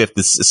 July 5th,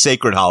 is a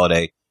sacred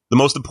holiday. The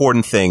most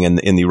important thing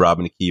in the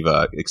Robin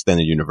Akiva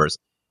extended universe.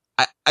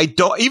 I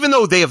don't, even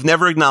though they have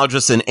never acknowledged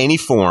us in any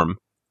form,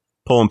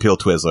 Pull and Peel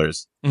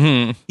Twizzlers.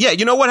 Mm-hmm. Yeah,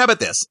 you know what? How about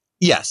this?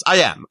 Yes, I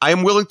am. I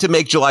am willing to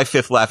make July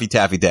 5th Laffy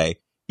Taffy Day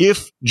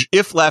if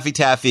Laffy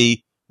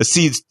Taffy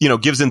accedes,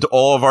 gives into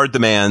all of our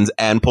demands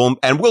and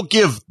we'll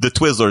give the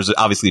Twizzlers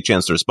obviously a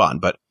chance to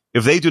respond. But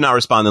if they do not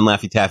respond, then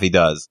Laffy Taffy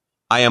does.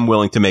 I am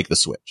willing to make the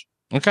switch.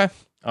 Okay.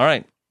 All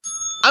right.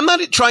 I'm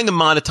not trying to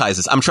monetize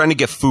this. I'm trying to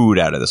get food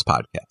out of this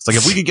podcast. Like,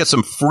 if we could get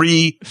some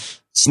free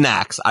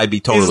snacks, I'd be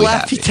totally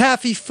happy. Is Laffy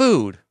Taffy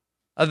food?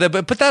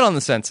 But put that on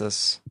the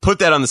census. Put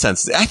that on the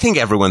census. I think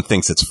everyone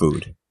thinks it's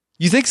food.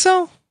 You think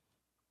so?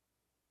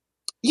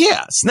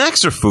 Yeah,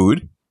 snacks are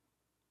food.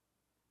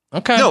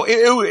 Okay. No,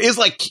 it is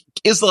like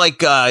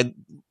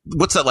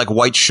what's that, like,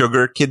 white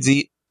sugar kids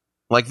eat?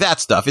 Like that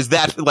stuff. Is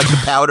that like the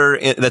powder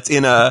that's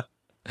in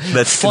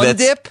Fun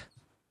Dip?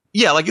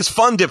 Yeah, like, is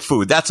Fun Dip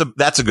food? That's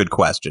a good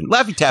question.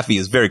 Laffy Taffy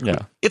is very good.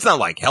 Yeah. It's not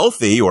like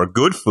healthy or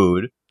good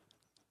food.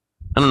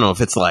 I don't know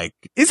if it's like,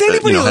 is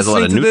anybody has a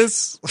lot listening of to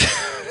this?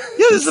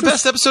 Yeah, this is the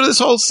best episode of this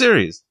whole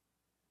series.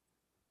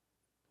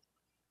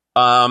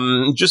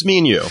 Just me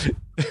and you.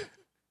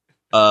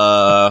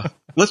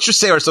 Let's just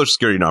say our social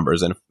security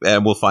numbers and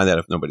we'll find out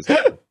if nobody's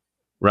listening.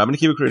 Robin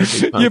Akiva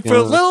Creative. Yeah,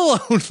 but let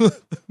alone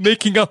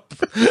making up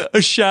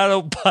a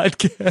shadow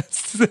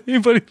podcast. Does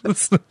anybody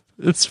listen to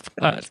this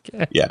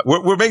podcast? Yeah,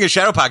 we're making a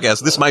shadow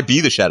podcast. This might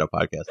be the shadow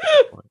podcast at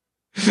this point.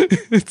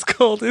 It's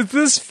called "Is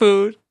This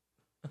Food?"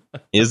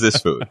 Is this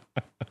food?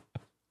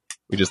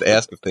 We just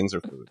ask if things are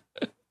food.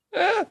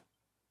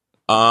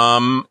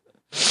 All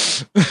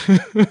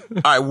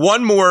right,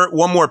 one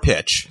more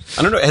pitch.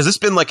 I don't know. Has this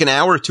been like an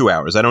hour or 2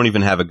 hours? I don't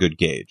even have a good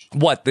gauge.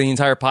 What, the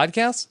entire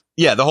podcast?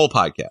 Yeah, the whole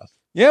podcast.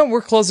 Yeah,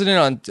 we're closing in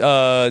on 2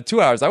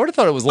 hours. I would have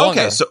thought it was longer.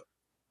 Okay, so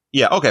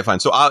yeah, okay, fine.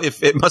 So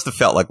if it must have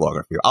felt like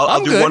longer for you.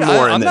 I'll do good. one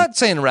more. I'm not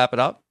saying to wrap it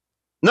up.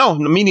 No,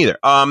 me neither.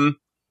 How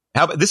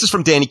about, this is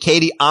from Danny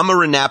Katie. I'm a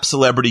Renap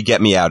celebrity.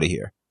 Get me out of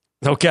here.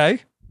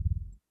 Okay.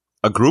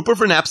 A group of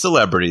Renap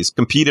celebrities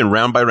compete in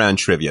round-by-round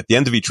trivia. At the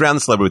end of each round,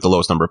 the celebrity with the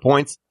lowest number of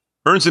points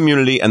earns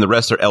immunity, and the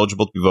rest are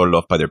eligible to be voted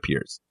off by their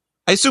peers.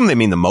 I assume they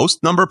mean the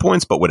most number of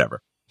points, but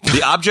whatever.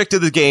 The object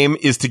of the game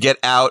is to get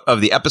out of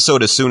the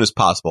episode as soon as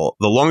possible.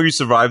 The longer you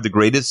survive, the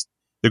greater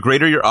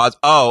your odds.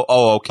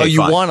 Oh, okay. Oh,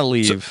 you want to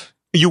leave. So,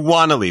 you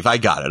want to leave. I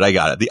got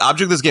it. The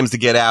object of this game is to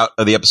get out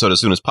of the episode as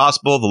soon as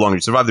possible. The longer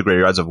you survive, the greater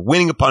your odds of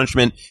winning a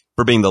punishment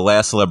for being the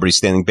last celebrity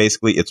standing.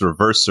 Basically, it's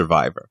reverse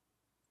Survivor.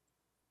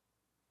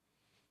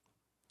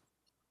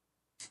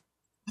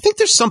 I think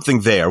there's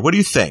something there. What do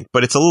you think?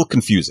 But it's a little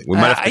confusing. We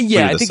might have to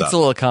clear I this think up. it's a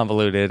little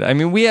convoluted. I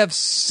mean, we have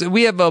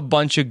a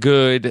bunch of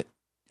good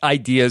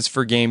ideas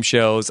for game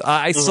shows.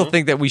 I still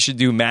think that we should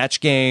do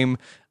Match Game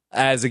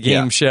as a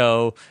game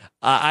show.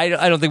 I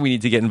don't think we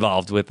need to get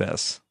involved with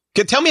this.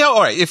 Okay, tell me how.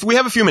 All right, if we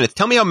have a few minutes,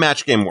 tell me how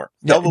Match Game works.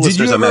 Tell the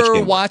listeners how Match Game works. Did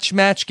you ever watch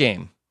Match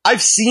Game?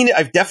 I've seen it.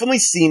 I've definitely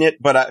seen it,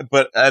 but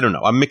I don't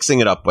know. I'm mixing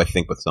it up, I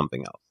think, with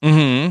something else.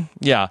 Mm-hmm.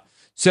 Yeah.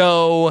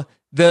 So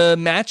the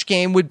Match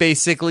Game would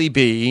basically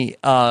be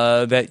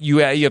that you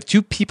have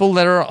two people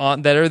that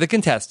are the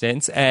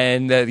contestants,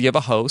 and you have a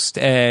host,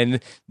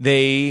 and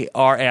they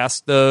are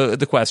asked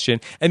the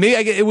question. And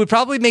maybe it would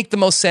probably make the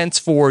most sense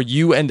for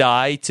you and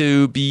I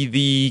to be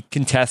the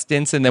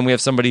contestants, and then we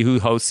have somebody who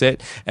hosts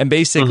it. And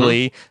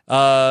basically,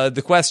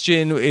 the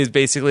question is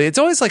basically, it's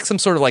always like some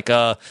sort of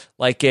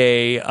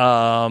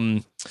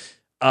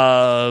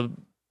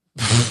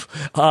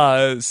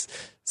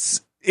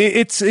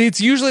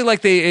It's usually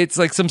like it's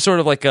like some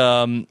sort of like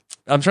I'm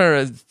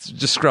trying to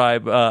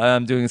describe.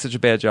 I'm doing such a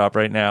bad job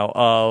right now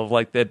of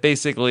like that.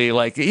 Basically,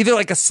 like either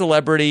like a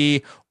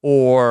celebrity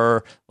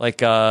or like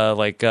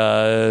Chester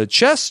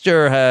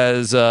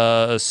has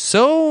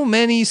so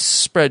many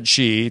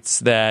spreadsheets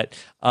that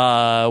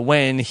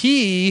when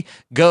he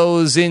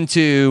goes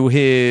into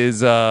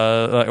his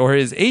or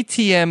his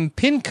ATM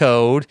PIN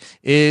code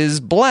is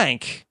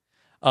blank,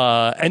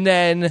 and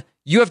then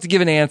you have to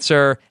give an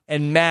answer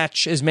and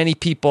match as many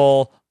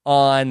people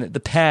on the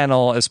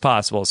panel as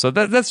possible. So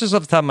that's just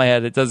off the top of my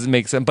head. It doesn't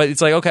make sense. But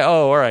it's like, okay,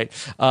 all right.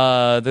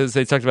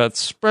 They talked about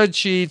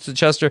spreadsheets,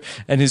 Chester,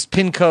 and his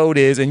PIN code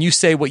is, and you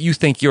say what you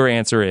think your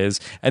answer is,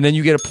 and then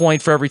you get a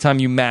point for every time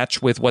you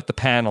match with what the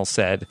panel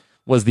said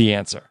was the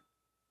answer.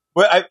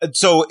 Well,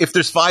 so if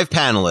there's 5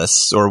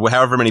 panelists or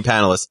however many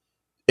panelists,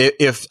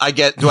 If I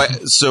get,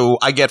 so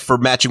I get for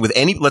matching with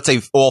any, let's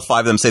say all 5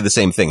 of them say the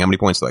same thing. How many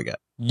points do I get?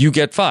 You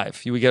get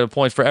 5. You would get a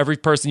point for every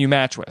person you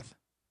match with.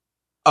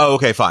 Oh,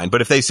 okay, fine.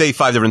 But if they say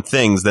 5 different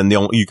things, then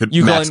you could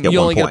max get 1 point. You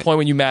only get a point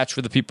when you match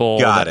with the people.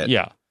 Got it.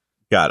 Yeah.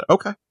 Got it.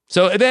 Okay.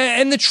 So,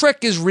 and the trick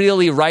is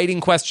really writing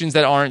questions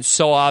that aren't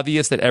so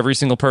obvious that every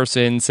single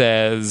person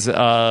says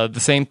the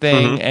same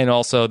thing, and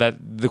also that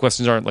the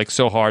questions aren't like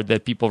so hard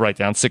that people write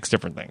down 6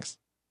 different things.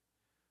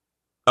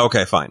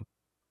 Okay, fine.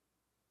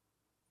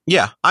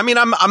 Yeah, I mean,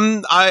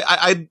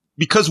 I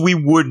because we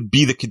would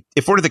be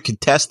if we're the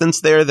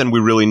contestants there, then we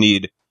really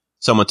need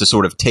someone to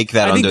sort of take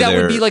that. I think that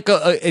would be like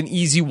an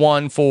easy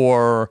one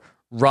for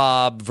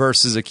Rob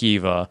versus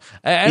Akiva,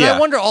 and I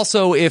wonder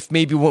also if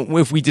maybe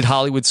if we did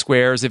Hollywood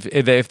Squares,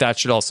 if that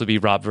should also be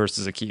Rob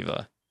versus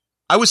Akiva.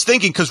 I was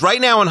thinking because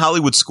right now in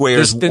Hollywood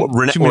Squares, too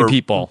many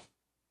people.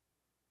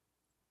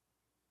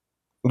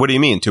 What do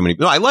you mean too many?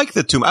 No, I like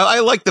I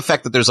like the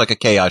fact that there's like a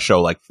chaos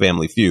show like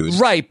Family Feud.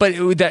 Right, but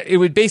it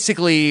would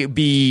basically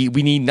be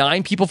we need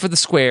 9 people for the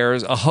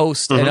squares, a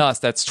host and us.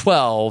 That's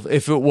 12.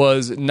 If it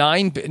was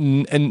 9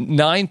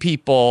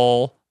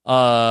 people,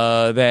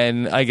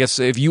 then I guess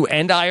if you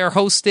and I are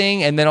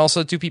hosting, and then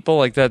also 2 people,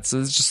 like it's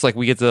just like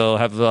we get to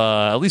have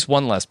at least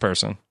 1 less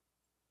person.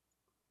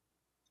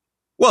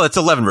 Well, it's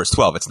 11 versus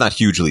 12. It's not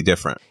hugely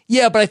different.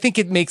 Yeah, but I think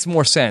it makes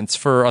more sense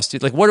for us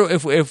to like. What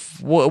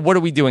are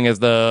we doing as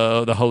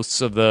the hosts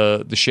of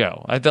the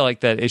show? I feel like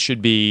that it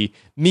should be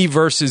me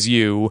versus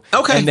you.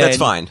 Okay, and that's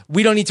fine.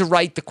 We don't need to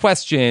write the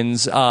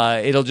questions.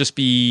 It'll just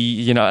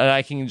be and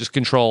I can just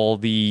control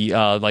the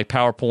like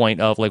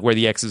PowerPoint of like where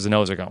the X's and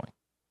O's are going.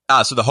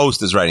 So the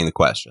host is writing the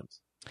questions.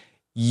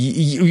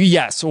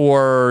 Yes,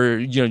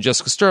 or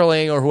Jessica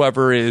Sterling or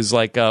whoever is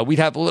like we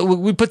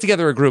put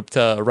together a group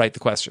to write the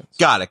questions.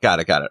 Got it.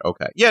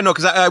 Okay, yeah, no,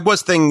 because I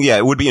was thinking,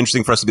 it would be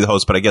interesting for us to be the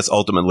host, but I guess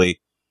ultimately,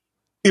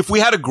 if we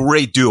had a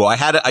great duo,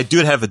 I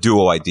did have a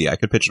duo idea. I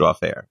could pitch it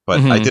off air,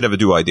 but I did have a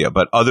duo idea.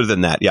 But other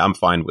than that, I'm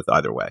fine with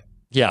either way.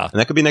 Yeah, and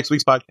that could be next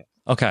week's podcast.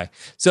 Okay,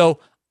 so.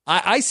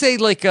 I say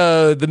like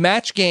the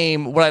match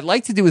game. What I'd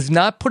like to do is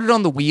not put it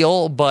on the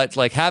wheel, but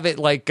like have it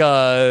like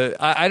I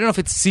don't know if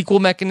it's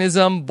sequel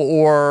mechanism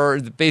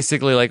or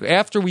basically like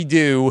after we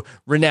do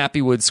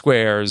Renappywood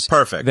Squares,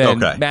 perfect. Then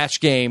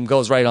match game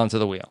goes right onto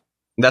the wheel.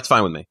 That's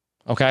fine with me.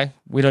 Okay,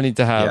 we don't need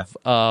to have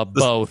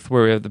both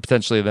where we have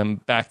potentially them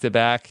back to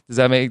back. Does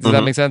that make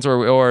sense?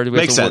 Or do we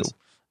makes sense?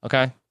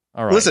 Okay,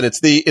 all right. Listen, it's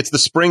the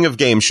spring of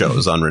game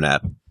shows on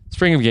Renap.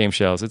 Spring of game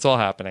shows. It's all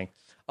happening.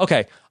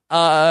 Okay.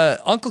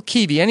 Uncle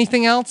Kiwi,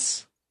 anything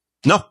else?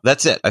 No,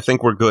 that's it. I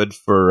think we're good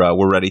for,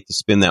 we're ready to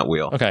spin that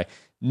wheel. Okay.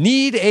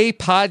 Need a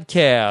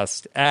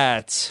podcast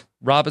at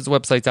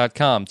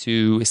robinswebsite.com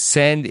to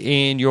send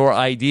in your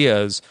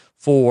ideas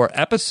for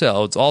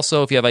episodes.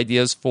 Also, if you have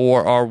ideas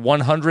for our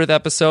 100th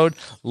episode,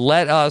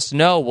 let us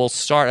know. We'll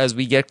start as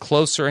we get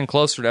closer and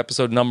closer to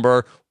episode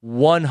number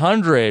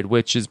 100,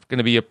 which is going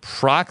to be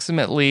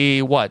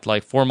approximately,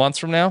 like 4 months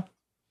from now?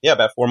 Yeah,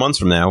 about 4 months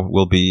from now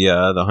will be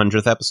the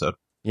 100th episode.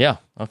 Yeah.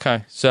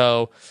 Okay.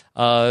 So,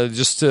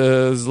 just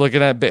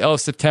looking at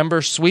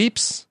September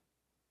sweeps.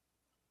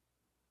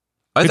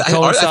 I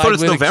thought it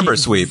was November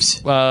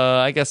sweeps.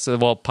 I guess.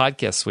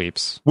 Podcast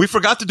sweeps. We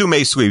forgot to do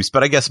May sweeps,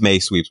 but I guess May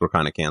sweeps were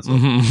kind of canceled.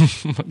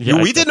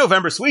 Yeah, we did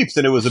November sweeps,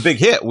 and it was a big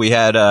hit. We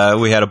had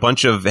a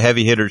bunch of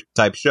heavy hitter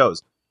type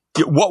shows.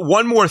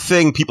 One more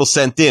thing people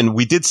sent in.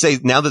 We did say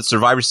now that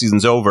Survivor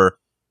season's over,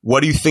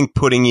 what do you think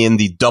putting in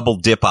the double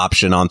dip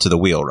option onto the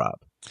wheel, Rob?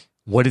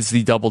 What is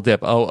the double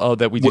dip? Oh,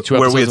 that we did 2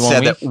 episodes. Where we had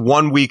said that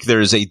 1 week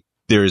there is a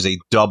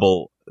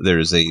double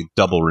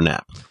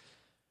renap.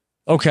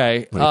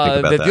 Okay.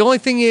 The only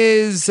thing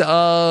is,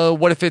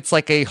 what if it's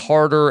like a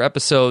harder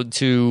episode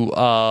to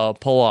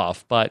pull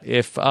off? But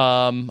if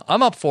I'm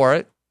up for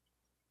it.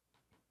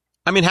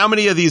 I mean, how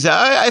many of these?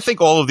 I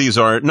think all of these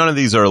are. None of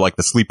these are like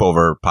the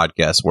sleepover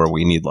podcasts where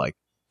we need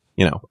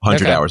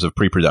 100 hours of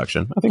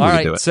pre-production. I think we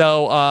can do it.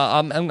 So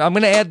I'm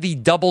going to add the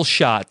double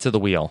shot to the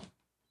wheel.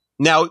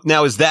 Now,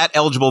 is that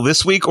eligible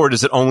this week, or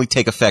does it only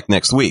take effect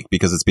next week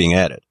because it's being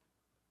added?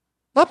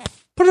 Put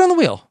it on the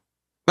wheel.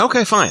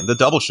 Okay, fine. The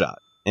double shot.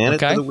 Add it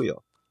to the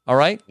wheel. All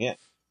right? Yeah.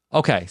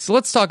 Okay, so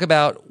let's talk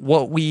about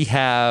what we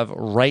have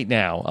right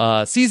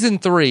now. Season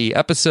 3,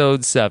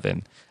 Episode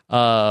 7.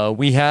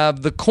 We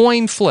have the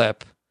coin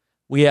flip.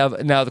 We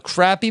have now the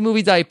crappy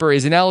movie diaper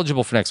is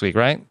ineligible for next week,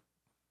 right?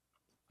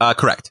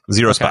 Correct.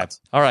 0 spots.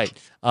 All right.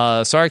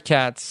 Sorry,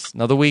 cats.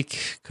 Another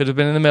week could have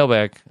been in the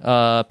mailbag.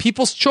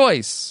 People's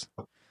choice.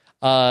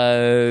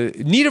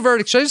 Need a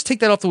verdict. Should I just take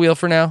that off the wheel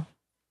for now?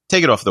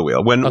 Take it off the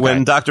wheel.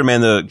 When Dr.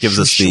 Amanda gives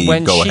us the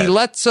when go she ahead.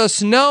 lets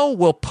us know,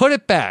 we'll put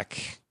it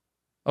back.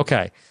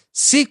 Okay.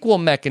 Sequel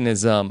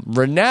mechanism.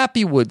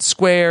 Renappywood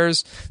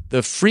Squares. The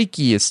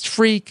freakiest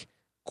freak.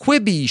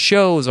 Quibi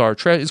shows our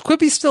treasure. Is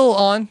Quibi still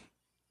on?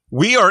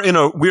 We are in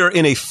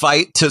a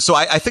fight to. So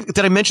I think,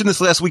 did I mention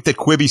this last week that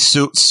Quibi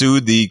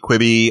sued the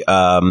Quibi?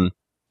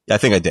 I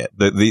think I did.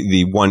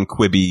 The one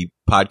Quibi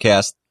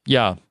podcast.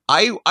 Yeah.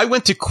 I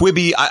went to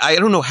Quibi. I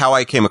don't know how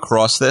I came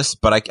across this,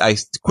 but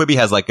Quibi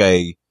has like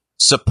a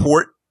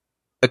support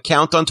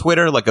account on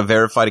Twitter, like a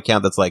verified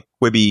account that's like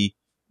Quibi,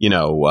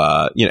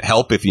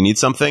 help if you need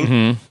something.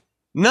 Mm-hmm.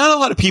 Not a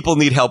lot of people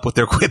need help with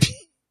their Quibi.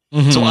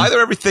 Mm-hmm. So either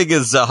everything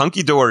is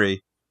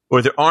hunky-dory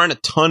or there aren't a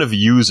ton of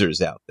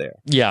users out there.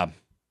 Yeah,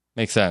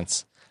 makes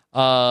sense.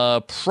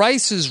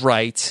 Price is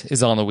Right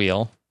is on the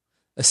wheel.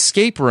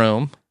 Escape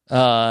Room. We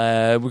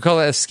call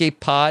it Escape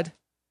Pod.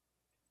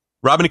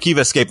 Robin Akiva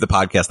Escape the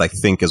Podcast, I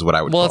think, is what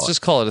I would call it. Well, let's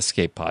just call it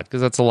Escape Pod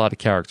because that's a lot of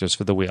characters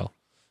for the wheel.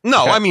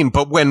 No, okay. I mean,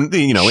 but when,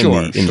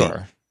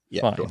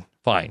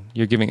 Fine.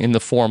 You're giving in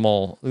the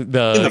formal,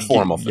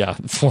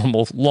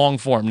 formal long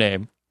form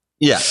name.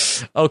 Yeah.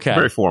 Okay.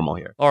 Very formal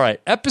here. All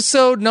right.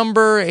 Episode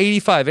number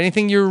 85.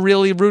 Anything you're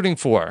really rooting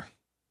for?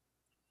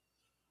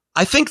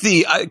 I think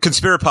the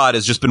Conspirapod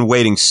has just been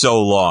waiting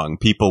so long.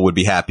 People would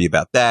be happy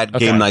about that.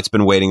 Okay. Game Night's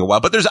been waiting a while,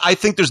 but I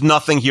think there's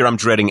nothing here I'm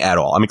dreading at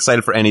all. I'm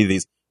excited for any of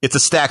these. It's a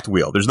stacked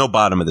wheel. There's no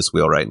bottom of this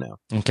wheel right now.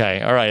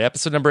 Okay. All right.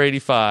 Episode number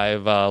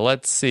 85.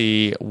 Let's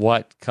see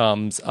what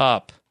comes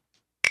up.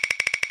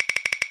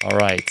 All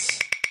right.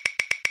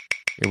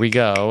 Here we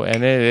go.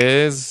 And it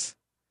is,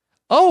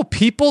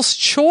 People's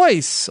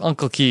Choice,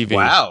 Uncle Kiwi.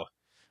 Wow.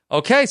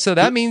 Okay. So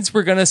that means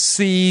we're going to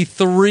see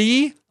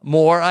 3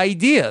 more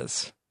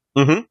ideas.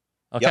 Mm-hmm.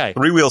 Okay. Yep,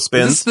 3 wheel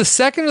spins. Is this the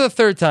second or the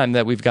third time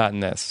that we've gotten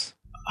this?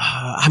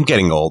 I'm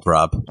getting old,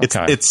 Rob.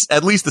 Okay. It's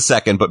at least the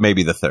second, but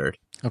maybe the third.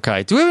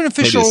 Okay. Do we have an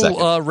official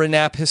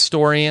Renap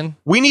historian?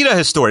 We need a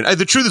historian.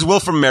 The truth is,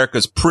 Will from America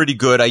is pretty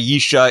good.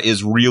 Aisha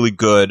is really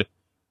good.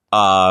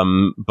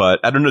 But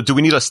I don't know. Do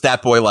we need a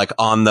stat boy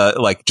on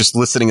the just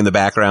listening in the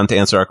background to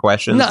answer our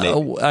questions? No,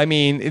 maybe. I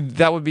mean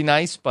that would be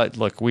nice. But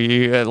look,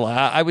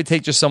 I would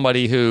take just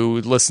somebody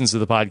who listens to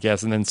the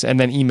podcast and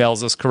then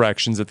emails us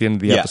corrections at the end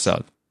of the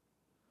episode.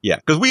 Yeah,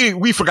 because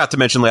we forgot to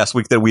mention last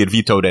week that we had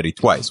vetoed Eddie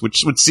twice,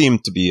 which would seem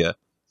to be a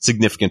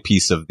significant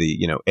piece of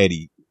the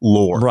Eddie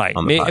lore. Right.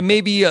 On the podcast.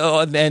 Maybe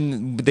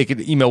and they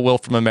could email Will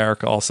from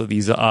America also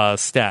these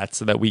stats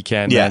so that we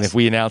can. Yes. And if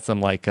we announce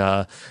them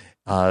the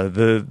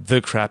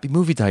crappy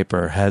movie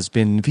diaper has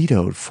been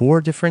vetoed 4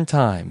 different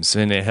times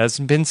and it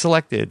hasn't been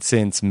selected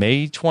since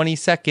May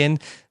 22nd,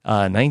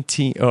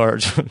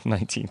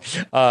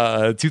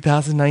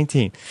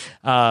 2019.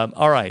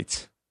 All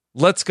right.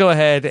 Let's go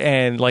ahead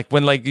and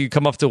when you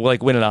come up to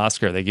win an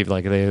Oscar, they give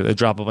they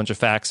drop a bunch of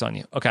facts on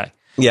you. Okay.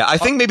 Yeah, I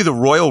think maybe the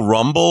Royal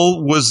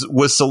Rumble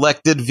was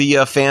selected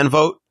via fan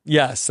vote.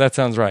 Yes, that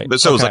sounds right.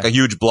 So it was a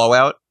huge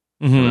blowout.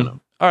 Mm-hmm.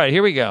 All right,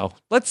 here we go.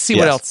 Let's see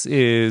what else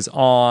is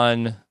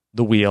on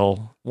the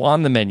wheel,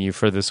 on the menu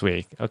for this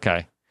week.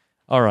 Okay.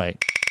 All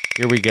right.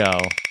 Here we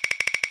go.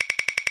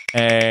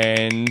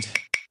 And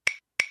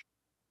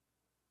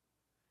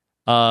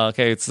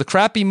okay, it's the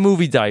crappy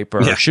movie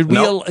diaper. Yeah. Should we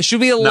allow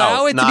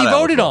it to be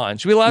voted on?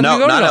 Should we allow it to be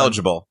voted on? Not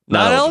eligible.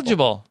 Not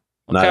eligible.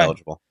 Okay. Not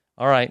eligible.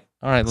 All right.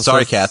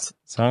 Sorry, Kat.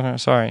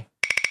 Sorry.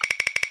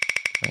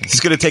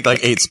 It's going to take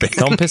 8 spins.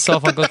 Don't piss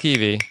off Uncle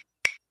Kiwi.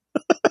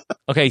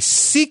 Okay,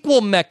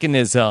 sequel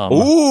mechanism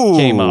Ooh.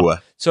 Came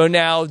up. So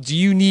now, do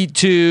you need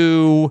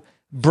to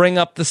bring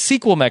up the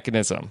sequel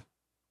mechanism?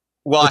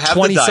 Well, I have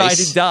the dice.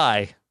 20-sided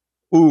die.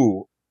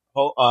 Ooh.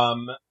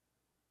 Can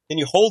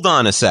you hold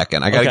on a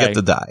second? I got to get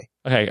the die.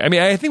 Okay. I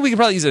mean, I think we could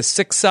probably use a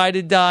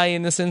 6-sided die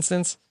in this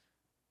instance.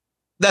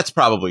 That's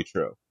probably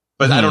true.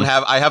 But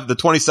I have the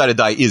 20-sided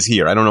die is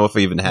here. I don't know if I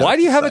even have. Why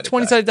do you have a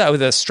 20-sided die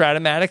with a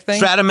Stratomatic thing?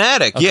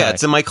 Stratomatic, okay. Yeah,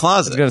 it's in my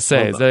closet. I was going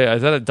to say,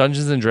 is that a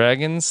Dungeons and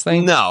Dragons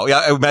thing? No,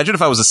 yeah. Imagine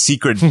if I was a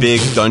secret big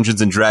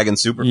Dungeons and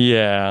Dragons super.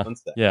 Yeah,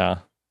 yeah.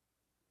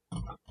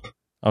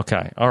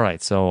 Okay, all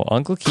right. So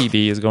Uncle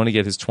Kiwi is going to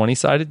get his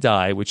 20-sided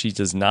die, which he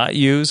does not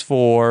use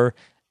for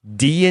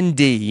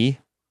D&D,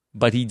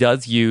 but he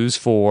does use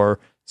for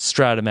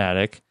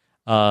Stratomatic.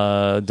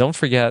 Don't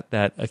forget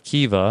that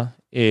Akiva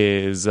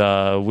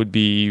would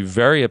be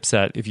very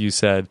upset if you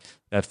said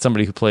that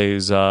somebody who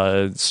plays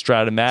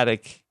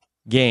Stratomatic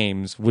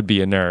games would be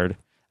a nerd,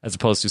 as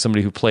opposed to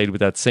somebody who played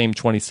with that same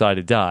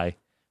 20-sided die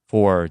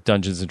for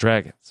Dungeons and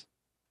Dragons.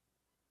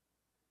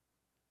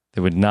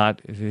 They would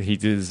not. He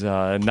does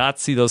not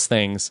see those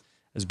things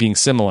as being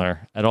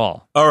similar at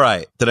all. All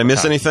right. Did I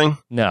miss anything?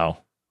 No.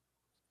 I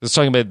was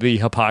talking about the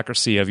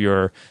hypocrisy of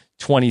your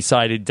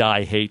 20-sided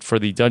die hate for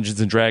the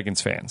Dungeons and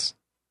Dragons fans.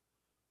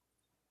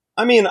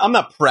 I mean, I'm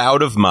not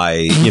proud of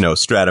my,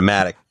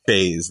 Stratomatic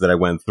phase that I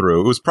went through.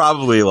 It was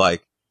probably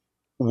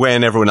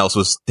when everyone else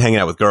was hanging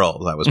out with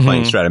girls. I was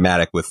playing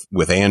Stratomatic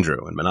with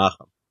Andrew and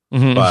Menachem.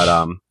 Mm-hmm. But,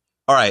 all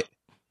right.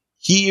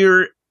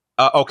 Here,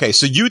 okay,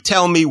 so you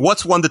tell me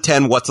what's 1 to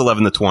 10, what's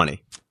 11 to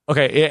 20.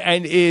 Okay,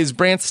 and is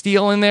Brant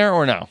Steele in there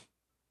or no?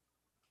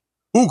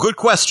 Ooh, good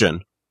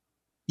question.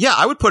 Yeah,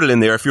 I would put it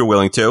in there if you're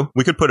willing to.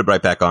 We could put it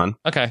right back on.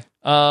 Okay.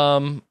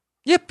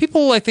 Yeah,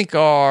 people I think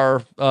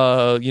are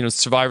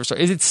Survivor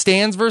Story. Is it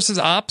Stans versus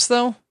Ops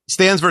though?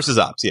 Stans versus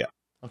Ops, yeah.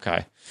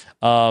 Okay.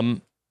 All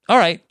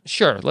right,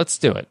 sure, let's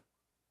do it.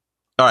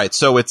 All right,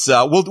 so it's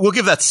we'll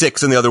give that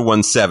 6 and the other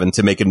one 7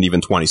 to make it an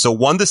even 20. So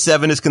 1 to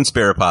 7 is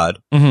Conspirapod.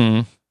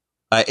 Mm-hmm.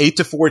 8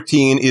 to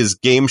 14 is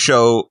Game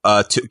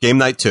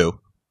Night 2.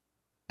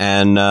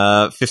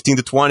 And 15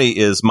 to 20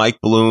 is Mike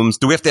Bloom's.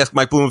 Do we have to ask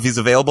Mike Bloom if he's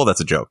available? That's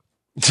a joke.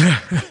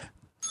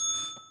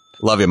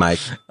 Love you, Mike.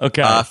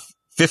 Okay.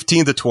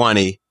 15 to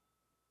 20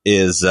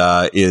 is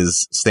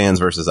Stans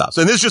versus Ops.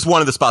 And this is just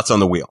one of the spots on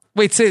the wheel.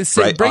 Wait, say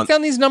break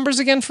down these numbers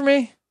again for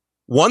me.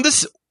 1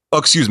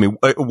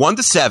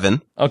 to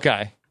 7.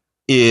 Okay.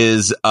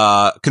 Is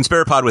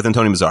Conspirapod with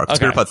Antonio Mazzaro.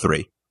 Conspirapod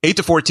 3. 8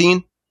 to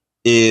 14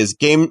 is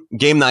Game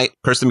Night.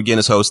 Kirsten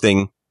McGinnis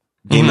hosting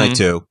Game Night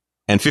 2.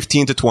 And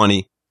 15 to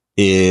 20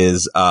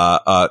 is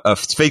a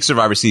fake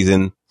Survivor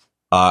season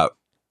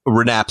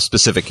Renap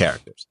specific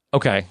characters.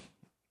 Okay.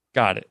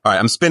 Got it. All right,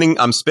 I'm spinning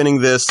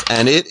this,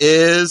 and it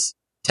is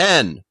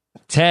 10.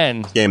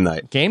 10. Game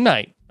Night. Game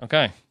Night.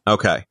 Okay.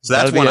 Okay, so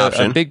that's one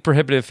option. A big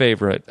prohibitive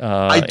favorite.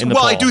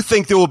 I do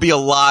think there will be a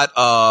lot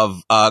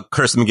of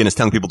Kirsten McGinnis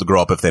telling people to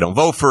grow up if they don't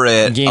vote for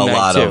it. A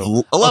lot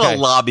of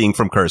lobbying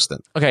from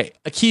Kirsten. Okay,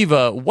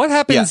 Akiva, what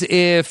happens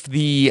if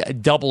the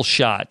double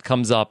shot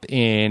comes up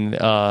in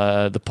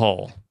the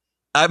poll?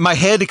 My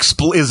head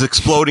is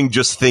exploding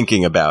just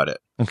thinking about it.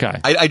 Okay,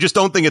 I just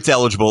don't think it's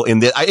eligible in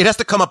the. It has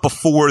to come up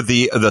before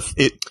the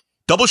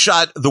double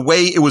shot. The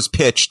way it was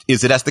pitched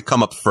is it has to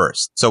come up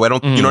first. So I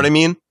don't. You know what I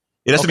mean?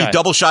 It has to be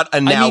double shot,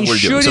 and now we're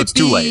doing so it's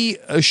too late.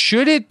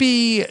 Should it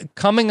be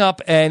coming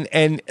up, and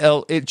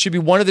it should be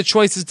one of the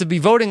choices to be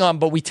voting on,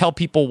 but we tell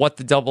people what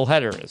the double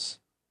header is?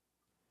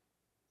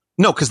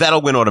 No, because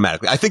that'll win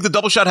automatically. I think the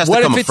double shot has to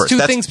come up first. What if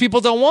it's two things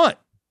people don't want?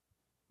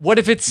 What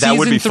if it's season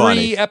 3,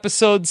 funny.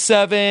 episode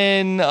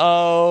 7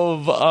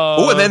 of?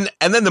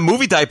 And then the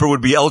movie diaper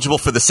would be eligible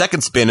for the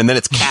second spin, and then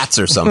it's Cats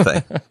or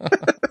something.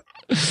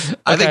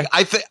 I think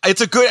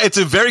it's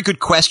a very good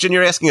question.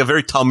 You're asking a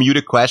very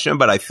Talmudic question,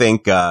 but I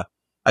think a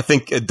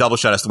double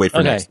shot has to wait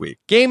for next week.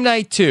 Game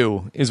Night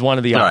 2 is one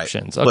of the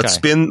options. Okay. Let's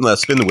spin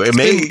the wheel.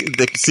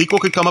 The sequel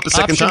could come up a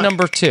second time. Option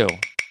number 2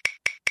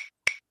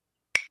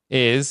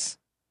 is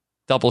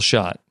double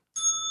shot.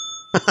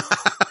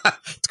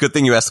 It's a good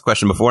thing you asked the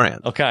question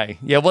beforehand. Okay.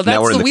 Yeah, well,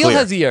 that's the wheel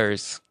has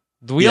ears.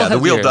 The wheel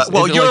has ears.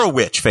 Well, you're a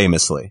witch,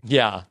 famously.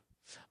 Yeah.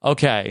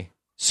 Okay.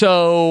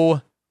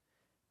 So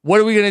what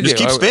are we going to do? Just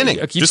keep spinning.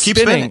 Just keep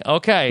spinning.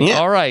 Okay. Yeah.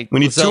 All right.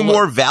 We need 2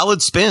 more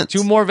valid spins.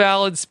 2 more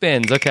valid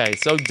spins. Okay.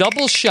 So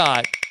double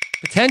shot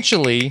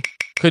potentially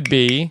could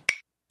be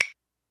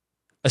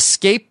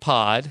Escape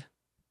Pod.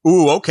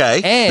 Ooh,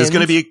 okay. This is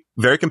going to be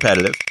very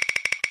competitive.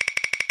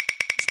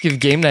 Let's give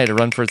Game Night a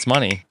run for its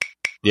money.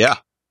 Yeah.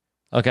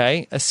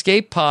 Okay.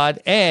 Escape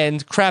Pod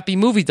and Crappy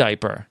Movie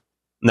Diaper.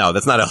 No,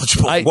 that's not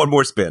eligible. 1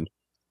 more spin.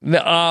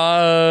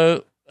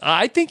 I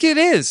think it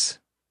is.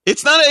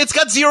 It's not. It's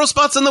got 0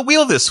 spots on the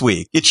wheel this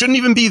week. It shouldn't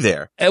even be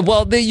there.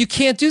 You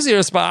can't do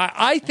 0 spot.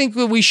 I think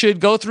that we should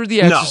go through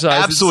the exercise. No,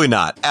 absolutely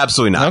not.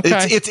 Absolutely not.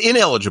 Okay. It's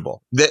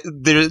ineligible.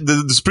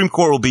 The Supreme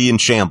Court will be in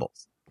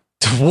shambles.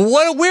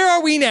 Where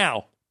are we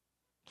now?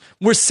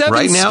 We're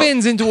 7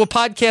 spins into a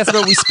podcast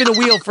where we spin a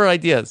wheel for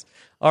ideas.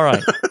 All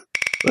right.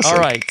 Listen, all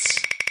right.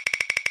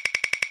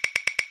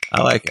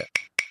 I like it.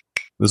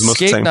 This is the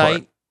most exciting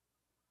part.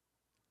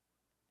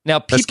 Now,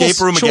 People's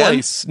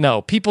Choice. Again?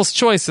 No, People's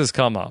Choice has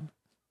come up.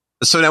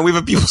 So now we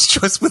have a People's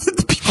Choice within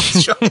the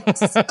People's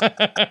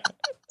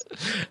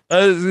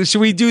Choice.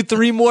 Should we do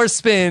 3 more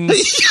spins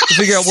to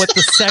figure out what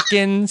the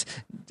second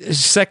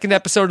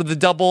episode of the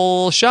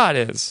double shot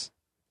is?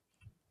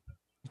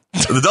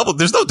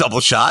 There's no double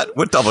shot.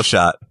 What double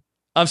shot?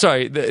 I'm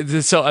sorry.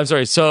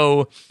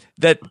 So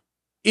that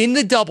in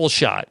the double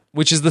shot,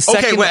 which is the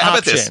second option, how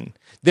about this?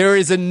 There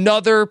is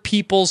another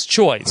People's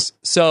Choice.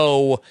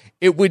 So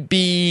it would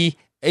be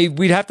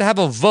we'd have to have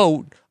a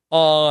vote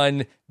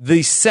on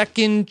the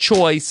second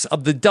choice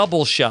of the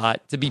double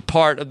shot to be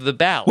part of the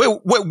ballot.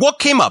 Wait, what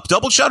came up?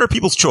 Double shot or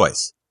People's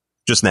Choice?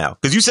 Just now.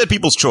 Because you said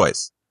People's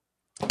Choice.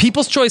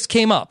 People's Choice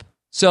came up.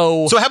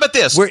 So how about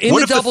this? We're in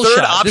what the double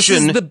shot.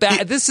 Option,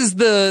 this is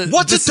the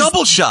What's a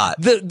double shot?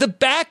 The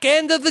back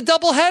end of the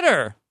double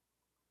header.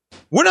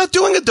 We're not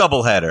doing a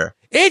double header.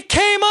 It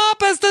came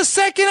up as the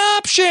second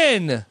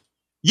option.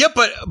 Yeah,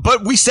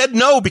 but we said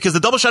no because the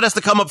double shot has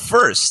to come up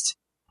first.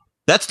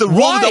 That's the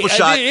rule of double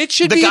shot.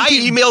 The guy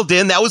emailed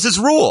in. That was his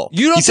rule.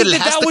 You don't think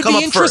that would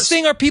be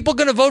interesting? Are people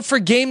going to vote for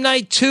Game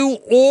Night 2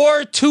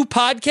 or 2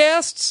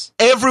 podcasts?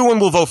 Everyone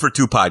will vote for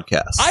 2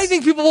 podcasts. I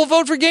think people will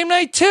vote for Game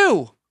Night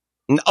 2.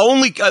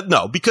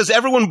 No, because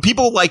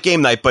people like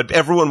Game Night, but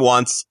everyone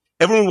wants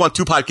 2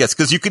 podcasts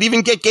because you could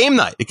even get Game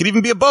Night. It could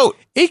even be a boat.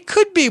 It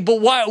could be, but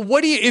why?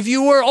 What do you? If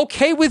you were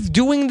okay with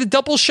doing the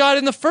double shot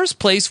in the first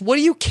place, what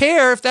do you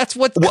care if that's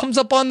what comes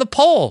up on the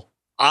poll?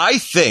 I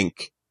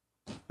think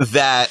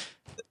what's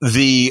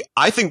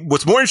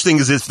more interesting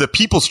is the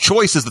People's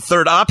Choice is the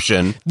third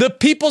option. The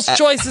People's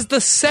Choice is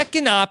the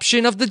second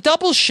option of the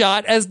double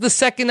shot as the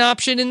second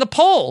option in the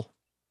poll.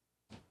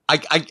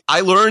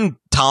 I learned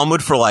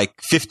Talmud for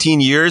like 15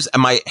 years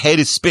and my head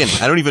is spinning.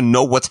 I don't even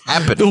know what's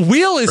happening. The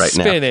wheel is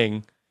spinning.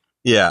 Now.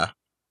 Yeah.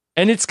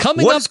 And it's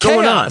coming up chaos.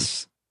 Going on?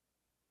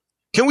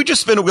 Can we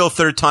just spin a wheel a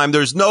third time?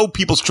 There's no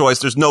People's Choice.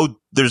 There's no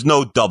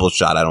double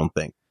shot, I don't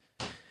think.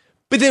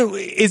 But then,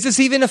 is this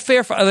even a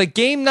fair? Like,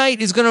 game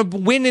night is going to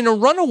win in a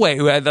runaway.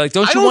 Like,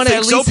 don't you want to? I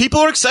don't think so. People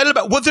are excited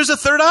about. Well, there's a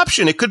third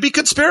option. It could be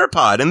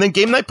Conspirapod, and then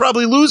game night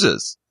probably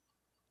loses.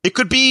 It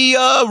could be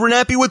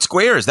Renappy Wood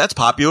Squares. That's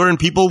popular, and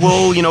people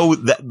will,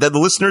 the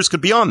listeners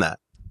could be on that.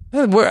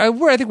 I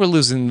think we're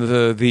losing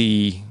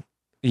the.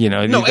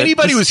 No,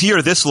 anybody who's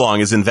here this long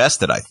is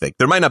invested. I think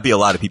there might not be a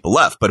lot of people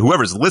left, but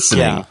whoever's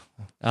listening,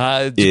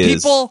 do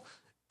people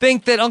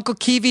think that Uncle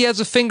Kiwi has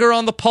a finger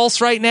on the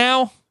pulse right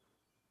now?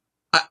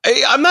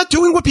 I'm not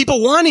doing what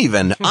people want.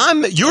 Even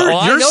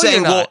you're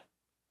saying, well,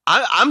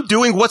 I'm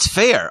doing what's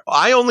fair.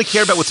 I only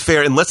care about what's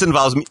fair unless it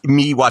involves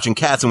me watching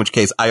Cats, in which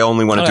case I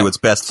only want to do what's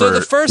best for number 1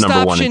 and 2. So the first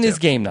option is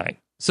game night.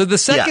 So the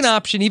second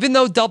option, even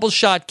though Double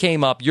Shot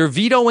came up, you're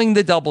vetoing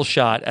the Double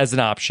Shot as an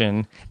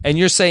option, and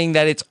you're saying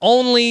that it's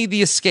only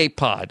the Escape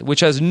Pod,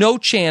 which has no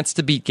chance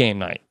to beat game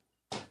night.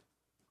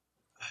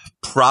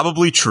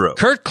 Probably true.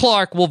 Kurt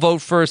Clark will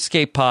vote for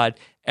Escape Pod.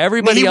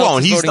 Everybody else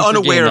won't. He's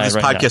unaware of his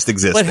podcast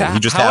existing. He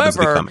just happens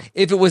to be coming.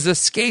 If it was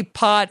Escape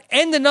Pod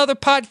and another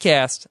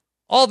podcast,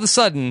 all of a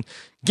sudden,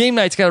 game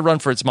night's got to run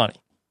for its money.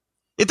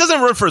 It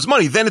doesn't run for its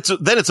money. Then it's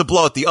a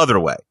blowout the other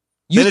way.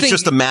 It's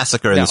just a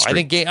massacre in the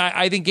street.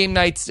 I think game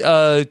night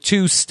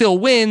 2 still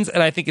wins,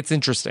 and I think it's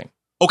interesting.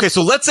 Okay,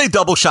 so let's say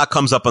Double Shot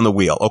comes up on the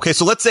wheel. Okay,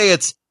 so let's say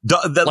it's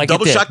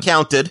Double Shot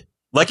counted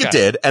like it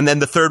did, and then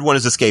the third one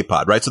is Escape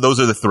Pod, right? So those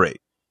are the 3.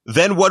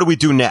 Then what do we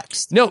do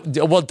next? No,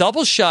 well,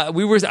 Double Shot.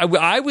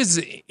 I was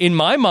in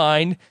my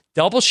mind.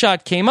 Double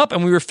Shot came up,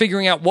 and we were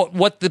figuring out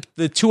what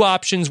the 2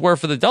 options were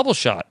for the Double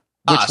Shot.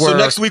 So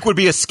next week would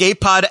be Escape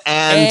Pod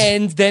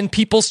and then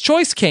People's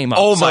Choice came up.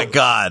 Oh my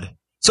God!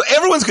 So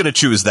everyone's going to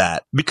choose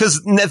that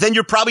because then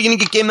you're probably going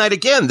to get game night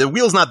again. The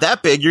wheel's not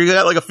that big. You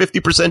got like a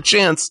 50%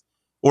 chance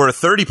or a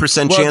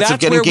 30% chance of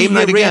getting game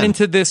night again. Ran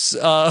into this.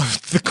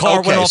 The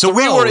car went off so the road.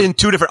 We were in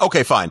 2 different.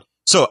 Okay, fine.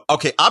 So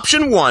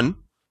option 1.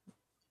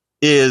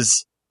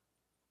 Is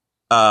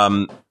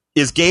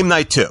game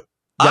night 2.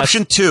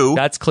 Option 2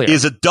 that's clear.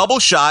 Is a Double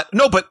Shot.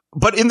 No, but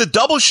in the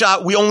Double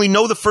Shot, we only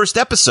know the first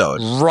episode.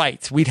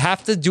 Right. We'd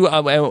have to do,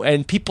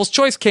 and People's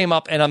Choice came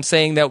up, and I'm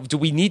saying that do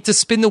we need to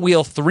spin the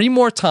wheel 3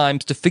 more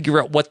times to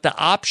figure out what the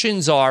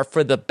options are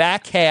for the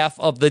back half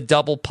of the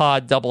Double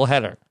Pod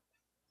doubleheader?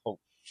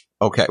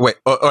 Okay, wait.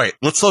 All right,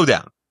 let's slow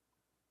down.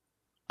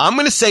 I'm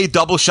going to say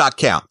Double Shot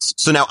counts.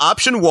 So now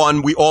option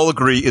 1, we all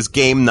agree, is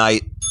game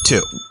night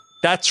 2.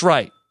 That's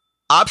right.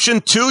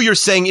 Option 2, you're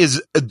saying,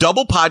 is a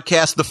double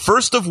podcast, the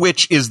first of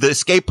which is the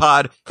Escape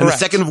Pod, and the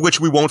second of which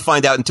we won't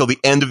find out until the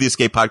end of the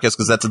Escape Podcast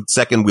because that's a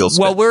second wheel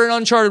spin. Well, we're in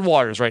uncharted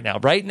waters right now,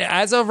 right?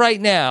 As of right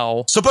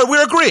now. So, but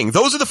we're agreeing.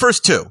 Those are the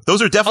first 2.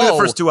 Those are definitely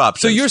the first 2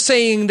 options. So you're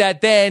saying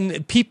that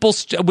then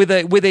with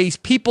a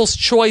People's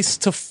Choice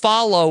to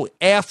follow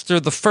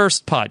after the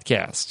first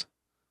podcast.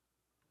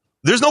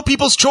 There's no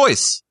People's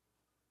Choice.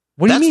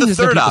 What do you mean? That's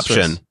the third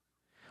option.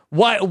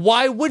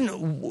 Why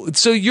wouldn't?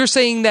 So you're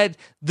saying that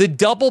the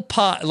double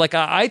pod? Like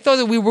I thought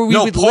that we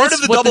would part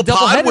of the double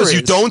pod was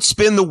you is. Don't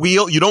spin the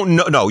wheel. You don't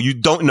know. No, you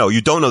don't know.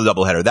 You don't know the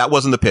double header. That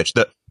wasn't the pitch.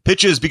 The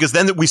pitch is because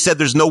then we said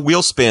there's no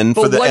wheel spin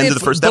for the end of the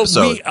first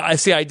episode. I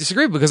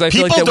disagree because I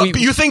feel like that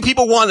you think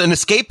people want an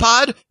Escape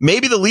Pod?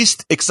 Maybe the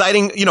least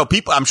exciting.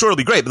 People. I'm sure it'll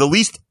be great, but the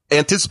least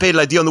anticipated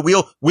idea on the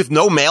wheel with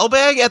no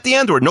mailbag at the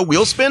end or no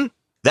wheel spin.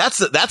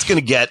 That's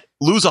going to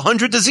lose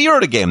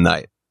 100-0 to game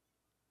night.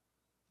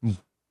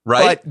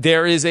 Right, but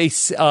there is a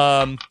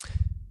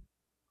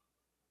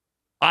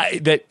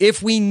that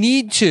if we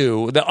need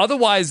to, that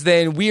otherwise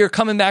then we are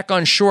coming back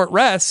on short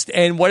rest.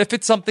 And what if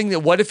it's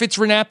what if it's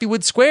Renappy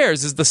Wood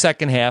Squares is the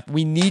second half?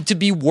 We need to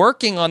be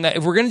working on that.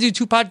 If we're going to do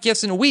 2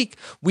 podcasts in a week,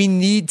 we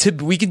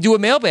can do a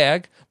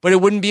mailbag, but it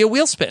wouldn't be a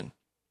wheel spin.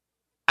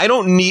 I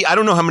don't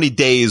know how many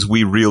days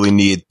we really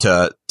need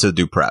to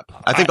do prep.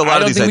 I think a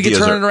lot of these ideas we can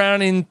turn it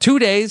around in 2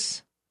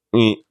 days.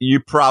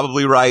 You're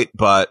probably right,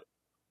 but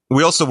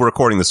we also were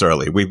recording this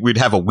early. We'd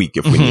have a week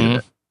if we needed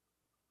it.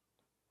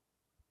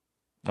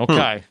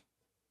 Okay.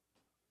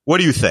 What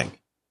do you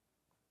think?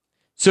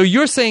 So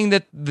you're saying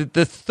that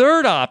the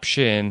third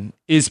option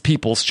is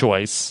People's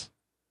Choice,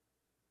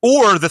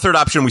 or the third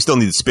option we still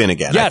need to spin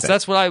again? Yes,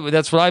 that's what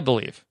I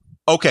believe.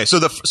 Okay,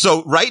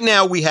 so right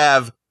now we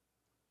have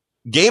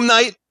game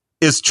night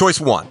is choice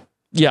 1.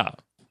 Yeah.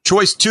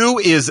 Choice 2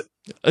 is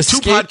 2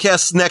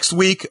 podcasts next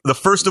week, the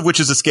first of which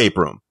is Escape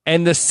Room.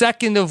 And the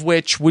second of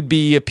which would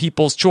be a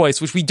People's Choice,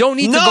 which we don't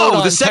need to vote on.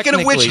 No, the second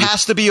of which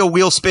has to be a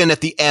wheel spin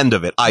at the end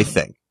of it, I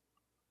think.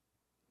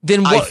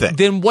 Then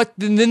what?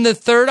 Then the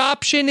third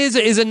option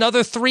is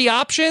another 3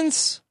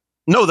 options?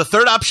 No, the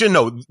third option,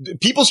 no.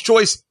 People's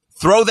Choice,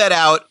 throw that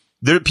out.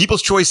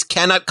 People's Choice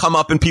cannot come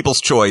up in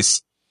People's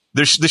Choice.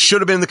 This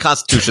should have been in the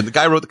Constitution. The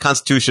guy wrote the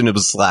Constitution, it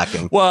was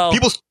slacking. Well,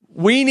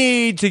 we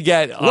need to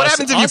get what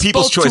happens if you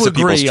People's Choice of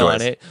People's Choice?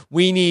 On it.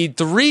 We need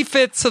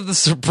 3/5 of the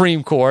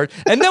Supreme Court,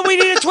 and then we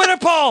need a Twitter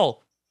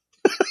poll.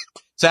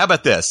 So how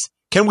about this?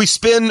 Can we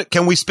spin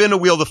a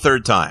wheel the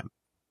third time?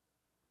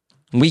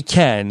 We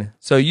can.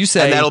 So you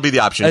say, and that'll be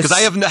the option because I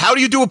have. How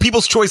do you do a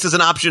People's Choice as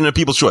an option and a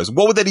People's Choice?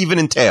 What would that even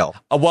entail?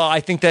 Well, I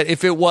think that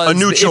if it was a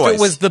new choice, if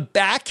it was the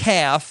back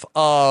half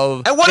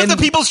of, and what if the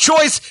People's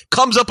Choice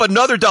comes up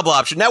another double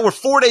option? Now we're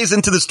 4 days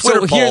into this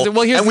Twitter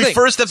poll, here's and we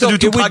first have to do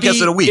 2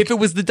 podcasts in a week. If it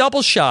was the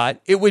double shot,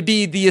 it would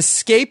be the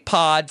escape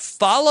pod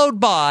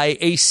followed by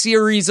a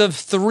series of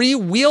 3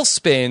 wheel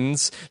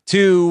spins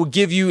to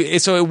give you.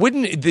 So it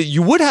wouldn't.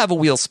 You would have a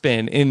wheel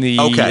spin in the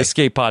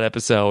escape pod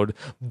episode,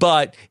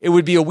 but it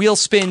would be a wheel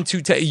spin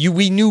to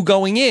we knew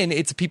going in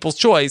it's a People's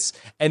Choice,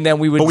 and then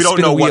we would. But we don't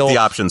spin know the wheel what the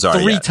options are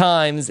 3 yet.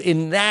 times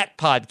in that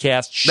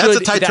podcast. That's a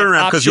tight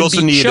turnaround because you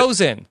also need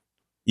chosen.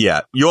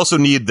 Yeah, you also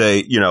need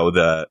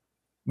the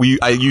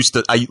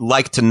I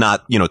like to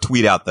not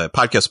tweet out the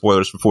podcast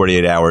spoilers for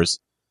 48 hours.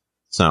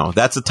 So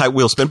that's a tight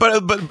wheel spin,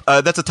 but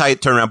that's a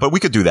tight turnaround. But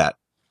we could do that.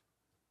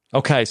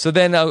 Okay, so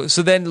then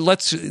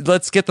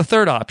let's get the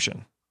third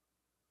option.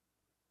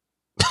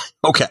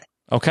 Okay.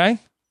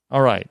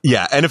 All right.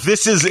 Yeah, and if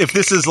this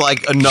is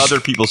like another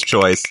People's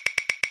Choice,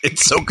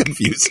 it's so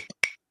confusing.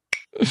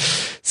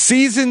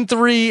 Season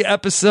 3,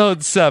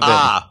 episode 7.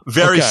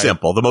 Very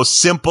simple. The most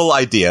simple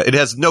idea. It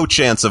has no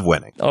chance of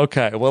winning.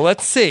 Okay, well,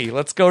 let's see.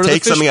 Let's go to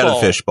Take the fishbowl. something out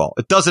of the fishbowl.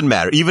 It doesn't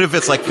matter. Even if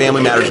it's like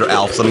Family Matters or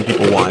Alf, something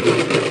people want,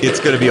 it's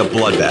going to be a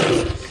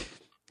bloodbath.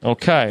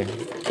 Okay.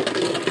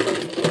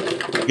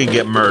 You can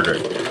get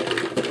murdered.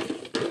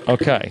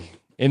 Okay.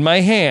 In my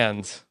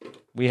hand,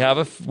 we have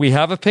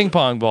a ping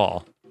pong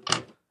ball.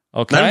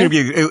 Okay. I'm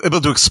going to be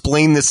able to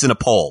explain this in a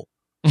poll.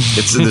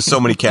 There's so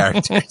many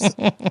characters.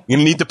 You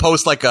need to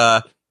post like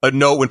a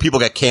note when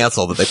people get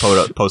canceled that they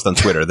post on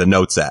Twitter, the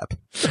Notes app.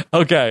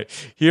 Okay.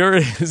 Here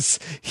is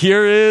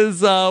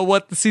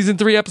what the season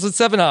 3 episode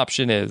 7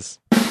 option is.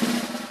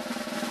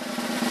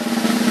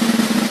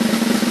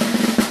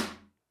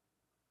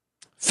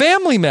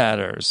 Family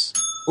Matters.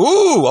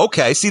 Ooh,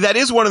 okay. See, that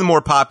is one of the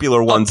more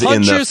popular ones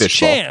in the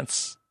fishbowl.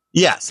 Chance.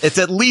 Yes, it's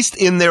at least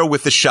in there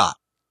with the shot.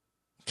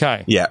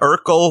 Okay. Yeah,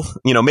 Urkel,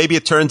 maybe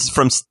it turns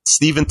from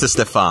Steven to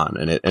Stefan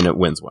and it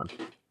wins one.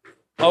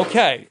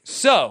 Okay,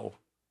 so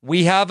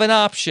we have an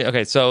option.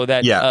 Okay, so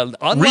that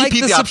unlike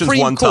repeat the options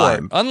Supreme one Court,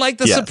 time. Unlike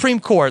the Supreme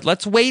Court,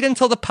 let's wait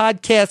until the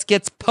podcast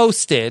gets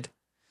posted,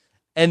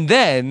 and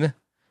then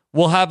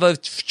we'll have a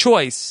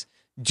choice.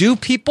 Do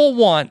people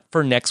want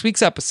for next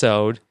week's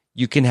episode?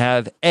 You can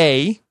have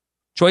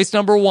choice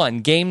number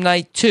 1, Game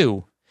Night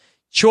 2.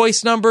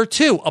 Choice number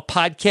 2, a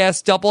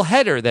podcast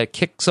doubleheader that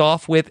kicks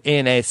off with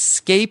an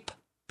escape,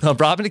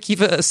 Robin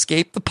Akiva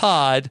Escape the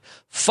Pod,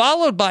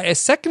 followed by a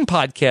second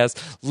podcast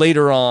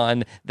later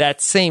on that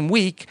same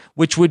week,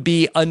 which would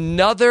be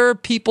another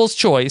People's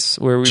Choice,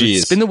 where we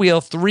would spin the wheel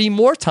 3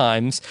 more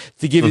times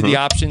to give you the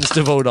options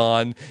to vote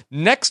on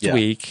next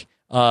week.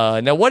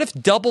 Now, what if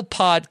Double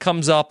Pod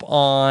comes up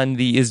on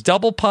is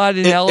Double Pod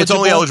ineligible? It's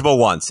only eligible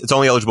once. It's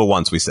only eligible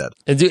once, we said.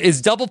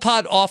 Is Double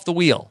Pod off the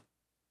wheel?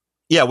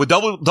 Yeah, with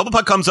double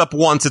pod comes up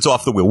once, it's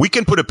off the wheel. We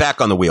can put it back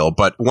on the wheel,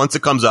 but once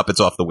it comes up, it's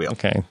off the wheel.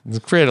 Okay, it's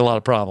created a lot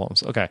of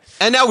problems. Okay,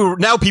 and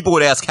now people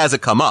would ask, has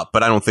it come up?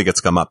 But I don't think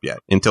it's come up yet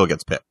until it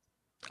gets picked.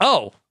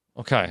 Oh,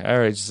 okay. All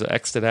right, just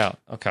X'd it out.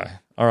 Okay,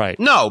 all right.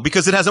 No,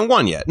 because it hasn't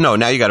won yet. No,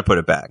 now you got to put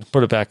it back.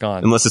 Put it back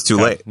on, unless it's too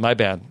late. My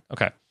bad.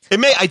 Okay,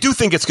 I do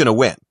think it's going to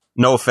win.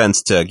 No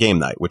offense to Game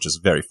Night, which is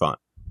very fun.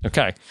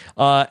 Okay,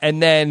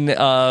 and then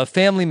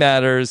Family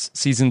Matters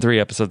season 3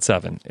 episode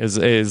 7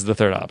 is the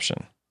third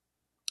option.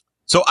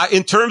 So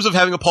in terms of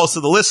having a pulse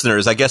to the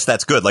listeners, I guess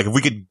that's good. Like if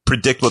we could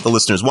predict what the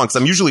listeners want,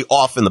 because I'm usually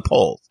off in the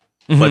polls.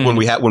 Like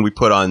when we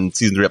put on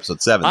season 3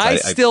 episode 7. I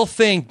still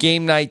think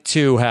Game Night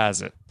 2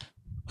 has it.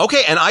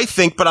 Okay, and I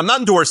think, but I'm not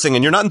endorsing,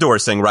 and you're not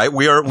endorsing, right?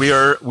 We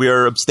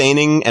are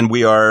abstaining, and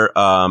we are.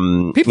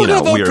 People are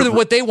going to vote for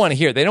what they want to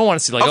hear. They don't want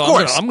to see like, of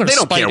course, I'm going to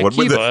spite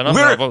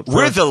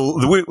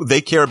Akiva.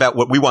 They care about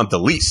what we want the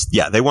least.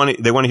 Yeah, they want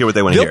to hear what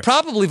they want to hear. They'll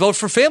probably vote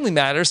for Family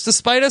Matters to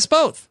spite us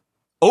both.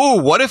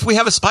 Oh, what if we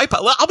have a spy pod?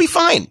 I'll be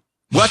fine.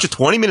 Watch a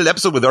 20-minute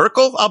episode with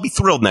Urkel. I'll be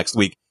thrilled next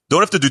week. Don't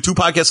have to do 2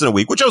 podcasts in a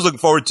week, which I was looking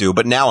forward to,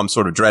 but now I'm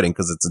sort of dreading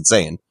because it's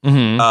insane.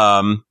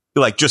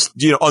 Like just,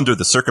 under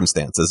the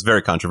circumstances,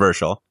 very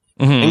controversial.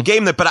 And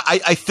Game Night, but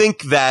I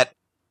think that,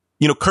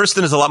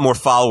 Kirsten has a lot more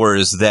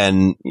followers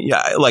than,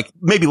 like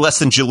maybe less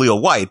than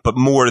Jaleel White, but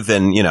more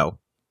than,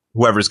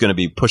 whoever's going to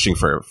be pushing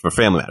for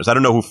Family Matters. I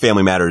don't know who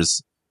Family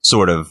Matters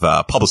sort of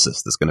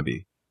publicist is going to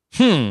be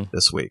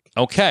this week.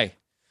 Okay.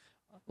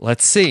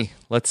 Let's see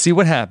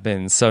what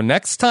happens. So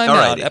next time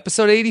out,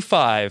 episode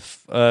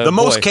 85. The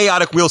most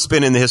chaotic wheel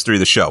spin in the history of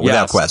the show,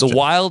 without question. The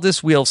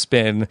wildest wheel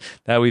spin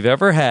that we've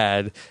ever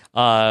had.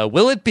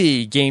 Will it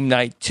be Game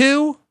Night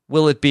 2?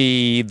 Will it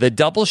be the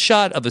double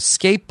shot of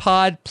Escape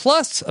Pod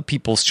plus a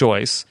People's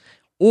Choice?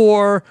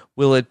 Or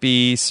will it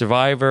be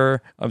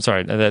Survivor? I'm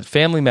sorry, that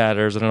Family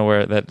Matters. I don't know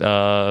where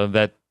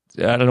I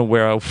don't know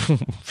where I'm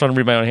trying to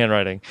read my own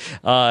handwriting.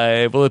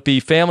 Will it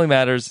be Family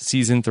Matters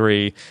Season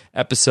 3,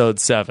 Episode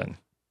 7?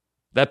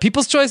 That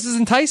People's Choice is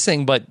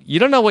enticing, but you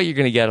don't know what you're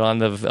going to get on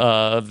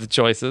the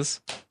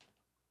choices.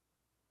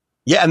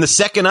 Yeah, and the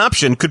second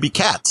option could be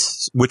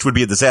Cats, which would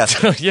be a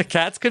disaster. Yeah,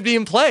 Cats could be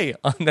in play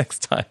on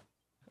next time.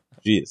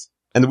 Jeez.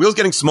 And the wheel's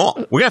getting small.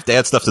 We're going to have to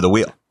add stuff to the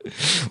wheel.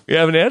 We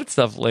haven't added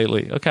stuff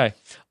lately. Okay.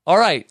 All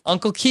right,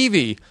 Uncle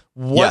Kiwi,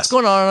 what's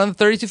going on the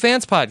 32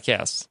 Fans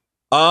podcast?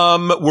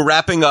 We're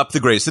wrapping up the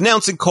greatest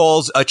announcing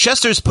calls.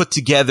 Chester's put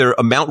together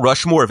a Mount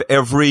Rushmore of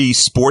every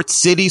sports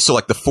city. So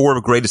like the 4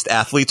 greatest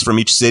athletes from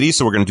each city.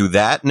 So we're going to do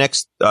that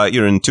next,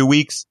 in 2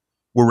 weeks.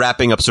 We're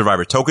wrapping up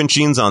Survivor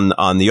Tokensheens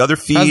on the other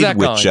feed. How's that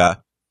going?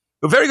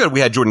 Very good. We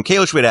had Jordan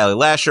Kalish, we had Ali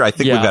Lasher. I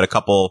think we've got a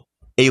couple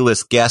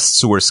A-list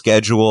guests who are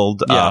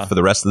scheduled for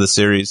the rest of the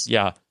series.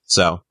 Yeah.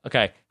 So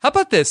okay, how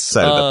about this?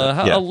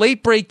 A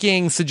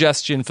late-breaking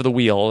suggestion for the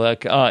wheel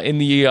in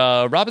the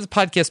Robin's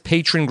Podcast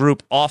patron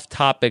group,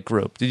 off-topic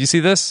group. Did you see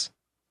this?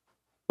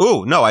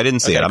 Oh no, I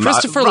didn't see it.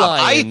 Christopher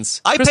Lyons.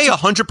 I pay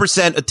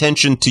 100%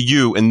 attention to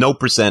you and no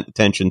 %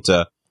 attention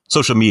to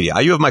social media.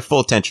 You have my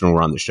full attention when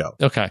we're on the show.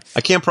 Okay,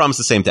 I can't promise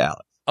the same to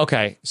Alex.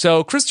 Okay,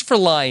 so Christopher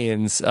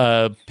Lyons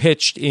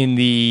pitched in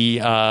the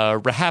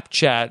Rahap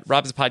Chat,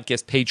 Robin's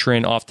Podcast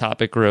patron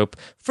off-topic group,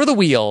 for the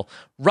wheel.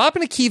 Rob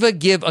and Akiva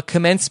give a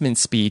commencement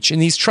speech. In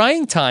these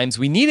trying times,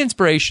 we need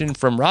inspiration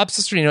from Rob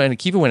Cesternino and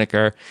Akiva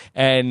Winokur,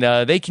 and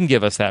they can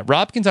give us that.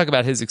 Rob can talk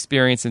about his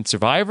experience in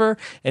Survivor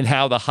and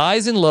how the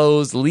highs and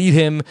lows lead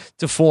him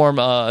to form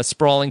a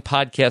sprawling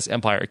podcast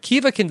empire.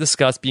 Akiva can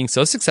discuss being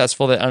so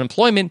successful that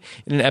unemployment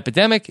in an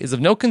epidemic is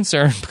of no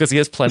concern because he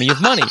has plenty of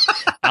money.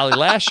 Ali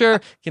Lasher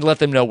can let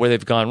them know where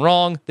they've gone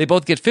wrong. They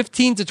both get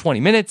 15 to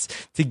 20 minutes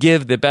to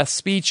give the best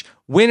speech.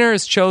 Winner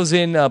is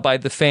chosen by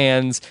the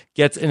fans,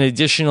 gets an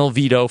additional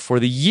veto for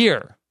the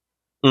year.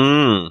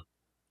 I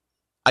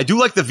do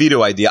like the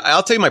veto idea.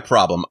 I'll tell you my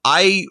problem.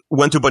 I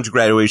went to a bunch of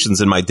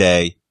graduations in my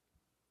day.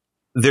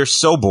 They're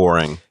so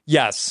boring.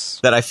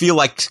 Yes. That I feel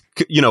like,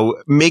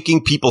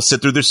 making people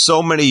sit through. There's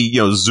so many,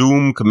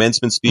 Zoom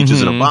commencement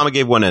speeches, and Obama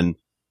gave one, and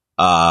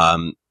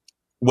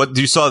what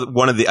you saw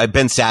one of the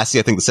Ben Sasse,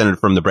 I think the senator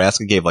from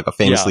Nebraska, gave like a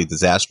famously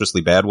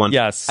disastrously bad one.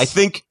 Yes.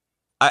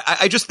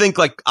 I just think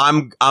like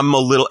I'm a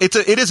little. It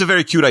is a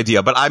very cute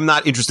idea, but I'm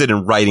not interested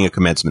in writing a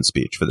commencement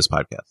speech for this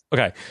podcast.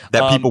 Okay,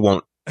 that people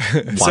won't.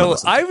 So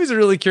I was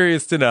really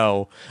curious to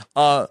know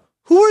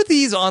who are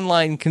these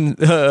online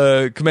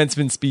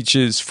commencement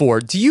speeches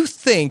for? Do you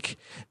think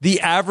the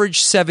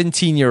average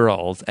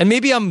 17-year-old, and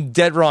maybe I'm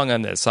dead wrong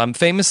on this, I'm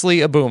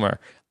famously a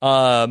boomer.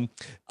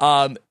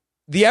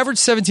 The average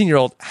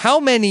 17-year-old, how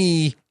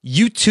many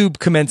YouTube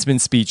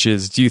commencement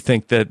speeches do you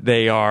think that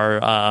they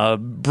are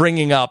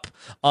bringing up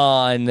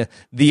on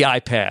the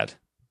iPad?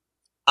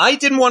 I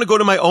didn't want to go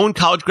to my own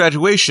college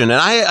graduation, and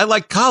I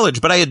like college,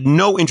 but I had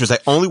no interest. I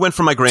only went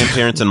for my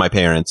grandparents and my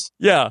parents.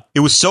 Yeah. It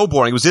was so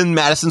boring. It was in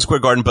Madison Square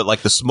Garden, but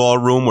like the small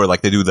room where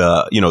like they do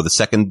the, the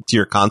second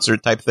tier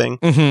concert type thing.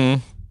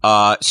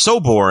 Mm-hmm. So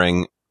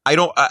boring.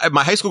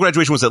 My high school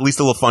graduation was at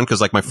least a little fun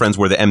because like my friends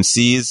were the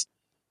MCs.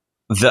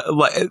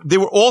 They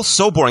were all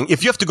so boring.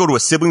 If you have to go to a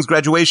siblings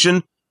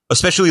graduation,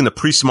 especially in the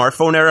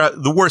pre-smartphone era,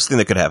 the worst thing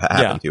that could have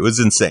happened to you. It was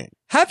insane.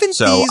 Haven't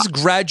these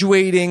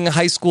graduating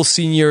high school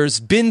seniors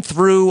been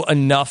through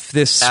enough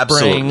this spring?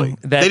 Absolutely.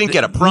 They didn't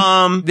get a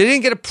prom. They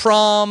didn't get a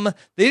prom.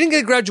 They didn't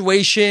get a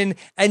graduation.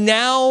 And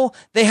now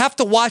they have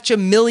to watch a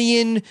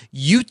million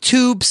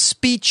YouTube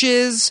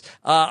speeches.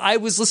 I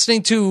was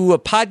listening to a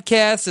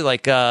podcast,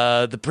 like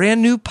the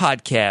brand new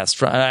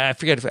podcast. I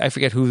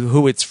forget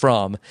who it's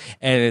from.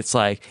 And it's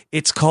like,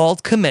 it's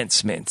called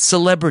Commencement.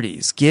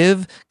 Celebrities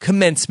give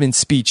commencement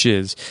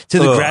speeches to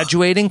the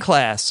graduating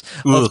class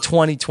of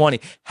 2020.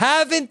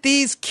 Haven't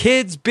these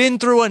kids been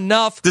through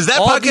enough? Does that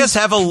podcast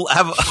have a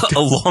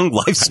long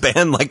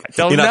lifespan? Like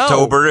in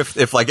October,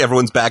 if like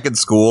everyone's back in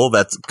school,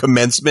 that's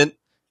commencement.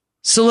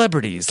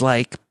 Celebrities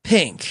like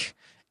Pink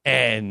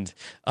and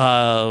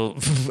John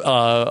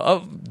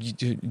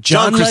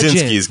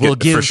Krasinski's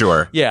good for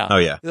sure. Yeah. Oh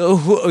yeah.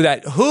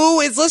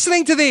 Who is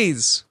listening to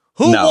these?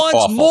 Who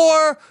wants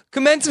more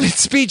commencement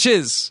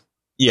speeches?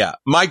 Yeah,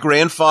 my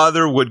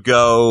grandfather would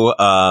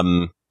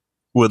go.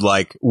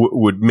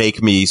 Would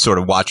make me sort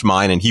of watch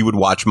mine, and he would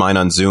watch mine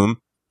on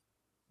Zoom.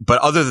 But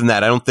other than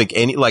that, I don't think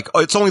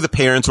it's only the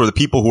parents or the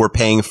people who are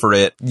paying for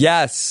it.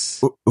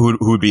 Yes. Who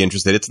would be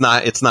interested. It's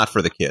not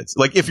for the kids.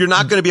 Like if you're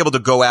not going to be able to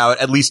go out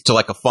at least to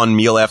like a fun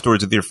meal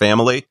afterwards with your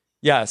family.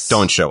 Yes.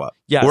 Don't show up.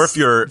 Yes. Or if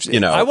you're,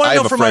 I want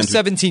to know from our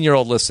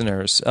 17-year-old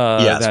listeners.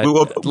 Yes,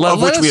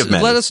 of which we have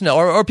many. Let us know.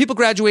 Or people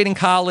graduating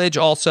college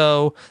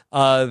also,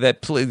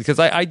 because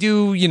I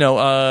do, we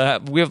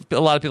have a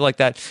lot of people like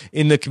that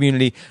in the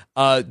community.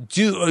 Are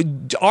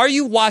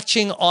you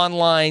watching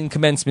online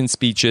commencement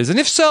speeches? And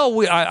if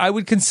so, I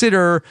would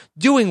consider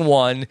doing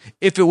one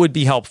if it would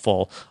be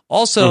helpful.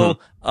 Also,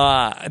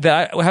 have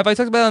I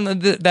talked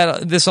about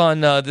this on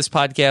this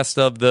podcast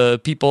of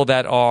the people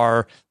that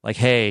are like,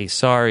 hey,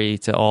 sorry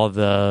to all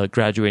the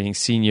graduating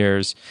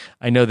seniors.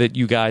 I know that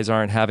you guys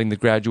aren't having the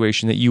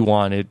graduation that you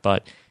wanted,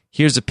 but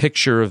here's a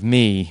picture of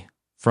me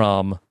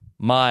from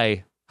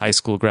my high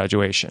school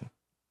graduation.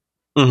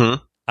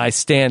 Mm-hmm. I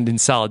stand in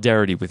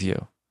solidarity with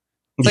you.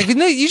 It's like,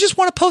 no, you just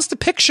want to post a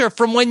picture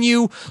from when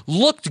you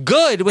looked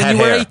good when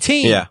you were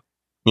 18. Yeah.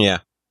 Yeah.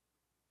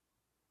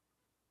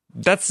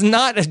 That's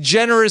not a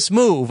generous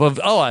move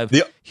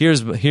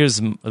here's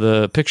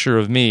the picture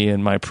of me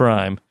in my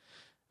prime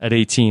at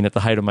 18 at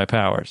the height of my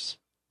powers.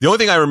 The only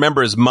thing I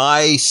remember is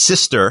my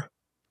sister,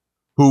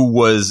 who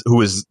was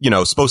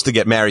supposed to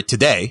get married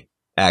today,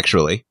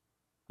 actually,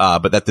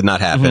 but that did not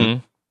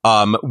happen,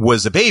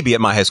 was a baby at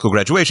my high school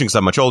graduation because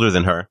I'm much older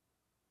than her.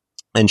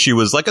 And she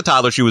was like a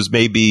toddler. She was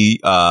maybe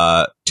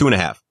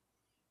 2.5.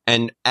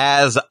 And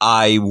as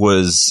I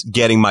was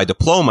getting my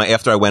diploma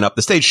after I went up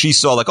the stage, she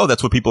saw like, oh,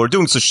 that's what people are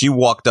doing. So she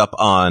walked up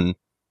on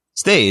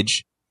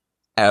stage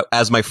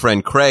as my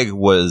friend Craig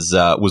was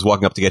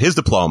walking up to get his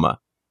diploma.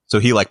 So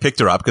he like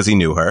picked her up because he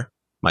knew her,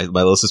 my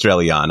little sister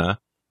Eliana.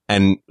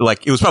 And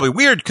like, it was probably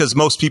weird because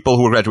most people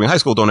who are graduating high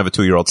school don't have a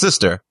 2-year-old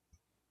sister.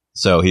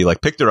 So he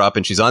like picked her up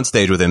and she's on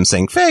stage with him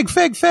saying, Feg,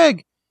 Feg,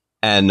 Feg.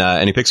 And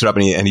he picks her up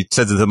and he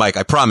says to the mic,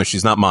 I promise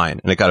she's not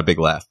mine. And it got a big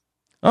laugh.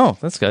 Oh,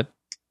 that's good.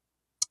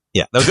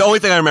 Yeah, that was the only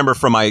thing I remember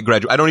from my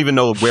graduate. I don't even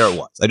know where it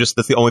was. That's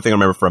the only thing I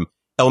remember from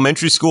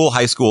elementary school,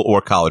 high school,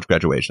 or college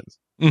graduations.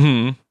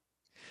 Mm-hmm.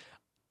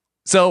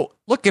 So,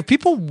 look, if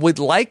people would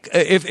like,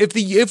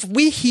 if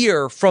we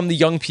hear from the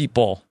young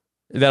people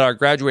that are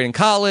graduating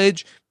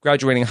college,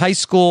 graduating high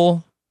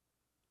school,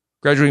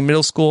 graduating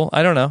middle school,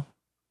 I don't know,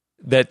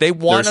 that they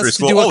want us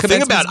to do a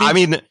commencement speech. I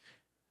mean,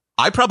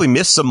 I probably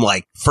missed some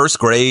like first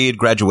grade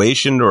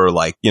graduation or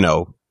like,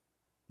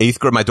 8th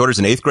grade. My daughter's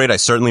in 8th grade. I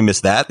certainly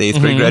missed that. The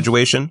 8th grade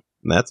graduation.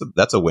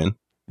 That's a win.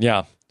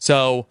 Yeah.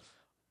 So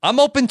I'm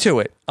open to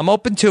it. I'm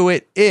open to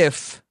it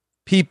if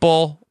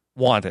people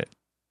want it.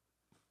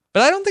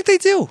 But I don't think they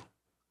do.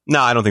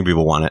 No, I don't think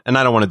people want it. And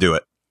I don't want to do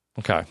it.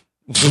 Okay.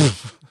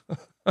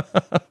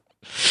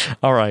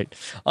 All right.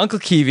 Uncle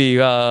Kiwi,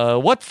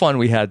 what fun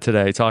we had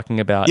today talking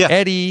about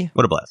Eddie.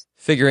 What a blast.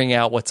 Figuring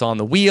out what's on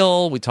the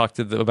wheel. We talked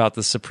about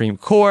the Supreme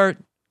Court.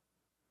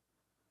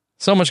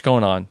 So much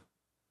going on.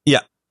 Yeah.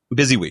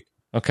 Busy week.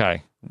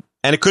 Okay.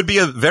 And it could be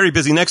a very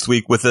busy next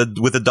week with a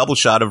double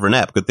shot of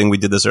Renap. Good thing we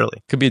did this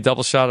early. Could be a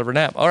double shot of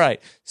Renap. All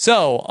right.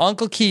 So,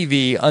 Uncle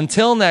Kiwi,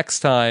 until next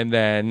time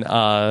then,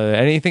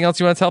 anything else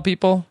you want to tell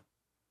people?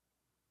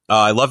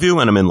 I love you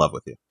and I'm in love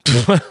with you.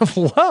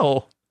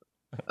 Whoa.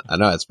 I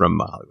know, it's from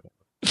Hollywood.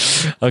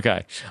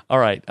 Okay. All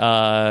right.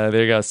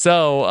 There you go.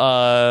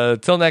 So,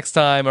 till next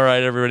time. All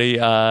right, everybody.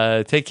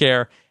 Take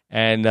care.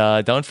 And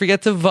don't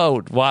forget to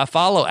vote.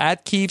 Follow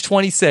at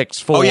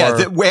Keeve26 for... Oh,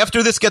 yeah.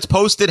 After this gets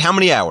posted, how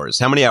many hours?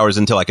 How many hours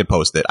until I could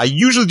post it? I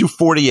usually do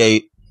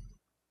 48.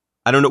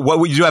 I don't know. What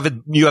would you have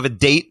a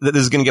date that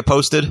this is going to get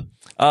posted?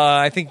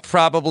 I think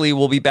probably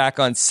we'll be back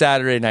on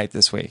Saturday night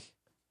this week.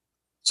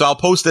 So I'll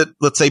post it,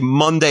 let's say,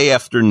 Monday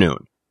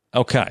afternoon.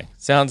 Okay.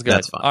 Sounds good.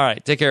 That's fine. All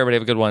right. Take care, everybody.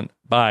 Have a good one.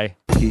 Bye.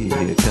 Here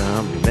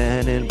come the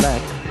man in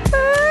black.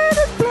 Man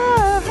in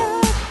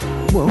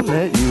black won't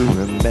let you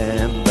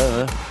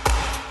remember.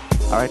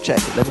 All right, check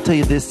it. Let me tell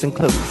you this in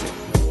closing.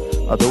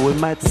 Although it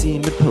might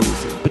seem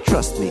imposing, but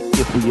trust me,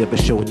 if we ever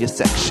show in your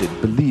section,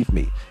 believe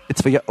me, it's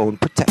for your own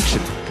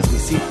protection. Cause we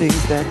see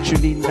things that you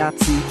need not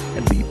see,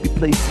 and we be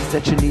places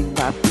that you need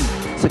not be.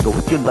 So go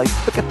with your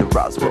life, look at the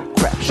Roswell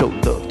crap, show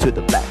love to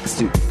the black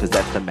suit, cause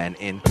that's the man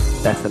in.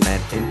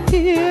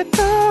 Here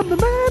come the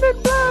man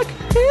in black,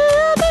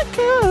 here they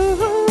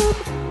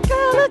come,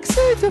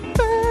 Galaxy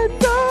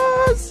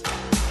Defenders.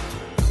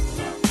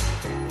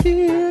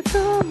 Here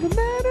come the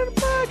man in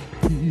black,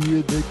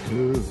 here they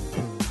come.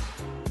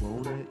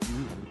 Won't let you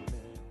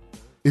remember.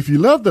 If you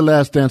love the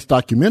Last Dance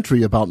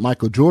documentary about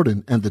Michael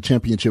Jordan and the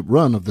championship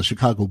run of the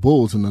Chicago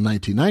Bulls in the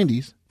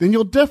 1990s, then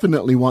you'll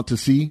definitely want to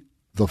see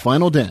The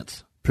Final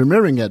Dance,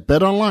 premiering at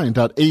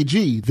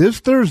betonline.ag this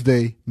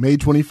Thursday, May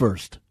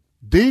 21st.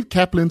 Dave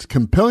Kaplan's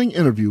compelling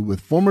interview with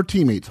former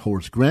teammates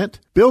Horace Grant,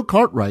 Bill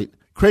Cartwright,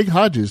 Craig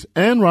Hodges,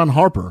 and Ron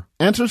Harper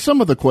answers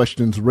some of the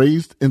questions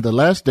raised in the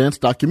Last Dance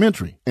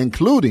documentary,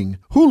 including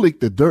who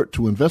leaked the dirt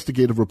to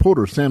investigative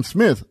reporter Sam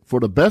Smith for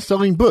the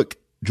best-selling book,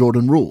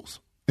 Jordan Rules.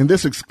 In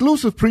this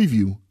exclusive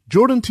preview,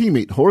 Jordan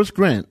teammate Horace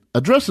Grant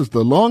addresses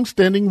the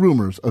long-standing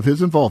rumors of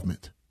his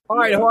involvement. All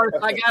right, Horace,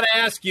 I got to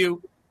ask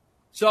you.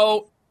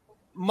 So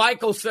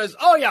Michael says,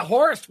 oh, yeah,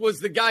 Horace was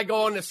the guy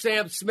going to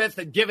Sam Smith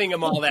and giving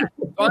him all that.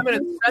 So I'm going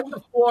to send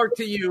the floor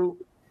to you.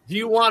 Do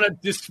you want to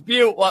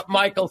dispute what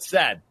Michael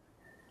said?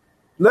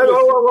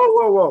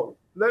 Whoa.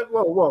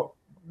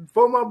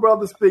 Before my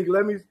brother speak,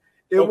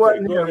 it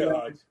wasn't him.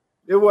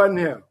 It wasn't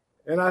him.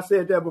 And I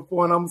said that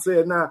before, and I'm going to say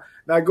it now.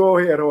 Now go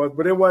ahead, Horace,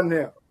 but it wasn't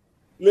him.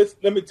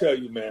 Let me tell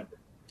you, man.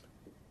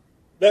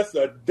 That's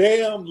a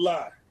damn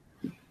lie.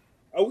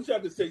 I wish I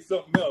could say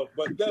something else,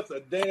 but that's a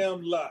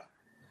damn lie.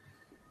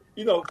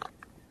 You know,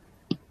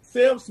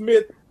 Sam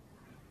Smith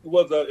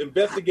was an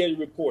investigative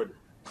reporter.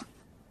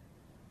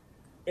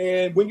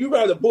 And when you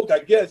write a book, I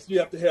guess you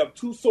have to have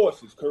two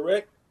sources,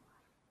 correct?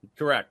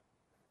 Correct.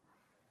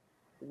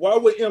 Why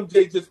would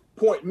MJ just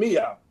point me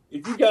out?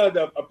 If you got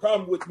a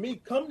problem with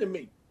me, come to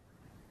me.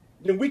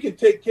 Then we can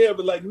take care of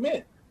it like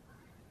men.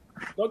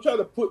 Don't try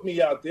to put me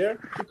out there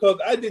because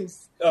I didn't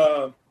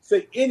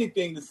say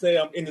anything to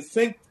Sam in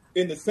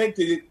the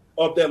sanctity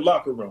of that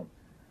locker room.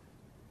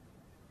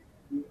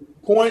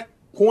 point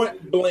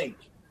blank.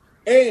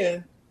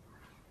 And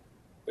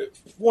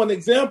for an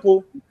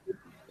example,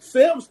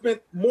 Sam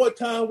spent more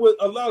time with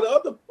a lot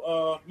of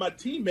other my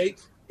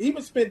teammates. He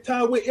even spent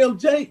time with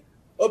MJ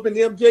up in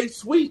MJ's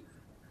suite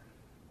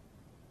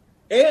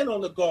and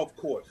on the golf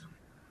course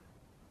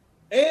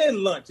and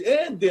lunch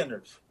and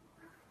dinners.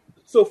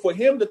 So for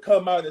him to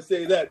come out and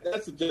say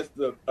that's just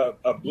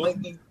a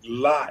blatant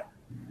lie.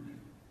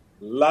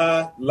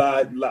 Lie.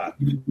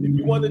 If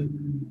you want to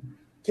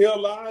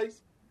tell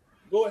lies,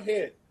 go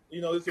ahead.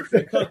 You know, it's a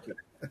free country.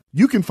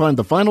 You can find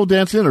the Final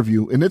Dance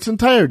interview in its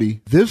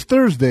entirety this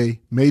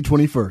Thursday, May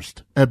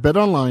 21st at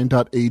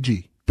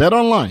betonline.ag.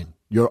 BetOnline,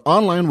 your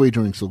online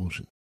wagering solution.